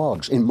by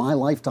dogs in my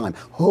lifetime,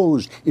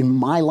 hosed in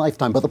my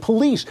lifetime. But the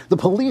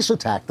police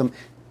attacked them.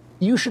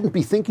 you shouldn't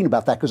be thinking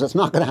about that because that's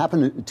not going to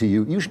happen to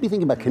you. You should be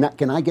thinking about,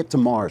 can I get to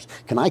Mars?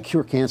 Can I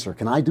cure cancer?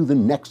 Can I do the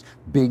next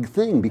big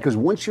thing? Because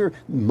once you're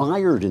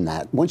mired in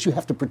that, once you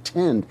have to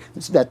pretend,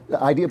 that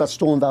idea about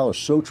stolen valor is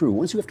so true.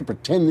 Once you have to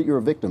pretend that you're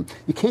a victim,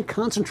 you can't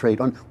concentrate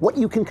on what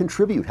you can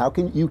contribute. How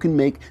can you can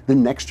make the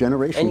next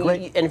generation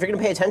great? And if you're going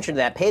to pay attention to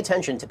that, pay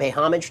attention to pay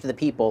homage to the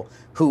people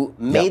who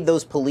made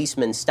those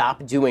policemen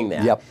stop doing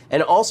that,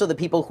 and also the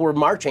people who were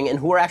marching and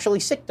who were actually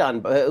sicked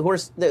on, who were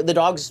the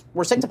dogs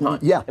were sicked upon.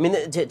 Yeah. I mean,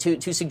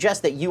 to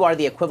suggest that you are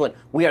the equivalent,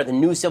 we are the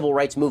new civil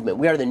rights movement,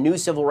 we are the new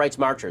civil rights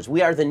marchers,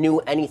 we are the new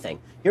anything.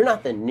 You're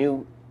not the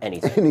new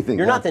anything.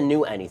 You're not the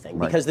new anything.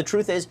 Right. Because the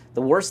truth is,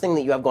 the worst thing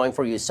that you have going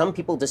for you is some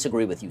people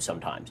disagree with you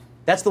sometimes.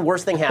 That's the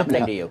worst thing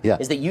happening to you,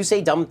 is that you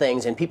say dumb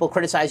things and people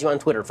criticize you on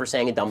Twitter for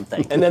saying a dumb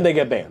thing. And then they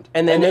get banned.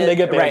 And then they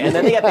get banned. Right, and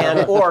then they get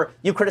banned, or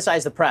you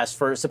criticize the press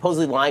for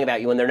supposedly lying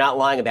about you when they're not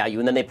lying about you,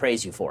 and then they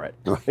praise you for it.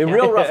 I mean,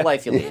 real rough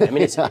life you lead. I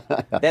mean,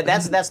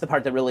 that's the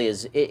part that really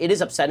is, it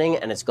is upsetting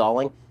and it's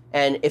galling.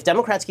 And if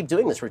Democrats keep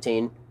doing this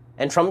routine,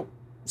 and Trump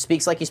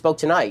speaks like he spoke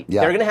tonight,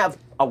 they're going to have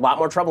a lot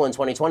more trouble in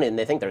 2020 than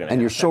they think they're going to have.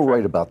 And you're so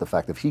right about the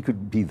fact that if he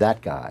could be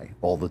that guy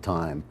all the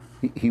time,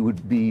 he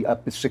would be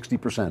up at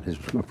 60%, his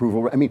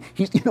approval. I mean,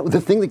 he's,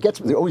 the thing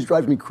that always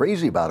drives me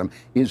crazy about him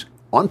is,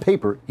 on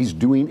paper, he's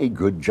doing a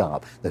good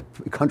job. The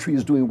country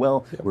is doing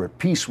well. We're at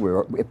peace.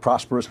 We're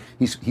prosperous.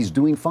 He's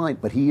doing fine,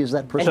 but he is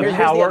that person.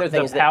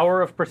 The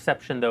power of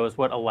perception, though, is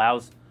what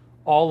allows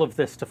all of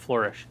this to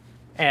flourish.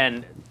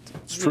 And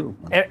it's true.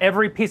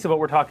 Every piece of what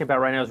we're talking about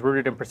right now is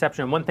rooted in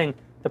perception. And one thing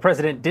the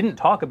president didn't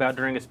talk about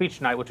during his speech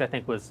tonight, which I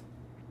think was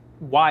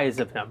wise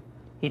of him,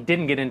 he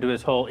didn't get into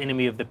his whole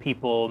enemy of the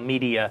people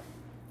media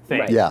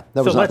thing. Right. Yeah,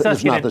 that was not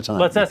the time.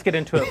 Let's us get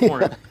into it for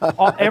him.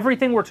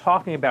 Everything we're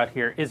talking about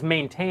here is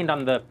maintained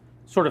on the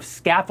sort of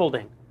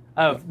scaffolding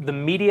of the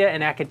media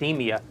and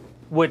academia,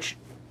 which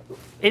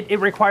it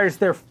requires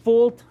their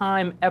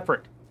full-time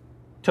effort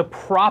to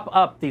prop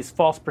up these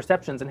false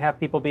perceptions and have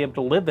people be able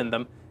to live in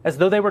them as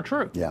though they were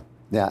true. Yeah.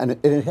 Yeah, and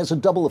it has a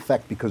double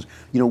effect because,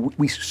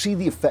 we see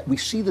the effect. We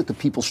see that the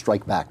people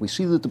strike back. We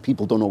see that the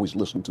people don't always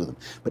listen to them.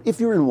 But if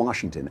you're in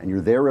Washington and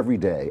you're there every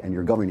day and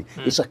you're governing,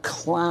 it's a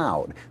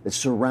cloud that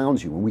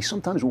surrounds you. And we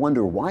sometimes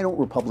wonder, why don't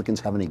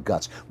Republicans have any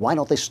guts? Why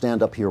don't they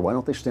stand up here? Why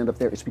don't they stand up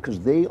there? It's because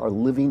they are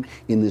living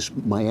in this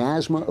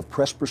miasma of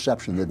press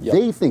perception that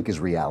they think is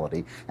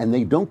reality, and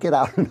they don't get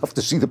out enough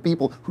to see the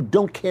people who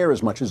don't care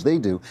as much as they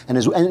do, and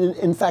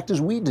in fact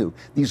as we do.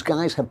 These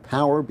guys have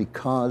power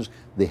because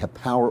they have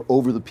power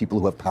over the people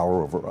who have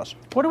power over us.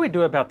 What do we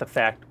do about the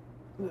fact?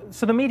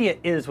 So the media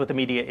is what the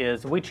media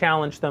is. We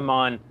challenge them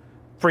on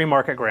free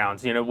market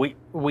grounds.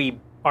 We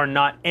are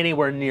not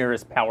anywhere near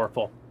as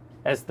powerful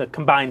as the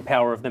combined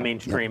power of the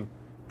mainstream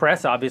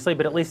press, obviously,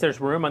 but at least there's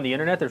room on the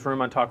internet, there's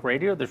room on talk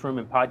radio, there's room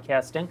in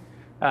podcasting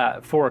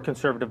for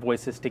conservative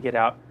voices to get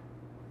out.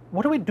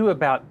 What do we do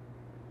about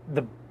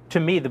to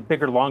me, the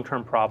bigger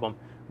long-term problem,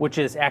 which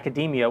is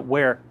academia,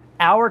 where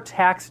our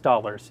tax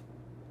dollars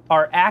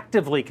are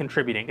actively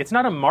contributing? It's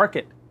not a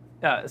market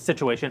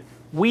situation.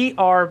 We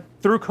are,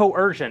 through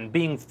coercion,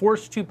 being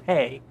forced to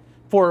pay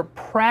for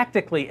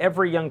practically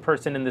every young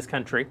person in this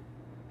country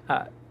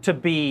to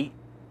be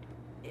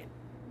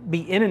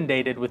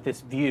inundated with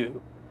this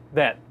view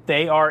that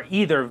they are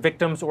either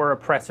victims or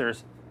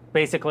oppressors,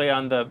 basically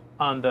on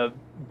the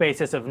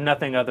basis of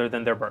nothing other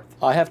than their birth.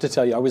 I have to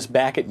tell you, I was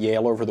back at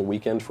Yale over the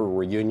weekend for a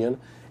reunion.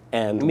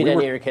 And you meet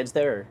any of your kids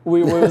there? I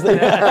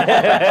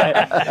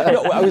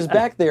was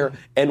back there,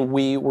 and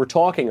we were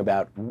talking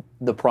about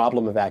the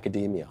problem of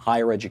academia,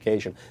 higher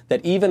education,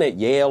 that even at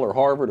Yale or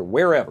Harvard or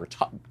wherever,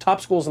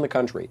 top schools in the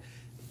country,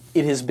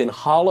 it has been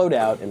hollowed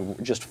out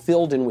and just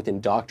filled in with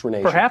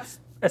indoctrination. Perhaps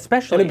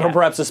especially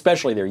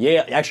there.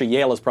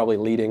 Yale is probably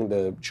leading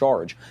the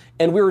charge.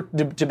 And we were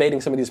debating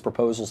some of these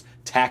proposals,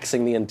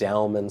 taxing the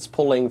endowments,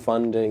 pulling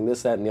funding,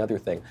 this, that, and the other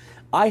thing.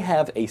 I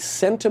have a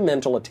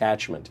sentimental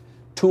attachment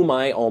to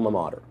my alma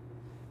mater.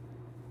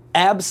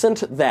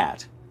 Absent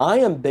that, I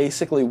am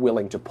basically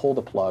willing to pull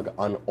the plug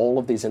on all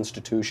of these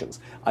institutions.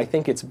 I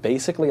think it's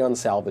basically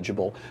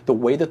unsalvageable. The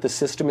way that the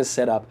system is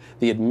set up,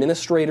 the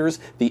administrators,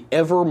 the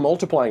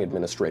ever-multiplying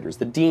administrators,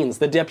 the deans,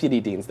 the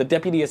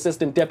deputy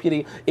assistant,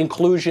 deputy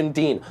inclusion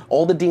dean,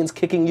 all the deans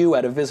kicking you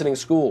out of visiting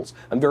schools.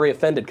 I'm very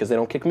offended because they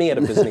don't kick me out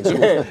of visiting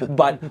schools.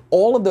 But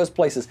all of those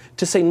places,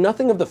 to say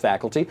nothing of the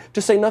faculty,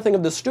 to say nothing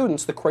of the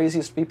students, the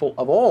craziest people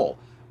of all,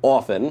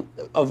 often,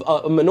 of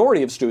a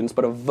minority of students,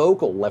 but a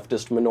vocal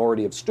leftist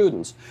minority of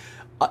students.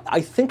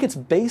 I think it's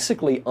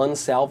basically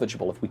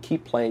unsalvageable if we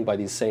keep playing by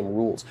these same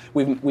rules.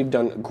 We've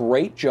done a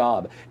great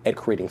job at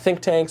creating think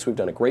tanks. We've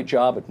done a great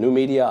job at new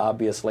media,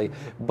 obviously.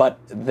 But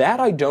that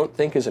I don't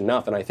think is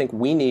enough. And I think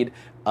we need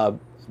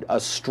a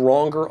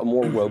stronger, a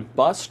more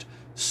robust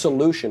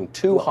solution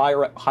to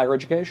higher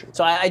education.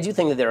 So I do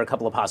think that there are a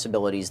couple of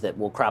possibilities that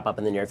will crop up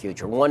in the near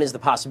future. One is the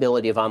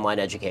possibility of online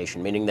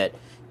education, meaning that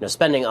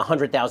spending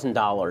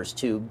 $100,000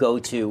 to go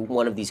to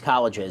one of these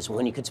colleges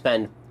when you could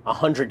spend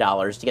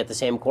 $100 to get the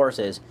same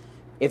courses.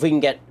 If we can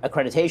get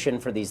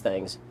accreditation for these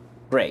things,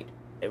 great,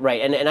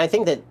 right? And I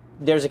think that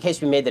there's a case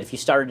to be made that if you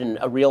started in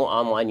a real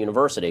online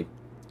university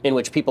in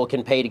which people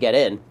can pay to get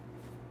in,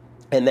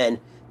 and then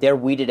they're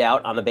weeded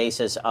out on the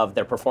basis of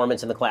their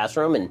performance in the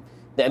classroom. And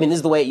I mean, this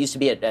is the way it used to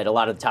be at a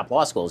lot of the top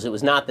law schools. It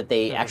was not that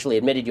they actually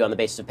admitted you on the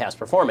basis of past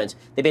performance.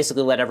 They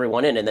basically let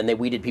everyone in, and then they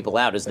weeded people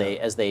out as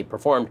they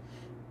performed.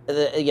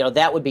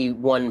 That would be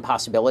one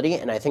possibility,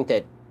 and I think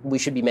that we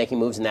should be making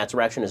moves in that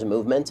direction as a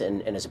movement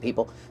and as a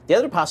people. The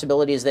other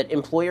possibility is that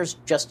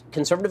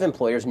conservative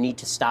employers need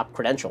to stop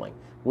credentialing.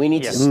 We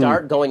need to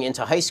start going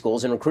into high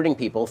schools and recruiting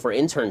people for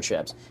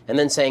internships and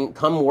then saying,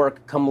 come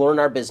work, come learn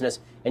our business,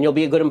 and you'll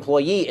be a good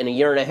employee in a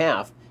year and a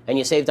half, and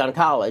you saved on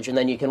college, and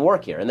then you can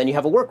work here, and then you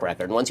have a work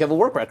record. And once you have a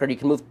work record, you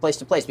can move place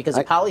to place. Because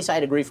a poli-sci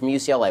degree from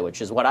UCLA,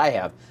 which is what I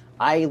have,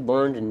 I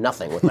learned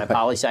nothing with my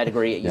poli-sci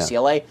degree at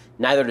UCLA.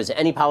 Neither does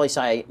any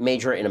poli-sci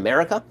major in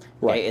America.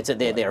 Okay?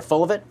 They are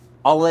full of it.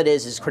 All it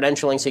is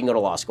credentialing so you can go to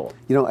law school.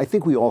 I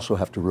think we also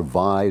have to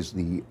revise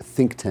the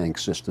think tank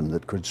system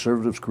that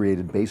conservatives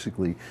created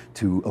basically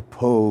to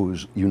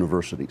oppose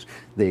universities.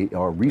 They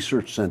are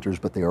research centers,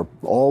 but they are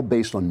all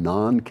based on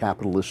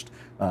non-capitalist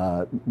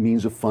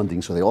means of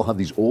funding. So they all have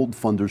these old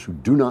funders who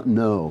do not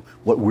know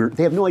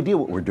they have no idea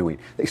what we're doing.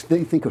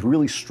 They think a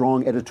really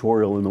strong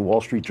editorial in the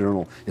Wall Street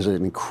Journal is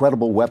an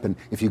incredible weapon.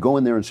 If you go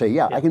in there and say,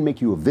 I can make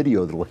you a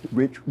video that'll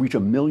reach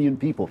 1 million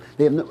people.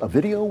 They have a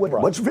video?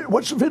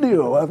 What's a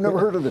video? I've never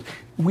heard of it.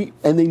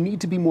 And they need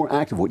to be more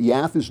active. What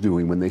YAF is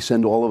doing when they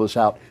send all of us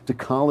out to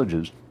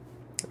colleges,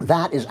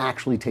 that is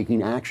actually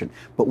taking action.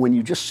 But when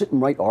you just sit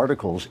and write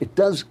articles, it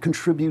does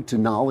contribute to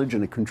knowledge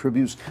and it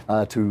contributes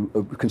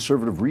to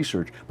conservative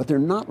research, but they're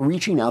not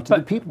reaching out to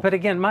the people. But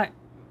again,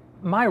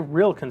 my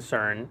real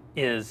concern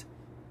is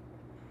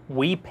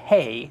we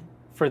pay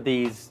for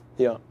these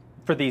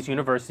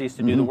universities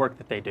to do the work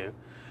that they do,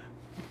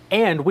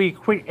 and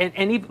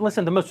even,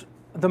 listen,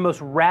 the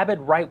most rabid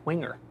right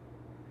winger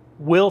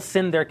will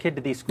send their kid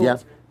to these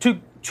schools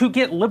to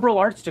get liberal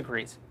arts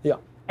degrees. Yeah.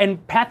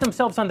 And pat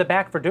themselves on the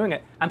back for doing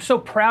it. I'm so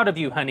proud of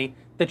you, honey,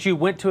 that you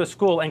went to a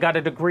school and got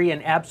a degree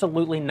in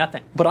absolutely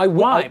nothing. But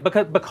why?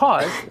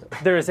 Because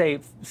there is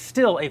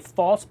still a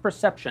false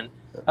perception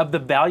of the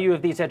value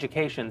of these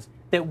educations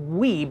that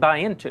we buy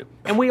into.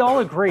 And we all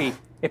agree,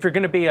 if you're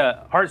going to be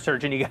a heart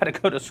surgeon, you got to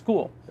go to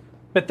school.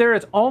 But there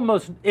is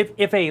almost,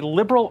 if a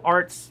liberal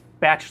arts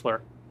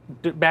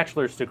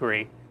bachelor's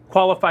degree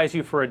qualifies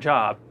you for a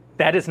job,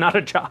 that is not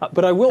a job.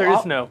 But I will.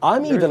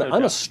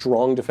 I'm a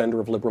strong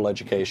defender of liberal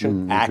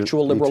education,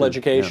 actual liberal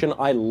education. Yeah.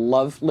 I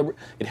love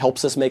it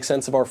helps us make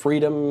sense of our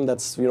freedom.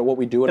 That's what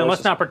we do. Then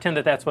let's not pretend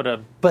that that's what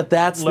a. But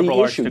that's the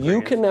issue.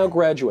 You can now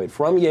graduate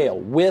from Yale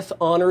with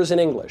honors in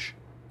English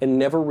and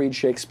never read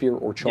Shakespeare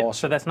or Chaucer. Yeah,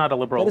 so that's not a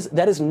liberal.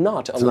 That is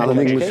not a liberal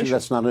education.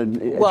 That's not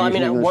an. Well, I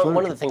mean,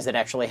 one of the things that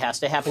actually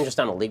has to happen just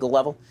on a legal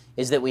level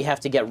is that we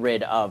have to get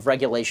rid of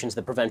regulations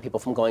that prevent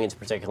people from going into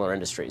particular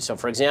industries. So,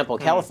 for example,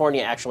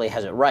 California actually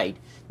has it right.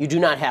 You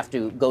do not have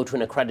to go to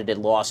an accredited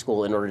law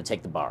school in order to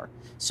take the bar.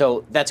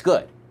 So that's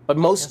good. But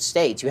most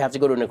states, you have to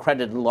go to an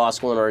accredited law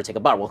school in order to take a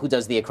bar. Well, who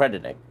does the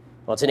accrediting?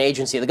 Well, it's an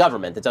agency of the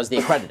government that does the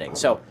accrediting.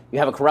 So you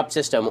have a corrupt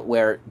system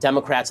where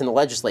Democrats in the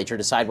legislature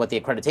decide what the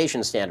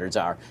accreditation standards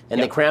are, and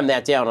they cram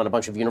that down on a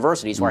bunch of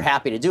universities who are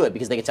happy to do it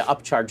because they get to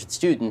upcharge the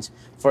students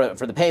for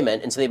the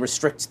payment, and so they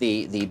restrict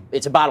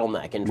it's a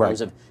bottleneck in terms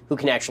of who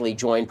can actually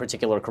join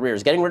particular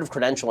careers. Getting rid of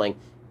credentialing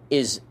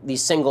is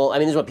this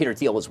is what Peter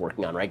Thiel is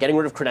working on, right? Getting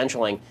rid of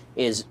credentialing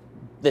is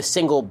the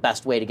single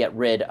best way to get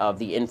rid of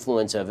the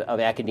influence of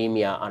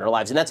academia on our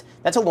lives. And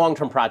that's a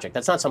long-term project.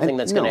 That's not something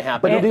that's going to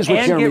happen. But it is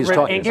what Jeremy is talking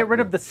about. And get rid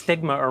of the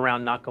stigma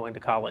around not going to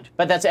college.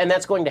 But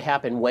that's going to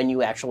happen when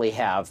you actually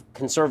have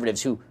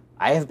conservatives who,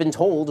 I have been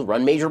told,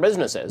 run major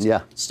businesses.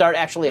 Start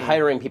actually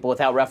hiring people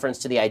without reference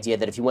to the idea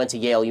that if you went to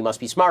Yale, you must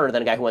be smarter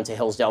than a guy who went to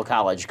Hillsdale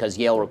College because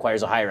Yale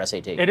requires a higher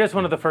SAT. It is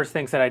one of the first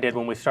things that I did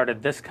when we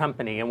started this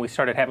company and we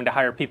started having to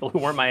hire people who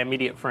weren't my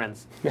immediate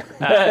friends.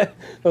 It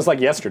was like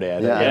yesterday,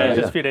 I think.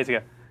 Just a few days ago.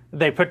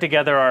 They put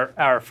together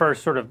our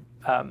first sort of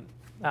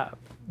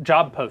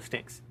job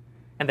postings,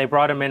 and they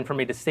brought them in for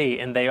me to see,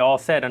 and they all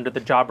said under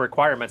the job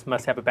requirements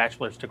must have a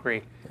bachelor's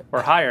degree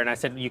or higher. And I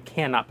said, you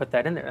cannot put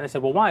that in there. And they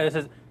said, well, why?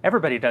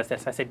 Everybody does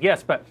this. I said,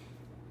 yes, but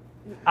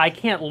I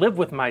can't live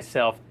with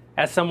myself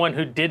as someone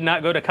who did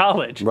not go to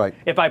college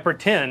if I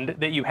pretend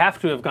that you have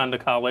to have gone to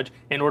college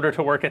in order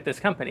to work at this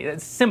company. It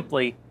is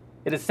simply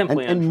untrue.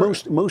 And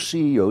most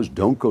CEOs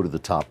don't go to the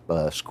top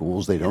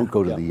schools. They don't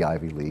go to the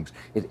Ivy Leagues.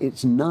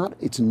 It's not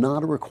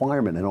a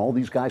requirement. And all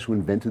these guys who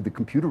invented the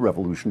computer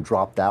revolution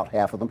dropped out,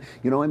 half of them.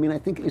 I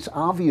think it's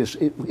obvious.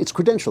 It's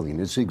credentialing.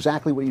 It's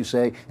exactly what you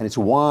say, and it's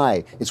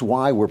why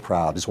we're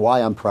proud. It's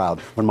why I'm proud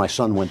when my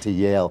son went to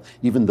Yale.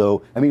 Even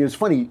though, it's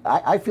funny.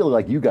 I feel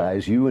like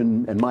you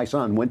and my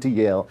son went to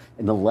Yale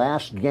in the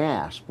last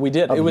gasp. We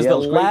did. It was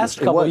Yale's the last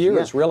couple of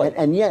years, really.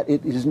 And yet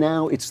it is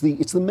now. It's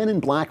the Men in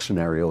Black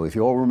scenario. If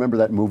you all remember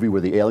remember that movie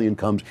where the alien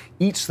comes,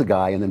 eats the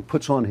guy, and then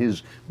puts on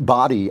his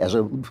body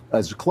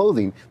as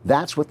clothing?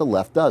 That's what the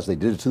left does. They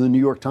did it to the New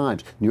York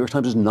Times. New York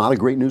Times is not a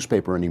great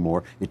newspaper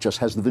anymore. It just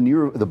has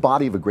the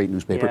body of a great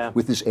newspaper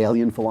with this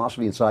alien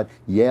philosophy inside.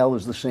 Yale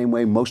is the same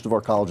way. Most of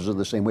our colleges are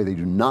the same way. They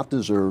do not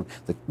deserve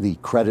the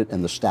credit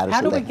and the status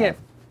that they have. How do we get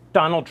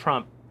Donald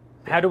Trump?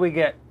 How do we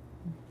get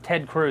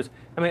Ted Cruz?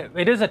 I mean,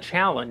 it is a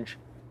challenge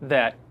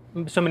that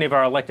so many of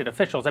our elected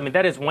officials, I mean,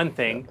 that is one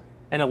thing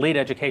an elite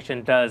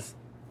education does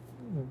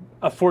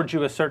afford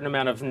you a certain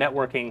amount of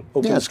networking.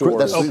 Open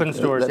stores. Open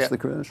stores. That's the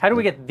credit. How do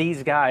we get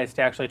these guys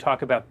to actually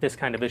talk about this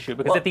kind of issue?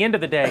 Because at the end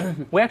of the day,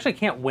 we actually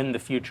can't win the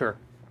future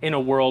in a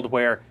world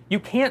where you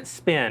can't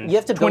spend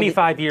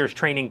 25 years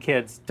training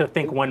kids to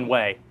think one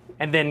way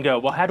and then go,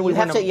 well, how do we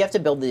win them? You have to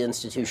build the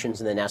institutions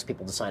and then ask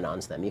people to sign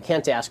on to them. You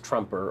can't ask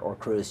Trump or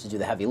Cruz to do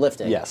the heavy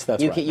lifting. Yes,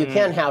 that's right. You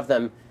can't have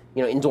them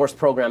endorse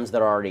programs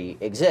that already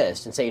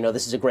exist and say,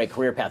 this is a great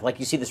career path. Like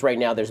you see this right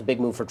now, there's a big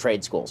move for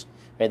trade schools.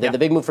 Right? The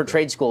big move for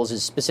trade schools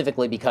is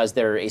specifically because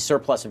there are a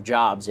surplus of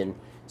jobs in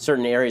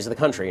certain areas of the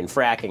country, in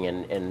fracking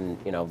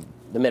and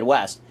the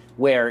Midwest,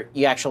 where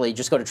you actually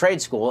just go to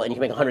trade school and you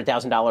can make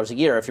 $100,000 a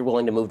year if you're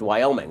willing to move to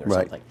Wyoming or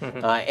something.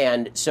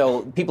 And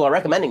so people are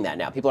recommending that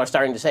now. People are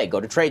starting to say, go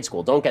to trade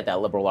school. Don't get that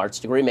liberal arts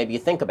degree. Maybe you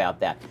think about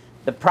that.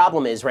 The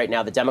problem is right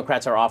now the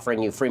Democrats are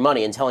offering you free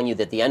money and telling you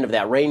that at the end of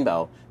that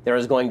rainbow, there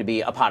is going to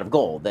be a pot of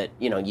gold, that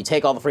you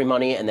take all the free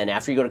money and then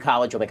after you go to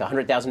college, you'll make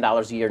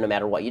 $100,000 a year no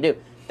matter what you do.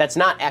 That's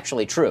not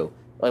actually true.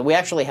 We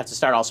actually have to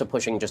start also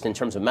pushing, just in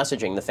terms of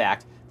messaging, the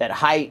fact that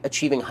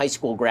high-achieving high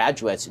school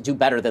graduates do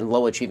better than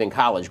low-achieving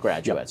college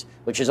graduates,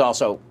 which is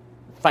also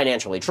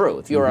financially true.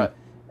 If you're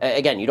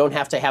again, you don't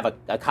have to have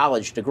a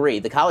college degree.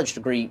 The college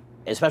degree,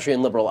 especially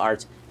in liberal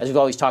arts, as we've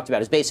always talked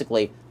about, is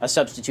basically a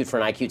substitute for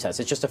an IQ test.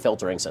 It's just a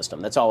filtering system.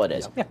 That's all it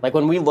is. Like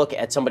when we look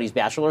at somebody's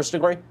bachelor's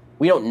degree,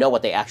 we don't know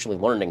what they actually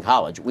learned in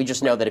college. We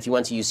just know that if you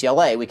went to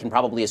UCLA, we can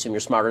probably assume you're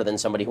smarter than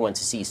somebody who went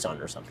to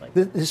CSUN or something.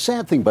 The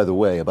sad thing, by the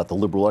way, about the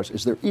liberal arts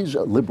is there is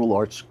a liberal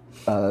arts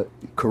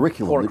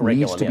curriculum that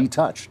needs to be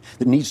touched,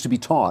 that needs to be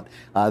taught,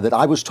 that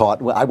I was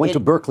taught. I went to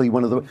Berkeley,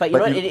 one of the... But you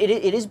know what?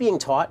 It is being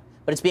taught,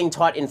 but it's being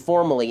taught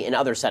informally in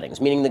other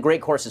settings, meaning the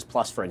Great Courses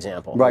Plus, for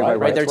example.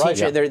 Right.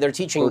 They're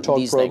teaching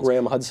these things.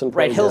 Hudson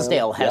program. Right,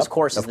 Hillsdale has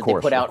courses that they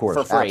put out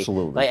for free.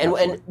 Absolutely.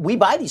 And we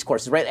buy these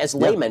courses, right, as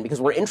laymen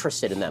because we're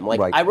interested in them. Like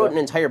I wrote an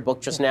entire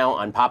book just now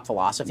on pop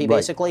philosophy,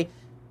 basically.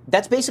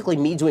 That's basically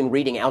me doing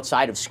reading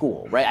outside of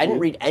school, right? I didn't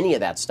read any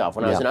of that stuff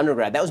when I was an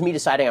undergrad. That was me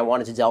deciding I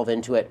wanted to delve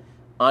into it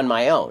on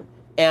my own.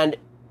 And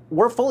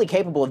we're fully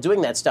capable of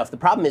doing that stuff. The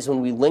problem is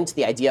when we linked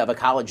the idea of a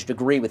college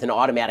degree with an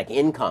automatic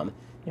income,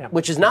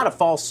 which is a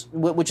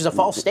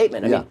false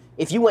statement. I mean,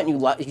 if you went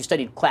and you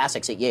studied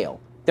classics at Yale,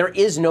 there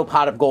is no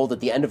pot of gold at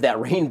the end of that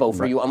rainbow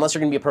for you unless you're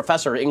going to be a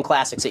professor in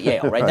classics at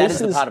Yale, right? That is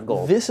the pot of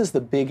gold. This is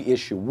the big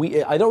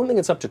issue. I don't think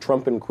it's up to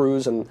Trump and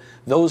Cruz and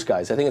those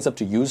guys. I think it's up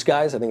to you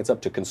guys. I think it's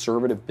up to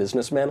conservative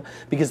businessmen,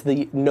 because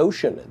the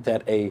notion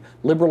that a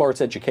liberal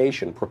arts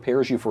education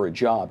prepares you for a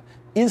job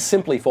is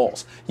simply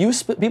false.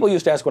 People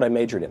used to ask what I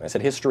majored in. I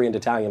said history and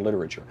Italian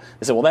literature.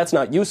 They said, well, that's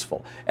not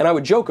useful. And I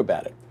would joke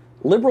about it.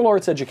 Liberal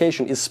arts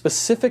education is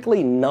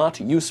specifically not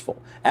useful.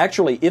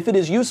 Actually, if it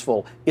is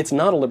useful, it's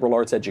not a liberal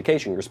arts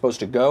education. You're supposed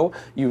to go,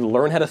 you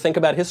learn how to think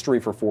about history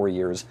for 4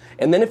 years,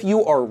 and then if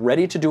you are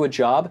ready to do a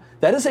job,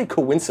 that is a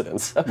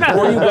coincidence. Or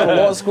you go to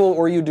law school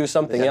or you do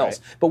something else.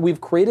 Right. But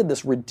we've created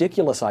this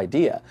ridiculous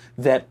idea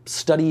that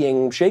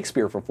studying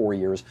Shakespeare for 4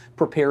 years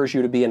prepares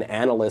you to be an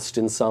analyst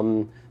in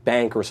some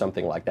bank or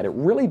something like that. It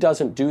really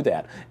doesn't do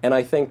that. And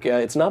I think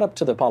it's not up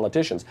to the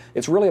politicians.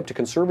 It's really up to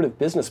conservative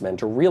businessmen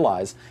to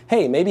realize,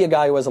 hey, maybe a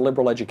guy who has a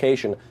liberal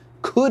education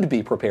could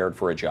be prepared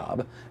for a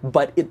job,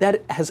 but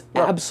that has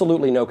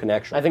absolutely no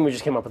connection. I think we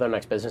just came up with our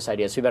next business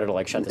idea, so we better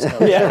shut this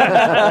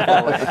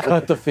down.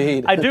 Cut the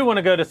feed. I do want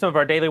to go to some of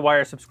our Daily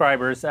Wire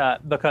subscribers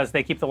because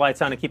they keep the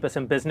lights on and keep us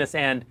in business,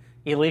 and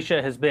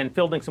Elisha has been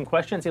fielding some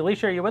questions.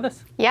 Elisha, are you with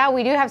us? Yeah,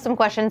 we do have some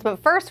questions,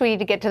 but first we need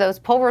to get to those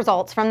poll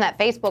results from that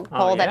Facebook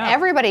poll that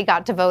everybody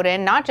got to vote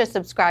in, not just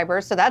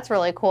subscribers, so that's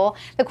really cool.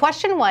 The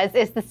question was,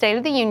 is the State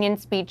of the Union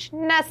speech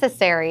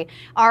necessary?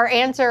 Our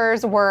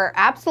answers were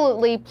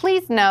absolutely,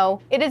 please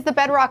no, it is the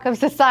bedrock of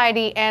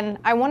society, and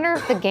I wonder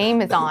if the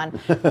game is on.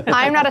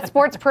 I'm not a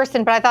sports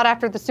person, but I thought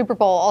after the Super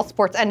Bowl, all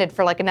sports ended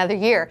for another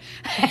year.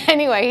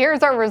 Anyway,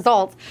 here's our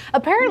results.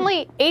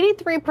 Apparently,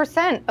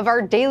 83% of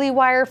our Daily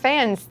Wire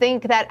fans think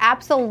that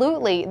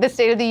absolutely the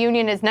State of the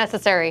Union is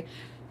necessary.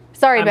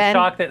 Sorry, Ben.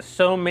 I'm shocked that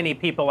so many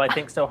people I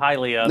think so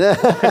highly of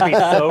could be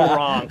so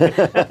wrong.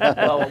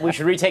 Well, we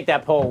should retake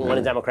that poll when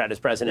a Democrat is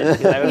president,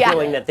 because I have a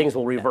feeling that things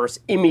will reverse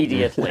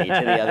immediately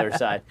to the other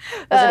side.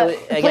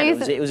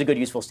 It was a good,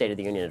 useful State of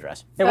the Union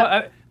address.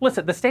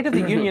 Listen, the State of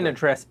the Union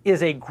address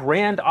is a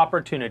grand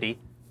opportunity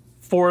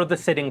for the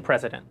sitting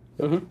president.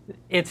 Mm-hmm.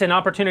 It's an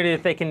opportunity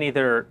that they can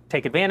either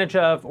take advantage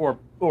of or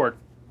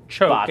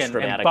choke and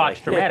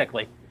botch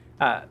dramatically.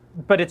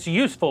 But it's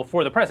useful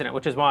for the president,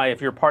 which is why if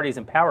your party's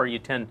in power, you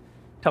tend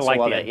to like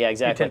it. Yeah,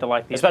 exactly. You tend to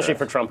like the especially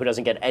for Trump, who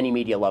doesn't get any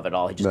media love at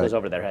all. He just goes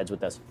over their heads with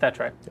this. That's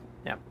right.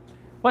 Yeah.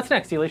 What's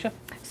next, Alicia?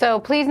 So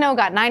Please No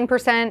got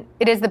 9%.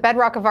 It Is the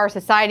Bedrock of Our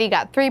Society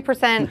got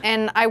 3%.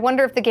 And I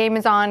Wonder If the Game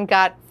Is On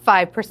got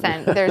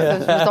 5%. There's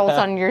those results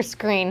on your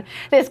screen.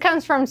 This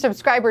comes from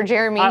subscriber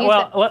Jeremy.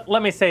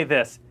 Let me say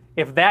this.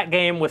 If that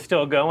game was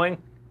still going,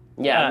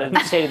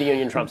 the State of the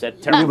Union trumps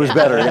it. It was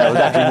better. Yeah, it was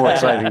actually more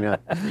exciting. Yeah.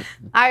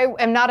 I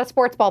am not a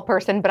sports ball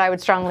person, but I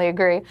would strongly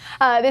agree.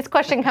 This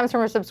question comes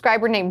from a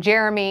subscriber named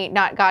Jeremy,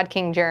 not God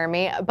King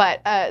Jeremy,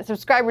 but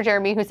subscriber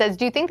Jeremy, who says,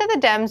 do you think that the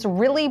Dems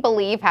really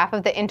believe half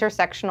of the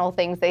intersectional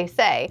things they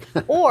say?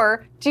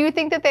 Or do you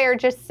think that they are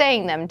just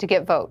saying them to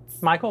get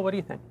votes? Michael, what do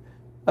you think?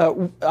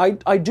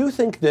 I do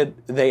think that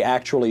they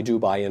actually do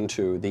buy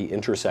into the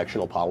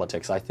intersectional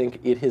politics. I think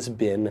it has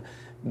been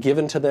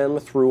given to them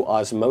through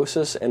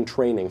osmosis and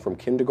training from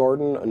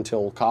kindergarten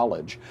until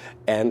college.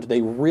 And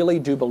they really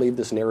do believe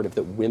this narrative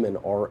that women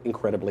are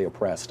incredibly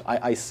oppressed.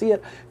 I see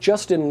it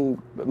just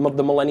in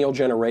the millennial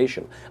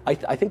generation. I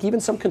think even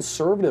some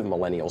conservative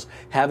millennials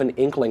have an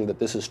inkling that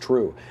this is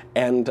true.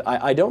 And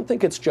I don't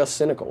think it's just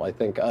cynical. I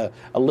think a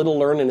little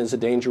learning is a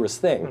dangerous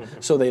thing.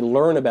 Mm-hmm. So they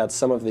learn about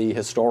some of the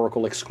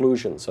historical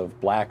exclusions of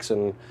blacks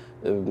in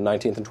the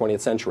 19th and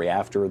 20th century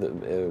after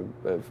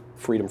the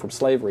freedom from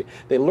slavery.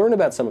 They learn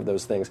about some of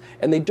those things,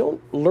 and they don't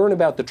learn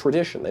about the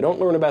tradition. They don't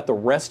learn about the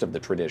rest of the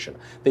tradition.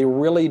 They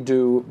really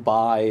do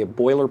buy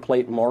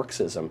boilerplate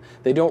Marxism.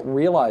 They don't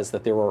realize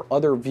that there are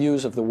other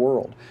views of the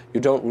world. You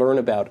don't learn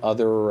about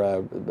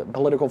other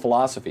political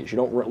philosophies. You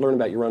don't learn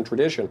about your own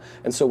tradition.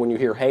 And so when you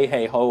hear, hey,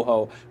 hey, ho,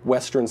 ho,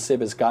 Western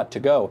civ has got to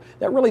go,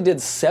 that really did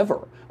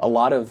sever a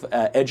lot of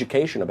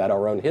education about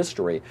our own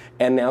history,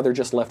 and now they're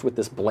just left with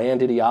this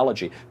bland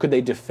ideology. Could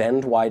they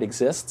defend why it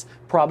exists?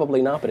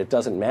 Probably not, but it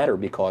doesn't matter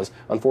because,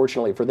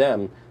 unfortunately for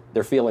them,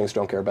 their feelings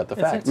don't care about the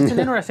facts. It's an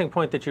interesting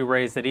point that you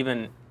raised that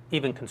even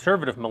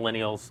conservative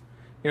millennials,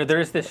 there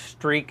is this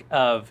streak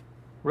of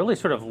really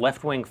sort of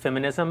left-wing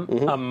feminism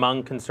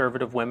among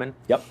conservative women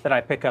that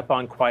I pick up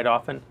on quite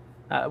often,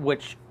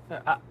 which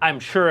I'm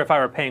sure if I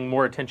were paying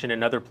more attention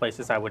in other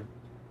places, I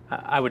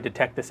would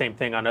detect the same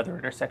thing on other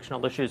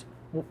intersectional issues.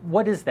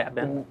 What is that,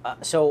 Ben?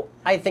 So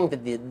I think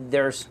that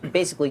there's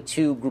basically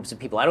two groups of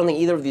people. I don't think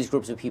either of these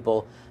groups of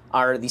people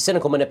are the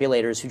cynical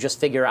manipulators who just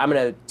figure, I'm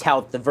going to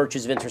tout the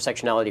virtues of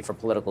intersectionality for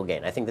political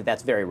gain. I think that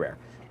that's very rare.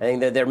 I think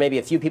that there may be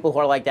a few people who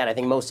are like that. I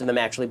think most of them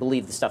actually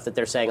believe the stuff that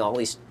they're saying. I'll at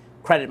least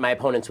credit my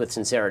opponents with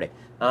sincerity.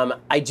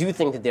 I do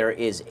think that there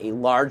is a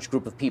large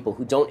group of people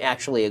who don't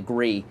actually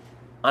agree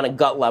on a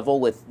gut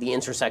level with the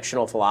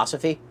intersectional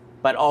philosophy,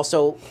 but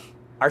also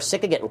are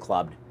sick of getting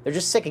clubbed. They're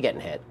just sick of getting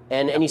hit.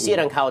 And you see it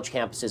on college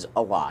campuses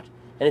a lot.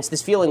 And it's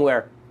this feeling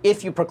where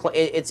if you proclaim,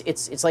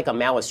 it's like a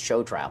Maoist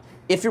show trial.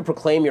 If you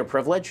proclaim your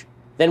privilege,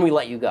 then we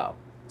let you go.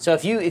 So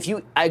if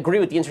you I agree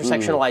with the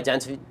intersectional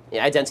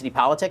identity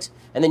politics,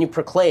 and then you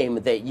proclaim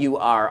that you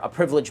are a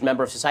privileged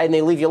member of society, and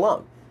they leave you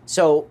alone.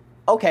 So,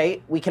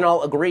 okay, we can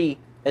all agree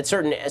that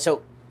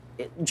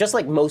just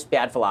like most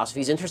bad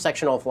philosophies,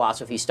 intersectional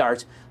philosophy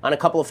starts on a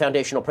couple of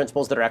foundational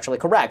principles that are actually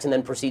correct and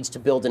then proceeds to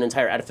build an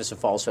entire edifice of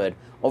falsehood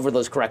over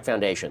those correct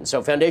foundations.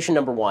 So foundation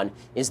number one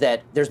is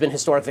that there's been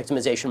historic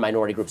victimization of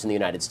minority groups in the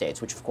United States,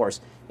 which of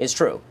course is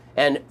true.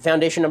 And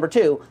foundation number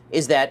two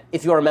is that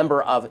if you're a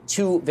member of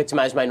two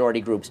victimized minority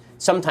groups,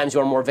 sometimes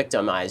you're more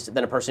victimized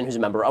than a person who's a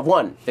member of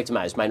one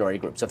victimized minority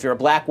group. So if you're a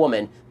black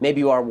woman, maybe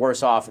you are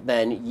worse off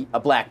than a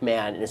black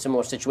man in a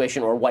similar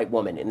situation or a white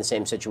woman in the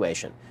same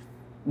situation.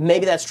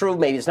 Maybe that's true,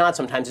 maybe it's not.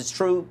 Sometimes it's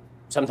true,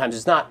 sometimes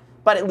it's not.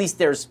 But at least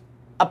there's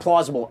a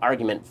plausible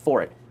argument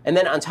for it. And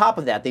then on top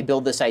of that, they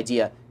build this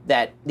idea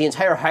that the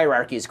entire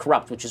hierarchy is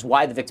corrupt, which is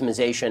why the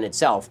victimization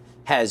itself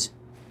has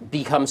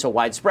become so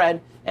widespread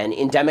and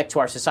endemic to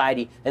our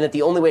society, and that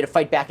the only way to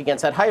fight back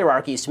against that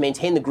hierarchy is to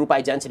maintain the group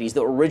identities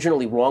that were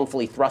originally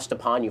wrongfully thrust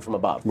upon you from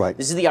above. Right.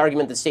 This is the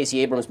argument that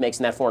Stacey Abrams makes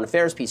in that foreign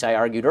affairs piece I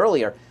argued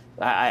earlier.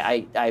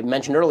 I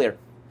mentioned earlier.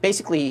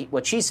 Basically,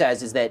 what she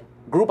says is that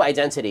group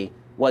identity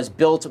was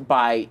built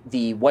by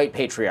the white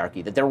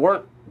patriarchy, that there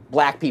weren't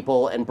black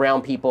people and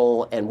brown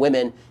people and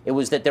women. It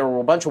was that there were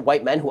a bunch of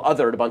white men who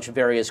othered a bunch of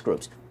various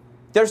groups.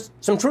 There's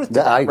some truth to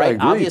that, right? I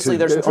agree Obviously,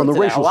 there's some truth on the to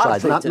that. racial A lot side,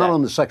 of truth to not that.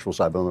 on the sexual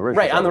side, but on the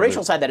racial side. Right, on the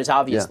racial side, that is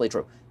obviously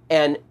true.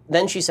 And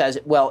then she says,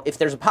 well, if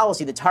there's a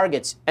policy that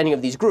targets any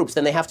of these groups,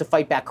 then they have to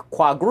fight back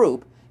qua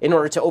group in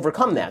order to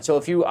overcome that. So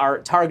if you are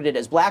targeted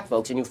as black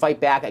folks and you fight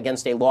back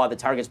against a law that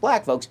targets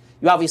black folks,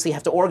 you obviously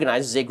have to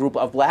organize as a group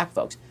of black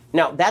folks.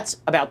 Now, that's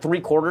about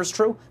 3/4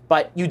 true,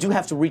 but you do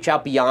have to reach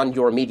out beyond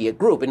your immediate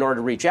group in order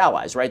to reach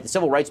allies, right? The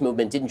civil rights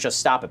movement didn't just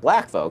stop at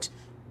black folks.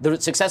 The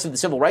success of the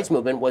civil rights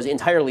movement was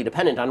entirely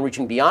dependent on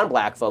reaching beyond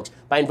black folks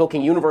by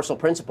invoking universal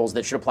principles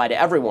that should apply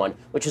to everyone,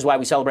 which is why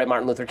we celebrate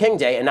Martin Luther King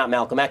Day and not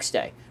Malcolm X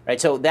Day,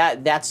 right? So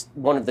that's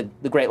one of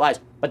the great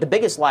lies. But the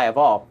biggest lie of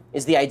all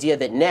is the idea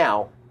that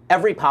now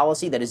every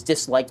policy that is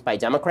disliked by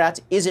Democrats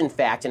is in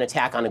fact an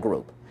attack on a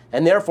group.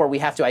 And therefore, we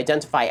have to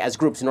identify as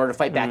groups in order to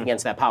fight back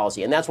against that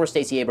policy. And that's where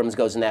Stacey Abrams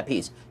goes in that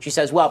piece. She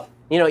says, well,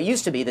 it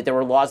used to be that there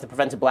were laws that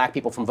prevented black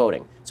people from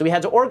voting. So we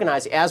had to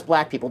organize as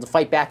black people to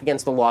fight back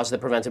against the laws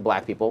that prevented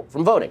black people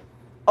from voting.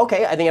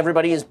 okay, I think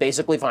everybody is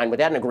basically fine with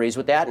that and agrees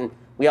with that. And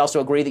we also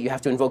agree that you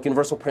have to invoke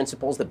universal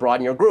principles that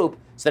broaden your group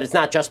so that it's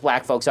not just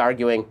black folks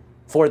arguing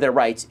for their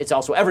rights. It's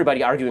also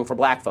everybody arguing for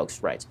black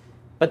folks' rights.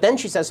 But then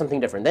she says something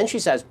different. Then she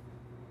says,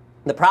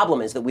 the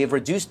problem is that we have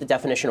reduced the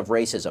definition of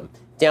racism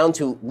down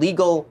to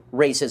legal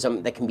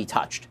racism that can be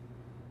touched.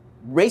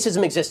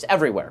 Racism exists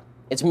everywhere.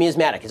 It's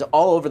miasmatic. It's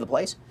all over the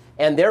place.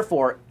 And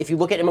therefore, if you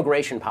look at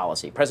immigration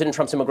policy, President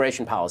Trump's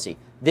immigration policy,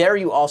 there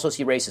you also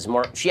see racism.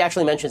 Or she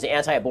actually mentions the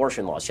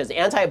anti-abortion law. She says the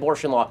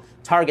anti-abortion law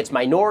targets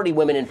minority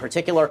women in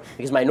particular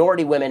because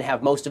minority women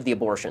have most of the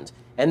abortions.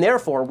 And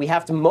therefore, we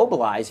have to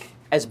mobilize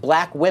as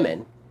black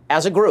women,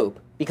 as a group,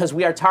 because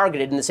we are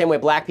targeted in the same way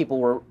black people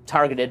were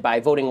targeted by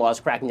voting laws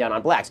cracking down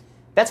on blacks.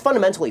 That's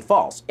fundamentally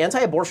false.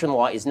 Anti-abortion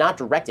law is not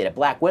directed at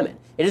black women.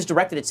 It is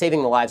directed at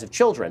saving the lives of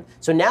children.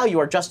 So now you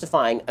are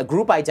justifying a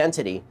group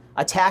identity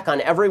attack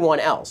on everyone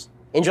else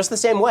in just the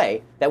same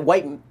way that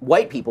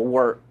white people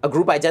were a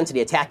group identity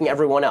attacking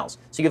everyone else.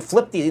 So you've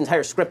flipped the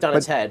entire script on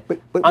its head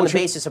on the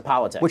basis of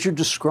politics. What you're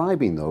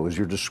describing, though, is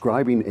you're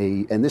describing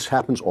and this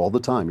happens all the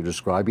time, you're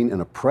describing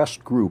an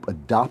oppressed group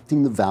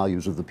adopting the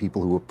values of the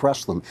people who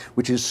oppress them,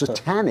 which is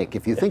satanic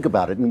if you think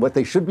about it. And what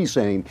they should be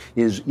saying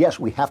is, yes,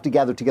 we have to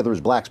gather together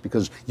as blacks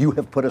because you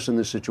have put us in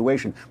this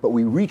situation. But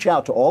we reach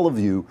out to all of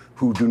you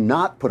who do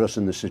not put us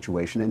in this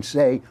situation and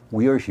say,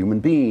 we are human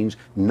beings,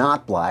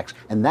 not blacks.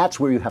 And that's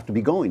where you have to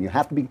be going. You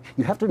have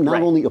to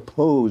not only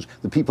oppose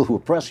the people who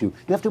oppress you,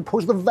 you have to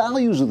oppose the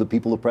values of the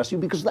people who oppress you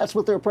because that's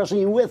what they're oppressing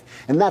you with.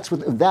 And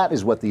that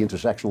is what the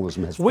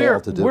intersectionalism has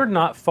failed to do. We're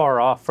not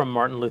far off from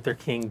Martin Luther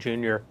King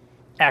Jr.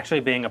 actually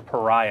being a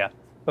pariah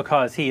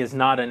because he is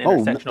not an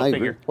intersectional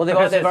figure. Well,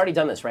 they've already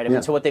done this, right? I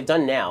mean, so what they've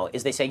done now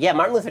is they say, yeah,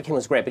 Martin Luther King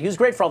was great, but he was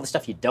great for all the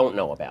stuff you don't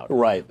know about.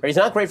 Right. He's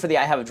not great for the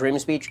I Have a Dream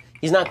speech.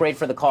 He's not great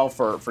for the call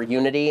for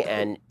unity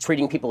and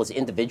treating people as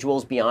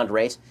individuals beyond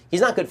race. He's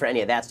not good for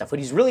any of that stuff. What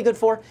he's really good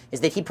for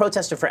is that he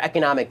protested for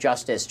economic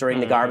justice during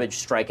the garbage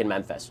strike in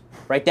Memphis,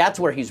 right? That's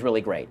where he's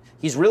really great.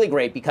 He's really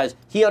great because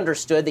he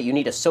understood that you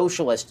need a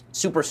socialist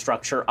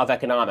superstructure of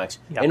economics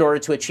in order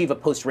to achieve a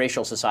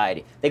post-racial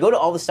society. They go to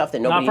all the stuff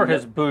that nobody... Not for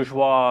his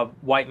bourgeois,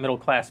 white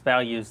middle-class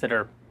values that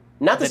are...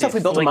 Not the stuff we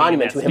built a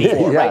monument to him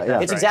for,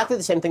 right? It's exactly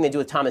the same thing they do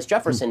with Thomas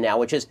Jefferson now,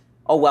 which is,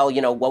 oh, well,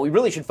 what we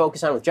really should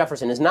focus on with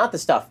Jefferson is not the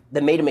stuff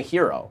that made him a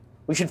hero.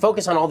 We should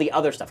focus on all the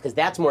other stuff, because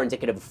that's more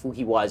indicative of who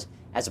he was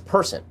as a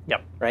person.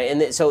 Yep. Right?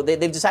 And so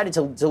they've decided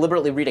to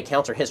deliberately read a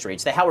counter history.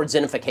 It's the Howard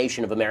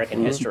Zinnification of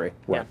American history.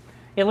 Yeah.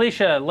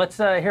 Alicia, let's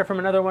hear from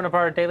another one of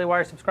our Daily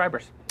Wire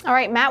subscribers. All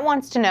right, Matt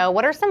wants to know,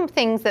 what are some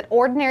things that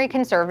ordinary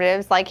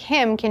conservatives like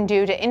him can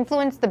do to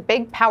influence the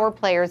big power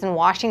players in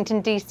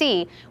Washington,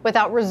 D.C.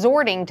 without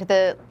resorting to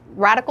the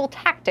radical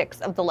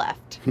tactics of the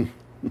left?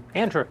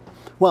 Andrew.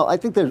 Well, I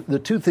think the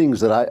two things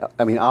that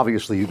I mean,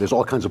 obviously, there's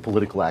all kinds of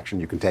political action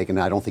you can take, and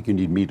I don't think you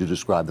need me to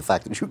describe the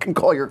fact that you can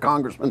call your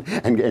congressman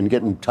and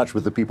get in touch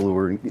with the people who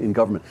are in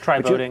government. Try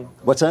voting.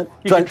 What's that?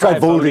 Try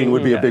voting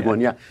would be a big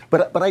one, yeah.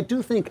 But I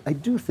do think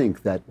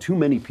that too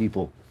many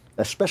people,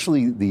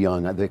 especially the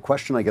young, the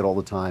question I get all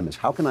the time is,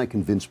 how can I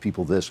convince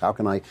people this? How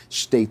can I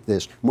state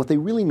this? And what they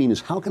really mean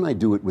is, how can I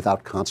do it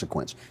without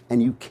consequence?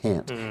 And you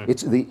can't.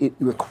 It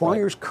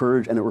requires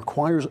courage, and it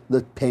requires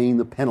paying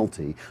the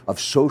penalty of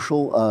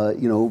social,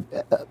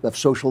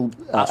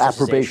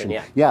 approbation.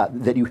 Yeah,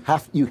 that you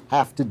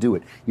have to do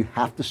it. You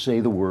have to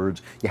say the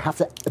words. You have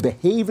to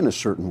behave in a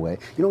certain way.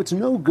 It's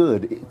no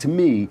good, to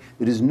me,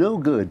 it is no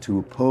good to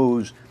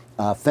oppose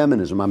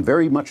feminism. I'm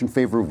very much in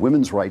favor of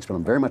women's rights, but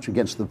I'm very much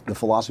against the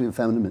philosophy of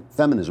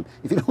feminism.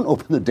 If you don't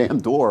open the damn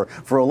door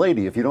for a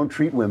lady, if you don't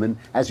treat women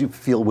as you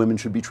feel women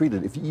should be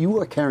treated, if you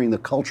are carrying the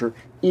culture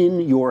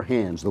in your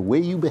hands, the way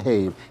you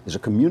behave is a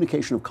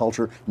communication of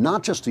culture,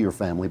 not just to your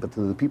family, but to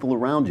the people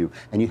around you.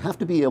 And you have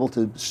to be able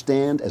to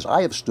stand, as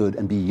I have stood,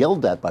 and be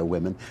yelled at by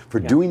women for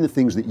doing the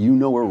things that you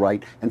know are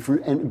right,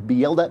 and be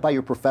yelled at by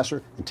your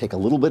professor, and take a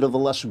little bit of a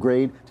lesser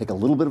grade, take a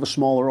little bit of a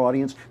smaller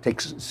audience,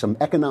 take some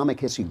economic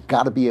hits. You've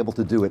got to be able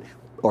to do it,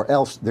 or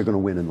else they're going to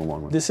win in the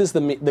long run. This is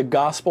the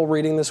gospel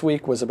reading this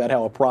week was about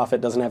how a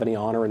prophet doesn't have any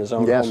honor in his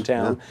own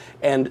hometown.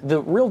 Yeah. And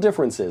the real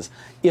difference is,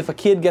 if a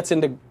kid gets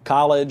into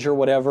college or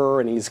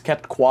whatever and he's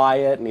kept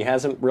quiet and he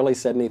hasn't really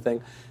said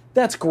anything,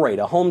 that's great.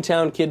 A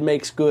hometown kid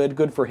makes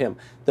good for him.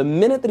 The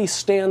minute that he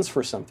stands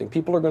for something,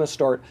 people are going to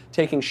start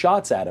taking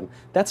shots at him.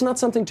 That's not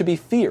something to be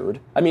feared.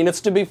 I mean,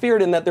 it's to be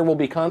feared in that there will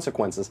be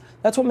consequences.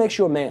 That's what makes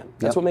you a man.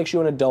 That's what makes you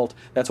an adult.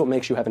 That's what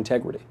makes you have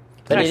integrity.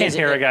 But I can't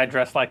hear a guy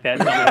dressed like that.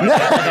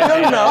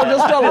 No,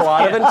 just a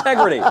lot of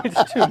integrity.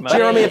 It's too much.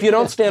 Jeremy, if you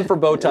don't stand for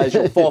bow ties,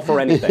 you'll fall for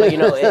anything.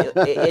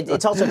 But,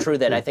 it's also true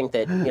that I think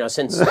that,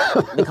 since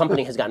the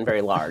company has gotten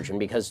very large, and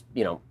because,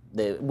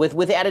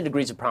 with added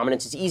degrees of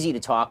prominence, it's easy to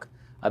talk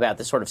about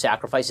the sort of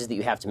sacrifices that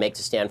you have to make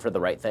to stand for the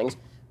right things.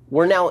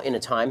 We're now in a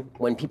time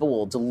when people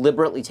will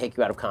deliberately take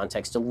you out of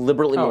context,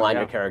 deliberately malign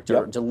your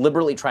character,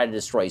 deliberately try to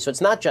destroy you. So it's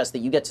not just that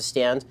you get to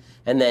stand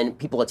and then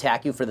people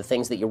attack you for the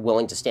things that you're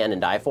willing to stand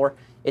and die for.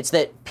 It's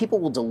that people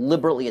will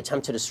deliberately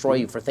attempt to destroy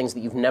you for things that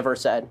you've never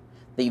said,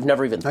 that you've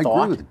never even thought.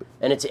 I agree with you.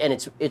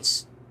 And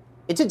it's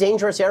it's a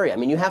dangerous area. I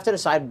mean, you have to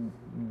decide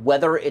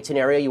whether it's an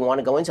area you want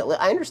to go into.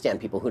 I understand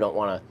people who don't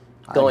want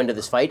to go into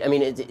this fight. I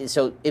mean,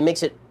 so it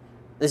makes it.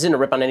 This isn't a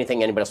rip on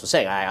anything anybody else was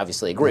saying. I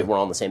obviously agree. We're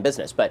all in the same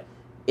business, but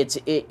it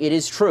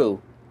is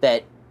true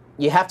that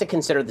you have to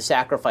consider the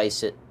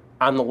sacrifice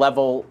on the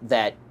level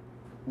that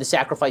the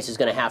sacrifice is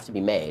going to have to be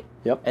made.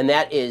 Yep. And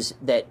that is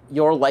that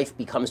your life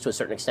becomes, to a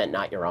certain extent,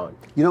 not your own.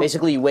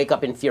 Basically, you wake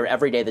up in fear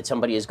every day that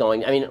somebody is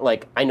going. I mean,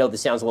 like, I know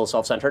this sounds a little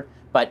self-centered,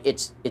 but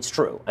it's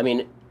true. I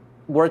mean,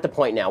 we're at the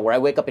point now where I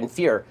wake up in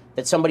fear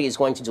that somebody is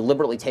going to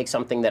deliberately take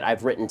something that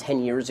I've written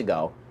 10 years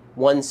ago,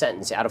 one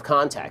sentence out of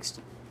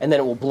context, and then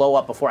it will blow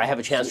up before I have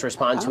a chance to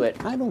respond to it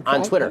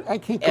on Twitter. I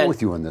can't go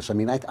with you on this. I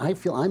mean, I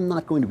feel I'm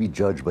not going to be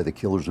judged by the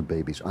killers of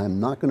babies. I'm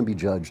not going to be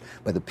judged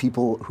by the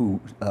people who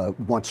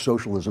want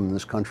socialism in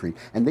this country.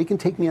 And they can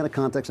take me out of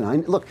context.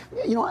 And look,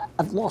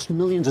 I've lost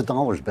millions of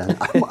dollars, Ben.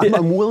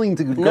 I'm willing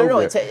to go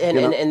there.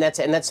 And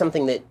that's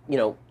something that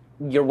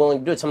you're willing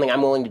to do. It's something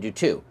I'm willing to do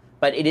too.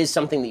 But it is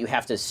something that you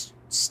have to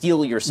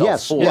steel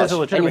yourself for. Yes.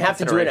 And you have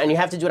to do it. And you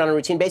have to do it on a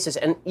routine basis.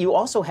 And you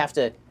also have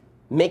to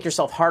make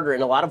yourself harder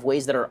in a lot of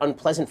ways that are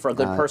unpleasant for a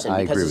good person.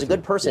 Because as a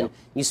good person,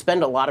 you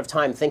spend a lot of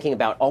time thinking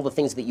about all the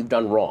things that you've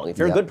done wrong. If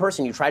you're a good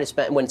person, you try to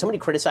spend, when somebody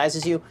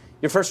criticizes you,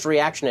 your first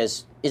reaction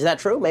is that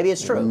true? Maybe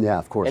it's true. Yeah,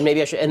 of course. And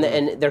maybe I should,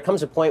 and there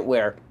comes a point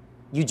where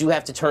you do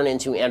have to turn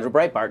into Andrew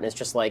Breitbart, and it's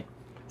just like,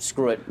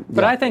 screw it.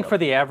 But I think for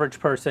the average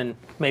person,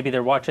 maybe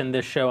they're watching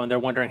this show and they're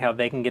wondering how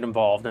they can get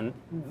involved. And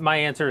my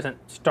answer isn't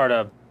start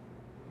a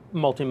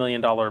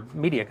multi-million-dollar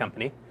media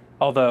company.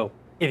 Although,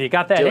 if you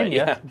got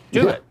that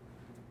do it.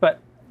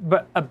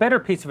 But a better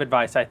piece of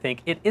advice, I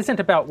think, it isn't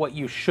about what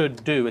you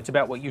should do, it's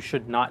about what you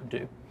should not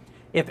do.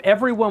 If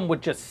everyone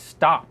would just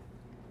stop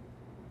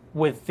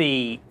with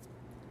the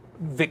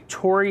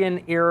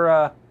Victorian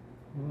era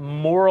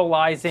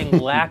moralizing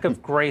lack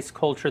of grace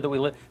culture that we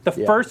live. The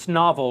first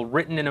novel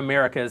written in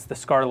America is The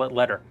Scarlet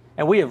Letter.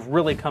 And we have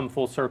really come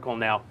full circle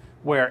now,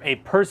 where a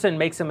person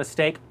makes a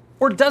mistake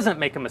or doesn't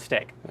make a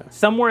mistake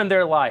somewhere in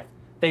their life.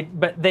 They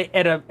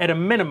at a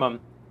minimum,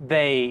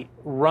 they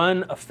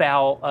run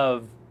afoul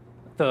of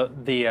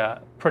the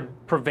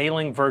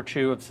prevailing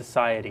virtue of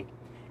society,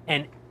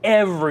 and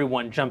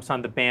everyone jumps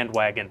on the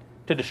bandwagon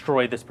to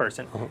destroy this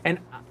person. And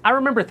I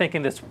remember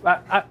thinking this.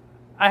 I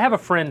have a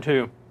friend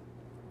who,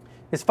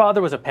 his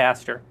father was a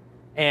pastor,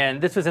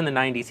 and this was in the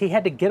 90s. He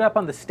had to get up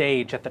on the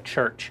stage at the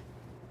church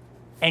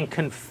and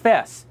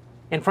confess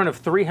in front of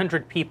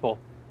 300 people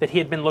that he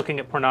had been looking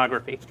at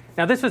pornography.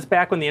 Now, this was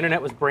back when the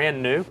internet was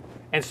brand new,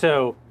 and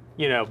so,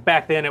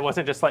 back then it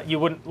wasn't just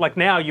like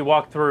now you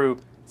walk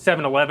through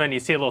 7-Eleven, you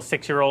see a little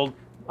 6-year-old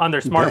on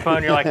their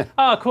smartphone, you're like,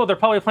 oh, cool, they're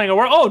probably playing a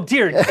war. Oh,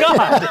 dear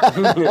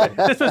God.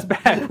 This was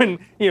back when,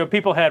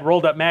 people had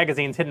rolled up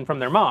magazines hidden from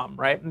their mom,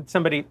 right?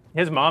 And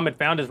his mom had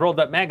found his rolled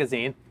up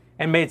magazine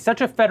and made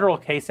such a federal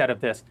case out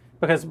of this,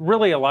 because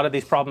really a lot of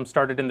these problems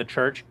started in the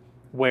church,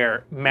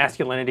 where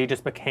masculinity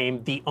just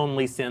became the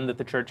only sin that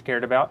the church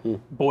cared about.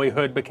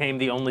 Boyhood became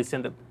the only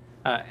sin that,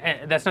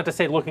 and that's not to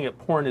say looking at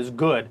porn is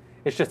good.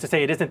 It's just to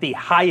say it isn't the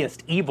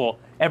highest evil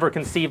ever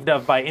conceived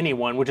of by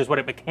anyone, which is what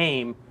it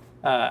became,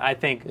 I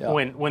think,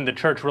 when the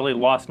church really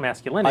lost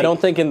masculinity. I don't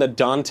think in the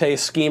Dante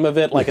scheme of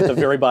it, like at the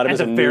very bottom is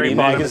a nudie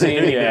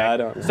magazine. I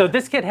don't. So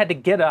this kid had to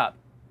get up,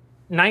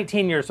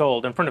 19 years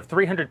old, in front of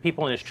 300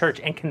 people in his church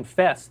and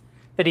confess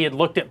that he had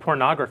looked at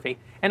pornography.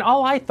 And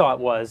all I thought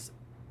was,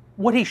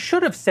 what he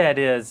should have said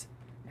is,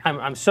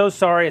 I'm so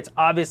sorry, it's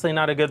obviously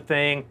not a good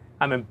thing.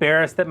 I'm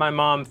embarrassed that my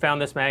mom found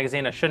this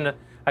magazine. I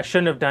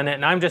shouldn't have done it.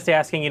 And I'm just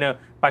asking,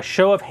 by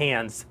show of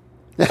hands,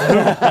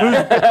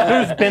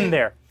 who's been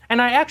there?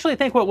 And I actually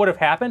think what would have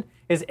happened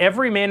is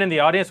every man in the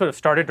audience would have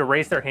started to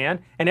raise their hand,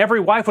 and every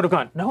wife would have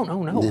gone, no.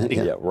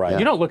 Right.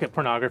 You don't look at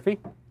pornography.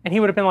 And he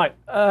would have been like,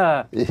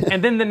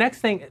 And then the next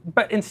thing,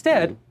 but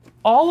instead,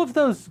 all of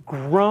those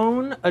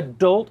grown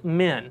adult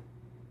men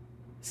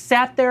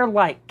sat there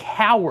like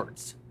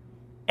cowards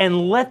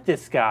and let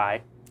this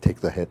guy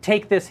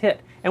take this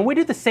hit. And we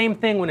do the same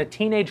thing when a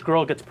teenage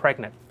girl gets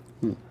pregnant.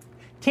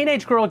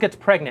 Teenage girl gets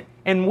pregnant,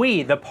 and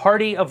we, the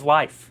party of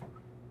life,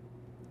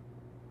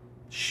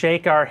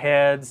 shake our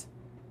heads,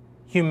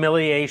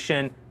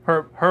 humiliation.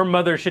 Her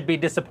mother should be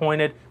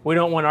disappointed. We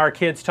don't want our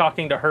kids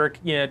talking to her,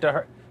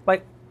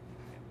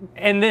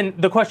 And then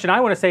the question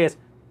I want to say is,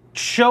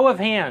 show of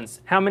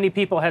hands, how many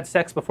people had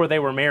sex before they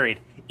were married?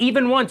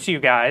 Even once, you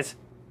guys,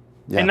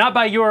 and not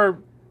by your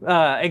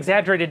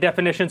exaggerated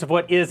definitions of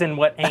what is and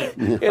what ain't.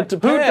 It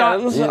depends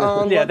on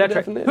what the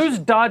definition. Who's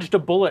dodged a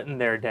bullet in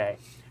their day?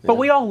 But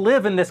we all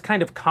live in this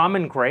kind of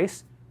common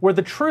grace where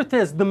the truth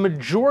is the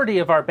majority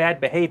of our bad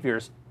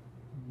behaviors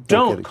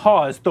don't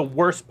cause the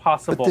worst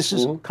possible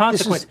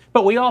consequence.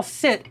 But we all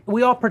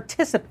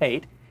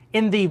participate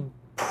in the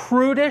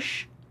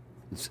prudish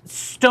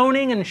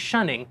stoning and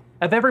shunning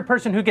of every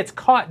person who gets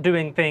caught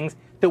doing things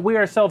that we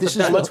ourselves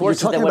have done. What's worse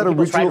is that when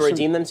people try to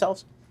redeem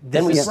themselves,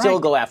 then we still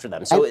go after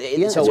them. So,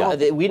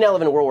 we now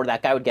live in a world where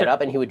that guy would get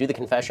up and he would do the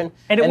confession.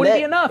 And it wouldn't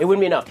be enough. It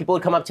wouldn't be enough. People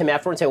would come up to him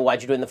afterwards and say, well,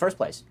 why'd you do it in the first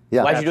place?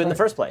 Yeah. Why'd you do it in the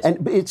first place?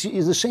 And it's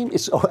the same.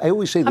 I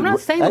always say I'm not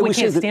saying that we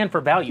can't stand for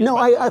values. No,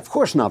 of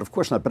course not. Of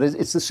course not. But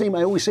it's the same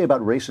I always say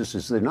about racists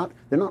is they're not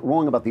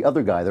wrong about the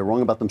other guy. They're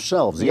wrong about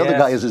themselves. The other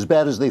guy is as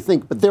bad as they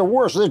think, but they're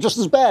worse. They're just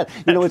as bad.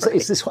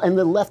 It's this, and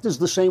the left is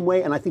the same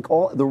way. And I think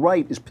the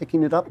right is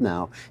picking it up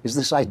now. Is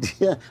this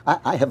idea?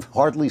 I have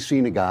hardly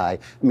seen a guy.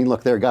 I mean,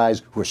 look, there are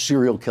guys who are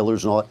serial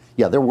killers and all that.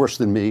 Yeah, they're worse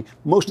than me.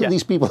 Most of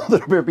these people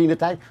that are being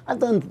attacked, I've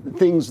done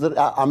things that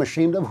I'm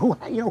ashamed of. Who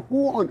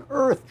on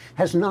earth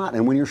has not?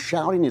 And when you're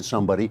shouting at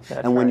somebody,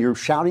 when you're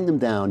shouting them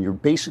down, you're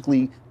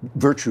basically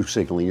virtue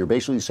signaling. You're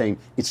basically saying,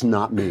 it's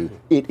not me,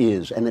 it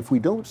is. And if we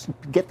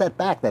don't get that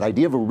back, that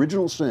idea of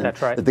original sin,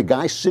 that the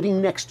guy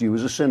sitting next to you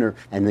is a sinner,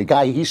 and the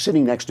guy he's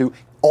sitting next to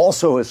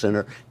also a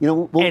sinner,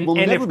 we'll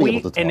never be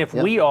able to talk. And if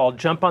we all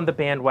jump on the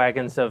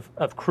bandwagons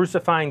of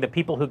crucifying the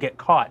people who get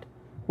caught,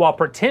 while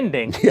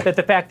pretending that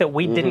the fact that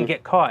we didn't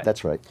get caught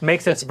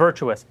makes us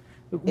virtuous.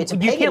 You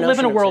can't live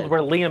in a world where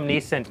Liam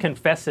Neeson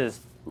confesses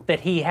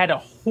that he had a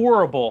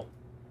horrible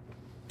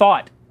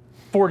thought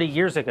 40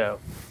 years ago.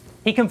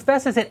 He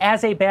confesses it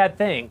as a bad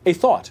thing. A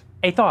thought.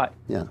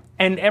 Yeah.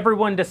 And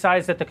everyone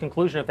decides that the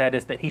conclusion of that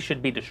is that he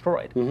should be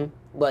destroyed.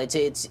 Well,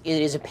 it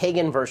is a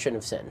pagan version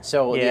of sin.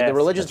 So the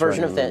religious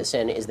version of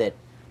sin is that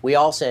we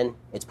all sin.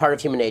 It's part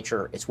of human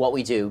nature. It's what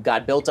we do.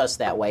 God built us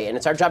that way, and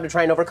it's our job to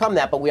try and overcome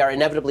that, but we are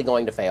inevitably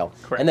going to fail.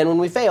 Correct. And then when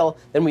we fail,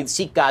 then we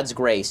seek God's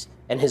grace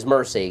and his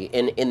mercy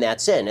in that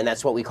sin, and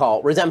that's what we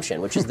call redemption,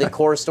 which is the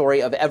core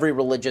story of every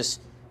religious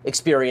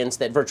experience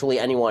that virtually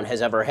anyone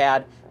has ever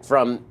had,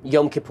 from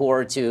Yom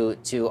Kippur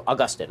to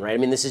Augustine, right? I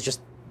mean, this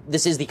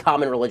is the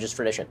common religious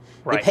tradition.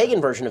 Right. The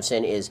pagan version of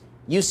sin is,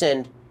 you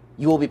sinned,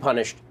 you will be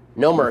punished,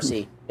 no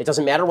mercy. It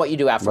doesn't matter what you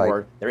do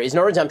afterward. There is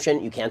no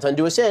redemption. You can't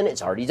undo a sin.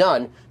 It's already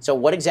done. So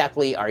what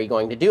exactly are you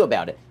going to do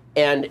about it?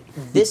 And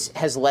this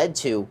has led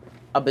to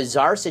a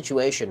bizarre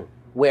situation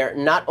where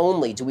not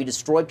only do we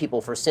destroy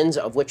people for sins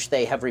of which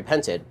they have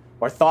repented,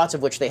 or thoughts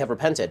of which they have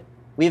repented,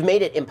 we've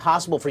made it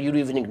impossible for you to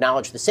even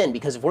acknowledge the sin,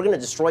 because if we're going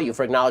to destroy you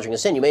for acknowledging a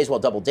sin, you may as well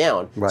double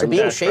down. So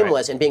being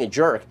shameless and being a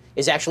jerk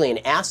is actually an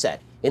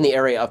asset in the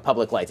area of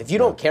public life. If you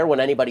don't care what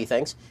anybody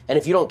thinks, and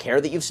if you don't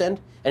care that you've sinned,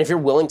 and if you're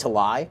willing to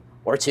lie,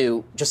 or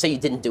to just say you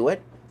didn't do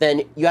it,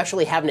 then you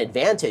actually have an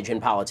advantage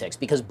in politics,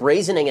 because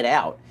brazening it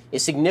out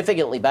is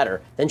significantly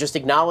better than just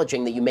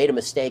acknowledging that you made a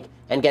mistake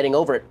and getting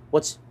over it.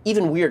 What's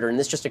even weirder, and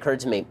this just occurred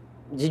to me,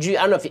 I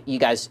don't know if you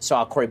guys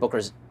saw Cory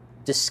Booker's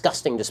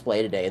disgusting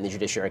display today in the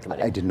Judiciary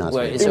Committee. I did not.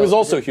 It was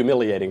also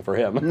humiliating for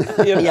him.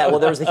 Yeah, well,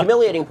 there was the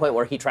humiliating point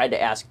where he tried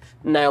to ask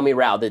Naomi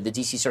Rao, the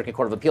D.C. Circuit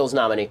Court of Appeals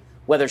nominee,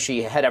 whether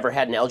she had ever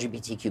had an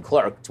LGBTQ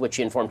clerk, to which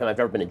she informed him, I've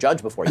never been a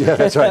judge before. Yeah,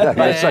 that's right.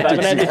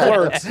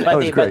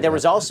 But there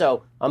was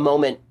also a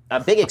moment,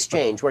 a big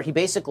exchange, where he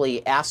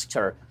basically asked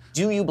her,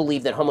 do you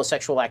believe that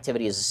homosexual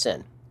activity is a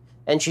sin?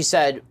 And she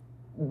said,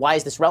 why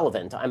is this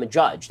relevant? I'm a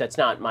judge. That's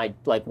not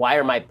why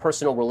are my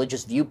personal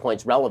religious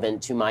viewpoints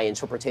relevant to my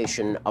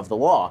interpretation of the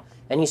law?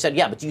 And he said,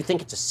 yeah, but do you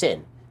think it's a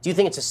sin? Do you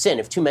think it's a sin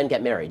if two men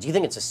get married? Do you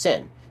think it's a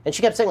sin? And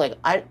she kept saying,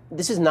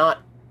 this is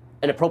not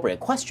an appropriate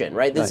question,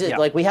 right? This is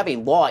we have a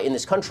law in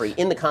this country,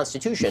 in the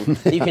Constitution,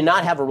 that you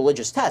cannot have a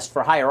religious test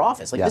for higher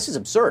office. This is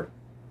absurd.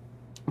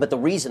 But the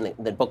reason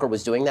that Booker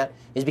was doing that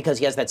is because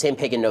he has that same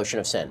pagan notion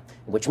of sin,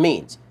 which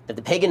means that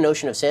the pagan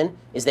notion of sin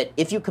is that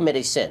if you commit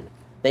a sin,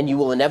 then you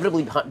will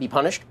inevitably be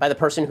punished by the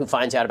person who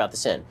finds out about the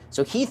sin.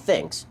 So he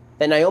thinks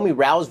that Naomi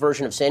Rao's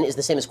version of sin is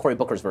the same as Cory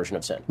Booker's version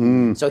of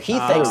sin. So he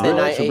thinks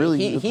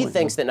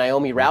that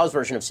Naomi Rao's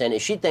version of sin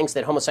is, she thinks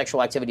that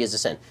homosexual activity is a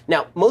sin.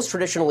 Now, most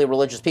traditionally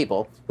religious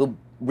people who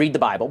read the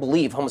Bible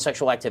believe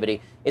homosexual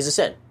activity is a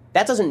sin.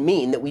 That doesn't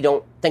mean that we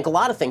don't think a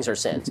lot of things are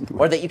sins,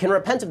 or that you can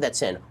repent of that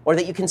sin, or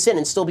that you can sin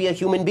and still be a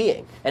human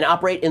being and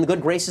operate in the good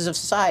graces of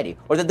society,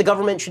 or that the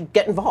government should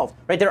get involved.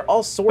 Right? There are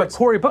all sorts. But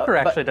Cory Booker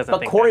actually doesn't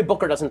think that. But Cory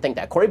Booker doesn't think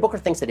that. Cory Booker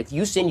thinks that if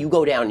you sin, you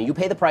go down and you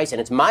pay the price, and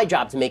it's my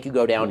job to make you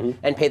go down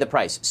and pay the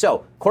price.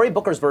 So Cory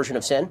Booker's version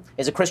of sin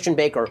is a Christian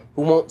baker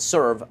who won't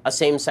serve a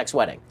same-sex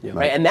wedding. Yeah.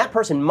 Right? And that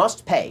person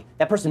must pay.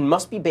 That person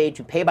must be paid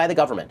to pay by the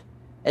government.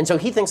 And so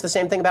he thinks the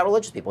same thing about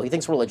religious people. He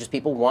thinks religious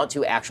people want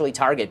to actually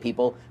target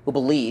people who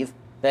believe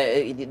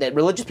that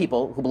religious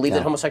people who believe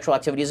that homosexual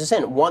activity is a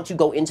sin want to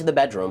go into the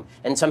bedroom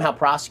and somehow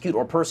prosecute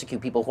or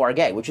persecute people who are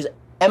gay, which is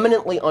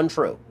eminently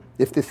untrue.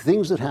 If the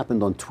things that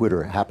happened on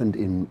Twitter happened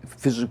in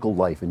physical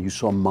life, and you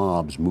saw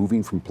mobs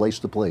moving from place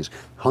to place,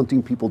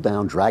 hunting people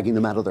down, dragging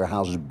them out of their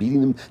houses,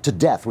 beating them to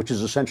death, which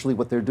is essentially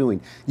what they're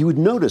doing, you would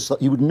notice,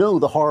 you would know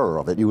the horror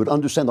of it. You would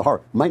understand the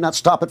horror. Might not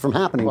stop it from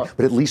happening,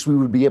 but at least we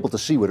would be able to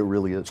see what it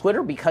really is.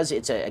 Twitter, because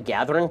it's a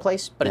gathering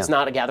place, but it's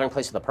not a gathering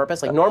place with a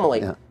purpose.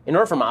 Normally, in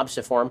order for mobs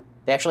to form,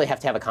 they actually have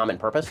to have a common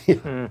purpose.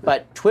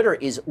 But Twitter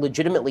is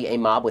legitimately a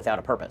mob without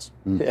a purpose,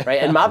 right?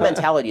 And mob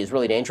mentality is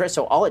really dangerous.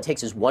 So all it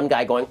takes is one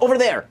guy going over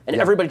there, and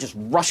everybody just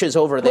rushes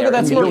over there. Look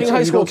at that smoking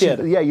high school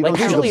kid. Yeah, you Like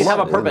don't usually you have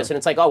a blood, purpose, and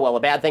it's like, oh well, a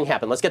bad thing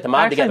happened. Let's get the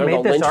mob together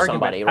and go lynch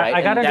somebody, right?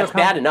 I got and into that's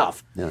bad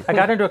enough. I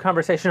got into a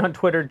conversation on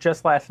Twitter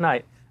just last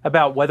night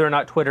about whether or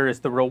not Twitter is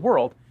the real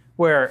world,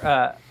 where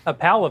a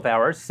pal of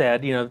ours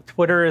said,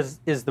 Twitter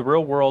is the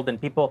real world,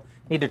 and people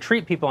need to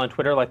treat people on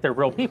Twitter like they're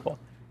real people.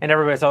 And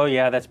everybody's, oh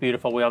yeah, that's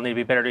beautiful. We all need to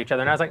be better to each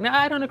other. And I was like, no,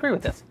 I don't agree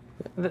with this.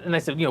 And I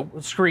said,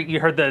 screech. You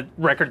heard the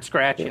record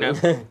scratch.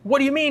 What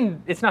do you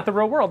mean it's not the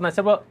real world? And I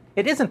said, well,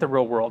 it isn't the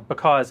real world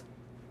because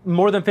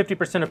more than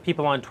 50% of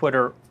people on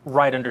Twitter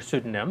write under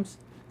pseudonyms.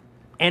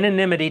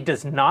 Anonymity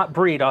does not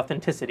breed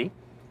authenticity.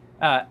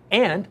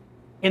 And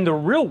in the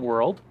real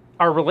world,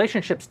 our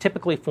relationships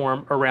typically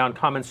form around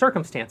common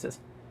circumstances.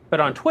 But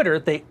on Twitter,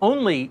 they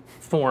only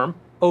form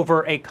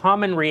over a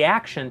common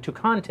reaction to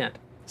content.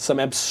 Some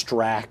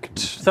abstract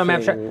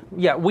thing.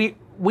 Yeah, we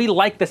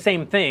like the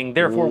same thing,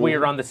 therefore we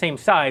are on the same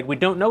side. We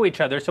don't know each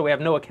other, so we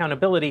have no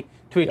accountability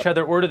to each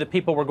other or to the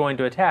people we're going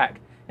to attack.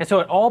 And so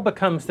it all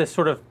becomes this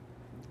sort of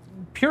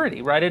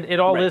purity, right? It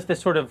all is this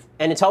sort of...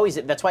 And it's always,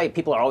 that's why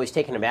people are always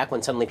taken aback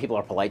when suddenly people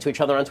are polite to each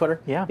other on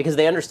Twitter. Yeah. Because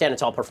they understand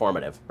it's all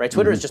performative, right?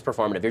 Twitter is just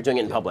performative. You're doing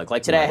it in public.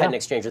 Like today I had an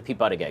exchange with Pete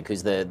Buttigieg,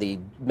 who's the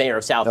mayor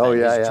of South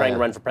Bend, who's trying to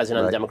run for president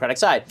on the Democratic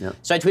side. Yeah.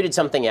 So I tweeted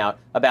something out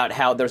about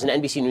how there's an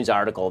NBC News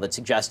article that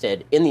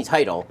suggested in the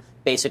title,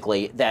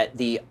 basically, that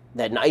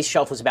an ice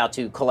shelf was about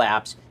to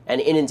collapse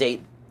and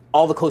inundate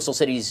all the coastal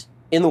cities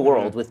in the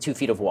world with 2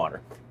 feet of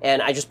water.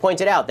 And I just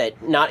pointed out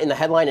that not in the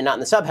headline and not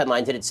in the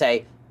subheadline did it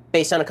say,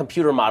 based on a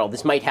computer model,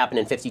 this might happen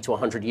in 50 to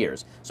 100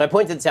 years. So I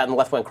pointed this out and the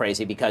left went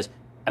crazy because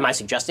am I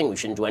suggesting we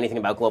shouldn't do anything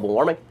about global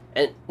warming?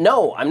 And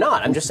no, I'm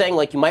not. I'm just saying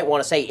you might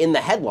want to say in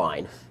the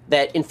headline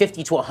that in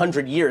 50 to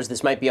 100 years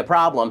this might be a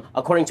problem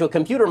according to a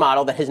computer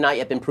model that has not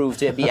yet been proved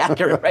to be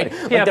accurate, right?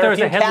 Yeah, there are a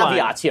few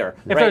caveats here.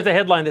 If there was a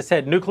headline that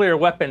said nuclear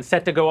weapons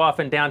set to go off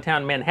in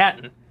downtown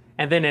Manhattan,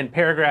 and then in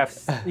paragraph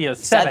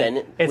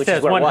 7, it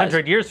says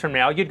 100 years from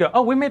now, you'd go,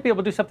 oh, we may be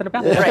able to do something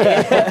about that.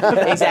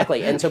 Right.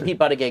 Exactly. And so Pete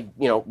Buttigieg,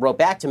 wrote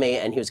back to me,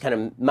 and he was kind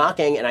of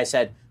mocking, and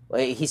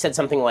he said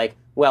something like,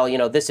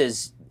 well, this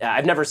is,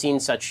 I've never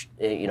seen such,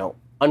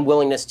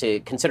 unwillingness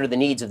to consider the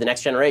needs of the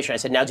next generation. I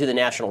said, now do the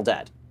national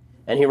debt.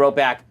 And he wrote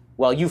back,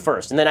 well, you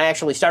first. And then I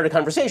actually started a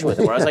conversation with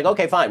him where I was like,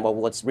 okay, fine, well,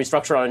 let's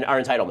restructure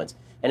our entitlements.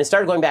 And it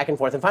started going back and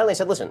forth. And finally I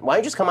said, listen, why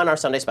don't you just come on our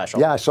Sunday special?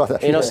 Yeah, I saw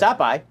that. Stop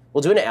by.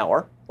 We'll do an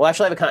hour. We'll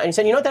actually have and he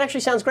said, that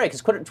actually sounds great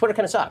because Twitter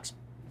kind of sucks.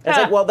 And it's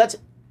like, well, that's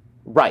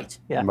right.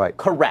 Yeah. Right.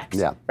 Correct.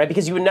 Yeah. Right?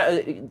 Because you would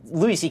know,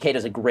 Louis C.K.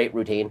 does a great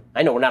routine.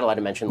 I know we're not allowed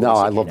to mention Louis No,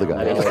 C.K. I love the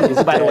now.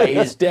 guy. By the way,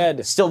 he's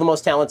dead. Still the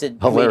most talented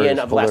comedian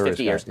of the last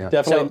 50 years. Yeah.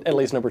 Definitely at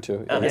least number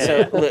 2.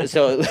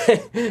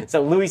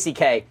 So Louis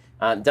C.K.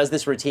 Does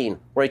this routine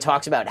where he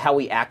talks about how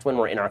we act when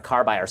we're in our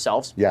car by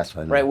ourselves. Yes,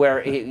 I know. Right,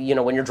 where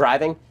when you're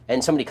driving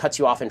and somebody cuts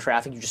you off in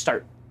traffic, you just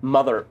start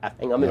mother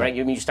effing. I mean, right?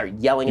 You start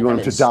yelling at them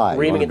and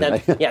screaming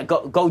at them. Yeah,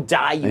 go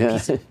die, you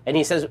piece of... And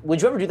he says,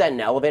 would you ever do that in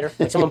an elevator?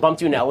 Like someone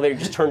bumped you in an elevator, you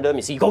just turn to them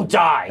and say, go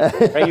die.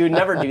 Right? You would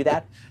never do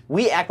that.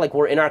 We act like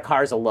we're in our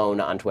cars alone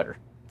on Twitter.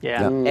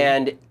 Yeah.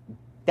 And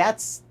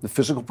that's the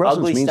physical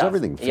presence means stuff.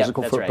 everything.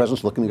 Physical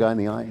presence, looking the guy in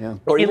the eye, yeah.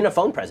 Or even a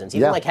phone presence,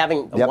 even like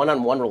having a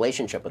one-on-one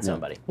relationship with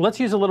somebody. Let's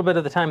use a little bit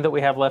of the time that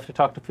we have left to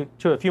talk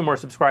to a few more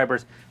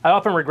subscribers. I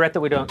often regret that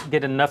we don't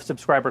get enough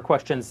subscriber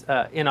questions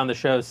in on the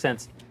show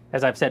since,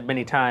 as I've said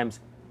many times,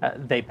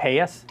 they pay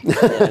us.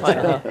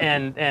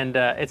 And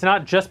it's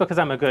not just because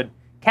I'm a good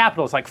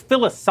capitalist. Like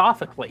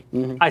philosophically,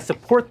 I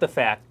support the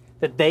fact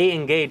that they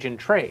engage in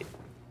trade.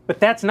 But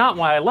that's not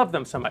why I love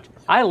them so much.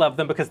 I love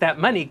them because that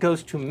money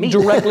goes to me.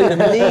 Directly to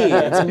me.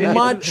 It's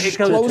much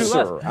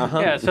closer.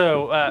 Yeah,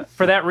 so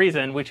for that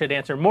reason, we should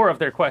answer more of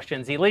their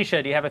questions.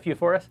 Elisha, do you have a few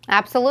for us?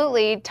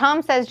 Absolutely.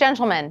 Tom says,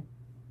 gentlemen,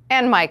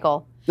 and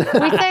Michael, we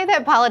say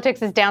that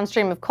politics is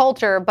downstream of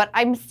culture, but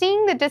I'm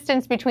seeing the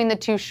distance between the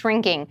two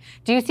shrinking.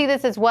 Do you see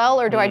this as well,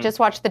 or do I just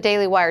watch the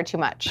Daily Wire too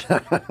much?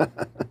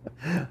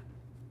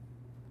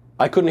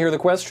 I couldn't hear the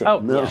question. Oh,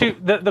 no.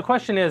 The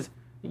question is,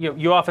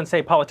 you often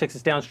say politics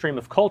is downstream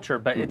of culture,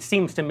 but it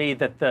seems to me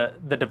that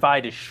the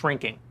divide is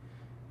shrinking.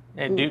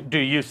 And do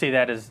you see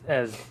that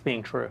as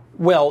being true?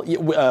 Well,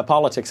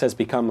 politics has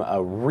become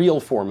a real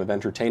form of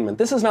entertainment.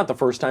 This is not the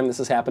first time this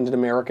has happened in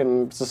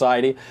American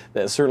society.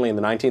 Certainly in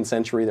the 19th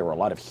century, there were a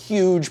lot of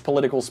huge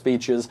political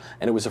speeches,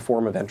 and it was a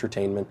form of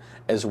entertainment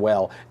as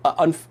well.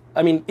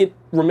 It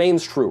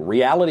remains true.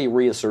 Reality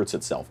reasserts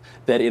itself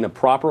that in a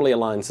properly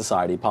aligned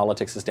society,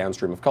 politics is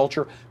downstream of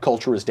culture.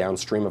 Culture is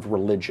downstream of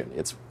religion.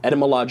 It's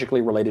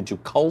etymologically related to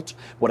cult.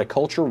 What a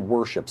culture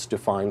worships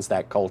defines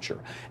that culture.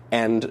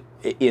 And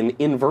in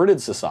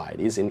inverted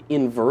societies, in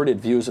inverted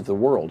views of the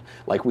world,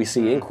 like we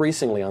see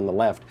increasingly on the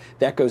left,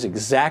 that goes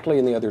exactly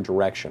in the other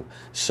direction.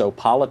 So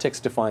politics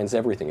defines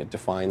everything. It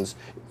defines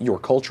your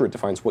culture, it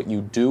defines what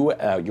you do,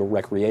 your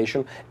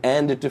recreation,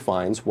 and it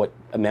defines what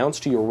amounts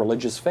to your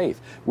religious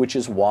faith, which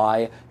is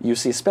why you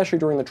see, especially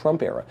during the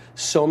Trump era,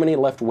 so many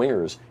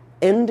left-wingers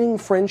ending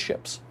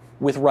friendships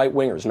with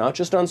right-wingers, not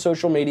just on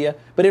social media,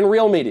 but in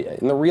real media,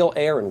 in the real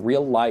air, in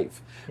real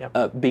life,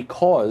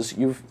 because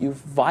you've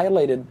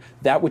violated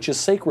that which is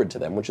sacred to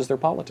them, which is their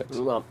politics.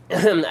 Well,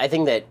 I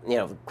think that,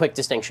 quick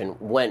distinction.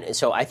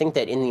 So I think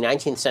that in the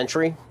 19th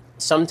century,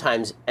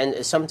 sometimes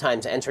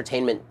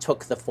entertainment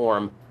took the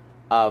form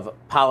of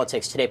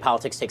politics. Today,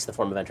 politics takes the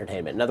form of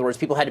entertainment. In other words,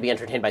 people had to be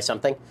entertained by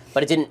something,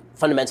 but it didn't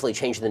fundamentally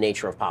change the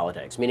nature of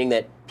politics, meaning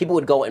that people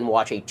would go and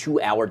watch a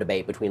 2-hour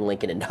debate between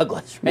Lincoln and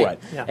Douglas, right?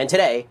 Yeah. And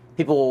today,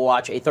 people will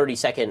watch a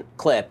 30-second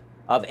clip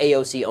of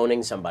AOC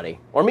owning somebody,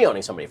 or me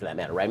owning somebody for that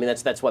matter, right? I mean,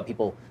 that's what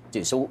people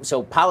do.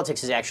 So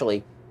politics has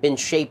actually been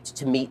shaped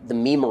to meet the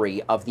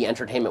memery of the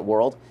entertainment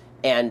world.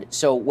 And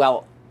so,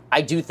 while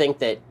I do think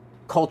that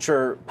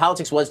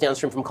politics was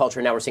downstream from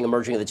culture. Now we're seeing a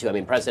merging of the two. I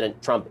mean, President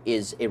Trump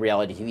is a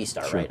reality TV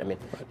star, right? I mean,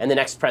 and the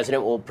next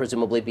president will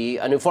presumably be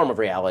a new form of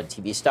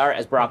reality TV star,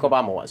 as Barack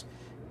Obama was.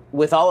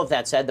 With all of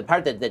that said, the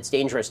part that's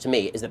dangerous to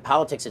me is that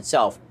politics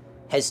itself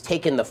has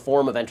taken the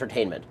form of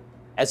entertainment,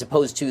 as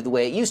opposed to the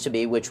way it used to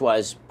be, which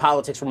was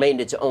politics remained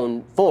its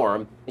own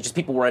form. It's just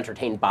people were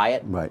entertained by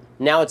it. Right.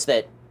 Now it's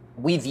that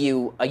we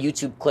view a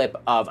YouTube clip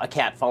of a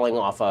cat falling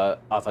off a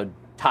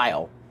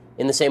tile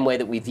in the same way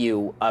that we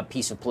view a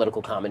piece of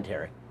political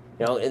commentary.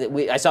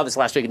 I saw this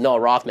last week. Noah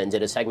Rothman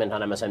did a segment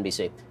on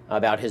MSNBC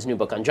about his new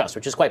book Unjust,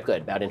 which is quite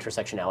good, about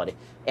intersectionality.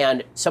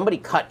 And somebody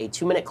cut a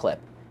 2-minute clip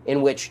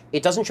in which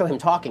it doesn't show him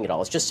talking at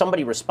all. It's just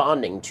somebody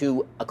responding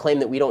to a claim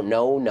that we don't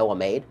know Noah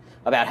made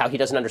about how he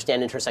doesn't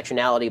understand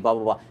intersectionality, blah,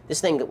 blah, blah.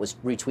 This thing that was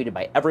retweeted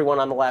by everyone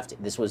on the left.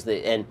 This was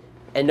and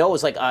Noah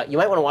was like, you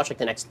might want to watch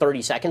the next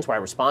 30 seconds where I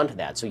respond to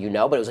that, so you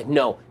know. But it was like,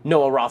 no,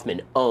 Noah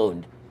Rothman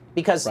owned.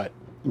 Because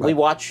we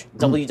watch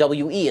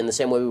WWE in the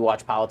same way we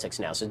watch politics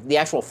now. So the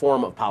actual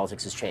form of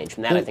politics has changed.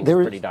 And that, I think, is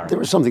pretty dark. There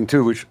was something,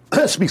 too, which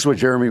speaks to what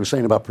Jeremy was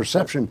saying about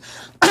perception,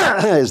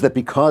 is that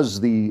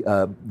because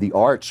the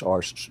arts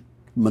are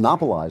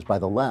monopolized by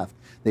the left,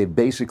 they've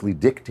basically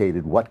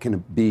dictated what can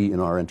be in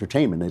our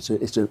entertainment.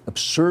 It's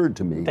absurd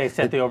to me. They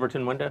set the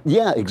Overton window?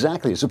 Yeah,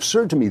 exactly. It's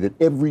absurd to me that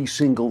every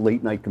single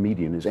late-night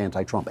comedian is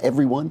anti-Trump.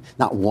 Everyone,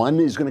 not one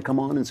is going to come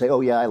on and say,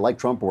 oh, yeah, I like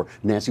Trump, or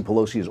Nancy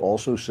Pelosi is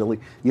also silly.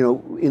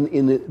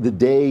 In the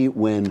day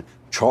when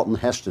Charlton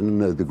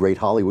Heston, the great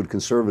Hollywood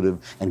conservative,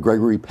 and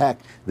Gregory Peck,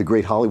 the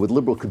great Hollywood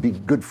liberal, could be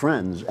good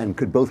friends and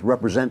could both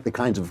represent the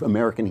kinds of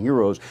American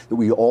heroes that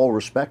we all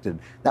respected.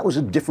 That was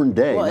a different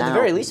day. Well, now, at the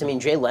very least, I mean,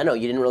 Jay Leno,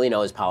 you didn't really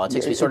know his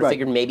politics. We sort of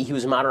figured maybe he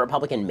was a moderate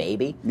Republican,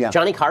 maybe. Yeah.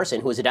 Johnny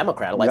Carson, who was a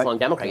Democrat, a lifelong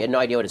Democrat, you had no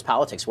idea what his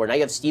politics were. Now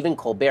you have Stephen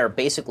Colbert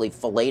basically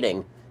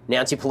filleting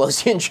Nancy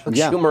Pelosi and Chuck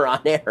Schumer on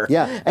air.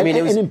 Yeah, and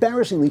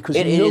embarrassingly, because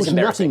he knows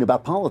nothing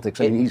about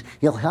politics. I mean,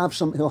 he'll have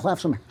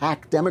some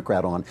hack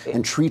Democrat on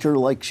and treat her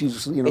like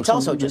she's It's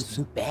also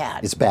just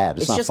bad. It's bad.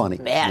 It's not just funny.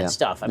 Bad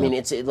stuff. I mean,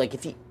 it's like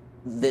if you.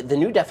 The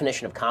new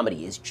definition of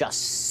comedy is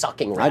just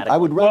sucking radical. I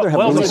would rather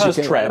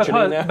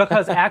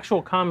because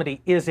actual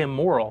comedy is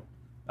immoral,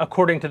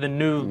 according to the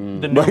new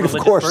religious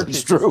virtue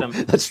system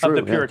of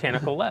the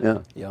puritanical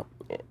left. Yeah.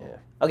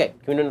 Okay, can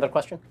we do another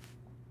question?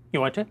 You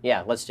want to?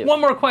 Yeah, let's do it.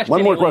 One more question.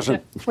 One more question.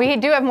 We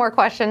do have more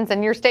questions,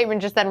 and your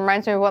statement just then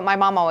reminds me of what my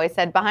mom always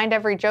said. Behind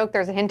every joke,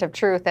 there's a hint of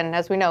truth, and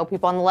as we know,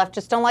 people on the left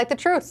just don't like the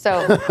truth,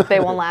 so they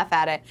won't laugh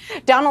at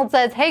it. Donald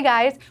says, hey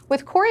guys,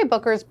 with Cory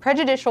Booker's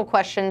prejudicial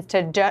questions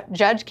to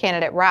judge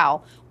candidate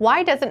Rao,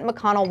 why doesn't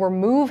McConnell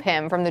remove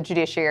him from the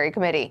Judiciary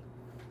Committee?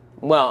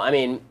 Well, I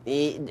mean,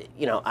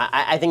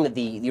 I think that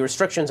the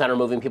restrictions on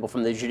removing people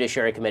from the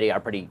Judiciary Committee are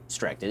pretty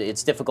strict.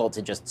 It's difficult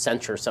to just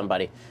censure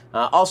somebody.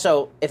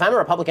 Also, if I'm a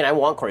Republican, I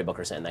want Cory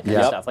Booker saying that kind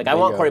of stuff. Like, I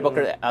want Cory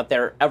Booker out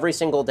there every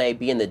single day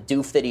being the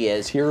doof that he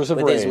is. Tears of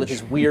rage. Rage. With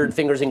his weird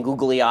fingers and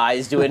googly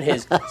eyes doing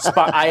his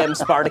I am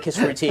Spartacus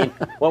routine.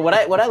 Well, what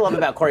I love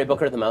about Cory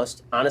Booker the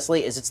most,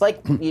 honestly, is it's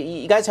like,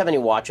 you guys have any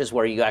watches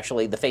where you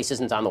actually, the face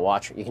isn't on the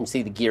watch. You can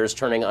see the gears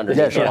turning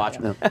underneath the watch.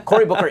 Yeah.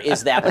 Cory Booker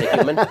is that but a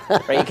human.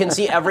 Right? You can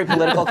see every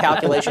political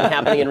calculation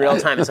happening in real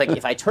time. It's like,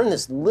 if I turn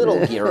this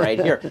little gear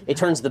right here, it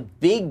turns the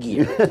big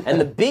gear,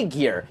 and the big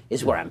gear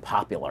is where I'm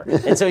popular.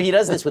 And so he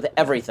does this with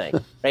everything,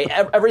 right?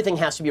 Everything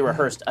has to be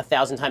rehearsed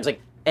 1,000 times,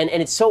 like, and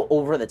it's so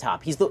over the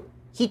top.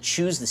 He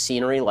chews the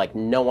scenery like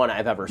no one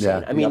I've ever seen.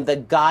 Yeah. I mean, the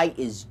guy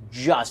is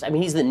just, I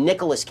mean, he's the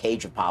Nicolas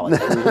Cage of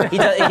politics.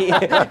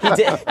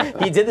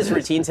 he did this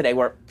routine today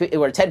where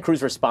Ted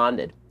Cruz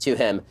responded to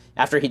him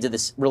after he did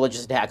this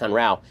religious attack on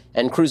Rao,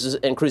 and Cruz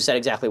said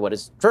exactly what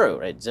is true,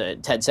 right?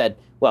 Ted said,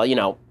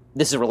 well,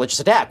 this is a religious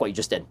attack, what you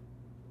just did.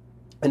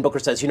 And Booker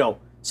says,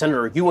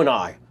 Senator, you and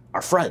I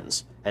are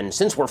friends, and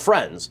since we're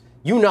friends,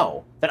 you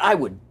know that I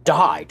would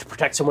die to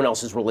protect someone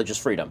else's religious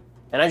freedom.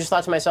 And I just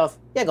thought to myself,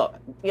 yeah, go,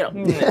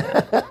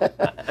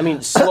 I mean,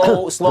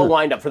 slow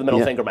wind up for the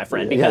middle finger, my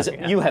friend, because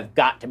you have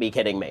got to be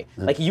kidding me.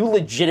 Like, you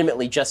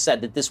legitimately just said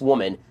that this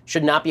woman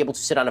should not be able to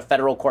sit on a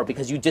federal court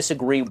because you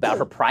disagree about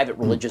her private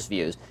religious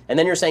views. And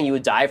then you're saying you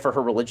would die for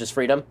her religious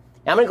freedom?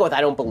 I'm going to go with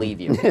I don't believe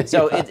you.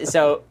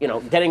 So,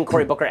 getting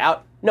Cory Booker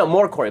out, no,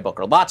 more Cory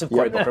Booker, lots of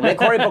Cory Booker. Make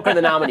Cory Booker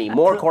the nominee,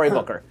 more Cory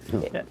Booker.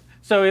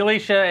 So,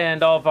 Alicia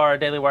and all of our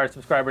Daily Wire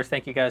subscribers,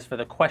 thank you guys for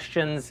the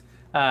questions.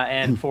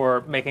 and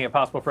for making it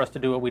possible for us to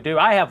do what we do.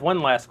 I have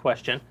one last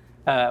question.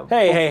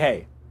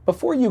 Hey.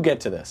 Before you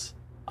get to this,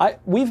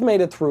 we've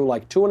made it through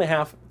like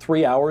 2.5,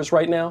 3 hours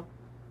right now.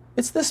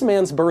 It's this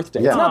man's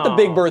birthday. It's not the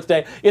big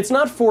birthday. It's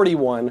not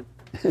 41,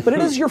 but it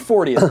is your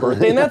 40th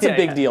birthday, and that's a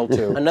big deal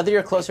too. Another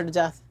year closer to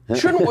death?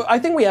 I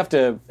think we have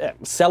to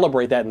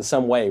celebrate that in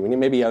some way. We need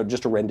maybe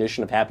just a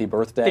rendition of Happy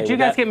Birthday. Did you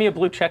guys get me a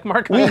blue check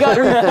mark? We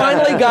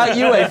finally got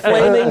you a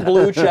flaming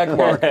blue check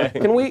mark.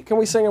 Can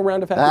we sing a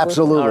round of Happy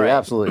Absolutely, Birthday?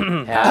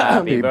 absolutely.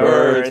 Happy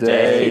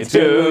birthday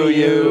to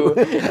you.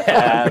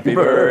 Happy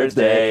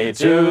birthday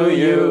to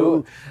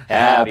you.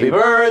 Happy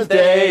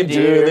birthday,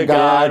 dear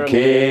God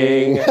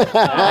King.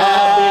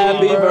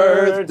 Happy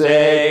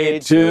birthday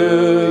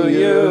to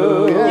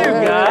you. You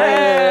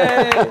guys.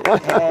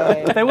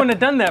 If they wouldn't have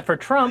done that for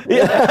Trump.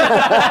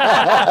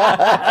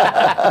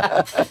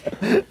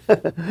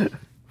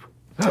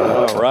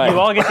 All right. You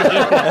all get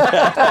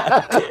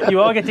to eat.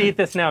 You all get to eat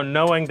this now,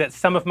 knowing that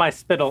some of my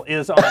spittle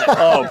is on it.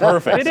 Oh,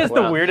 perfect. It is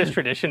the weirdest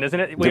tradition, isn't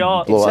it? We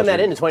all Send that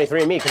in to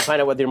 23andMe. You can find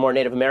out whether you're more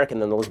Native American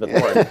than Elizabeth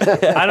Warren.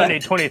 I don't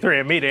need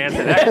 23andMe to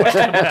answer that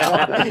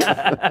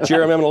question.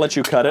 Jeremy, I'm going to let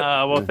you cut it.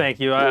 Well, thank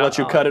you. I'll let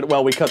you cut it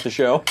while we cut the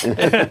show.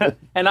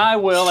 And I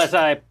will, as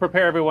I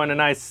prepare everyone a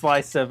nice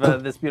slice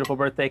of this beautiful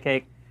birthday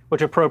cake,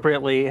 which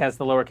appropriately has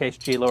the lowercase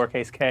g,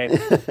 lowercase k.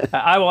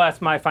 I will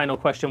ask my final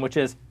question, which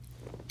is,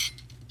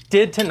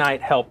 did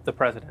tonight help the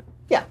president?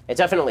 Yeah, it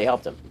definitely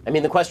helped him. I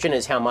mean, the question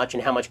is how much.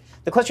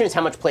 The question is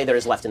how much play there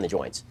is left in the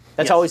joints.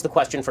 That's always the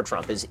question for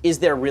Trump, is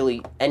there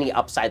really any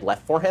upside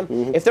left for him?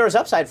 Mm-hmm. If there is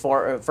upside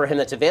for him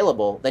that's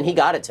available, then he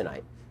got it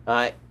tonight.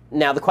 Now,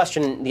 the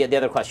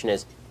other question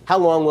is, how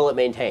long will it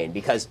maintain?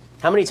 Because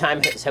how many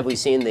times have we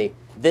seen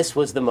this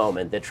was the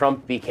moment that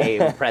Trump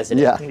became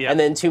president, and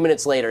then 2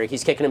 minutes later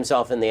he's kicking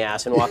himself in the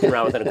ass and walking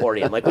around with an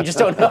accordion? Like, we just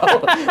don't know.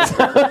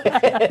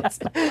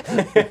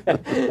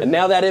 And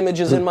now that image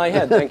is in my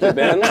head. Thank you,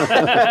 Ben.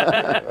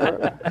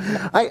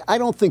 I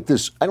don't think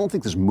this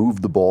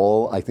moved the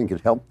ball. I think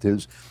it helped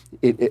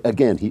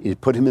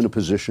it put him in a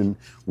position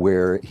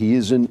where he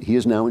is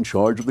now in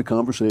charge of the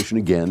conversation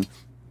again,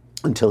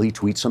 until he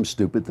tweets some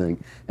stupid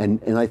thing.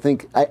 And I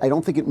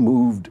don't think it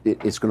moved.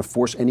 It's going to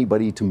force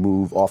anybody to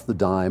move off the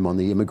dime on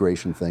the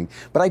immigration thing.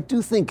 But I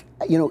do think,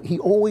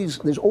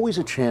 there's always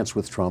a chance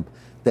with Trump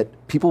that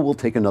people will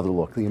take another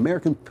look. The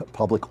American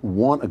public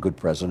want a good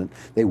president.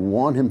 They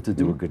want him to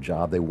do a good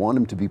job. They want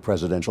him to be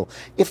presidential.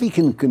 If he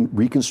can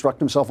reconstruct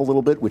himself a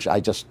little bit, which I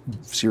just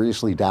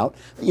seriously doubt,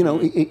 he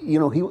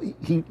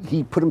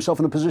put himself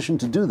in a position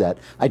to do that.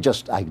 I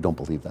don't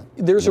believe that.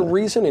 There's a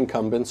reason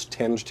incumbents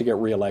tend to get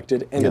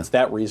reelected, and it's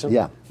that reason.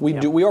 Yeah.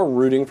 We are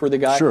rooting for the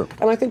guy. Sure.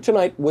 And I think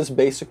tonight was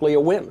basically a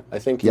win. I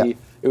think it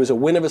was a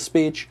win of a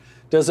speech.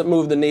 Does it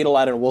move the needle?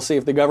 I don't know. We'll see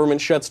if the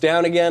government shuts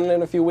down again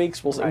in a few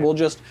weeks. We'll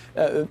just,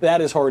 that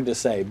is hard to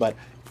say. But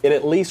it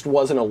at least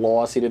wasn't a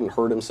loss. He didn't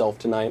hurt himself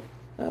tonight.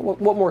 What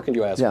more can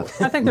you ask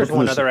for? I think there's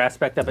one other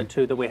aspect of it,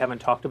 too, that we haven't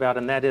talked about,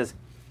 and that is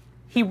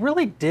he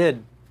really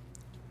did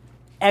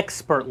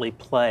expertly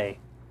play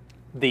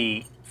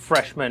the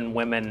freshman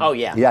women. Oh,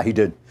 yeah. Yeah, he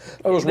did.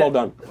 It was well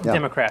done.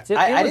 Democrats.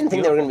 I didn't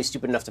think they were going to be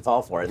stupid enough to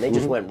fall for it, and they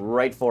just went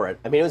right for it.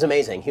 I mean, it was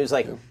amazing. He was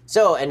like,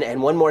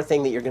 and one more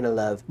thing that you're going to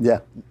love.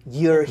 Yeah.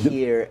 You're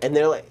here. And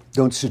they're like,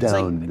 don't sit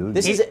down.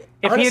 This is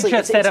if honestly, he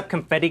had just set up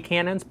confetti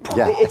cannons.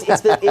 Yeah.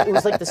 It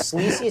was like the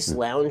sleaziest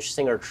lounge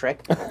singer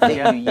trick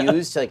that you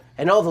used.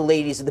 And all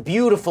the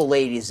beautiful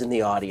ladies in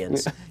the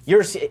audience,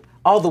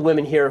 all the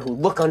women here who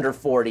look under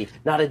 40,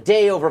 not a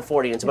day over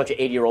 40, and it's a bunch of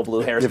 80-year-old blue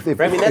hairs. That's what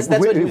he was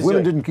doing. If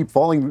women didn't keep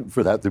falling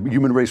for that, the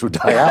human race would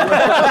die out.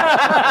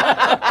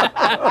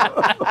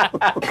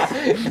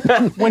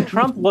 When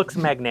Trump looks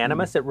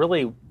magnanimous, it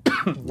really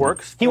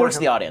works. He works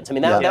the audience. I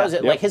mean, that was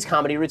it. Like his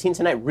comedy routine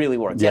tonight really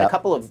worked. He had a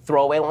couple of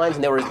throwaway lines,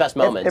 and they were his best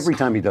moments. Every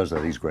time he does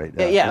that, he's great.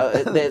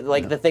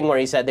 The thing where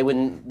he said they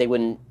wouldn't, do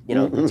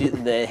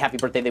the happy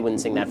birthday. They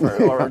wouldn't sing that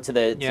or to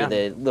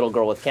the little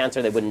girl with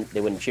cancer. They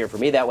wouldn't cheer for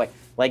me that way.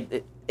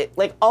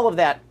 Like all of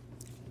that,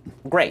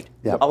 great.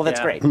 Yep. All of that's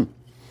great.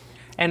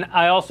 And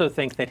I also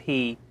think that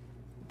he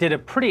did a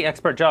pretty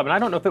expert job, and I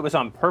don't know if it was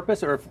on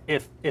purpose or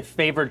if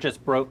favor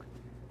just broke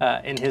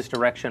in his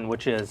direction,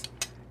 which is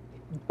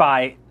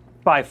by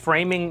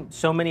framing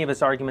so many of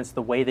his arguments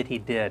the way that he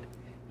did,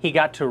 he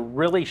got to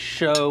really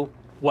show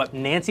what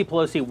Nancy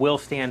Pelosi will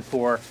stand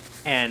for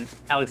and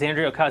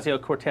Alexandria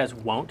Ocasio-Cortez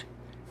won't.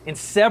 In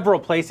several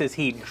places,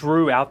 he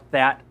drew out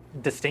that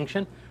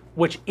distinction,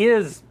 which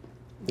is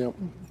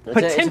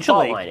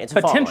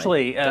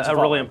potentially a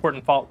really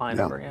important fault line.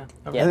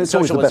 And it's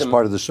always the best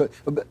part of the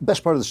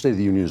State of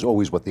the Union is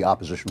always what the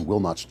opposition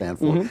will not stand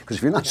for. Because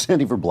if you're not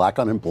standing for black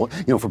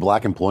for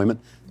black employment,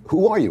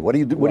 who are you? What do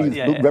you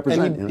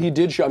represent? And he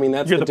did show. I mean,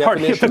 that's You're the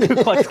definition. Party of the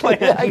Ku Klux Klan.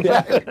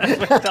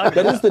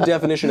 That is the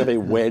definition of a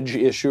wedge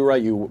issue,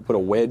 right? You put a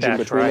wedge in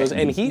between those,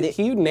 and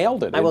he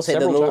nailed it. I will say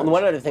the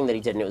one other thing that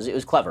he did, and it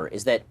was clever,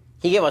 is that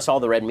he gave us all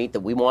the red meat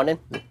that we wanted,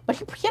 but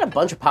he had a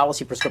bunch of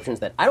policy prescriptions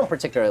that I don't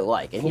particularly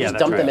like, and he just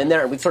dumped them in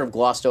there, and we've sort of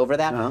glossed over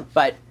that.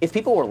 But if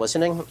people were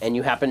listening, and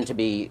you happen to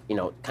be,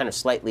 kind of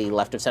slightly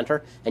left of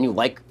center, and you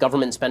like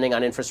government spending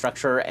on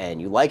infrastructure,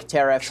 and you like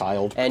tariffs,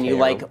 you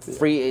like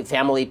free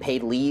family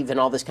paid leave and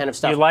all this kind of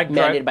stuff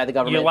mandated by the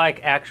government. You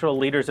like actual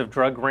leaders of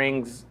drug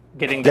rings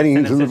getting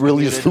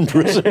released from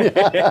prison.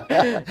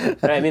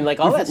 I mean, like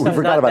all that stuff. We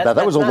forgot about that.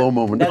 That was a low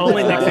moment.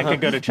 Only Nixon could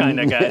go to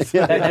China, guys.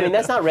 I mean,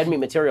 that's not red meat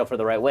material for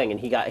the right wing, and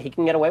he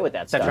can get away with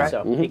that stuff. That's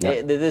right.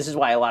 So this is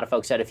why a lot of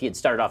folks said if he had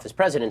started off his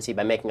presidency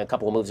by making a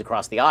couple of moves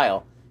across the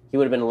aisle, he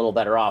would have been a little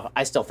better off.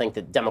 I still think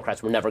that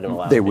Democrats were never going to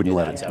allow him to do that. They wouldn't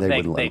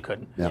let They him.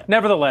 couldn't. Yeah.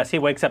 Nevertheless, he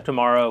wakes up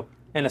tomorrow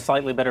in a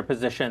slightly better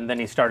position than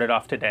he started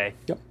off today.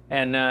 Yep.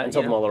 And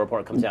until the Mueller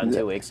report comes out in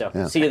 2 weeks. So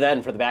see you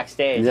then for the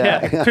Backstage.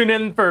 Yeah. Tune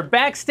in for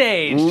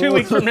Backstage 2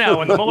 weeks from now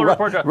when the Mueller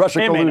report drops.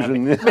 Russia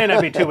collusion. May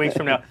not be 2 weeks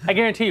from now. I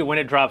guarantee you when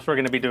it drops, we're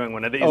going to be doing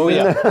one of these. Oh,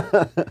 yeah.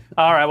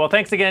 All right. Well,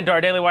 thanks again to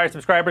our Daily Wire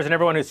subscribers and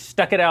everyone who's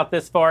stuck it out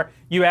this far.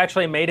 You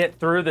actually made it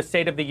through the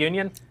State of the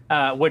Union,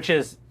 which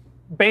is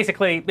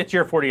basically, it's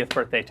your 40th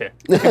birthday, too.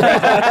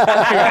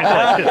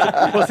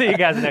 Congratulations. We'll see you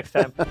guys next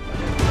time.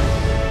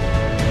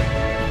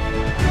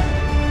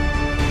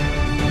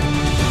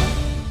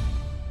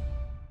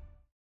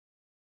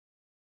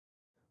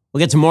 We'll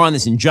get to more on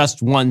this in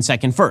just 1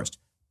 second. First,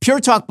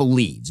 Pure Talk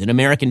believes in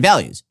American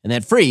values, and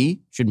that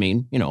free should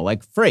mean,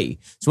 like free.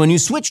 So when you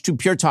switch to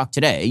Pure Talk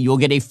today, you'll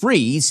get a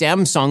free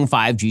Samsung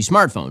 5G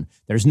smartphone.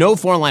 There's no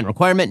foreign-line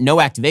requirement, no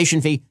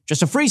activation fee,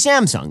 just a free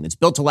Samsung that's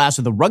built to last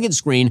with a rugged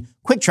screen,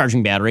 quick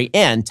charging battery,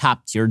 and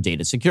top-tier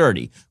data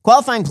security.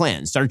 Qualifying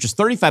plans start at just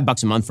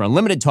 $35 a month for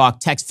unlimited talk,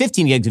 text,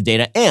 15 gigs of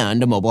data,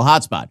 and a mobile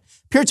hotspot.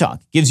 Pure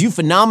Talk gives you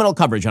phenomenal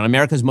coverage on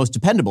America's most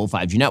dependable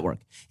 5G network.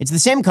 It's the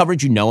same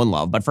coverage you know and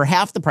love, but for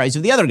half the price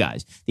of the other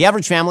guys. The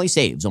average family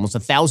saves almost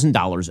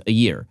 $1,000 a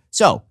year.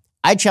 So,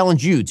 I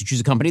challenge you to choose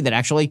a company that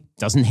actually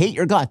doesn't hate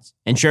your guts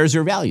and shares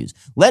your values.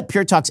 Let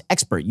Pure Talk's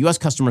expert U.S.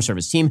 customer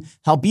service team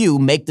help you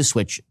make the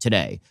switch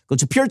today. Go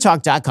to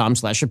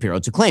puretalk.com/Shapiro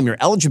to claim your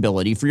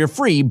eligibility for your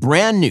free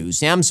brand new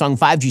Samsung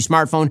 5G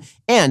smartphone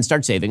and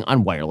start saving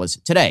on wireless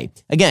today.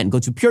 Again, go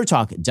to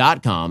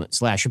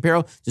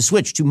puretalk.com/Shapiro to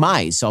switch to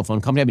my cell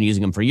phone company. I've been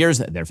using them for years.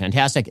 They're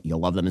fantastic. You'll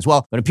love them as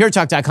well. Go to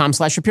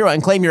puretalk.com/Shapiro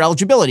and claim your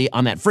eligibility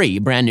on that free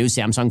brand new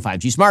Samsung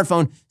 5G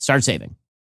smartphone. Start saving.